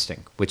trusts my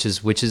instinct, which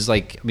is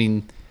like, I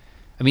mean,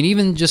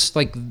 even just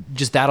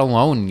that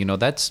alone, you know,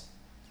 that's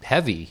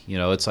heavy. You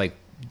know, it's like,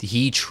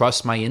 he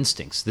trusts my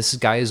instincts. This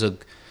guy is a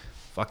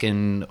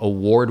fucking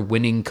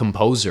award-winning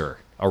composer,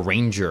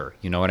 arranger,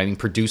 you know what I mean,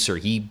 producer.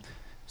 He's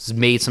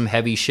made some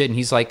heavy shit, and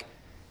he's like,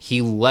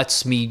 he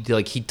lets me,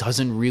 like, he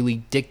doesn't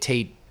really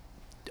dictate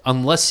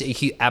unless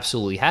he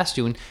absolutely has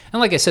to. And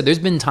like I said, there's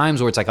been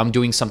times where it's like I'm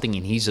doing something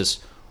and he's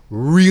just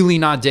really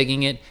not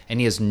digging it,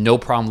 and he has no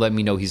problem letting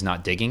me know he's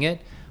not digging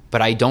it.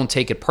 But I don't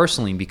take it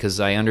personally,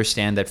 because I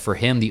understand that for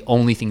him, the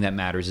only thing that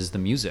matters is the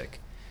music.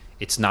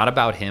 It's not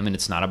about him, and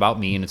it's not about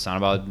me, and it's not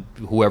about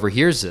whoever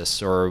hears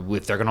this or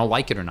if they're going to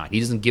like it or not. He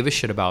doesn't give a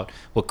shit about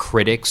what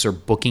critics or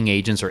booking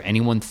agents or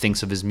anyone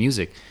thinks of his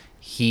music.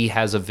 He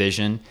has a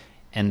vision,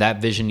 and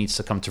that vision needs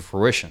to come to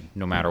fruition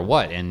no matter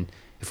what. And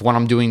if what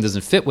I'm doing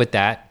doesn't fit with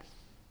that,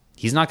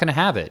 he's not going to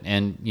have it.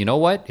 And you know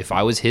what? If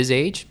I was his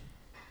age,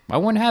 I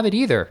wouldn't have it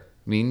either.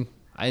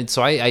 I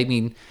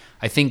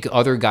think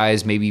other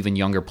guys, maybe even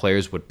younger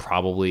players, would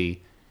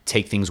probably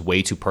take things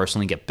way too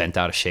personally, get bent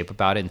out of shape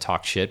about it and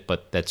talk shit,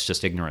 but that's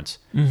just ignorance.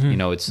 You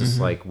know, it's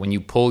just like when you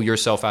pull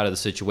yourself out of the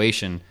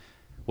situation,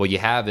 what you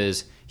have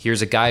is,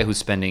 here's a guy who's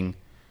spending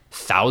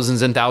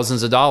thousands and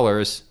thousands of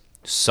dollars,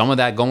 some of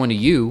that going to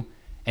you,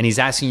 and he's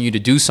asking you to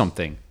do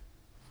something.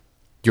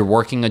 You're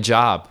working a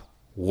job.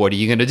 What are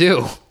you going to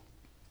do?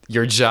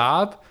 Your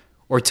job,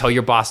 or tell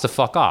your boss to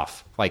fuck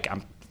off? Like,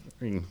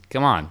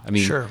 come on. I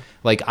mean, sure.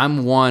 Like,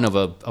 I'm one of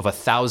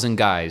 1,000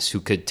 guys who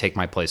could take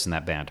my place in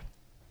that band.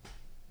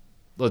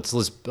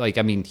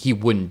 He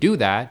wouldn't do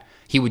that.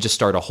 He would just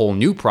start a whole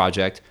new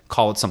project,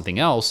 call it something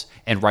else,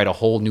 and write a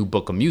whole new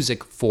book of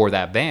music for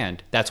that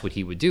band. That's what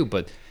he would do.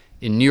 But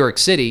in New York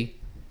City,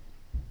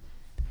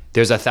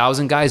 there's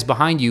 1,000 guys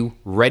behind you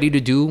ready to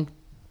do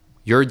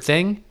your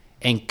thing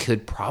and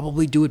could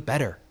probably do it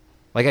better.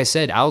 Like I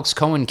said, Alex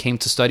Cohen came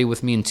to study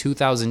with me in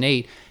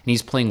 2008, and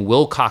he's playing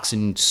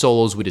Wilcoxon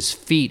solos with his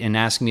feet and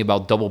asking me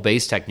about double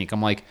bass technique.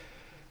 I'm like,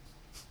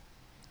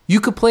 You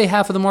could play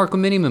half of the Marco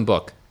Miniman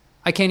book.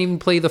 I can't even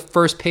play the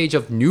first page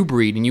of New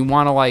Breed, and you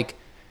want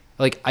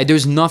to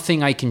there's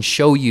nothing I can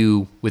show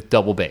you with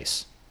double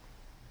bass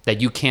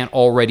that you can't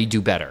already do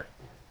better.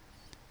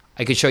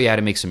 I could show you how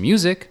to make some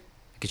music.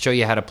 I could show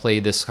you how to play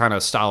this kind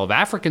of style of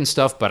African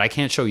stuff, but I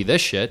can't show you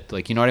this shit.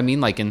 Like, you know what I mean?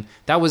 Like, and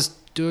that was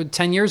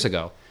 10 years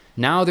ago.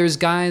 Now there's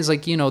guys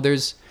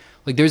there's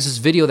this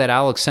video that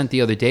Alex sent the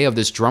other day of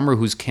this drummer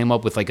who's came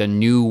up with like a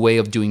new way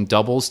of doing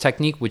doubles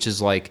technique, which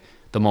is like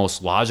the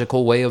most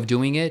logical way of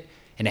doing it.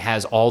 And it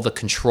has all the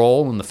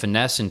control and the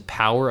finesse and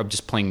power of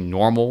just playing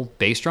normal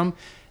bass drum.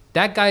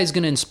 That guy is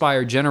going to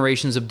inspire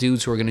generations of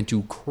dudes who are going to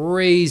do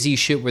crazy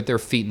shit with their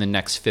feet in the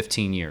next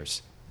 15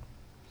 years.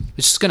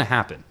 It's just going to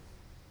happen.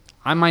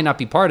 I might not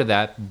be part of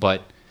that,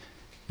 but,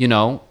 I'm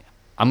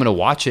going to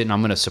watch it and I'm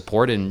going to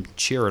support it and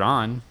cheer it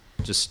on.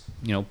 Just,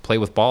 play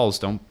with balls.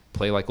 Don't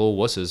play like little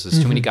wusses.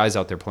 There's too many guys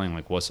out there playing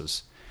like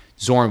wusses.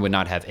 Zorn would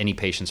not have any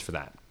patience for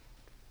that.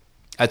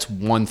 That's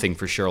one thing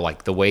for sure.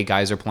 Like the way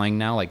guys are playing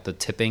now, like the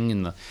tipping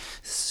and the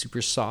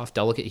super soft,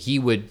 delicate, he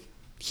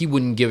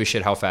wouldn't give a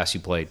shit how fast you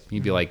played.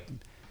 He'd be like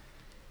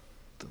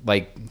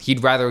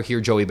he'd rather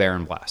hear Joey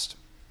Barron blast,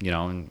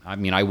 and I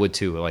mean, I would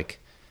too. Like,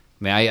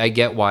 I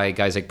get why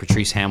guys like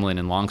Patrice Hamlin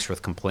and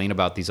Longsworth complain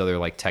about these other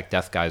like tech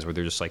death guys where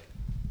they're just like,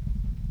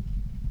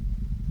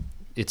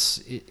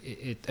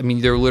 I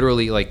mean, they're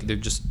literally like, they're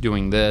just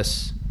doing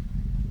this.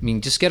 I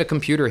mean, just get a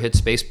computer, hit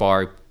space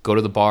bar, go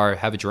to the bar,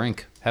 have a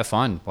drink, have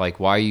fun. Like,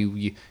 why are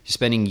you're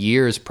spending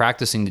years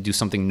practicing to do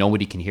something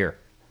nobody can hear?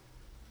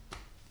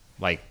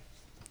 Like,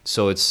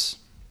 so it's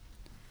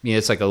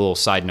like a little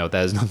side note that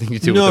has nothing to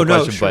do with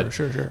the question.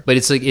 Sure. But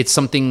it's like, it's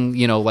something,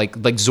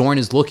 like Zorn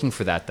is looking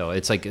for that though.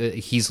 It's like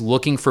he's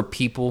looking for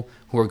people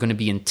who are going to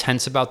be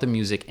intense about the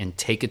music and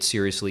take it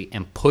seriously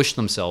and push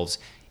themselves,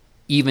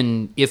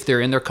 even if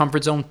they're in their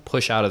comfort zone,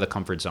 push out of the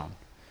comfort zone.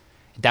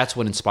 That's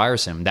what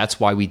inspires him. That's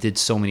why we did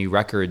so many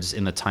records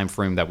in the time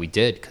frame that we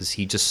did, because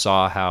he just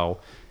saw how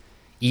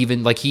he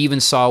even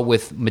saw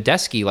with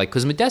Medeski,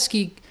 because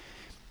Medeski,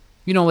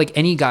 like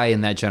any guy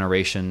in that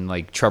generation,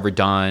 like Trevor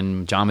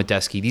Dunn, John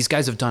Medeski, these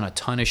guys have done a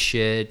ton of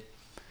shit.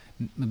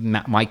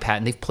 Mike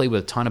Patton, they've played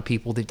with a ton of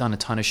people. They've done a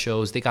ton of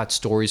shows. They got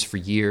stories for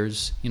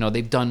years.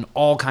 They've done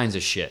all kinds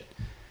of shit.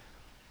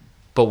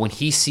 But when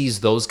he sees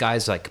those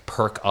guys like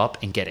perk up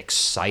and get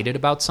excited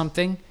about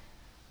something,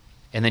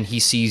 and then he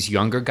sees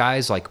younger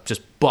guys like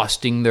just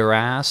busting their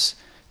ass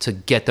to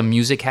get the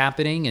music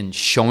happening and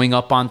showing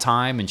up on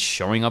time and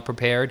showing up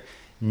prepared,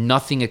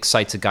 nothing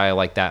excites a guy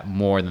like that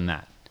more than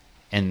that.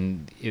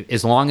 And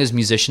as long as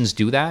musicians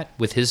do that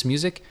with his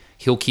music,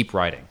 he'll keep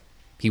writing.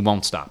 He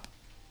won't stop.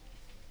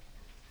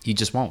 He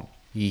just won't.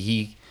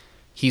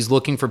 He's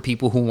looking for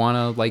people who want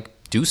to like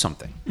do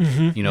something.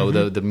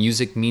 The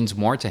music means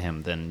more to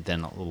him than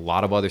a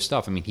lot of other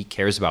stuff. I mean, he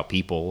cares about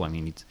people. I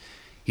mean,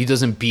 he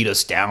doesn't beat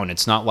us down.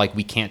 It's not like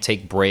we can't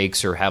take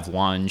breaks or have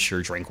lunch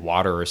or drink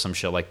water or some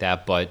shit like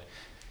that. But,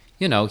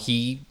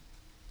 he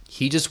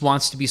just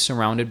wants to be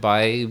surrounded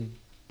by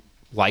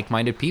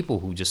like-minded people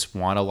who just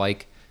want to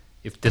like,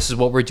 if this is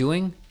what we're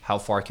doing, how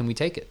far can we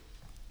take it?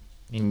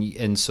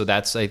 And so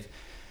that's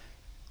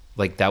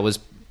that was,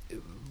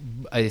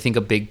 I think,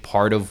 a big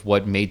part of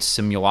what made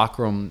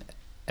Simulacrum,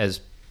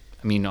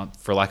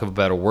 for lack of a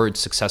better word,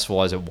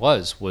 successful as it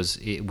was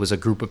it was a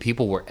group of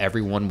people where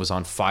everyone was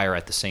on fire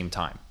at the same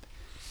time.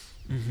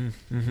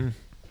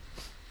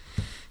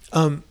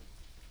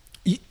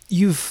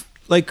 You've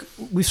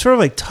we've sort of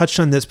like touched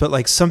on this, but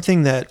like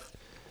something that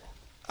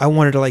I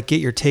wanted to like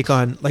get your take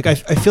on. Like I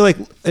feel like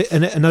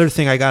another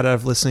thing I got out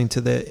of listening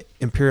to the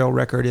Imperial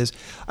record is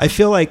I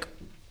feel like,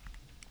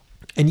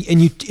 and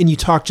you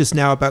talked just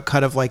now about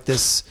kind of like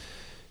this,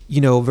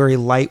 very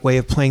light way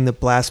of playing the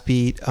blast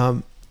beat.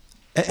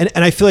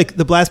 And I feel like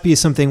the blast beat is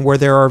something where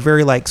there are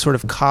very like sort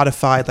of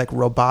codified, like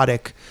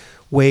robotic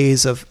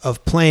ways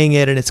of playing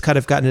it. And it's kind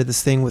of gotten into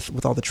this thing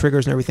with all the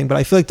triggers and everything. But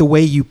I feel like the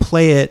way you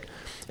play it,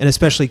 and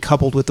especially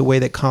coupled with the way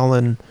that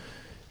Colin,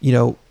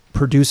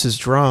 produces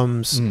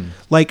drums,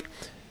 like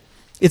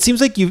it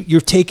seems like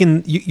you're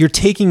taking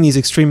these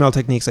extreme metal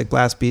techniques like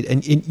blast beat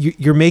and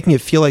you're making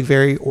it feel like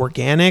very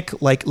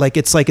organic. Like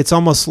it's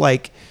almost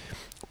like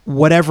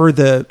whatever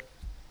the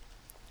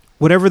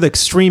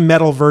extreme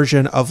metal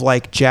version of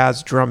like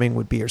jazz drumming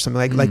would be or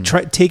something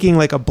taking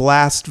like a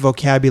blast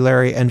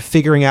vocabulary and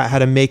figuring out how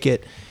to make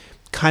it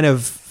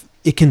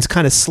it can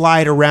kind of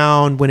slide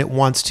around when it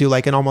wants to,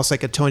 like in almost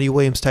like a Tony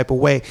Williams type of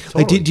way.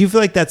 Totally. Like, do you feel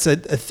like that's a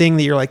thing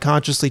that you're like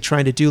consciously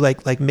trying to do,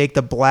 like make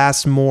the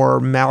blast more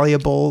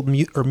malleable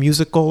or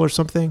musical or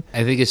something?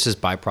 I think it's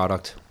just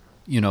byproduct.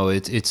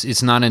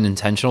 It's not an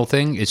intentional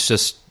thing. It's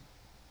just,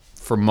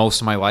 for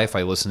most of my life,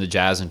 I listened to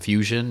jazz and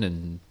fusion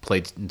and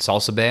played in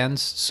salsa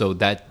bands. So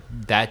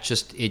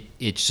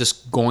it's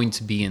just going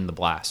to be in the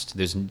blast.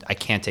 I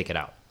can't take it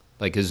out.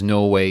 Like, there's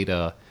no way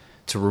to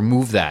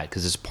remove that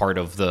because it's part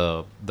of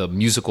the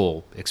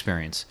musical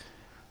experience.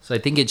 So I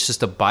think it's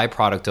just a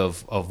byproduct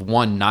of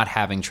one, not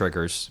having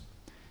triggers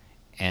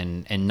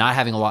and not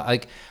having a lot.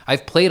 Like,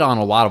 I've played on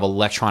a lot of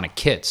electronic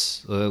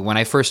kits. When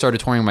I first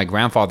started touring my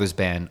grandfather's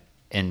band,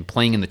 and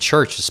playing in the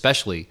church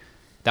especially,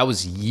 that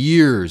was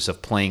years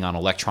of playing on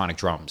electronic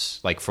drums,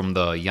 like from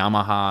the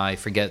Yamaha, I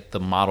forget the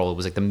model, it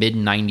was like the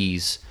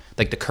mid-90s,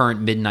 like the current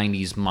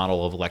mid-90s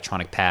model of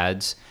electronic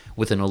pads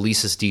with an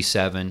Alesis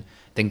D7,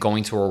 then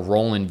going to a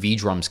Roland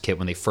V-Drums kit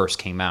when they first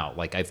came out.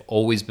 Like I've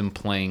always been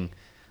playing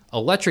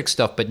electric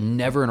stuff, but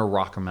never in a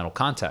rock or metal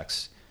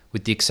context,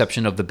 with the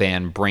exception of the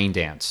band Brain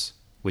Dance,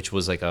 which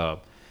was like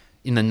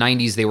in the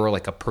 90s, they were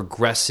like a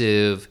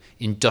progressive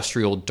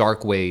industrial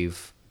dark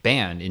wave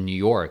band in New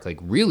York, like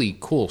really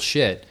cool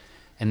shit.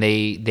 And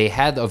they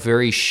had a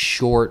very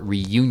short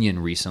reunion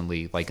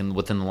recently, like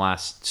within the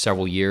last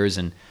several years,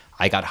 and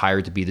I got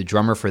hired to be the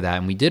drummer for that.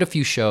 And we did a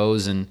few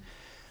shows, and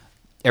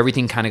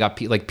everything kind of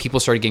got like people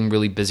started getting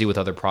really busy with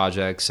other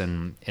projects,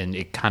 and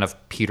it kind of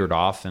petered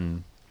off.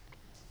 And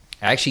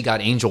I actually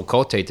got Angel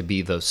Cote to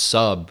be the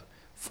sub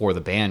for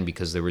the band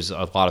because there was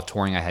a lot of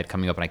touring I had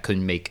coming up, and I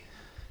couldn't make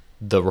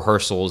the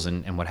rehearsals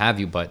and what have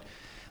you. But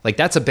like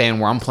that's a band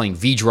where I'm playing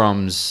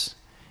V-drums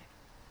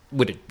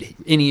with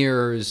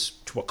in-ears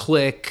to a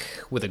click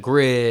with a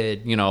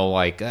grid, you know,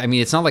 like, I mean,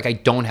 it's not like I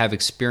don't have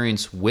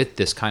experience with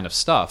this kind of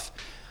stuff,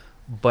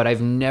 but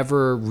I've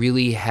never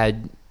really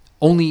had,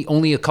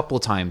 only a couple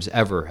of times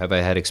ever have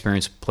I had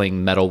experience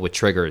playing metal with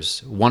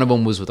triggers. One of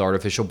them was with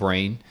Artificial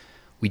Brain.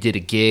 We did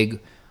a gig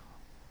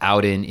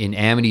out in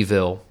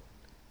Amityville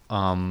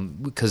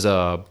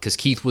because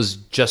Keith was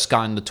just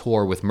gotten the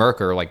tour with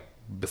Merker, like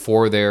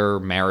before their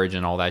marriage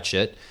and all that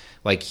shit.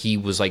 Like he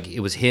was like,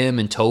 it was him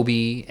and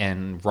Toby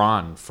and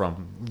Ron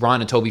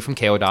and Toby from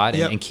Chaodot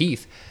and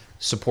Keith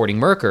supporting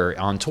Merker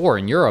on tour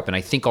in Europe, and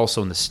I think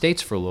also in the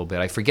States for a little bit.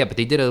 I forget, but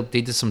they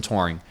did some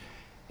touring,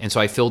 and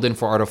so I filled in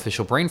for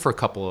Artificial Brain for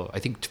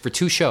for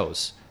 2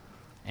 shows,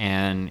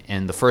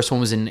 and the first one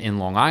was in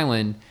Long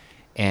Island,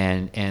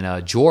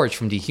 and George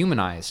from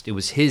Dehumanized, it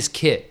was his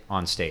kit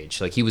on stage,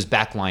 like he was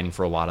backlining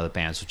for a lot of the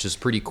bands, which is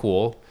pretty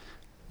cool,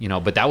 you know.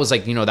 But that was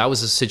like, you know, that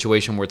was a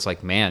situation where it's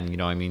like, man, you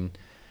know, I mean,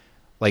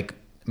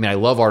 I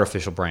love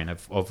Artificial Brain.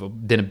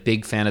 I've been a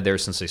big fan of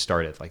theirs since they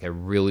started. Like, I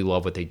really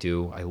love what they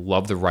do. I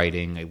love the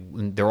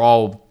writing. They're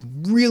all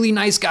really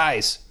nice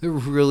guys.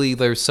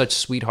 They're such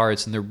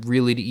sweethearts, and they're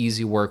really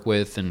easy to work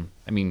with. And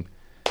I mean,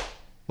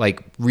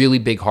 like, really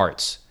big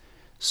hearts.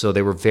 So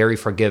they were very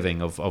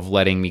forgiving of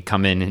letting me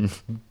come in and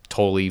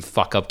totally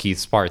fuck up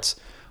Keith's parts.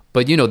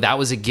 But, you know, that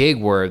was a gig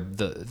where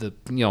the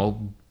you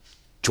know,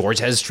 George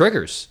has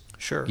triggers.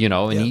 Sure. You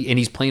know, and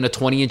he's playing a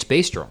 20-inch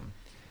bass drum.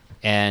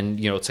 And,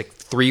 you know, it's like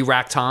 3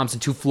 rack toms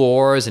and 2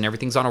 floors, and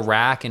everything's on a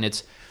rack, and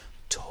it's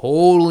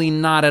totally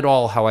not at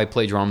all how I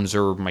play drums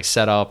or my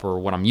setup or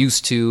what I'm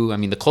used to. I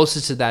mean, the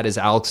closest to that is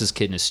Alex's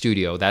kit in his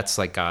studio. That's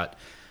like got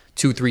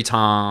 2 3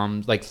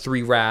 toms, like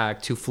 3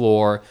 rack, 2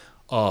 floor,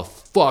 a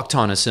fuck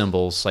ton of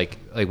cymbals. Like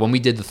when we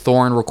did the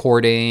Thorn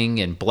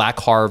recording and Black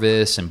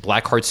Harvest and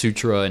Black Heart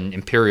Sutra and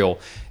Imperial,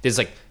 there's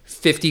like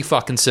 50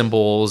 fucking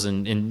cymbals,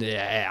 and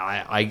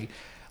I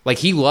like,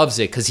 he loves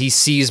it because he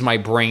sees my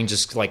brain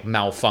just like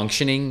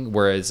malfunctioning,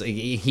 whereas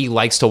he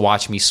likes to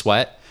watch me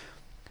sweat.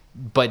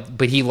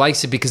 But he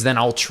likes it because then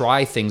I'll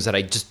try things that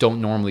I just don't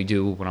normally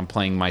do when I'm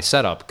playing my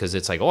setup, because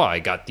it's like, oh, I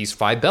got these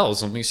 5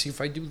 bells. Let me see if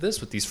I do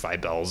this with these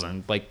 5 bells,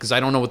 and like, because I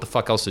don't know what the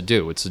fuck else to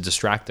do. It's a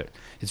distractor.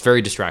 It's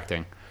very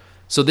distracting.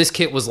 So this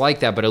kit was like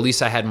that, but at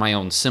least I had my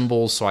own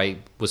cymbals, so I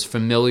was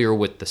familiar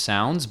with the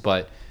sounds.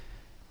 But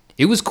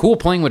it was cool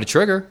playing with a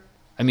trigger.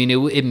 I mean,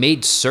 it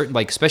made certain,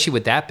 like, especially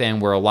with that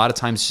band where a lot of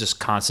times it's just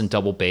constant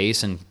double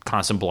bass and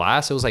constant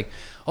blast. It was like,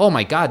 oh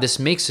my God, this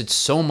makes it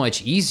so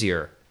much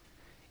easier.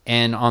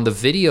 And on the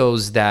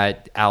videos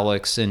that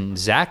Alex and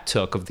Zach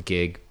took of the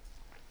gig,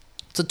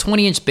 it's a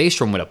 20-inch bass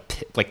drum with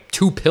like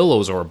 2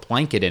 pillows or a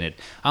blanket in it.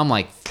 I'm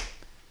like,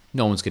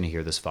 no one's going to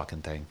hear this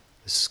fucking thing.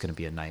 This is going to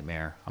be a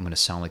nightmare. I'm going to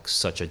sound like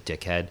such a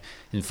dickhead.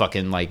 And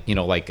fucking, like, you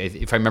know, like,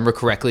 if I remember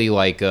correctly,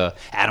 like,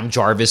 Adam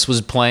Jarvis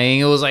was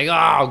playing. It was like,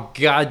 oh,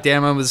 God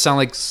damn, I'm going to sound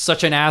like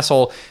such an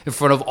asshole in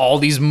front of all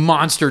these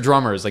monster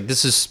drummers. Like,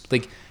 this is,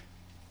 like,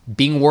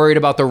 being worried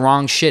about the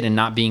wrong shit and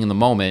not being in the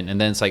moment. And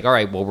then it's like, all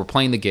right, well, we're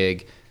playing the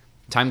gig.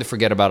 Time to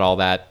forget about all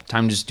that.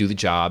 Time to just do the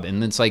job.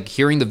 And then it's like,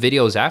 hearing the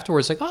videos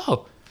afterwards, like,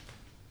 oh,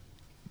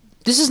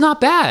 this is not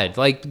bad.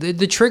 Like,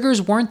 the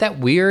triggers weren't that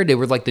weird. They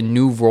were like the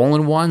new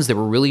Roland ones. They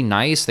were really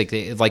nice. Like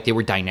they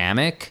were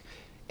dynamic,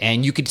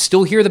 and you could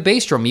still hear the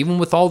bass drum even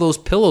with all those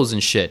pillows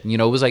and shit. You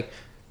know, it was like,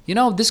 you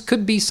know, this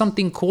could be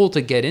something cool to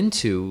get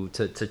into,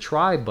 to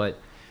try. But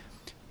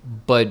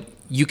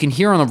you can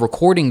hear on the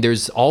recording,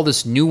 there's all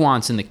this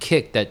nuance in the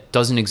kick that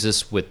doesn't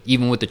exist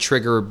even with the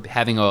trigger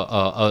having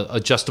a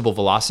adjustable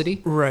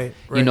velocity. Right.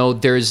 You know,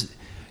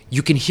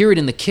 you can hear it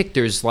in the kick.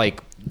 There's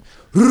like,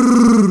 and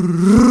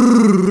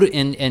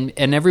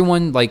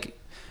everyone, like,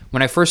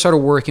 when I first started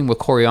working with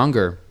Corey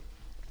Unger,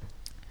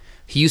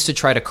 he used to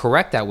try to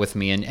correct that with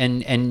me,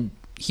 and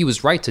he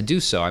was right to do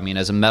so. I mean,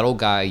 as a metal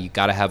guy, you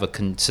got to have a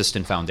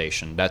consistent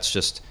foundation.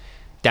 That's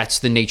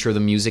the nature of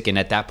the music, and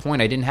at that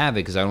point I didn't have it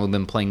because I'd only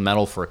been playing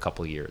metal for a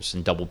couple of years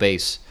and double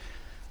bass.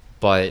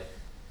 But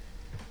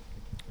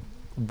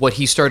what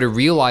he started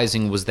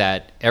realizing was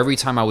that every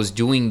time I was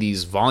doing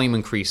these volume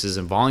increases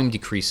and volume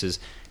decreases,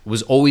 it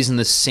was always in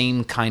the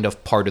same kind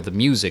of part of the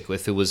music.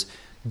 If it was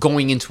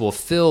going into a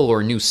fill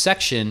or a new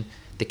section,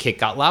 the kick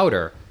got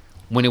louder.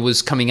 When it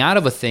was coming out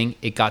of a thing,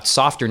 it got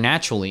softer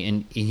naturally.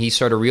 And he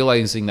started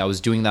realizing that I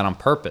was doing that on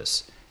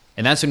purpose.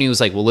 And that's when he was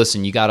like, well,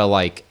 listen, you got to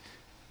like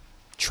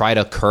try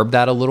to curb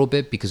that a little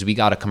bit, because we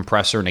got a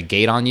compressor and a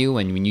gate on you.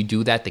 And when you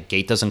do that, the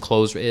gate doesn't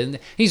close. And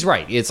he's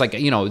right. It's like,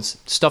 it's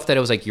stuff that it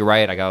was like, you're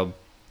right. I got to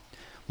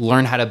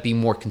learn how to be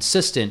more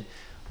consistent.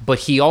 But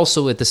he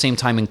also at the same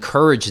time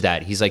encouraged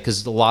that. He's like,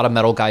 because a lot of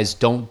metal guys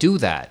don't do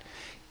that.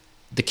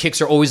 The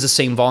kicks are always the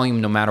same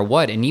volume no matter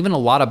what. And even a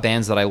lot of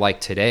bands that I like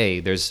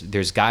today,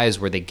 there's guys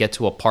where they get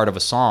to a part of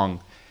a song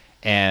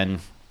and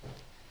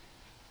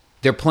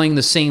they're playing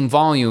the same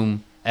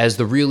volume as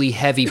the really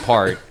heavy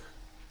part,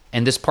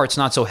 and this part's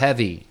not so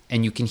heavy.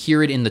 And you can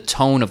hear it in the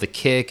tone of the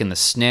kick and the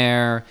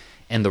snare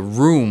and the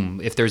room.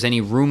 If there's any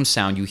room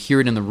sound, you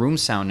hear it in the room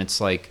sound. It's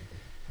like,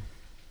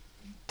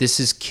 this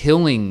is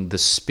killing the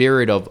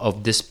spirit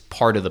of this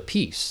part of the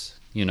piece,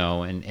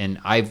 and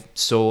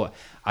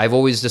I've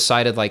always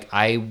decided, like,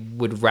 I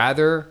would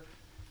rather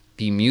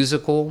be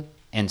musical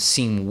and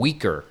seem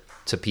weaker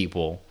to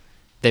people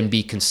than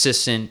be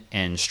consistent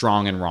and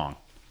strong and wrong.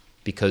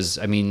 Because,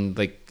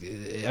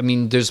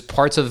 there's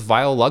parts of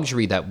Vile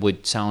Luxury that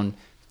would sound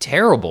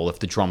terrible if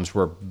the drums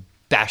were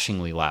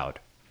bashingly loud.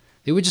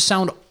 They would just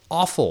sound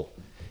awful.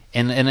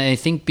 And I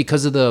think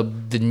because of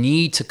the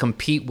need to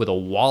compete with a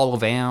wall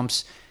of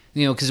amps,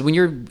 because when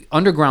you're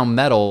underground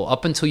metal,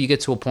 up until you get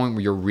to a point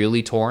where you're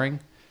really touring,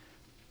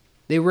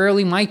 they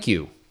rarely mic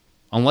you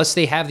unless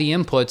they have the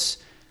inputs.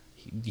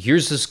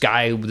 Here's this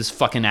guy, this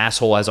fucking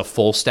asshole has a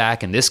full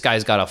stack, and this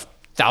guy's got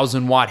a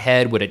 1,000-watt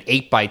head with an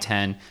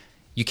 8x10.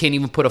 You can't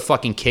even put a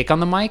fucking kick on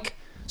the mic.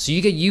 So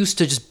you get used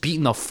to just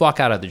beating the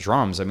fuck out of the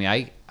drums.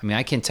 I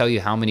can't tell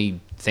you how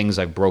many things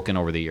I've broken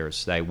over the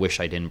years that I wish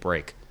I didn't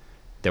break.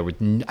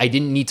 I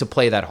didn't need to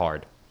play that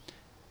hard.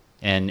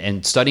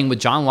 And studying with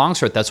John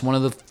Longstreth, that's one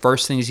of the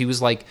first things he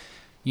was like,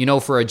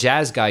 for a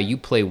jazz guy, you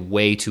play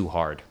way too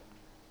hard.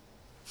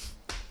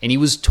 And he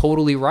was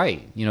totally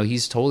right.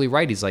 He's totally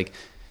right. He's like,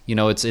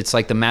 it's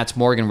like the Mats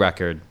Morgan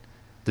record,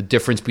 the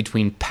difference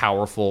between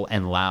powerful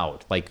and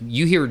loud. Like,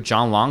 you hear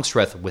John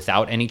Longstreth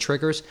without any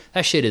triggers,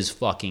 that shit is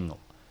fucking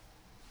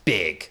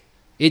big.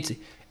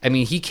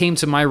 He came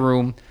to my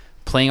room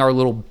playing our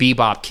little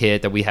bebop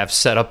kit that we have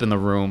set up in the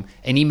room,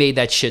 and he made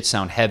that shit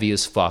sound heavy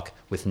as fuck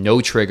with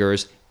no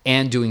triggers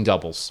and doing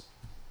doubles.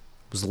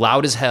 It was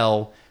loud as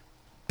hell,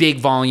 big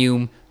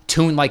volume,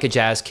 tuned like a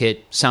jazz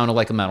kit, sounded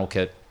like a metal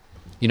kit.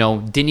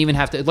 Didn't even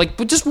have to,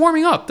 but just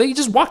warming up. They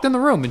just walked in the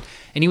room.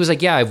 And he was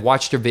like, yeah, I've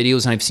watched your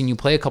videos and I've seen you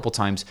play a couple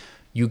times.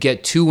 You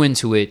get too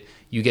into it,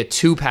 you get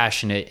too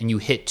passionate, and you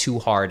hit too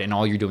hard, and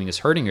all you're doing is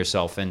hurting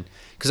yourself. And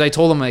because I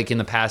told him, like, in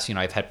the past,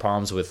 I've had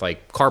problems with,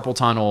 like, carpal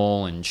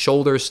tunnel and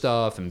shoulder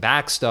stuff and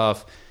back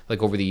stuff,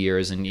 like, over the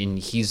years. And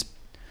he's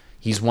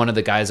one of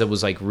the guys that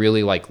was, like,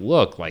 really, like,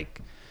 look,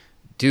 like,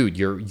 dude,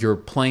 you're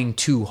playing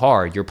too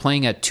hard. You're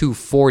playing at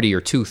 240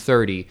 or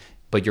 230,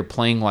 but you're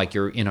playing like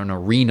you're in an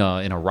arena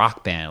in a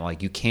rock band.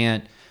 Like,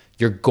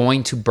 you're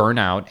going to burn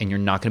out, and you're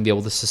not going to be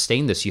able to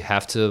sustain this. You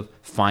have to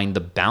find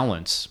the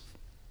balance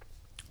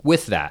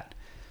with that.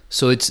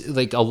 So it's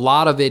like a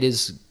lot of it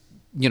is,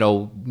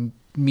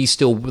 me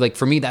still, like,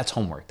 for me, that's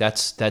homework.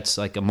 That's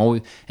like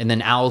and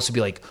then Alex would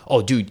be like,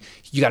 oh, dude,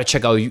 you got to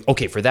check out,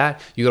 okay, for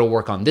that, you got to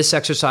work on this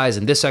exercise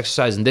and this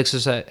exercise and this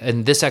exercise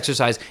and this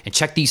exercise, and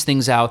check these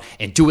things out,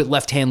 and do it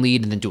left hand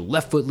lead, and then do a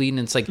left foot lead. And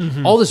it's like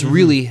all this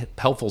really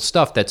helpful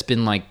stuff that's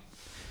been like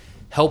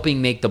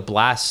helping make the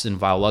blasts in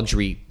Vile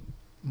Luxury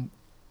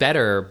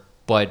better,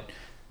 but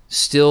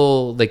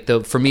still, like,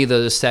 for me,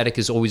 the aesthetic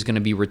is always going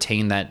to be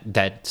retain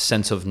that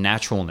sense of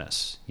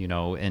naturalness,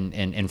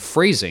 and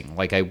phrasing,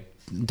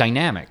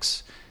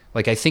 dynamics.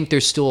 Like, I think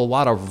there's still a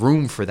lot of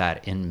room for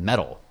that in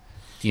metal,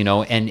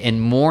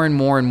 and more and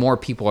more and more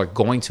people are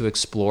going to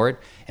explore it,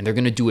 and they're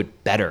going to do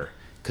it better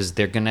because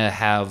they're going to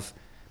have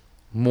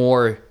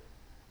more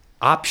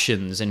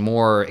options and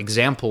more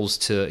examples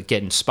to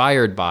get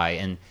inspired by,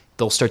 and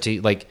they'll start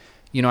to, like,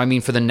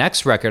 for the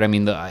next record,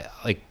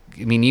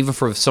 even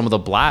for some of the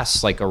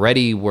blasts, like,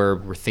 already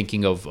we're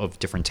thinking of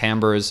different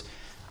timbres.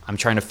 I'm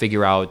trying to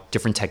figure out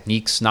different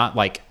techniques, not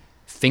like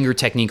finger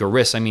technique or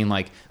wrist.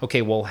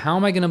 Okay, well, how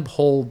am I going to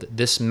hold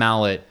this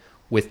mallet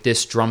with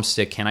this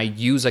drumstick? Can I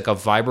use like a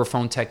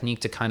vibraphone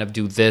technique to kind of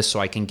do this so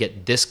I can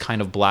get this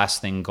kind of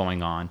blast thing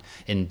going on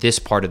in this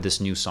part of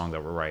this new song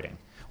that we're writing?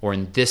 Or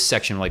in this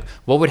section, like,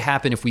 what would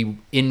happen if we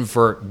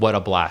invert what a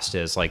blast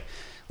is? Like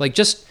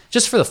just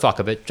for the fuck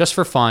of it, just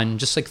for fun,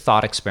 just like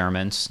thought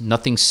experiments,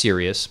 nothing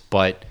serious.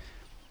 But,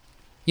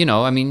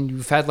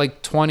 you've had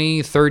like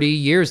 20, 30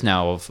 years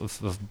now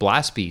of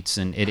blast beats,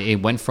 and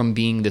it went from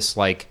being this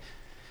like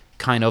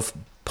kind of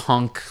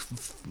punk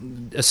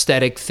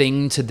aesthetic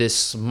thing to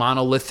this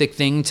monolithic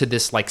thing to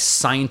this like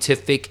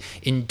scientific,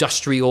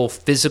 industrial,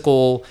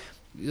 physical,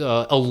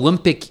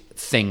 Olympic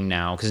thing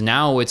now, because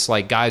now it's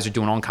like guys are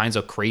doing all kinds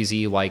of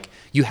crazy, like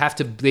you have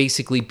to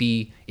basically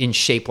be in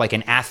shape like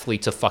an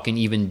athlete to fucking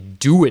even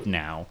do it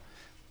now.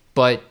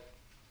 But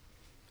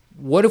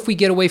what if we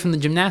get away from the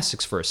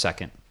gymnastics for a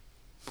second?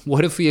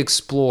 What if we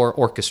explore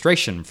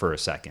orchestration for a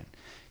second?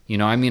 You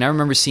know, I mean, I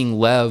remember seeing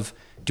Lev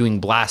doing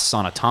blasts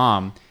on a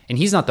tom, and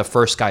he's not the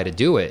first guy to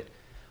do it,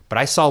 but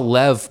I saw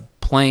Lev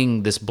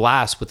playing this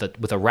blast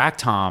with a rack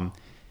tom,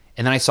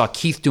 and then I saw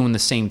Keith doing the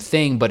same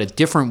thing but a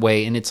different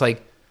way, and it's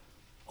like,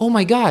 oh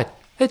my God,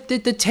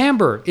 the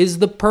timbre is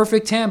the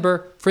perfect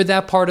timbre for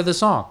that part of the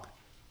song.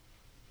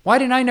 Why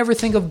didn't I never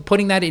think of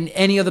putting that in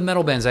any of the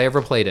metal bands I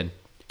ever played in?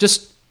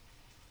 Just,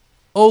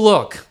 oh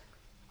look,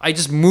 I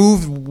just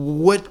moved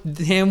what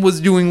him was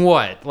doing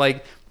what.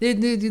 Like,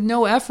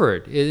 no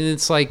effort.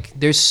 It's like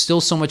there's still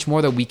so much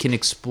more that we can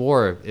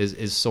explore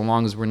is so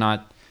long as we're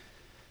not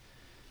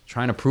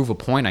trying to prove a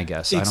point, I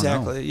guess. Exactly. I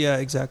don't know. Yeah,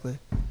 exactly.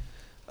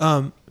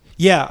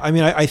 Yeah, I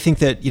mean, I think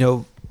that,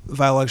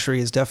 Vile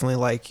Luxury is definitely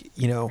like,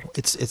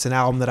 it's an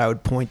album that I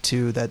would point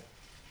to that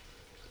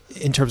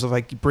in terms of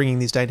like bringing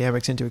these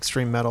dynamics into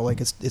extreme metal,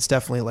 like it's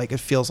definitely like, it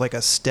feels like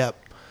a step,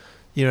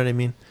 you know what I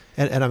mean?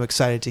 And I'm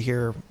excited to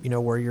hear,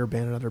 where your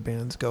band and other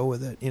bands go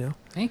with it,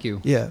 Thank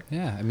you. Yeah.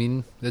 Yeah. I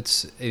mean,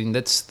 that's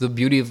the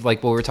beauty of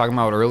like what we were talking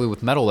about earlier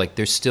with metal. Like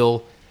there's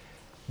still,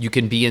 you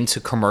can be into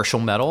commercial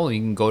metal. You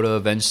can go to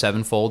Avenged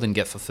Sevenfold and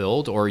get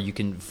fulfilled, or you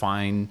can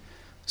find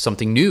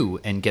something new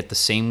and get the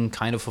same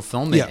kind of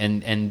fulfillment. Yeah.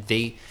 And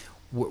they,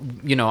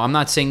 I'm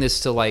not saying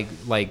this to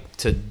like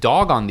to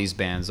dog on these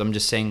bands. I'm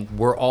just saying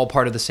we're all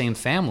part of the same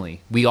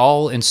family. We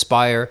all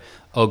inspire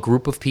a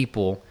group of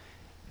people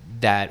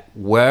that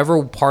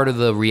wherever part of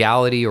the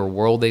reality or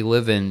world they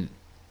live in,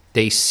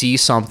 they see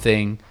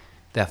something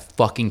that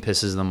fucking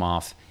pisses them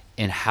off.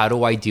 And how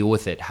do I deal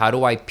with it? How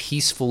do I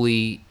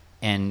peacefully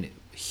and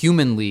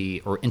humanly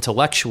or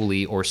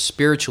intellectually or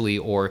spiritually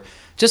or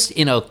just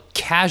in a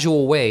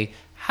casual way,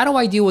 how do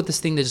I deal with this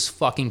thing that just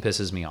fucking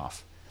pisses me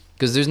off?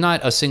 Because there's not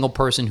a single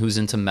person who's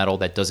into metal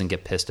that doesn't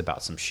get pissed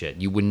about some shit.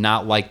 You would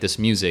not like this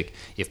music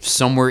if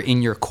somewhere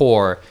in your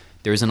core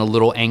there isn't a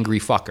little angry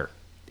fucker.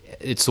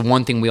 It's the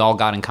one thing we all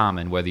got in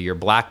common, whether you're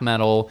black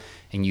metal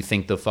and you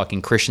think the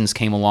fucking Christians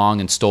came along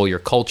and stole your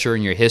culture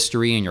and your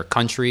history and your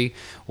country,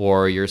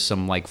 or you're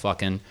some like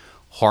fucking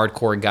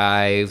hardcore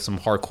guy, some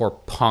hardcore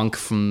punk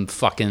from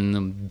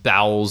fucking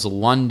bowels of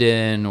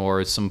London,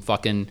 or some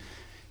fucking,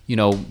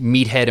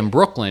 meathead in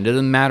Brooklyn. It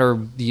doesn't matter,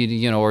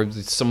 or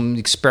some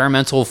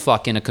experimental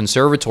fucking a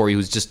conservatory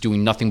who's just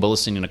doing nothing but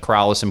listening to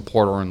Corrales and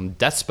Porter and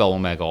Deathspell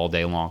Omega all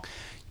day long.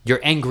 You're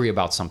angry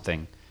about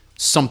something.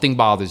 Something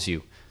bothers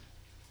you.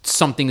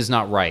 Something is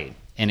not right,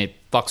 and it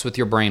fucks with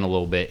your brain a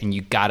little bit, and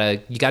you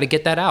gotta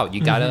get that out.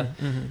 You gotta.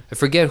 I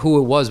forget who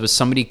it was, but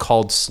somebody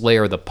called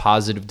Slayer the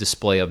positive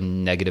display of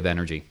negative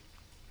energy.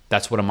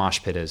 That's what a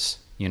mosh pit is.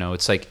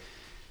 It's like,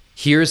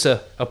 here's a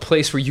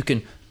place where you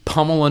can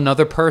pummel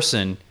another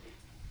person,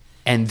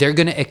 and they're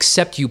gonna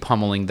accept you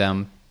pummeling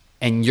them,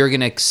 and you're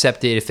gonna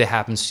accept it if it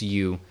happens to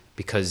you,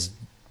 because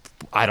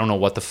I don't know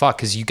what the fuck,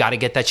 because you got to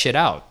get that shit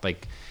out.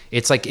 Like.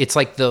 It's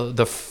like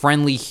the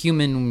friendly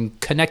human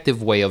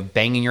connective way of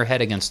banging your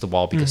head against the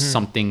wall because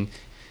something,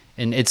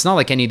 and it's not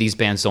like any of these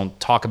bands don't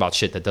talk about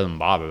shit that doesn't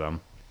bother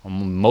them.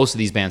 Most of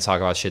these bands talk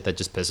about shit that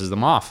just pisses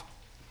them off.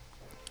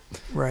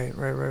 Right.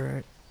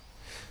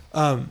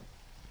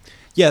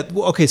 Yeah.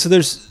 Well, okay. So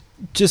there's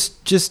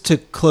just to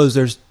close.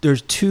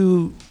 There's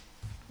two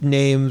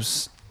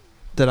names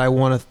that I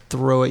want to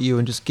throw at you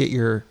and just get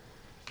your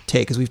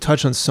take, because we've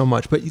touched on so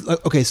much. But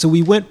okay, so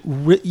you went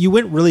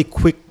really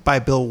quick by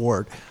Bill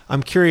Ward.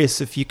 I'm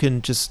curious if you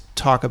can just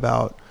talk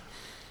about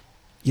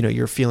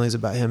your feelings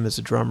about him as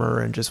a drummer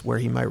and just where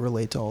he might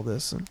relate to all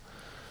this.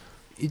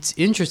 It's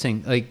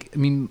interesting. Like, I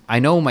mean, I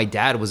know my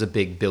dad was a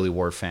big Billy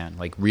Ward fan.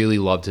 Like, really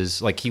loved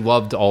he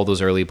loved all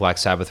those early Black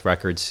Sabbath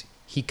records.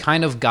 He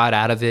kind of got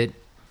out of it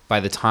by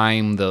the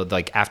time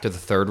after the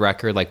third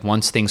record. Like,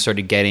 once things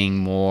started getting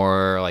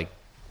more like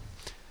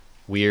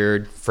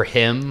weird for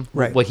him,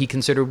 right. What he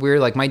considered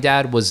weird. Like, my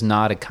dad was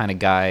not a kind of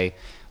guy,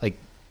 like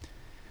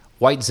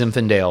White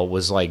Zinfandel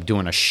was like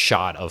doing a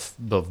shot of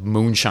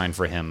moonshine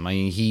for him. I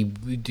mean,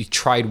 he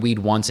tried weed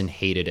once and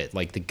hated it.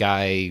 Like, the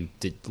guy,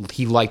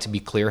 he liked to be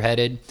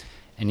clear-headed,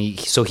 and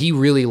he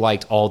really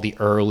liked all the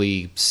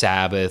early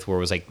Sabbath, where it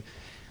was like,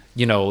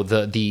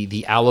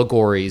 the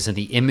allegories and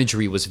the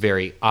imagery was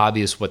very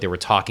obvious what they were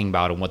talking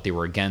about and what they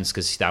were against,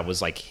 because that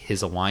was like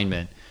his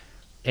alignment.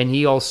 And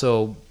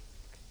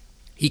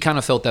he kind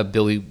of felt that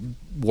Billy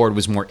Ward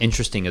was more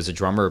interesting as a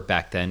drummer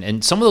back then.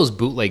 And some of those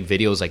bootleg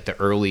videos, like the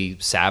early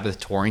Sabbath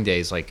touring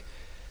days, like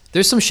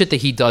there's some shit that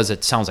he does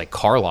that sounds like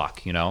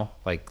Carlock,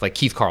 like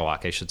Keith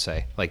Carlock, I should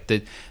say. Like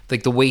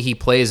the way he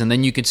plays, and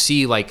then you could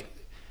see like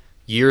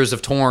years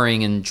of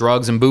touring and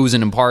drugs and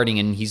boozing and partying,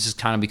 and he's just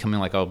kind of becoming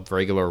like a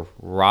regular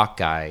rock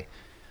guy.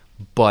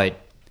 But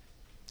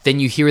then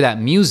you hear that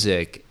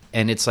music,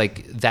 and it's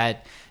like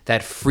that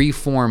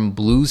free-form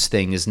blues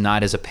thing is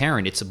not as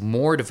apparent. It's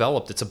more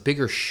developed. It's a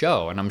bigger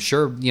show. And I'm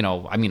sure,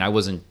 I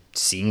wasn't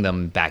seeing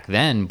them back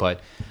then,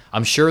 but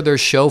I'm sure their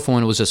show from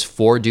when it was just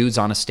 4 dudes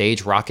on a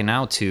stage rocking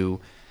out to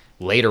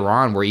later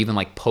on where even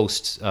like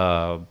post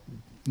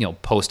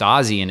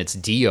Ozzy and it's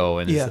Dio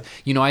and Yeah. it's,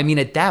 you know, I mean,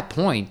 at that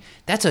point,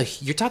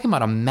 you're talking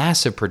about a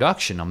massive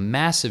production, a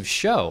massive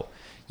show.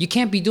 You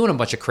can't be doing a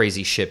bunch of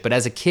crazy shit. But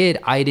as a kid,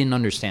 I didn't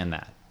understand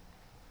that.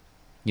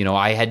 You know,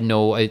 I had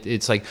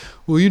it's like,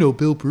 well, you know,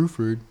 Bill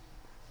Bruford,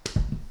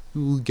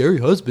 Gary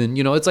Husband,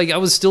 you know, it's like I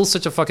was still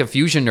such a fucking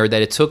fusion nerd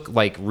that it took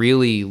like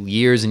really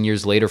years and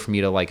years later for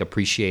me to like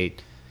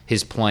appreciate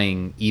his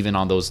playing even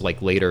on those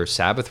like later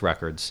Sabbath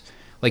records.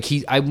 Like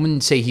I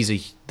wouldn't say he's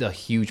a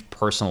huge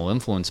personal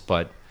influence,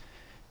 but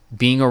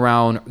being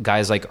around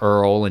guys like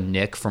Earl and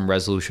Nick from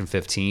Resolution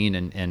 15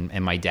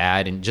 and my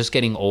dad and just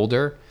getting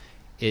older,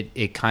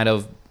 it kind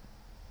of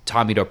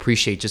taught me to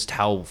appreciate just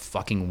how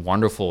fucking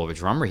wonderful of a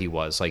drummer he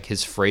was. Like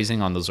his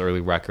phrasing on those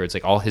early records,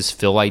 like all his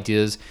fill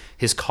ideas,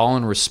 his call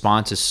and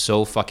response is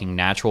so fucking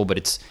natural, but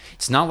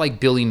it's not like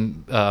Billy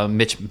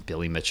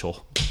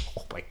Mitchell.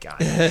 Oh my God.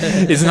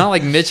 It's not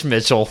like Mitch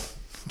Mitchell,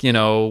 you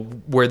know,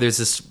 where there's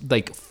this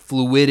like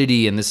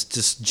fluidity and this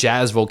just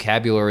jazz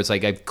vocabulary. It's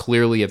like I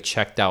clearly have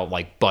checked out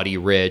like Buddy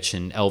Rich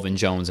and Elvin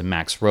Jones and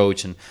Max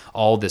Roach and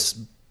all this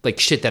like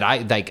shit that I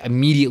like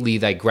immediately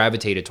like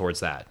gravitated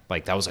towards that.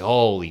 Like that was like,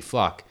 holy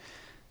fuck.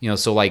 You know,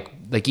 so like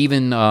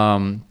even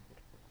fuck,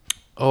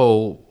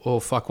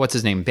 what's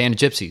his name? Band of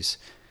Gypsies.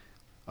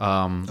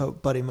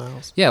 Buddy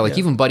Miles. Yeah, like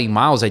even Buddy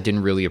Miles I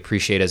didn't really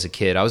appreciate as a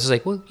kid. I was just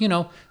like, well, you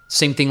know,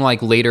 same thing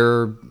like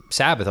later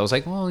Sabbath. I was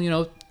like, well, you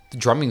know, the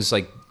drumming's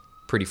like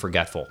pretty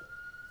forgetful.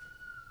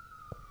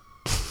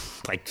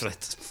 Like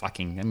that's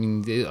fucking, I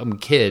mean, I'm a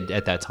kid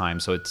at that time,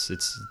 so it's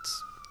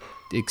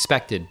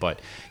expected, but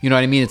you know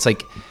what I mean? It's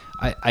like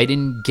I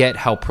didn't get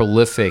how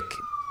prolific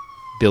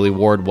Billy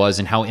Ward was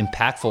and how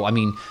impactful. I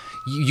mean,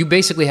 you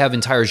basically have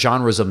entire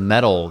genres of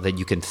metal that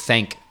you can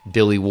thank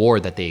Billy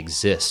Ward that they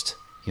exist,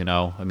 you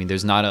know? I mean,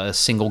 there's not a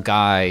single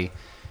guy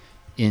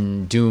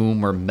in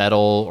doom or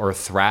metal or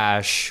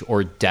thrash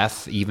or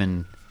death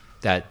even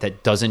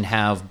that doesn't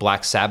have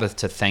Black Sabbath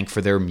to thank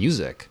for their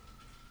music,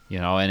 you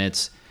know? And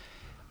it's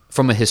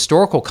from a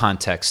historical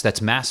context,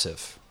 that's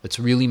massive. It's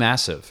really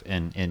massive,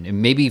 and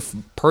maybe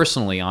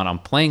personally on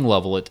playing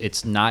level,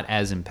 it's not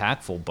as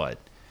impactful. But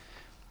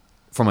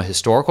from a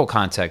historical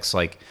context,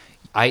 like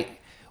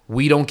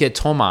we don't get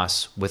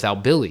Tomas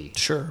without Billy.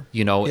 Sure,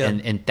 you know, yeah.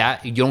 and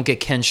that you don't get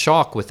Ken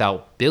Schock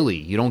without Billy.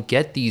 You don't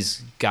get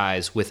these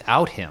guys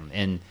without him,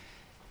 and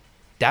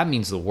that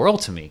means the world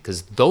to me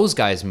because those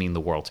guys mean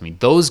the world to me.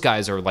 Those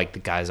guys are like the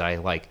guys I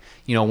like.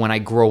 You know, when I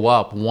grow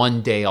up,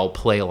 one day I'll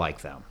play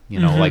like them. You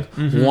know,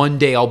 one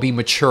day I'll be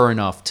mature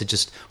enough to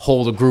just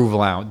hold a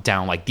groove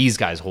down like these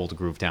guys hold a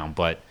groove down.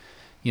 But,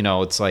 you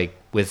know, it's like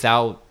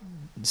without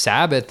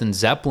Sabbath and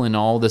Zeppelin,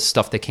 all this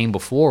stuff that came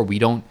before, we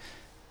don't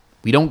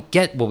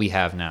get what we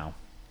have now.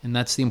 And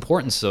that's the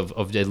importance of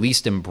at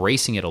least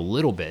embracing it a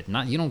little bit.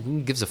 Not, you know,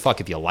 who gives a fuck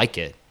if you like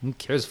it? Who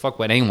cares a fuck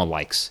what anyone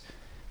likes?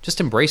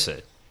 Just embrace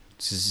it.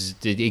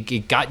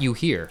 It got you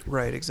here.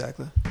 Right,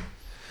 exactly.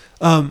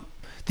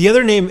 The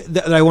other name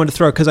that I wanted to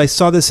throw out, because I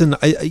saw this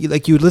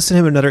like you would listen to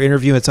him in another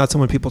interview, it's not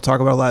someone people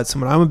talk about a lot, it's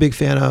someone I'm a big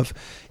fan of,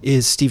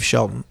 is Steve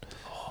Shelton.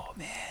 Oh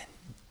man,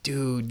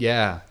 dude,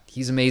 yeah,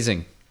 he's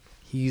amazing.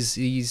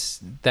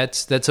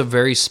 That's a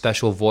very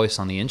special voice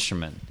on the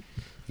instrument.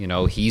 You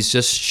know, he's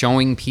just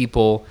showing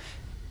people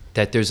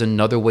that there's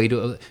another way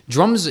to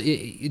drums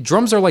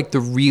are like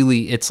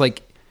it's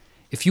like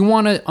if you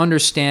want to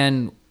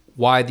understand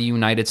why the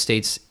United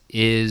States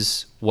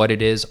is what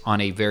it is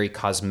on a very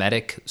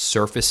cosmetic,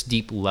 surface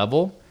deep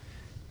level,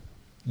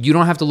 you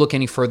don't have to look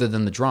any further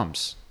than the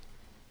drums.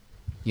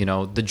 You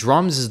know, the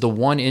drums is the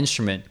one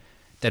instrument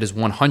that is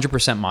 100%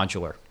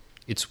 modular.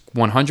 It's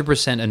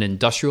 100% an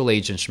industrial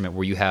age instrument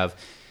where you have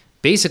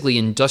basically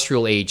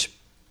industrial age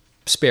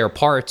spare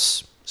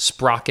parts,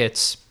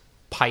 sprockets,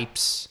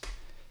 pipes.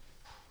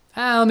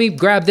 Let me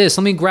grab this.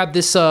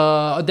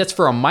 That's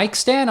for a mic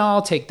stand.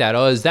 I'll take that.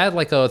 Oh, is that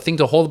like a thing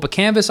to hold up a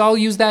canvas? I'll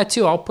use that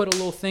too. I'll put a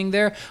little thing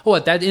there. Oh,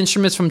 what, that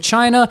instrument's from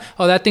China.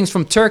 Oh, that thing's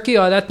from Turkey.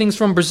 Oh, that thing's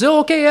from Brazil.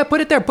 Okay, yeah, put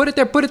it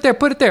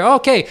there.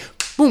 Okay,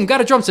 boom, got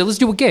a drum set. Let's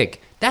do a gig.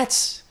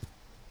 That's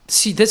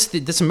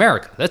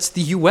America. That's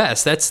the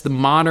U.S. That's the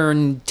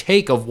modern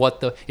take of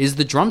what is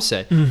the drum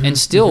set. And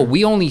still,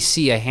 we only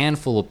see a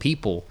handful of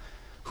people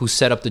who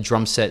set up the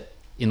drum set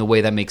in the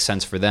way that makes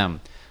sense for them.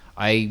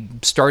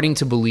 I'm starting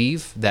to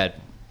believe that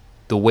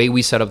the way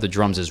we set up the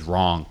drums is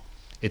wrong.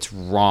 It's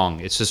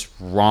wrong. It's just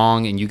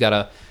wrong, and you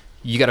gotta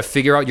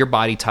figure out your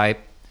body type.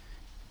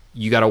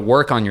 You gotta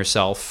work on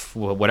yourself,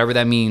 whatever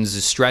that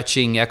means: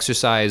 stretching,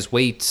 exercise,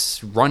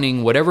 weights,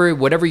 running,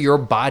 whatever your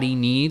body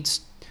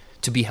needs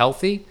to be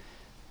healthy.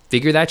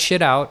 Figure that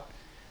shit out.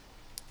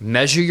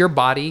 Measure your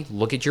body.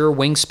 Look at your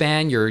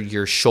wingspan,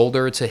 your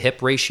shoulder to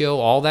hip ratio,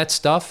 all that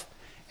stuff,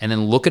 and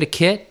then look at a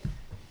kit.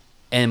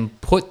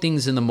 And put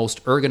things in the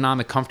most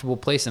ergonomic, comfortable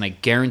place. And I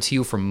guarantee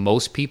you, for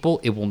most people,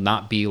 it will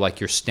not be like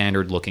your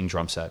standard-looking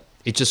drum set.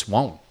 It just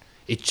won't.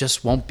 It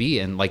just won't be.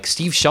 And like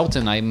Steve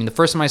Shelton, I mean, the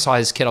first time I saw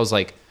his kit, I was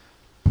like,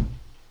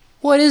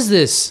 what is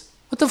this?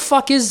 What the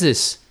fuck is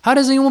this? How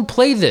does anyone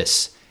play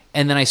this?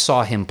 And then I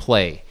saw him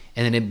play,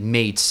 and then it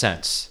made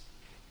sense.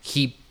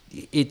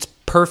 It's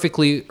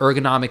perfectly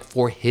ergonomic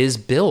for his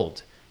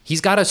build.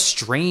 He's got a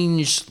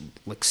strange,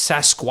 like,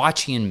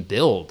 Sasquatchian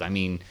build. I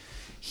mean,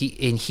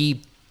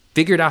 he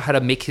figured out how to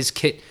make his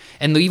kit,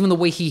 and even the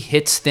way he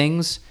hits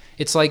things,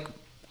 it's like,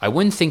 I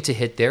wouldn't think to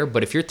hit there,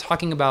 but if you're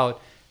talking about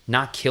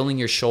not killing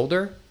your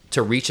shoulder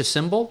to reach a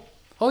cymbal,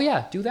 oh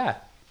yeah, do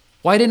that.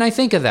 Why didn't I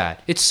think of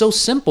that? It's so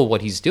simple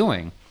what he's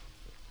doing.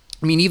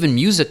 I mean, even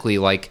musically,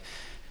 like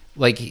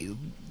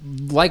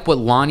what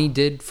Lonnie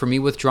did for me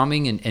with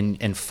drumming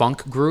and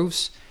funk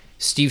grooves,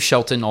 Steve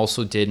Shelton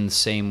also did in the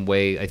same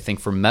way, I think,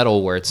 for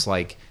metal, where it's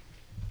like,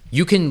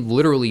 you can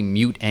literally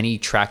mute any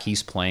track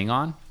he's playing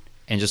on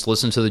and just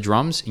listen to the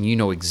drums, and you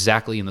know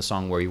exactly in the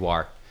song where you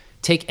are.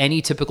 Take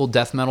any typical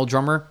death metal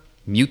drummer,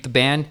 mute the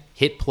band,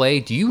 hit play.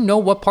 Do you know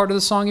what part of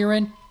the song you're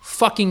in?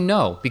 Fucking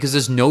no, because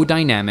there's no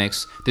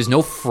dynamics, there's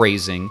no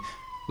phrasing.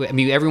 I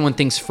mean, everyone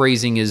thinks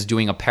phrasing is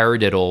doing a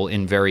paradiddle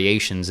in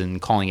variations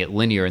and calling it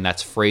linear, and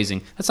that's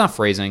phrasing. That's not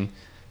phrasing.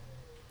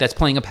 That's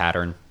playing a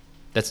pattern.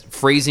 That's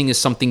phrasing is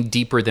something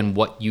deeper than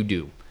what you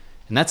do.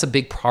 And that's a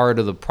big part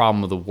of the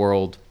problem of the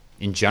world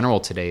in general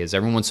today, is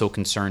everyone's so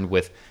concerned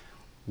with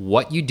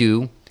what you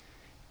do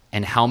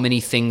and how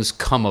many things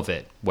come of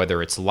it,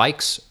 whether it's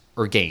likes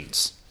or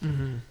gains.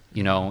 Mm-hmm.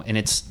 You know, and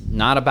it's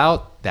not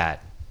about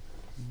that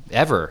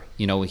ever.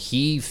 You know,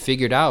 he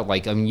figured out,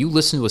 like, I mean, you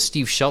listen to a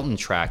Steve Shelton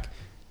track,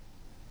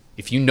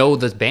 if you know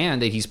the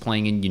band that he's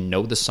playing in, you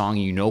know the song,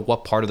 you know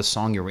what part of the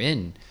song you're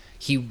in.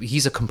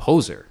 He's a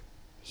composer.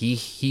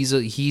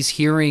 He's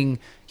hearing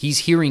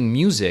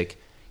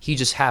music. He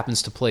just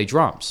happens to play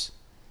drums.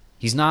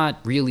 He's not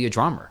really a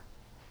drummer.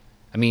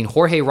 I mean,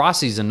 Jorge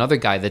Rossi is another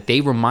guy that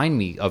they remind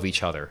me of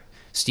each other.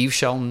 Steve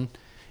Shelton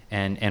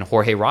and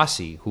Jorge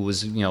Rossi, who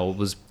was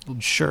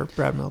sure,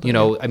 Brad Mehldau. You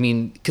know, I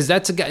mean, because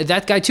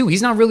that guy too.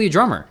 He's not really a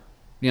drummer.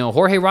 You know,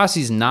 Jorge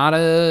Rossi's not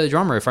a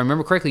drummer. If I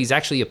remember correctly, he's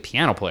actually a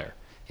piano player,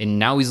 and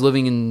now he's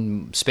living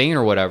in Spain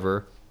or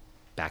whatever,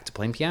 back to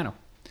playing piano.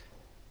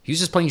 He was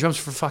just playing drums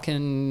for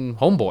fucking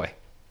Homeboy.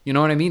 You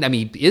know what I mean? I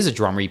mean, he is a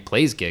drummer. He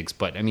plays gigs,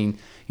 but I mean,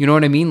 you know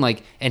what I mean?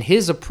 Like, and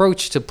his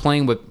approach to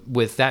playing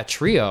with that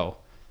trio,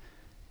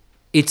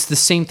 it's the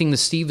same thing that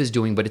Steve is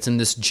doing, but it's in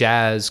this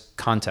jazz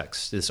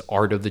context, this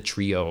art of the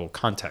trio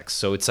context.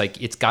 So it's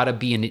like, it's got to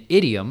be an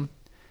idiom,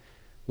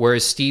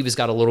 whereas Steve has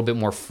got a little bit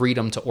more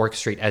freedom to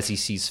orchestrate as he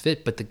sees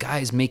fit. But the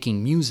guy's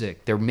making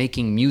music. They're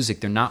making music.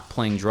 They're not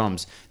playing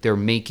drums. They're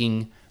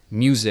making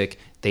music.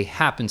 They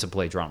happen to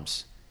play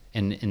drums.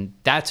 And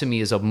that to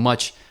me is a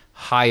much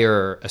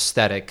higher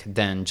aesthetic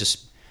than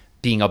just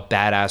being a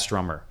badass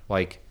drummer.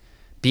 Like,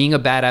 being a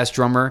badass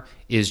drummer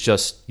is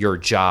just your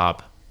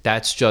job.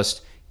 That's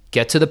just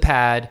get to the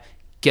pad,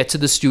 get to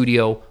the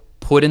studio,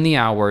 put in the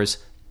hours,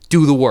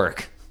 do the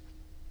work.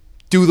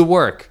 Do the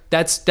work.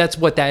 That's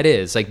what that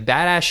is. Like,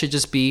 badass should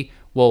just be,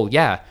 well,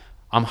 yeah,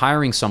 I'm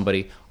hiring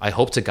somebody. I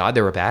hope to God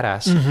they're a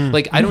badass. Mm-hmm.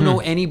 Like, I don't know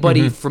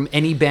anybody from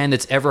any band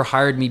that's ever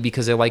hired me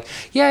because they're like,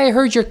 yeah, I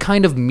heard you're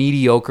kind of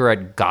mediocre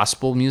at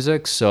gospel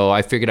music, so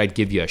I figured I'd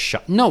give you a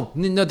shot. No,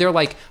 they're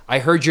like, I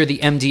heard you're the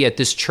MD at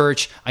this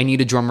church. I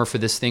need a drummer for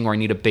this thing, or I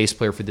need a bass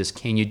player for this.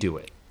 Can you do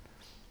it?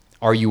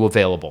 Are you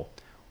available?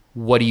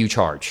 What do you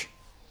charge?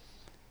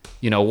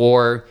 You know,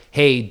 or,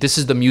 hey, this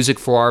is the music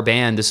for our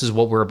band. This is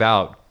what we're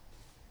about.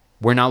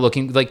 We're not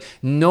looking, like,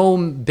 no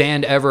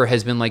band ever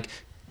has been like,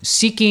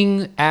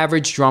 seeking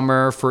average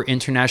drummer for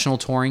international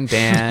touring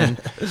band.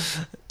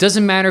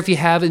 Doesn't matter if you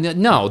have it.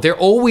 No, they're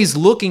always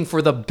looking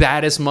for the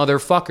baddest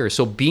motherfucker.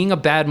 So being a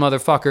bad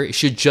motherfucker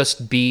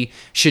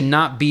should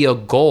not be a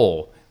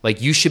goal.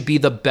 Like, you should be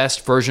the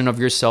best version of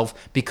yourself,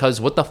 because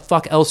what the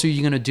fuck else are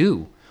you going to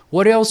do?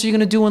 What else are you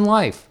going to do in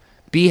life?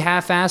 Be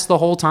half-assed the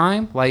whole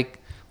time?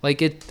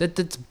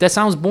 That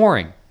sounds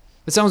boring.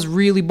 It sounds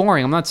really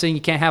boring. I'm not saying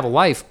you can't have a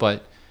life,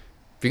 but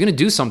if you're going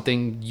to do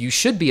something, you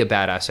should be a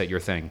badass at your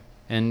thing.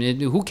 And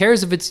who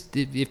cares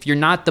if you're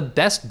not the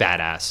best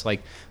badass?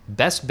 Like,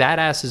 best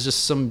badass is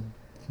just some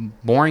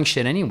boring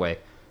shit anyway.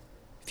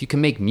 If you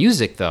can make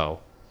music, though,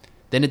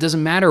 then it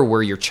doesn't matter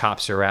where your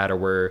chops are at,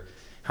 or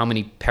how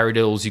many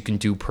paradiddles you can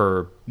do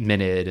per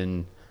minute,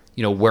 and,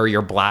 you know, where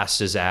your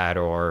blast is at,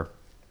 or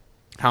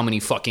how many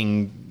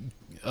fucking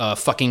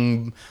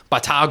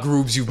bata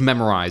grooves you've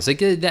memorized. Like,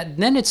 that,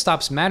 then it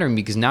stops mattering,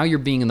 because now you're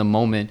being in the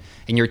moment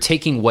and you're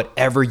taking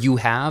whatever you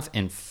have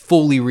and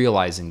fully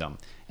realizing them.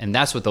 And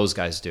that's what those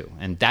guys do.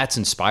 And that's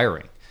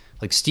inspiring.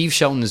 Like, Steve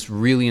Shelton is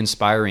really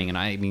inspiring. And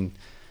I mean,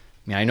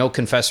 I know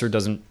Confessor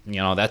doesn't, you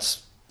know,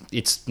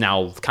 it's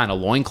now kind of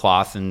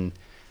loincloth, and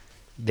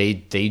they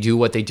do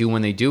what they do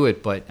when they do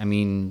it. But I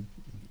mean,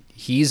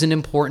 he's an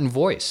important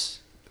voice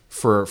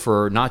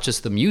for not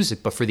just the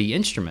music, but for the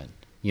instrument.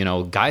 You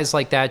know, guys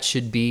like that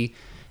should be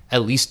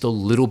at least a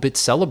little bit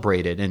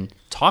celebrated and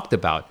talked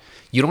about.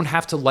 You don't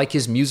have to like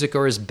his music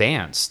or his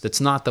bands.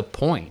 That's not the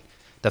point.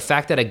 The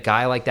fact that a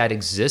guy like that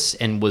exists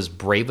and was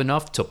brave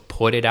enough to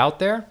put it out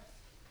there,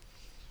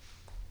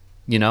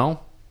 you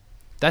know,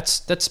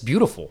 that's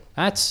beautiful.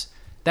 That's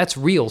That's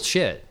real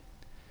shit.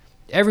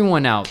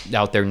 Everyone out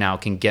there now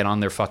can get on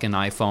their fucking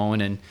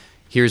iPhone and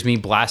here's me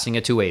blasting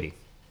at 280.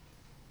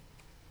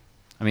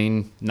 I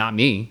mean, not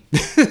me.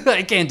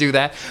 I can't do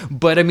that.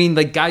 But I mean,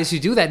 like guys who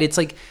do that, it's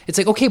like,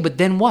 okay, but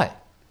then what?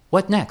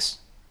 What next?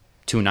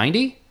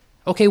 290?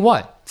 Okay,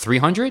 what?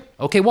 300?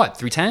 Okay, what?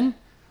 310?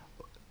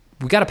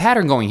 We got a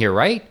pattern going here,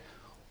 right?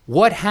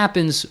 What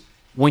happens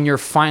when you're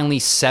finally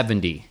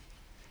 70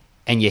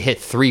 and you hit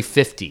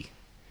 350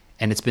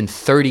 and it's been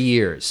 30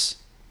 years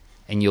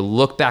and you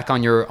look back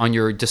on your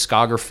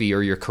discography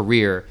or your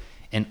career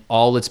and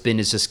all it's been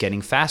is just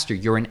getting faster?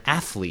 You're an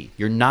athlete.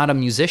 You're not a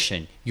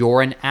musician.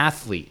 You're an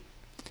athlete.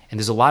 And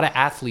there's a lot of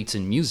athletes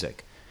in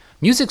music.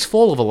 Music's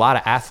full of a lot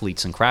of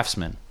athletes and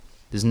craftsmen.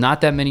 There's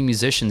not that many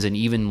musicians and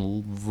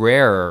even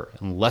rarer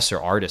and lesser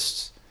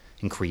artists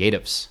and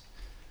creatives.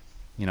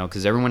 You know,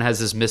 because everyone has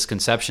this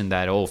misconception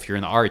that, oh, if you're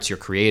in the arts, you're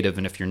creative,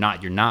 and if you're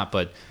not, you're not.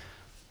 But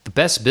the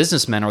best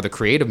businessmen are the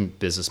creative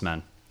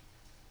businessmen.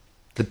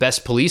 The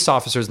best police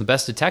officers and the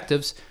best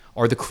detectives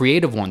are the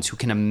creative ones who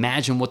can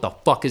imagine what the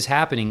fuck is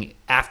happening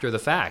after the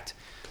fact.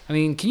 I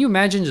mean, can you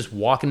imagine just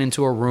walking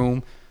into a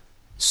room,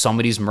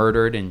 somebody's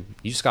murdered, and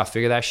you just got to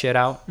figure that shit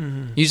out?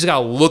 Mm-hmm. You just got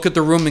to look at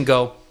the room and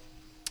go,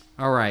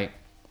 all right,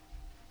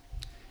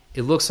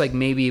 it looks like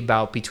maybe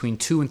about between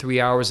 2 and 3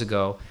 hours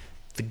ago,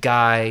 the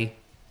guy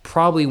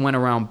probably went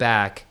around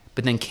back,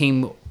 but then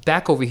came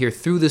back over here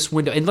through this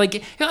window. And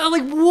like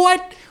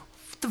what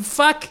the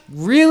fuck?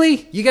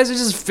 Really? You guys are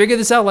just figure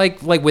this out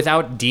like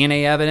without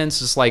DNA evidence?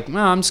 Just like,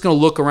 well, I'm just going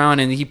to look around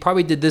and he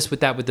probably did this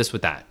with that, with this,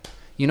 with that.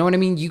 You know what I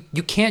mean?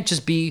 You can't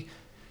just be,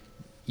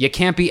 you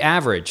can't be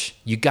average.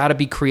 You got to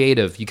be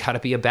creative. You got to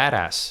be a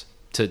badass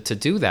to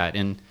do that.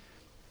 And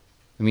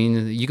I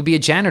mean, you could be a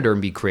janitor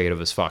and be creative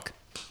as fuck.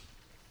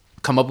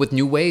 Come up with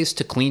new ways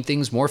to clean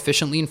things more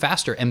efficiently and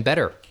faster and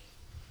better.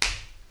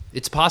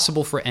 It's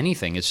possible for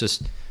anything. It's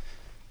just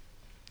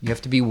you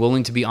have to be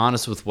willing to be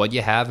honest with what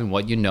you have and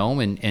what you know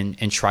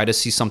and try to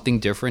see something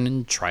different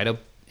and try to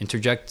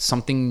interject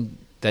something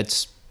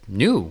that's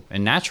new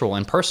and natural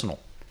and personal.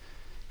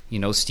 You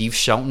know, Steve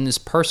Shelton is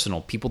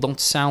personal. People don't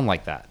sound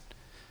like that.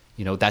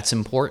 You know, that's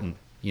important,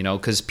 you know,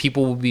 because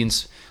people will be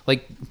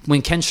like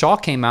when Ken Shaw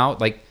came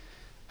out, like,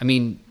 I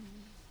mean,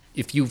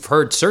 if you've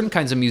heard certain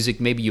kinds of music,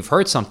 maybe you've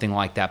heard something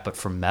like that, but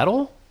for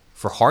metal,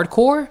 for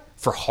hardcore,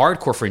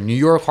 for New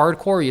York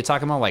hardcore, you're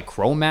talking about like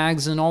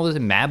Cro-Mags and all this,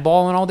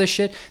 Madball and all this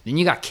shit. Then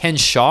you got Ken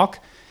Shaw, and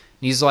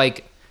he's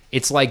like,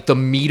 it's like the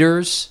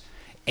Meters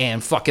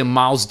and fucking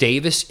Miles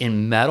Davis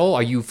in metal.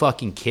 Are you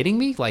fucking kidding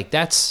me? Like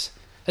that's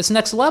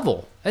next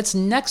level. That's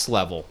next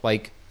level.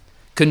 Like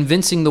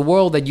convincing the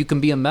world that you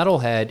can be a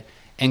metalhead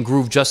and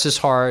groove just as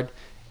hard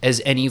as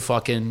any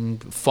fucking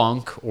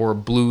funk or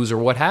blues or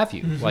what have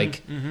you. Mm-hmm,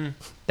 like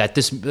that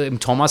this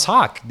Thomas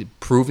Hawk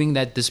proving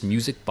that this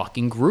music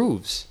fucking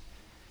grooves.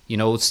 You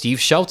know, Steve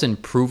Shelton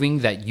proving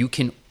that you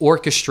can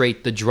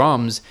orchestrate the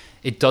drums.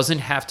 It doesn't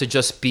have to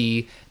just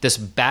be this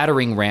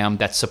battering ram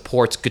that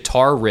supports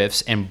guitar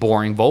riffs and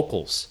boring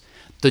vocals.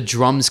 The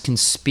drums can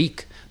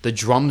speak. The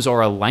drums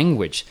are a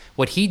language.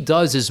 What he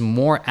does is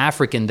more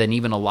African than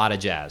even a lot of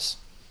jazz.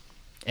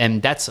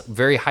 And that's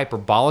very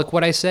hyperbolic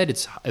what I said.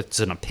 It's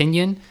an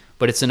opinion,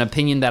 but it's an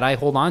opinion that I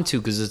hold on to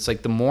because it's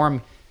like the more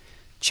I'm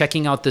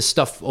checking out this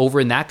stuff over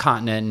in that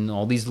continent and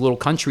all these little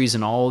countries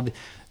and all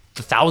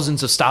the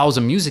thousands of styles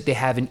of music they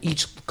have in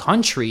each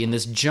country in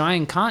this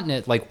giant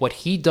continent, like what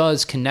he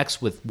does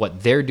connects with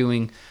what they're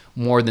doing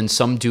more than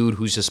some dude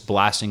who's just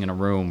blasting in a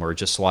room or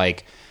just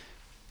like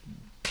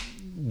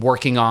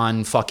working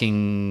on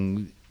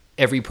fucking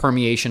every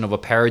permeation of a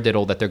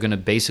paradiddle that they're going to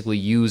basically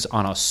use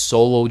on a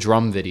solo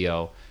drum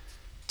video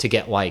to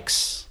get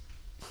likes.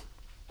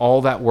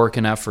 All that work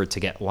and effort to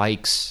get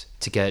likes,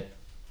 to get...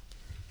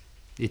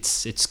 It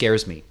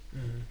scares me.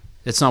 Mm-hmm.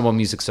 It's not what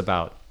music's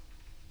about.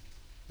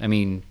 I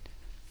mean,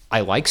 I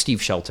like Steve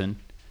Shelton,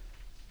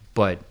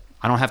 but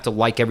I don't have to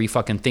like every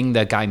fucking thing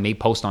that guy may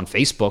post on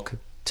Facebook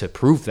to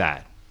prove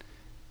that.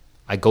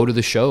 I go to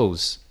the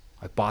shows.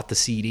 I bought the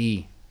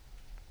CD.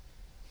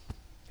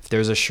 If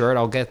there's a shirt,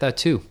 I'll get that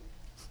too.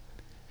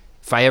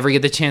 If I ever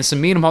get the chance to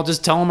meet him, I'll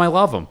just tell him I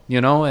love him,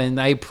 you know, and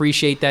I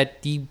appreciate that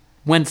he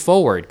went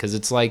forward because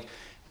it's like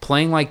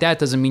playing like that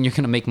doesn't mean you're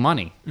going to make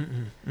money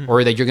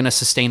or that you're going to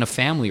sustain a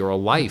family or a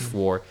life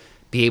or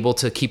be able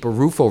to keep a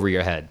roof over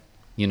your head.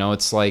 You know,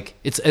 it's like,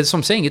 it's what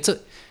I'm saying.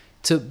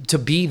 To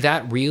be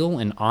that real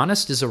and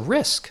honest is a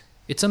risk.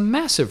 It's a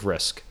massive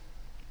risk.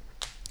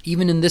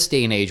 Even in this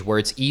day and age where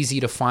it's easy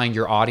to find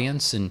your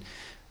audience and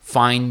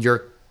find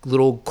your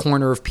little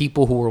corner of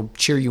people who will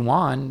cheer you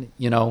on,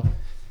 you know,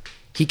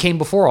 he came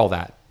before all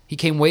that. He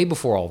came way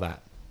before all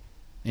that.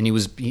 And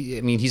he's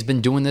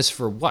been doing this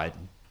for what?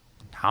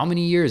 How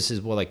many years?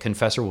 Like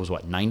Confessor was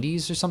what,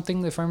 90s or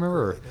something, if I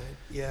remember?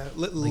 Yeah,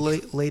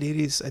 late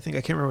 80s. I think.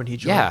 I can't remember when he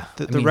joined. Yeah.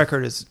 The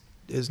record is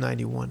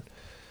 91.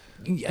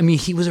 I mean,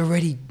 he was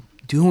already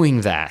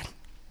doing that.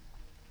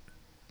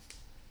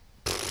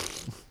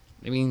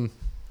 I mean,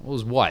 it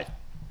was what,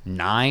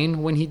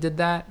 9 when he did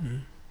that? Mm-hmm.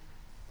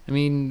 I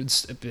mean,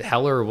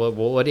 Heller,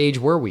 what age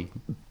were we?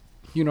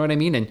 You know what I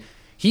mean? And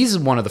he's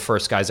one of the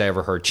first guys I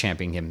ever heard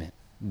championing him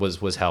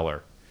was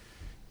Heller.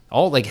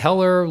 All like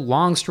Heller,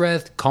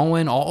 Longstreth,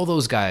 Cohen, all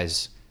those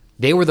guys.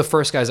 They were the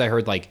first guys I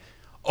heard like,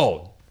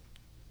 oh,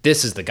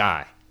 this is the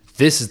guy.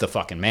 This is the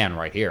fucking man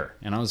right here.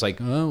 And I was like,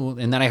 oh.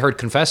 And then I heard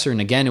Confessor,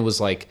 and again, it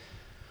was like,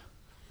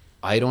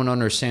 I don't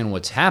understand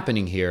what's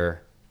happening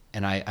here.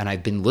 And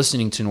I've been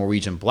listening to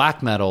Norwegian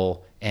black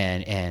metal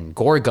and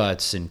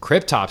Gorguts and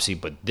Cryptopsy,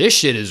 but this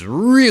shit is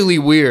really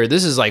weird.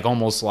 This is like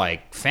almost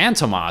like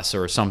Phantomas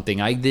or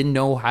something. I didn't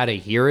know how to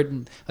hear it.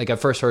 Like I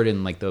first heard it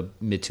in like the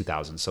mid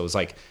 2000s. So it was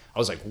like, I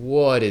was like,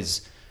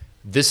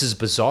 this is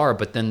bizarre.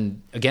 But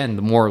then again,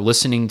 the more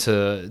listening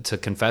to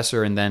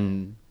Confessor, and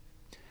then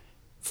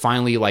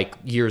finally like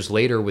years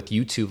later with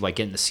YouTube, like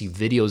getting to see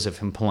videos of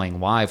him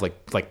playing live,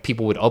 like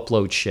people would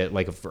upload shit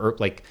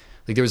like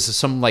there was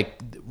some like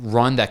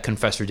run that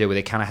Confessor did where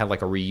they kind of had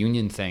like a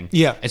reunion thing.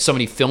 Yeah. And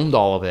somebody filmed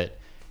all of it.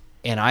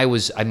 And I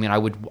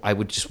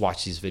would just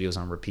watch these videos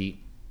on repeat.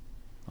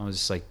 I was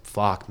just like,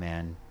 fuck,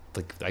 man.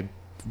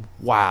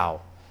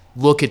 Wow.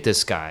 Look at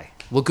this guy.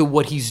 Look at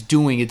what he's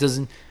doing.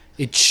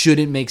 It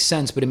shouldn't make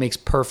sense, but it makes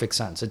perfect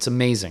sense. It's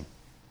amazing.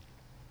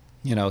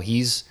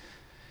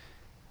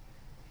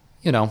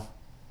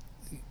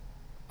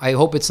 I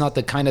hope it's not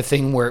the kind of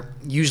thing where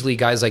usually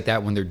guys like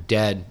that, when they're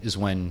dead, is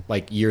when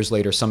like years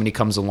later somebody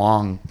comes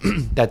along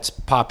that's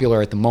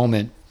popular at the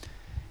moment,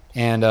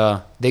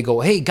 and they go,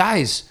 hey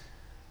guys,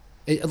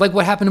 like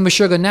what happened to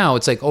Meshuggah now?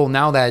 It's like, oh,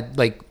 now that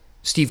like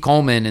Steve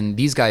Coleman and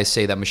these guys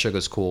say that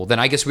Meshuggah's cool, then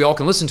I guess we all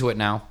can listen to it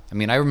now. I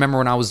mean, I remember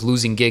when I was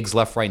losing gigs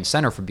left, right, and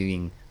center for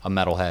being a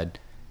metalhead,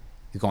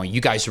 you're going,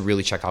 you guys should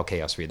really check out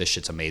Chaos 3. This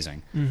shit's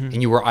amazing. Mm-hmm.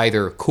 And you were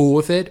either cool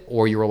with it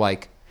or you were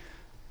like,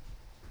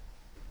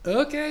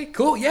 okay,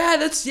 cool. Yeah,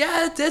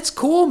 that's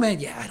cool,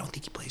 man. Yeah, I don't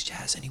think he plays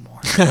jazz anymore.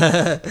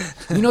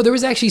 There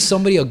was actually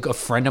somebody, a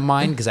friend of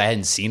mine, because I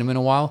hadn't seen him in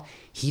a while.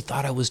 He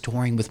thought I was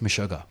touring with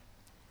Meshuggah.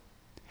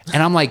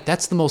 And I'm like,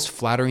 that's the most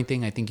flattering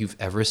thing I think you've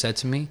ever said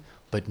to me.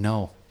 But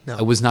no.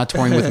 I was not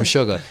touring with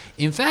Meshuggah.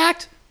 In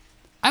fact,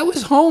 I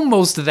was home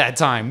most of that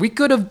time. We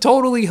could have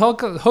totally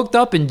hooked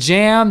up and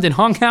jammed and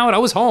hung out. I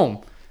was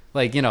home.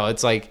 Like,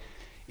 it's like,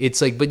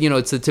 but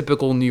it's the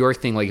typical New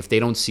York thing. Like, if they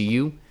don't see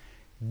you,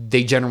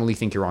 they generally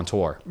think you're on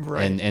tour.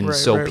 Right.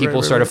 So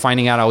people started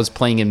finding out I was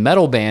playing in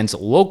metal bands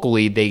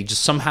locally. They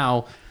just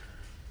somehow,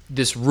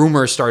 this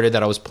rumor started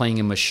that I was playing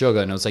in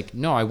Meshuggah. And I was like,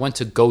 no, I went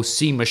to go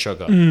see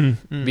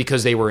Meshuggah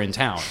because they were in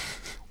town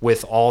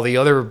with all the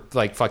other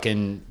like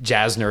fucking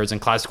jazz nerds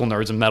and classical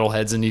nerds and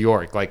metalheads in New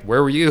York. Like,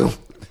 where were you?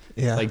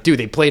 Yeah. Like, dude,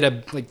 they played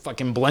at like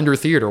fucking Blender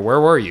Theater. Where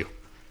were you?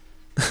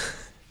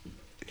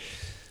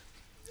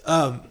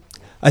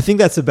 I think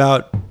that's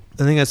about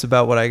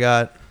what I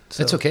got.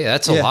 So, that's okay.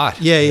 That's a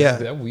lot.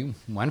 Yeah. We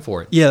went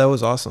for it. Yeah, that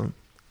was awesome.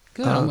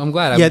 Good. I'm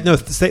glad.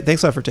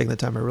 Thanks a lot for taking the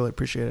time. I really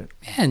appreciate it.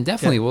 Man,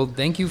 definitely. Yeah. Well,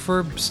 thank you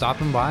for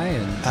stopping by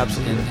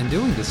and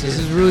doing this. This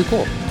is really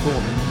cool. Cool,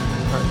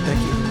 man. All right,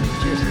 thank you.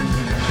 Cheers.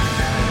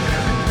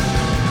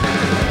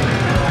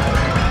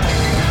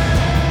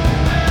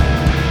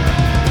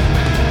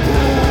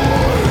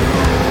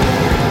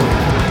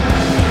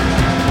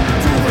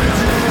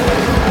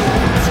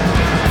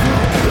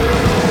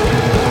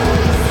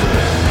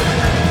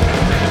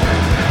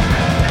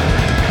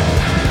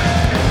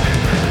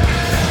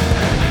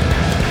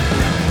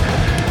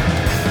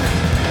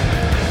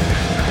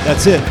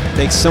 That's it.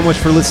 Thanks so much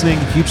for listening.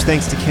 Huge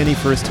thanks to Kenny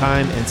for his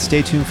time, and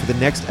stay tuned for the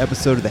next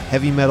episode of the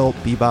Heavy Metal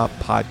Bebop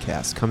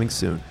Podcast coming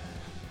soon.